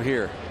runner too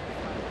here.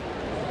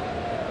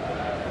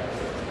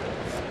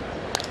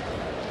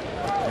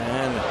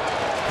 And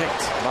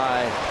picked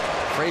by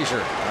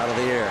Frazier out of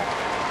the air.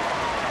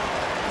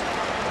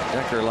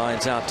 Decker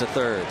lines out to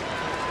third.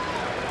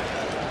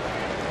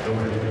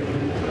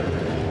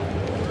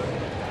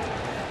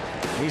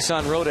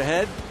 Nissan Road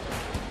ahead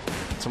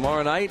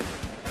tomorrow night.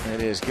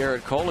 It is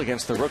Garrett Cole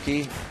against the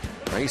rookie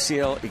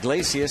Raciel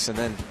Iglesias, and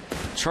then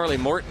Charlie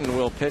Morton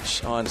will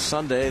pitch on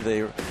Sunday.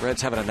 The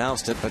Reds haven't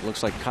announced it, but it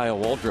looks like Kyle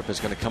Waldrop is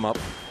going to come up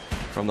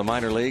from the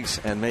minor leagues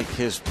and make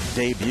his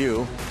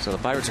debut. So the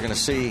Pirates are going to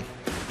see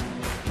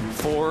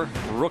 4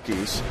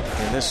 rookies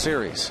in this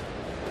series.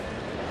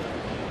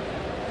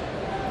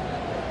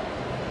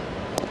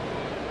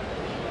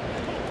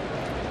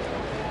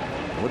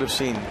 Would have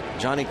seen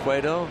Johnny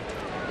Cueto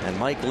and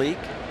Mike Leake.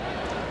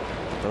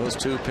 Those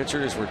 2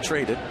 pitchers were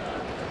traded.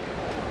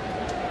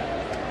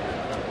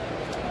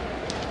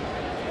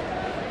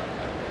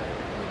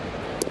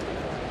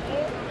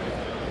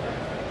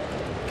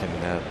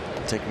 Can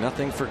take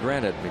nothing for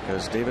granted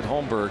because David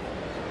Holmberg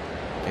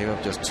gave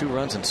up just 2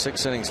 runs in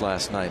 6 innings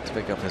last night to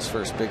pick up his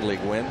first big league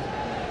win,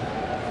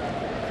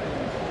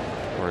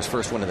 or his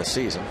first win of the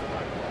season.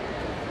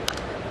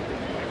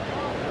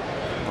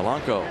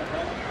 Polanco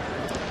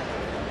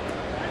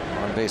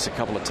on base a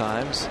couple of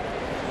times.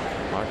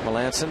 Mark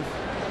Melancon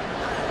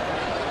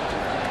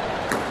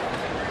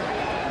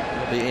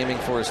will be aiming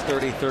for his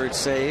 33rd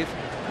save.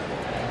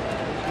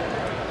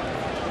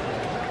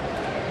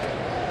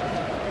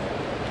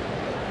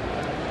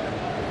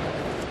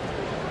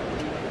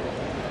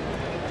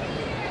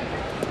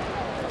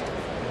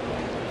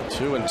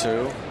 Two and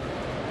two.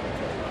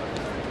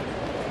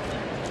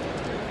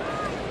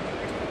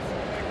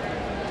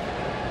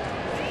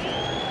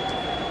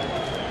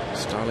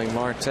 Starling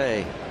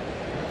Marte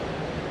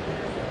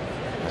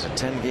has a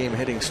 10-game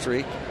hitting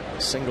streak,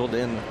 singled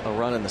in a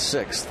run in the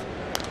 6th.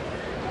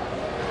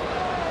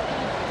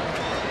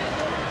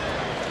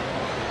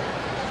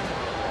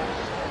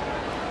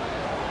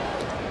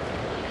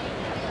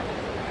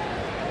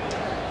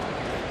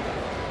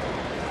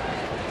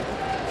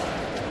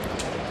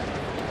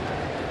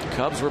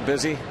 Cubs were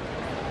busy.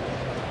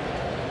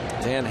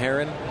 Dan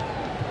Herron,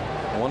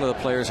 one of the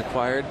players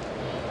acquired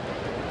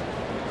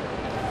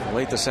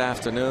late this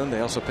afternoon.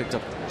 They also picked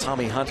up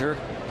Tommy Hunter.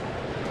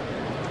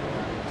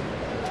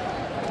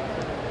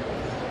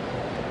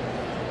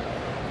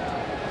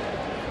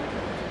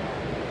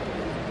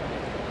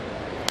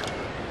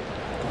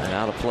 And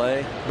out of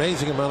play.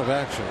 Amazing amount of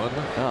action, wasn't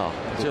it? Oh,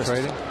 just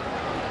trading.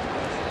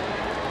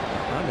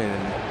 I mean,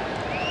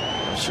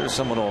 I'm sure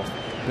someone will.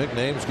 Big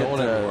names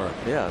going everywhere.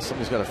 Yeah,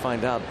 somebody's got to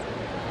find out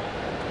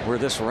where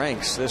this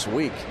ranks this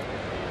week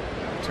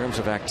in terms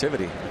of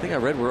activity. I think I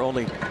read we're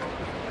only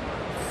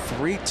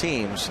 3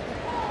 teams,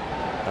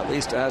 at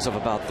least as of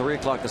about 3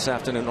 o'clock this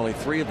afternoon, only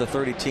 3 of the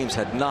 30 teams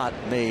had not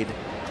made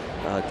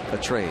a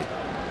trade.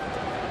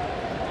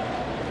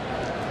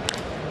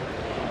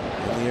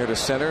 In the air to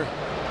center,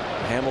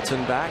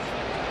 Hamilton back.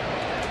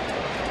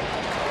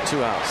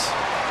 2 outs.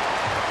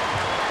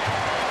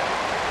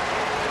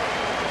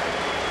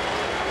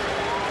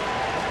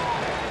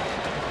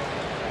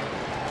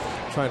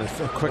 Trying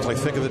to quickly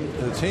think of the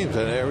teams.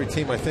 And every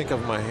team I think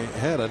of in my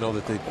head, I know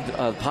that they.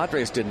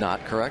 Padres did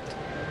not, correct?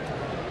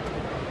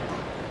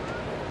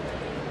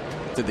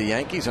 Did the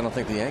Yankees? I don't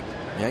think the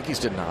Yankees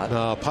did not.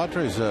 No,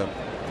 Padres.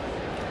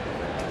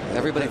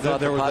 Everybody thought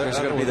the Padres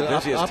were going to be the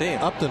busiest team.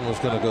 Upton was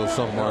going to go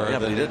somewhere, yeah,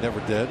 but he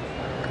never did.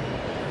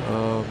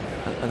 I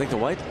think the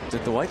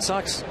White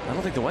Sox. I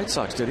don't think the White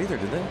Sox did either,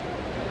 did they?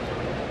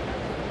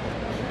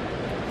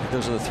 I think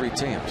those are the 3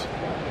 teams.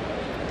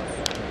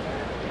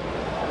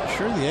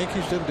 sure the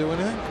Yankees didn't do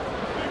anything?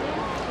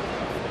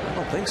 I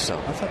don't think so.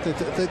 I thought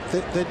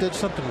they did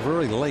something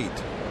very late.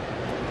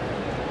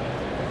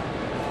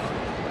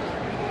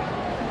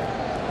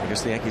 I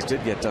guess the Yankees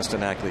did get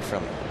Dustin Ackley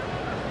from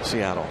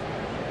Seattle.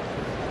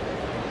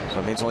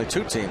 So it means only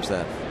 2 teams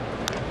then.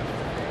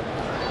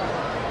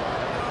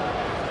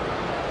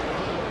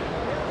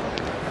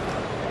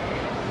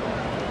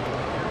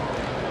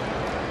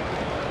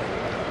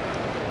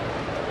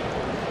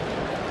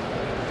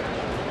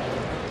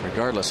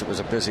 Regardless, it was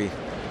a busy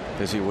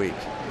week.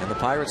 And the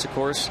Pirates, of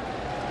course,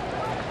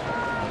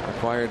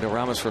 acquired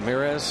Ramos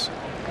Ramirez,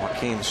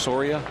 Joaquin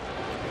Soria,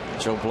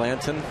 Joe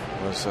Blanton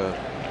was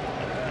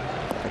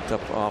picked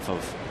up off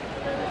of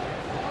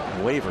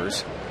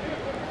waivers.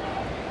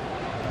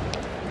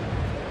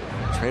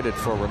 Traded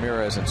for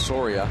Ramirez and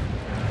Soria.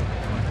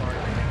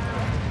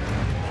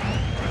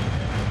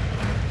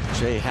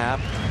 Jay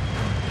Happ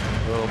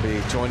will be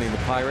joining the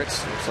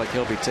Pirates. Looks like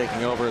he'll be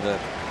taking over the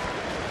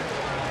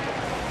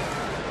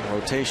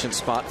rotation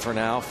spot for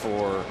now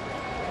for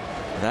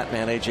that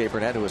man A.J.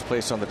 Burnett, who was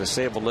placed on the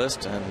disabled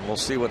list, and we'll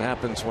see what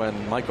happens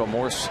when Michael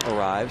Morse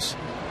arrives.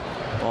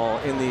 Ball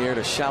in the air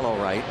to shallow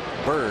right.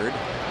 Bird,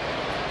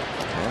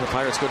 and the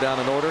Pirates go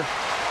down in order.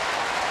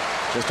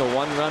 Just a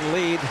 1-run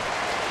lead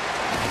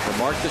for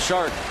Mark the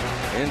Shark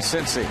in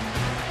Cincy.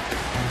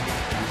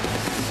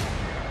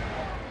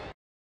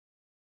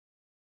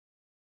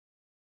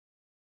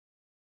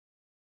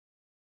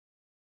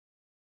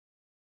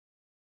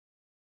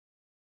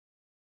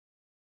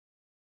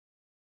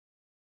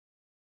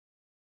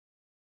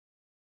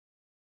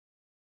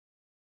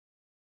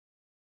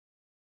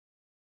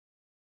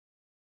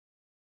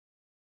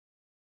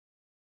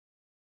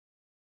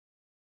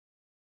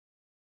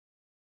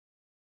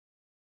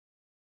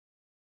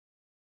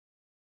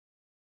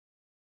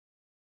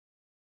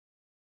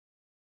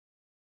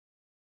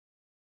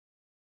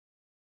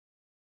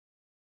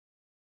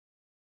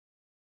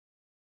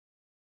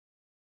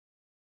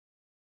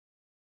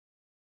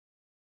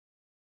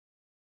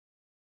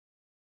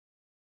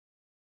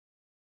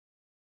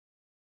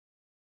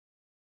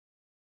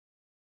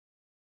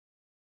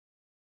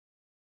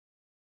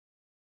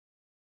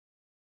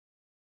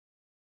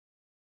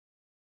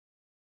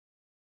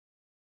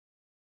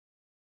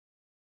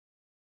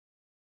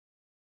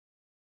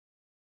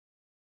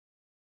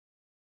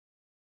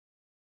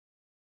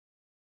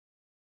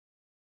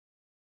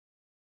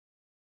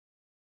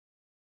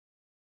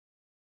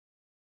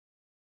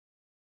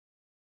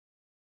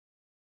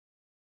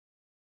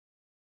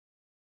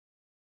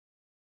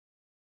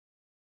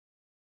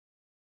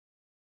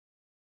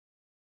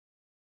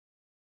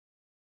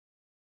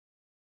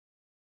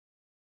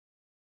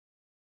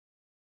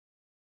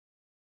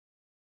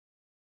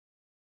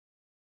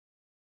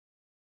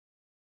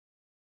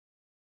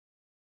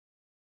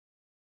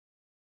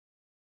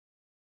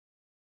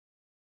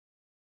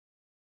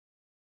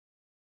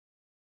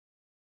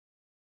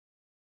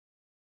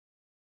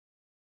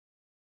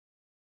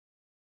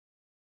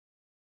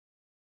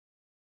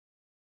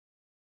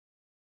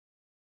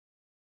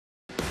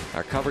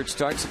 Our coverage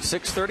starts at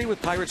 6:30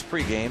 with Pirates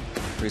pregame,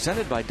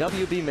 presented by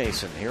WB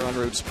Mason here on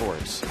Root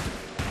Sports.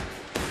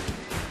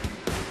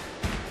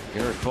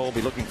 Garrett Cole will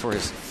be looking for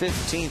his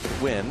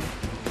 15th win,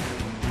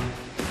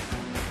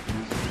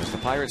 as the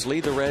Pirates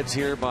lead the Reds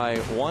here by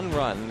 1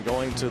 run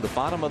going to the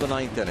bottom of the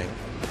 9th inning.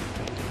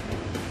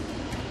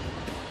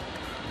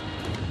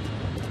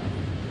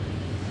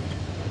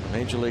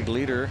 Major League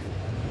leader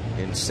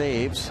in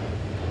saves,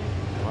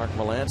 Mark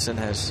Melancon,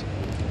 has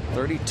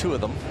 32 of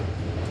them.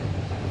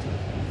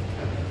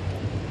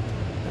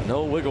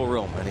 No wiggle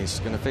room, and he's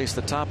going to face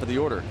the top of the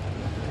order.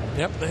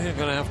 Yep, they're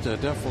going to have to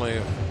definitely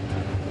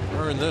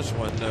earn this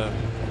one. No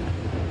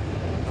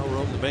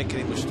room to make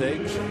any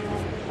mistakes.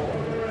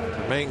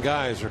 The main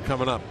guys are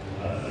coming up.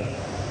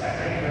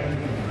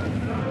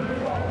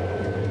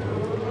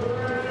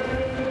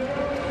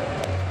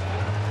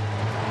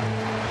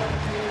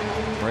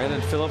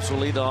 Brandon Phillips will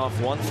lead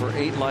off, 1 for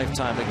 8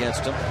 lifetime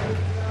against him.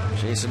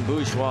 Jason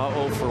Bourgeois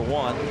 0 for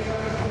 1.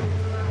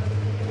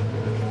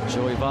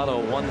 Joey Votto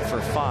 1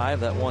 for 5.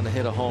 That one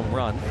hit a home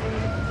run.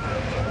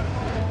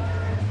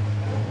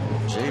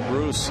 Jay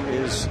Bruce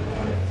is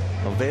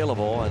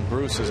available, and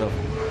Bruce is a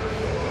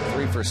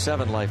 3 for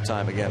 7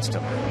 lifetime against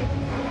him.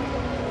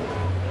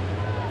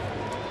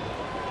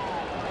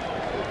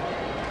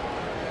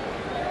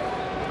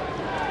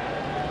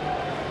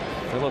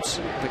 Phillips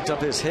picked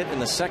up his hit in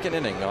the 2nd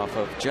inning off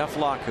of Jeff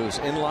Locke, who's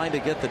in line to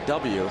get the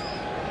W.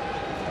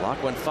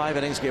 Locke went 5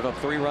 innings, gave up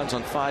 3 runs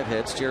on 5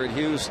 hits. Jared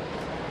Hughes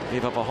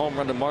gave up a home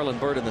run to Marlon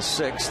Byrd in the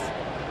 6th.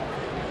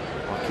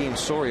 Joaquin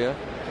Soria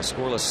a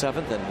scoreless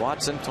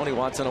 7th, and Tony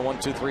Watson, a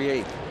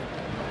 1-2-3-8.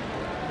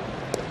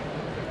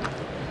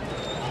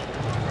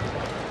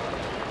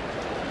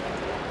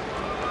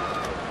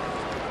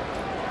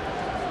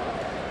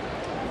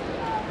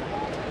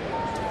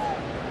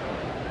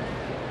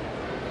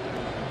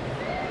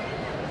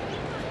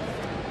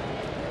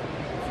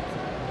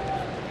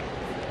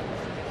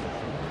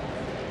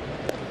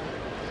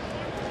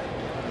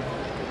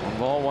 One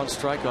ball, 1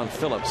 strike on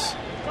Phillips.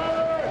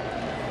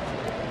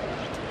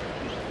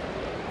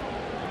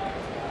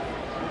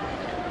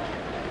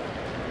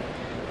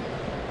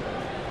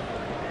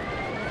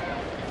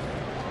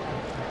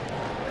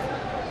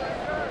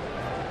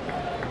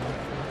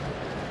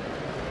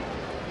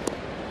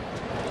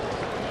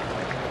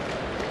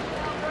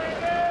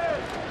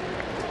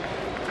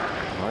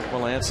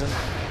 Melanson.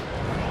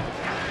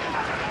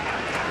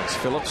 It's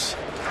Phillips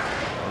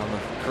on the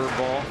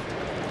curveball.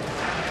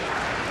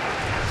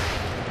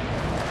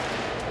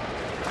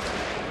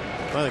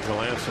 I think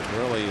Melanson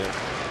really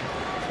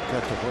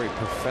got to where he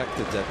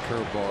perfected that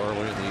curveball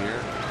earlier in the year.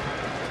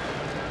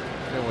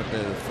 You know, when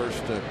the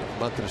first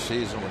month of the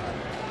season, when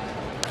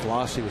the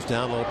velocity was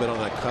down a little bit on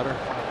that cutter,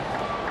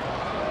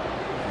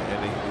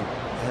 and he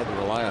had to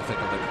rely, I think,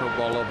 on the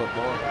curveball a little bit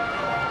more.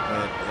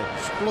 And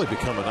it's really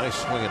become a nice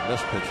swing and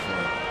miss pitch for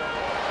him.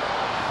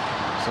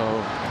 So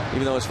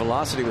even though his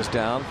velocity was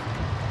down,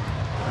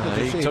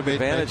 he took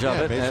advantage of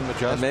it,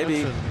 and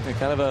maybe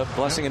kind of a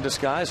blessing in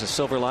disguise, a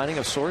silver lining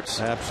of sorts.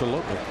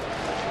 Absolutely.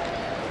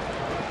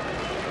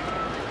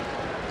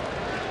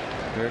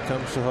 Here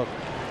comes the hook.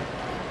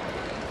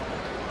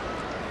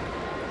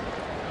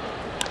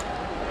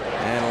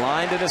 And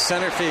lined into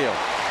center field.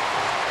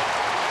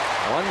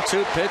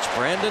 1-2 pitch.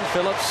 Brandon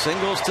Phillips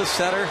singles to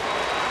center.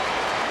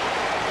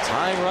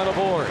 Tying run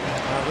aboard.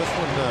 Now this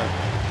one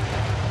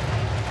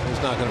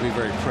is not going to be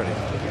very pretty.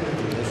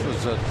 This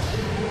was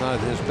not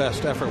his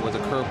best effort with the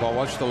curveball.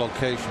 Watch the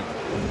location.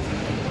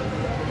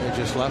 He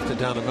just left it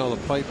down the middle of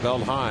the plate,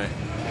 belt high.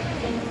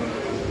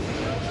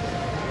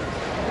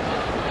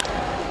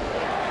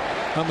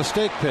 A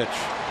mistake pitch.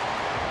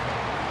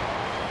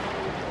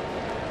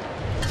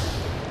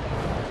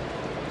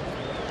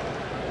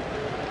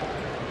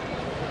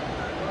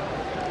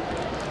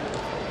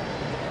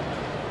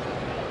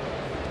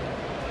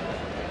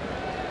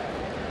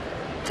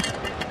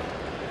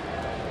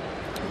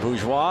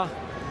 Bourgeois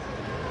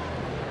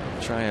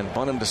try and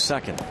bunt him to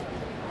second.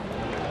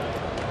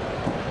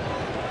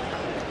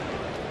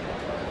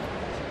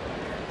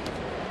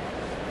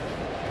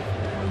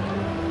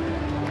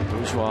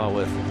 Bourgeois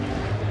with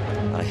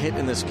a hit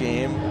in this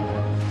game,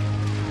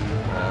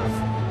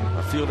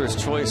 a fielder's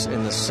choice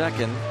in the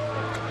second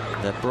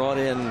that brought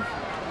in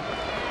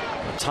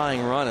a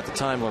tying run at the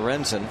time.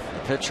 Lorenzen, the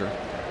pitcher.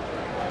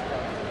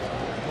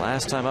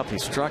 Last time up he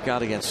struck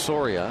out against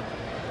Soria.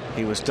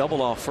 He was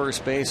doubled off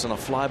first base on a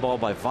fly ball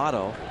by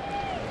Votto.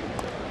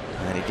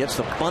 And he gets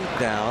the bunt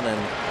down, and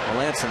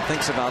Melanson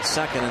thinks about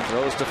second and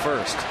throws to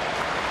first.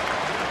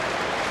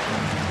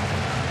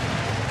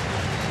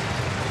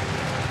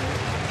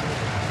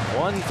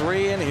 One,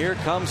 3, and here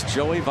comes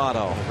Joey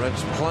Votto.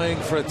 Reds playing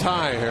for a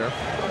tie here.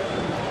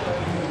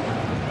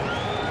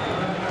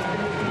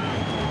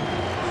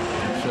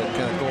 So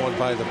kind of going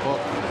by the book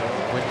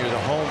when you're the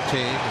home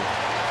team.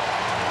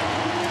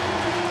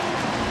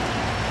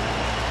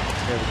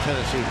 You have a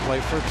tendency to play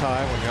for a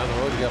tie. When you're on the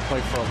road, you got to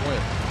play for a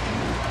win.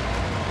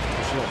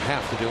 You don't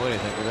have to do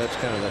anything, but that's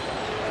kind of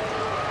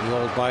the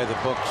old by the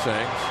book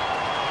sayings.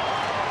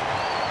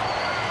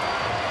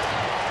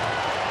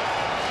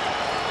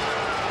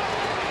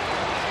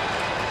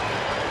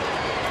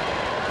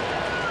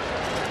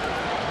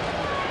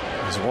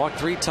 He's walked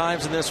 3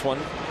 times in this one.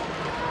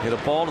 Hit a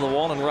ball to the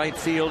wall in right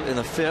field in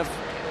the 5th.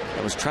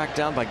 That was tracked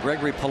down by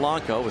Gregory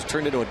Polanco. It was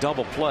turned into a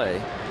double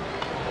play.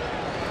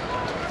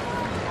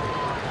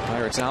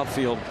 Pirates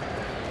outfield.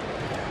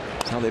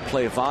 That's how they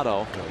play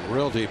Votto.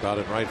 Real deep out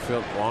in right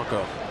field,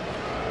 Polanco.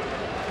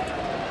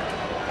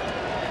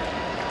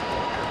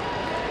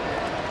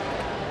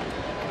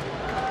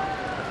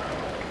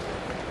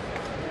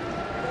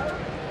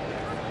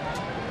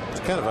 It's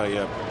kind of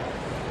a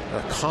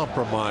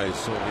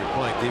compromise when you're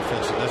playing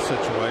defense in this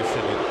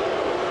situation.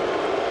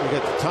 You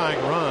get the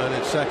tying run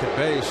at second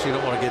base. You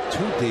don't want to get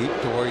too deep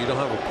to where you don't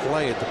have a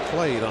play at the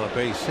plate on a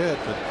base hit.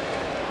 But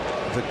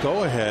the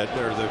go-ahead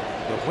or the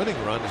winning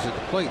run is at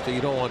the plate. So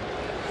you don't want.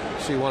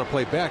 So you want to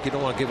play back. You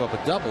don't want to give up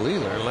a double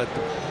either and let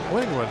the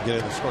winning run get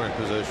in the scoring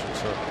position.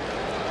 So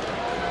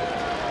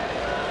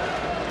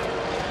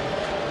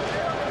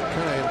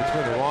kind of in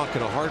between a rock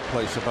and a hard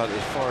place about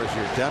as far as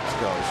your depth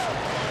goes.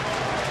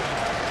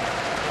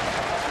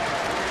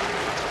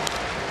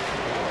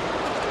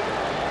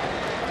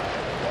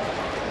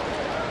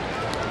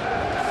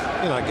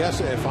 You know, I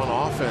guess if on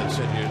offense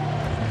and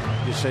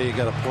you say you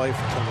got to play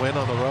to win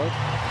on the road,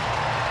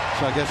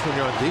 so I guess when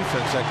you're on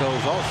defense that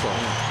goes also.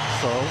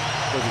 So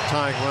with the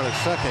tying run at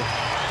second,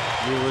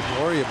 you wouldn't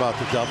worry about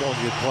the double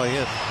and you'd play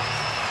in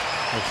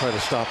and try to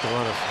stop the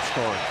runner from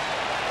scoring.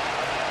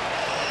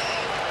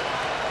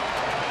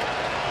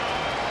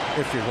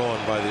 If you're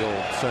going by the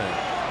old saying.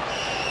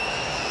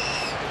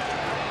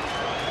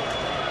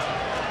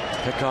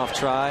 Pickoff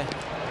try.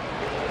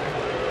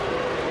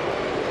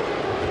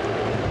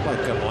 Like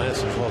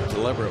Melanson's well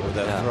deliberate with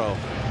that throw.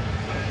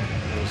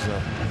 It was,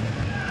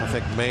 I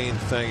think, main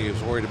thing he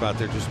was worried about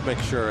there. Just make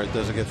sure it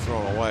doesn't get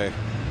thrown away.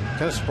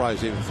 Kind of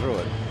surprised he even threw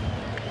it.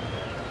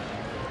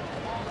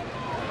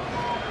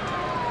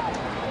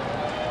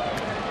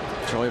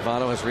 Joey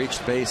Votto has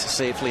reached base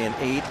safely in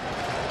 8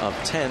 of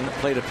 10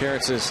 plate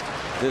appearances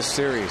this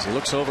series. He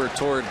looks over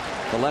toward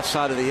the left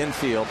side of the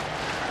infield.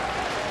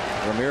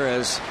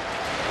 Ramirez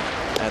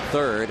at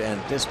third,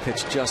 and this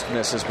pitch just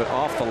misses, but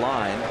off the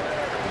line.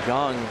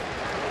 Gong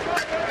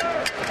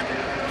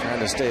trying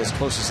to stay as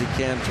close as he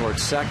can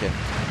towards second.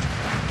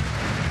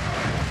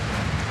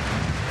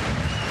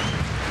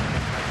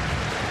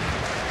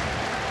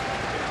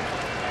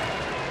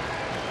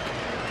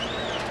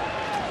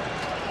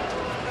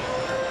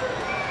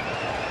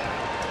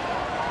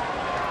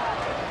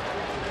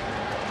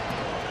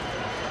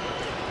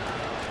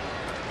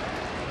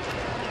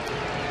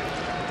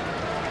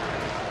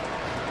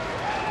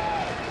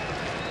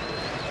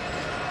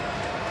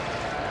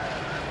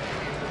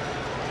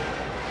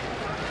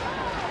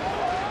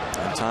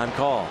 Time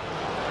call.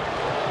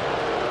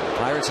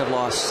 Pirates have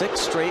lost 6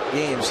 straight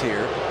games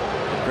here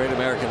at Great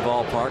American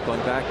Ballpark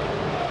going back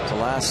to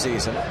last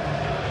season.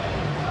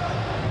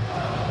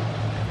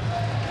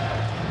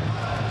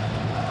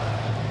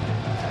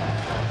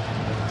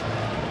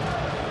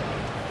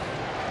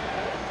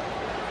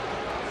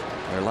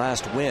 Their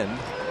last win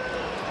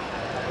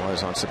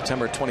was on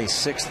September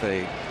 26th.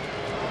 They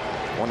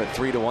won it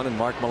 3-1, and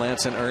Mark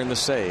Melancon earned the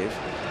save.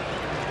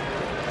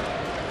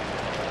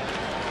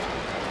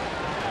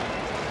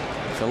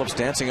 Phillips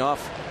dancing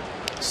off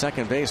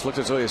second base, looked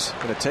as though he's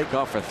going to take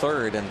off for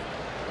third, and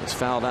it's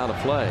fouled out of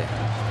play.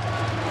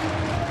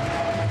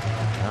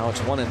 Now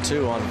it's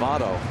 1-2 on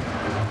Votto.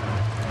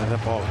 And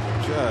that ball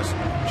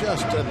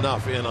just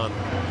enough in on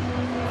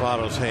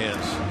Votto's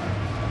hands.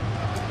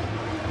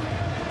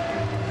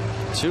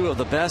 2 of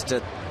the best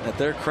at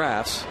their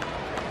crafts,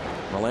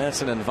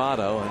 Melancon and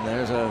Votto, and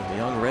there's a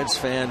young Reds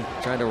fan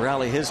trying to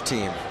rally his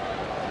team.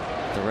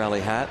 The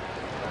rally hat.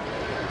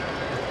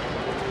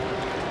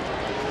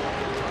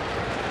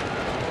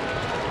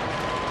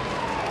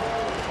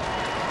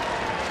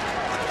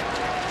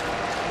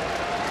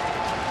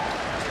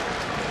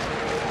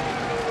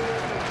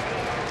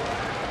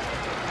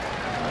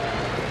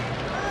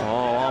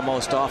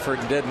 Almost offered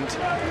and didn't.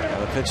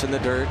 The pitch in the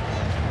dirt.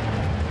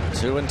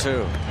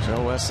 2-2.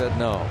 Joe West said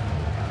no.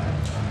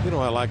 You know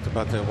what I liked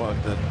about that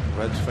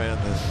Reds fan,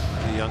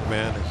 the young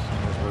man,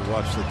 as we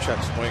watch the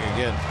check swing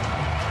again.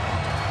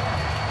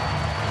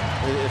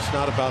 It's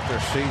not about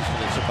their season,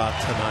 it's about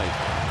tonight.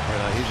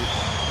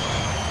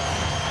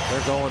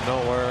 They're going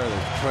nowhere.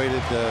 They've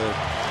traded a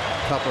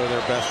couple of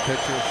their best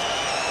pitchers,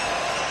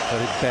 but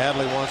he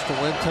badly wants to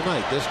win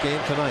tonight, this game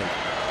tonight.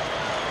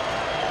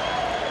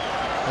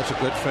 That's a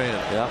good fan.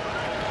 Yeah.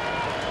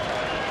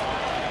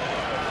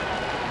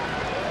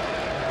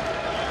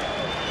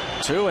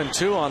 Two and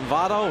 2 on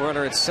Votto.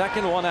 Runner at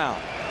second, 1 out.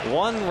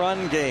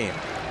 1-run game.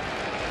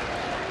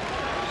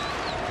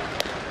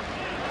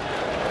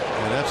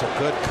 And that's a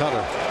good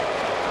cutter.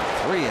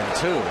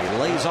 3-2. He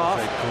lays off.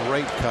 A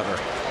great cutter.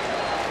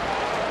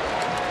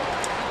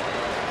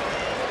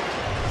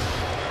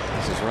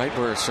 This is right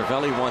where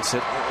Cervelli wants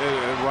it.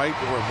 Right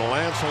where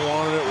Melancon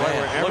wanted it. Right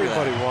where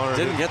everybody wanted it.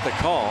 Didn't get the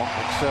call.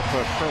 Except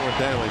for Kerwin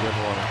Danley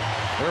didn't want it.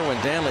 Kerwin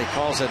Danley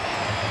calls it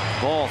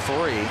ball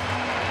 3.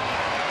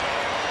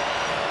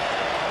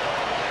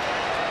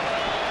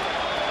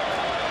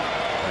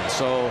 And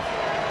so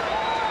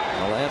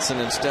Melancon,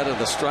 instead of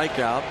the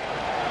strikeout,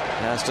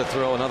 has to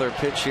throw another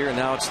pitch here.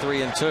 Now it's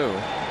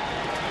 3-2.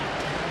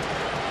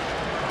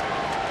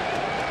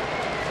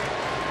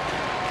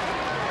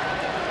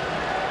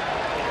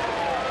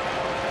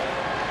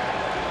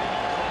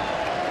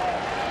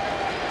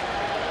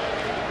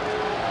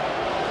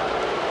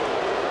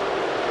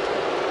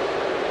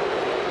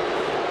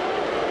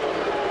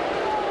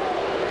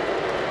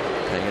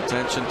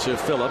 Attention to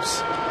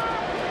Phillips.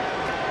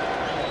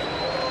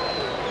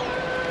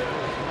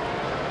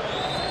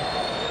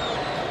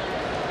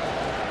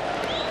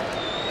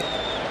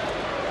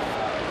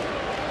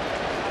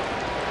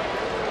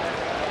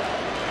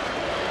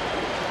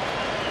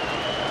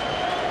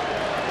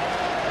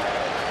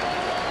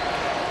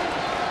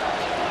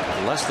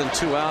 Less than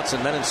 2 outs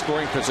and men in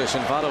scoring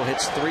position. Votto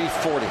hits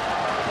 .340.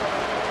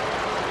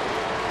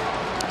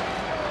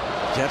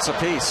 Gets a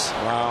piece.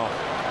 Wow.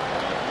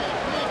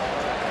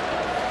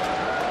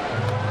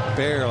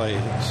 Barely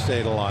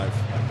stayed alive.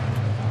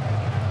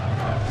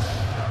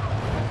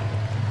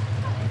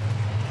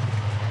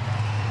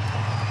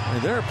 I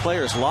mean, there are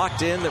players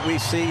locked in that we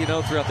see,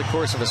 throughout the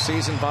course of a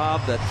season,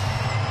 Bob, that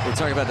we're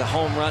talking about the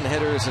home run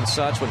hitters and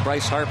such. When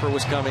Bryce Harper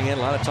was coming in,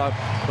 a lot of talk.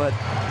 But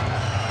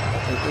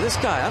this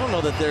guy, I don't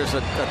know that there's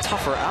a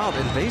tougher out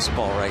in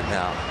baseball right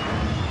now.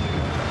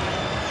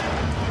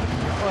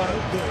 Well,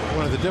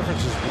 one of the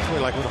differences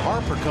between, like when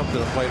Harper comes to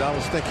the plate, I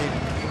was thinking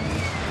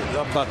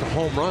about the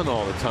home run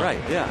all the time.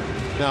 Right, yeah.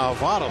 Now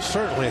Votto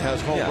certainly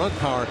has home run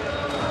power,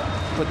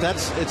 but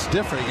it's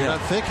different. You're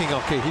not thinking,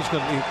 okay, he's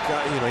going to,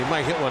 he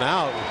might hit one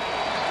out.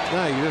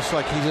 No, you're just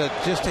like, he's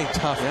just a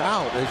tough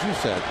out, as you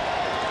said.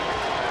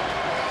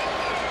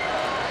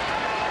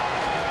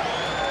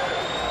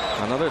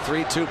 Another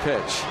 3-2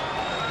 pitch.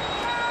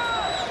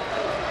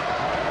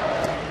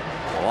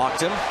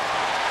 Walked him.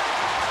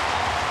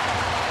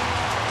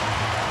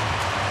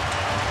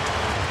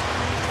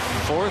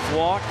 Fourth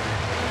walk.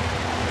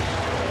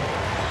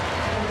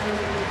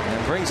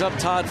 And brings up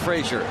Todd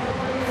Frazier.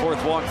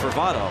 Fourth walk for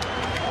Votto.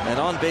 And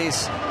on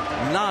base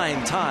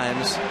 9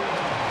 times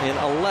in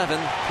 11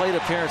 plate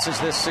appearances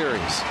this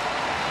series.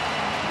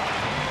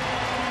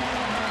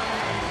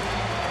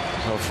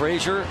 So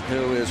Frazier,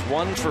 who is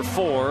 1 for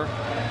 4.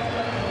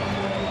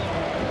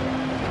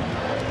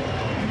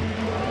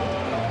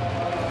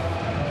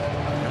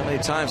 How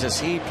many times has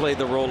he played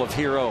the role of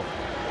hero?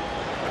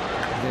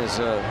 His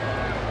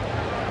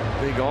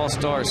big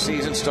all-star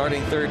season,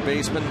 starting third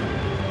baseman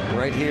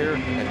right here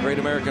at Great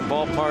American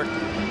Ballpark.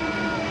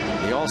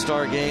 The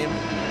all-star game.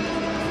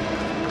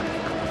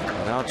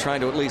 Now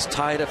trying to at least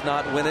tie it, if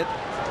not win it.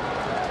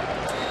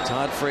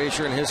 Todd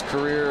Frazier in his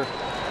career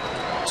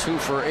 2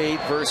 for 8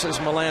 versus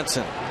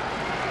Melanson.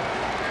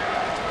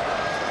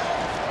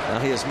 Now,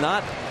 he has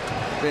not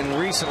been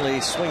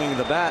recently swinging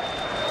the bat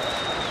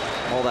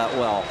all that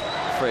well,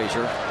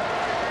 Frazier.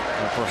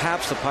 And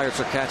perhaps the Pirates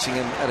are catching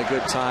him at a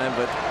good time,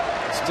 but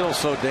still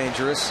so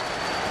dangerous.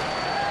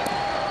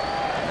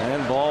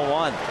 And ball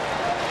 1.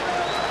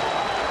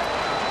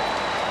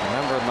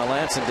 Remember,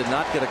 Melanson did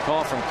not get a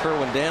call from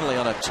Kerwin Danley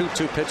on a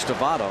 2-2 pitch to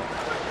Votto.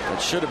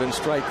 That should have been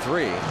strike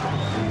 3.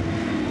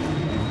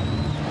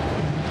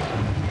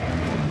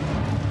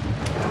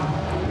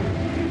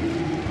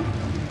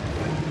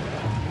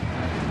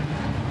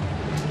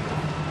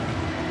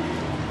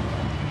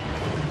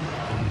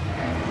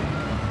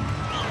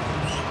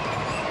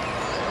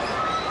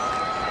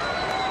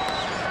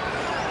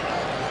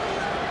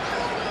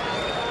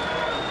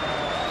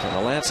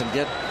 And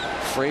get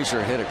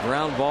Frazier hit a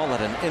ground ball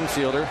at an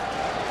infielder.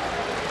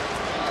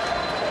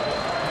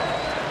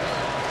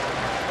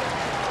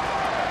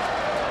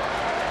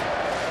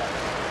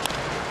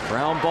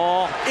 Ground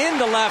ball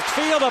into left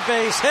field, a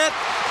base hit.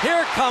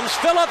 Here comes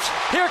Phillips.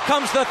 Here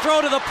comes the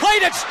throw to the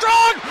plate. It's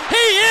strong.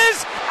 He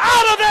is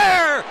out of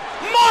there.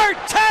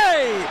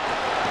 Marte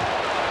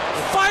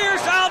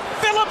fires out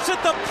Phillips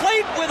at the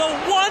plate with a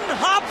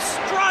one-hop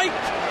strike.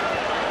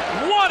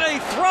 What a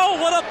throw,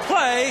 what a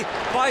play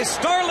by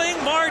Starling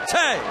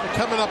Marte.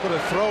 Coming up with a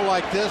throw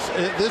like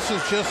this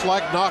is just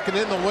like knocking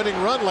in the winning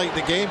run late in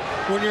the game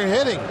when you're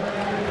hitting.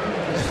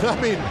 I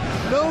mean,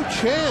 no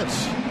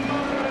chance.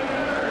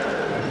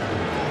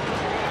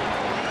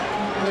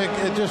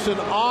 Just an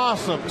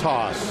awesome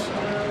toss.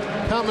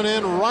 Coming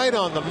in right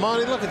on the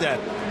money. Look at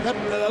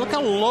that. Look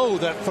how low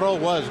that throw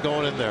was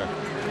going in there.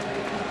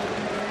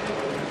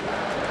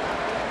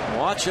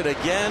 Watch it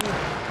again.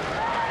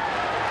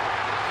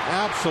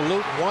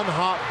 Absolute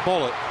one-hop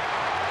bullet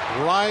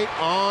right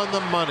on the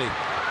money.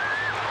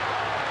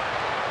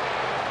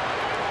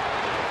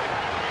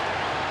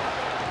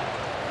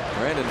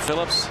 Brandon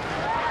Phillips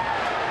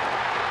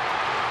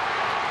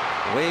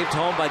waved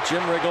home by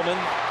Jim Riggleman.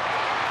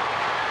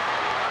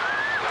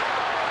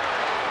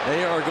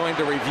 They are going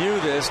to review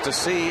this to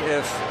see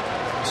if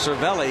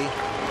Cervelli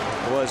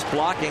was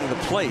blocking the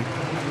plate.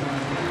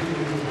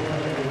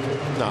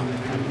 No.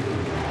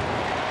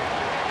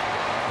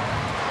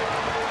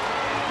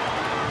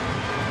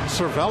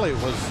 Cervelli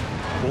was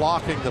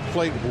blocking the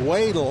plate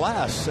way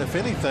less, if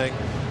anything,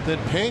 than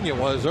Pena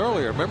was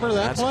earlier. Remember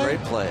that play? That's a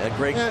great play. A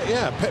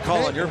great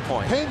call on your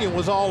point. Pena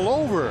was all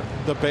over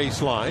the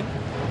baseline.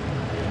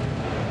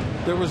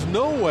 There was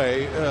no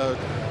way,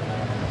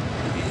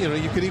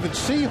 you could even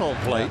see home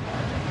plate.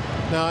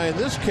 Yeah. Now, in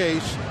this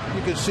case,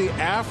 you could see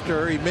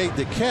after he made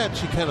the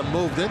catch, he kind of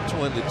moved into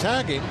him to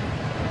tag him.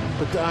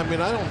 But, I mean,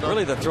 I don't know.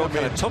 Really, the throw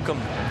kind of took him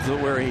to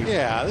where he...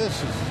 Yeah,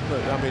 this is,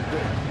 I mean...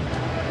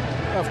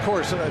 Of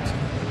course,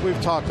 we've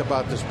talked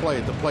about this play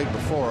at the plate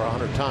before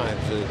 100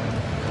 times.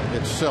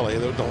 It's silly.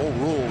 The whole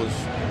rule is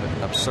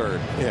absurd.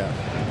 Yeah.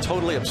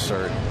 Totally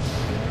absurd.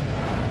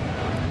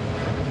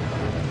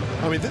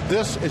 I mean,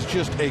 this is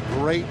just a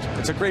great...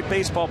 It's a great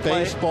baseball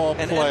play.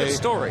 And end of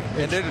story.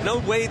 And there's no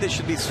way they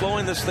should be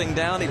slowing this thing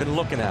down, even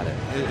looking at it.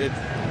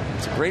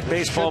 It's a great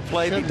baseball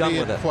play. Be done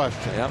with it.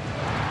 Question. Yep.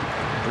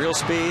 Real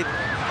speed.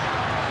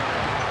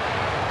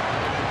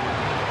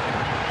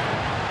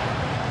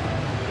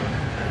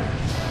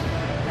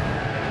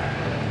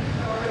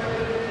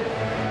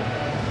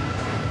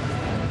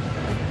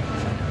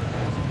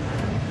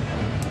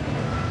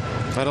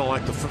 I don't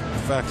like the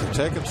fact they're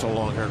taking so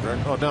long here, Greg.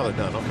 Oh, now they're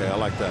done. Okay, I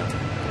like that.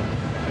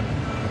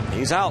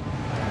 He's out.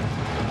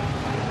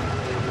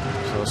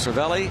 So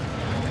Cervelli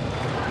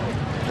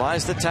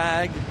applies the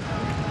tag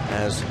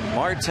as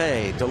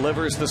Marte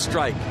delivers the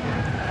strike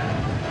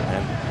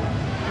and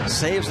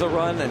saves the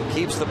run and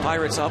keeps the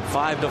Pirates up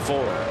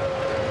 5-4.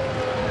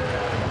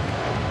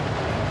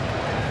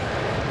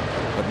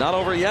 But not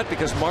over yet,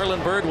 because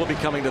Marlon Byrd will be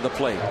coming to the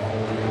plate.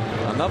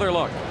 Another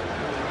look.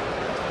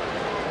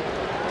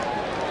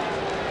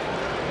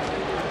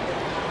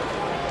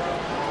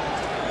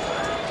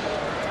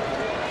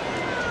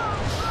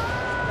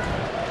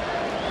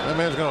 That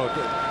man's going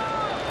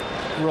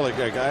to really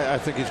good. I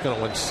think he's going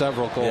to win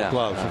several Gold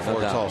Gloves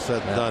before it's all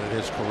said and done in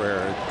his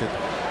career.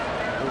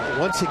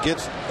 Once he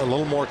gets a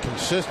little more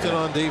consistent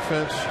on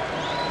defense.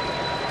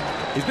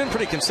 He's been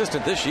pretty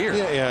consistent this year.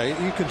 Yeah,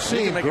 you can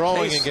see him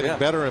growing and getting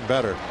better and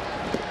better.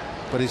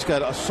 But he's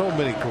got so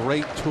many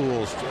great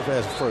tools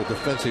as for a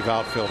defensive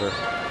outfielder.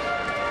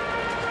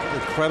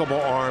 Incredible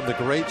arm, the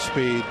great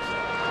speed.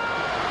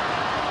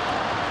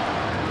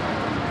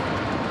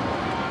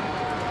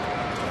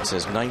 It's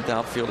his 9th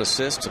outfield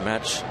assist to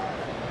match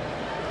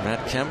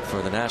Matt Kemp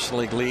for the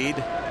National League lead.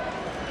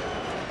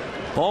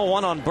 Ball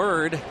 1 on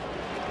Byrd.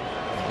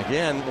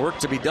 Again, work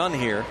to be done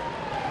here.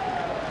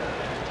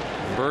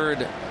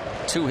 Byrd,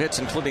 2 hits,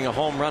 including a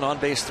home run, on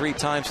base 3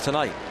 times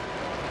tonight.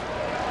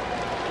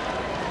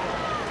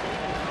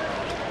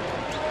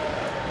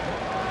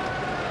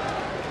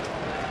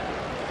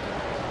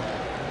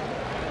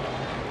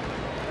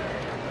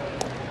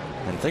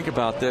 And think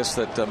about this,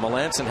 that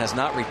Melanson has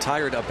not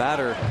retired a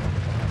batter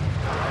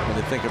when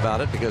you think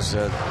about it, because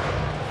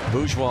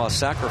Bourgeois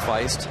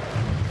sacrificed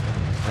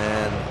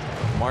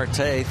and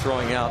Marte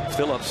throwing out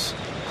Phillips.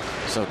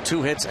 So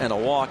 2 hits and a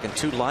walk and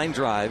 2 line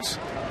drives.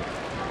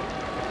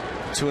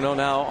 2-0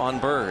 now on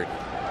Bird.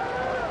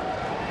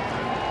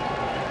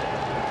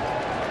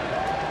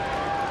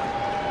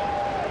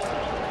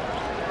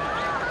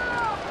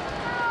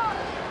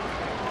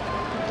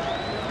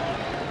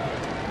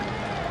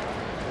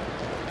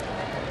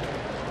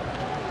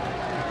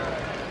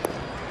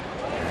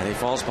 And he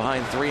falls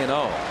behind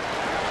 3-0.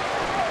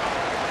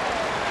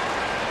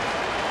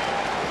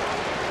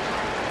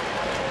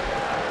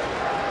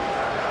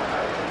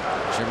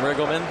 Jim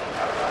Riggleman,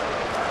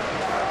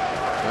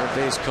 third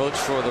base coach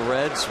for the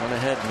Reds, went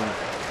ahead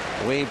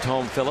and waved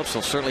home Phillips.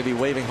 He'll certainly be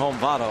waving home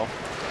Votto.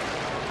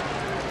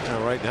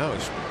 Yeah, right now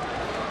he's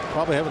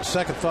probably having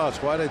second thoughts.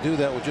 Why'd I do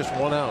that with just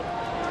 1 out?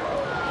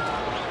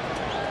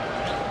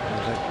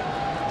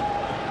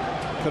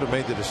 Could have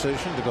made the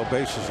decision to go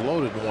bases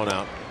loaded and 1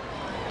 out.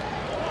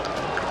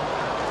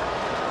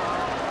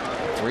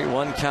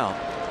 3-1 count.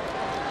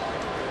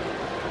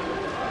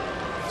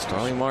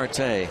 Starling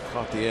Marte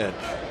Caught the edge.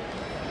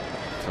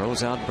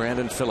 throws out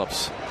Brandon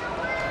Phillips.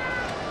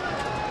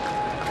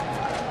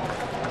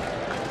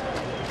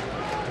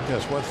 Yeah,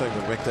 it's one thing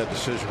to make that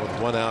decision with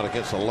 1 out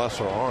against a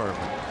lesser arm.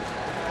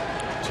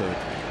 To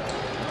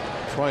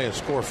try and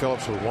score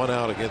Phillips with 1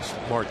 out against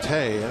Marte,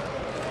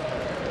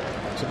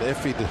 it's an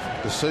iffy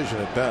decision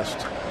at best.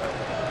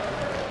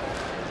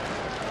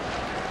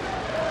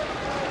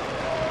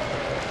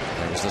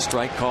 There's the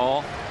strike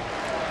call.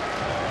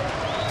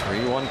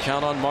 3-1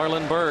 count on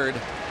Marlon Bird.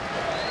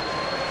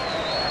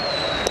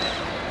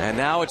 And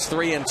now it's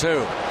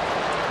 3-2.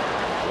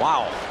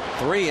 Wow,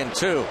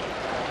 3-2.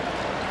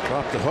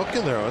 Dropped the hook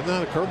in there. Isn't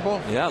that a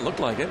curveball? Yeah, it looked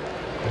like it.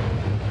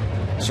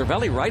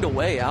 Cervelli right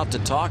away out to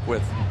talk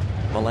with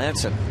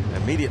Melanson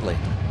immediately.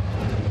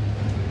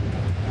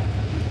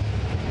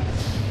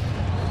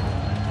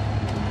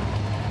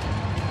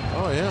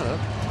 Oh yeah,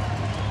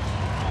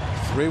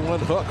 3-1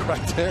 hook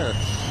right there.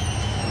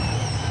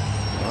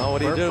 Well, what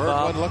do you do, Bird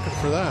Bob? wasn't looking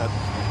for that.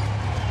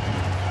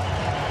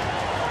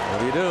 What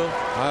do you do?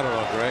 I don't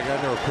know, Greg.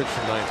 I never pitched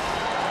a ninth.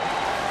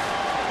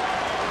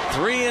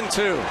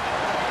 3-2.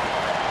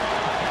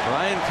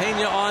 Brian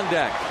Pena on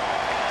deck.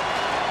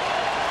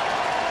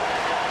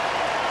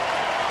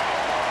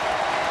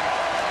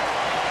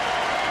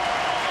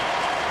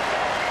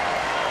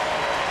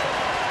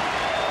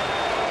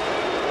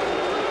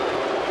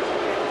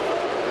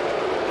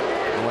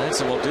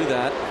 Melanson will do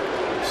that.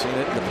 Seen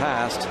it in the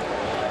past.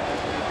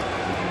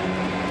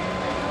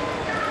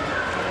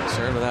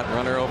 Concerned with that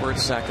runner over at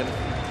second.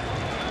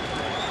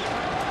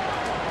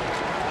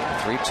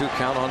 3-2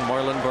 count on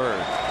Marlon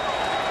Bird.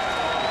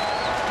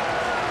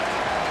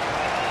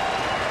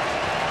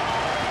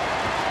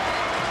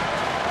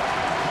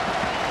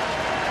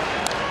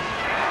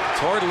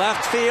 Toward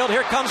left field.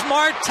 Here comes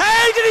Marte.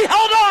 Did he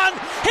hold on?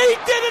 He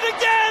did it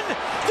again.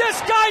 This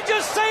guy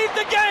just saved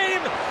the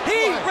game.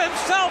 He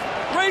himself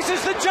races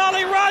the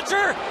Jolly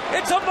Roger.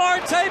 It's a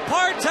Marte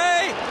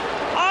parte.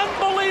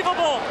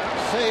 Unbelievable.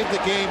 Saved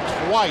the game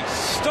twice.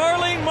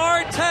 Starling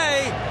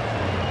Marte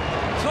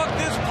took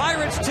this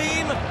Pirates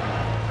team,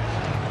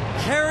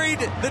 carried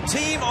the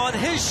team on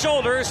his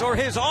shoulders, or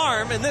his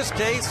arm in this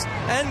case,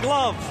 and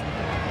glove.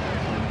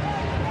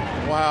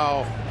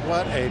 Wow,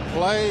 what a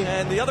play.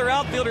 And the other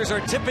outfielders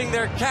are tipping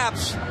their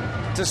caps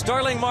to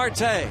Starling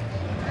Marte.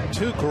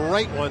 2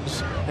 great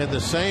ones in the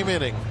same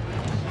inning.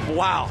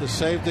 Wow. To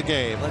save the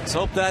game. Let's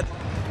hope that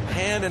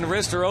hand and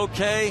wrist are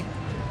okay.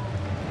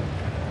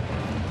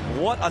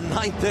 What a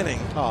ninth inning.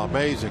 Oh,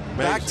 amazing.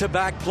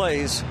 Back-to-back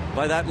plays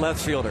by that left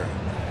fielder.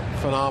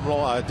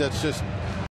 Phenomenal. That's just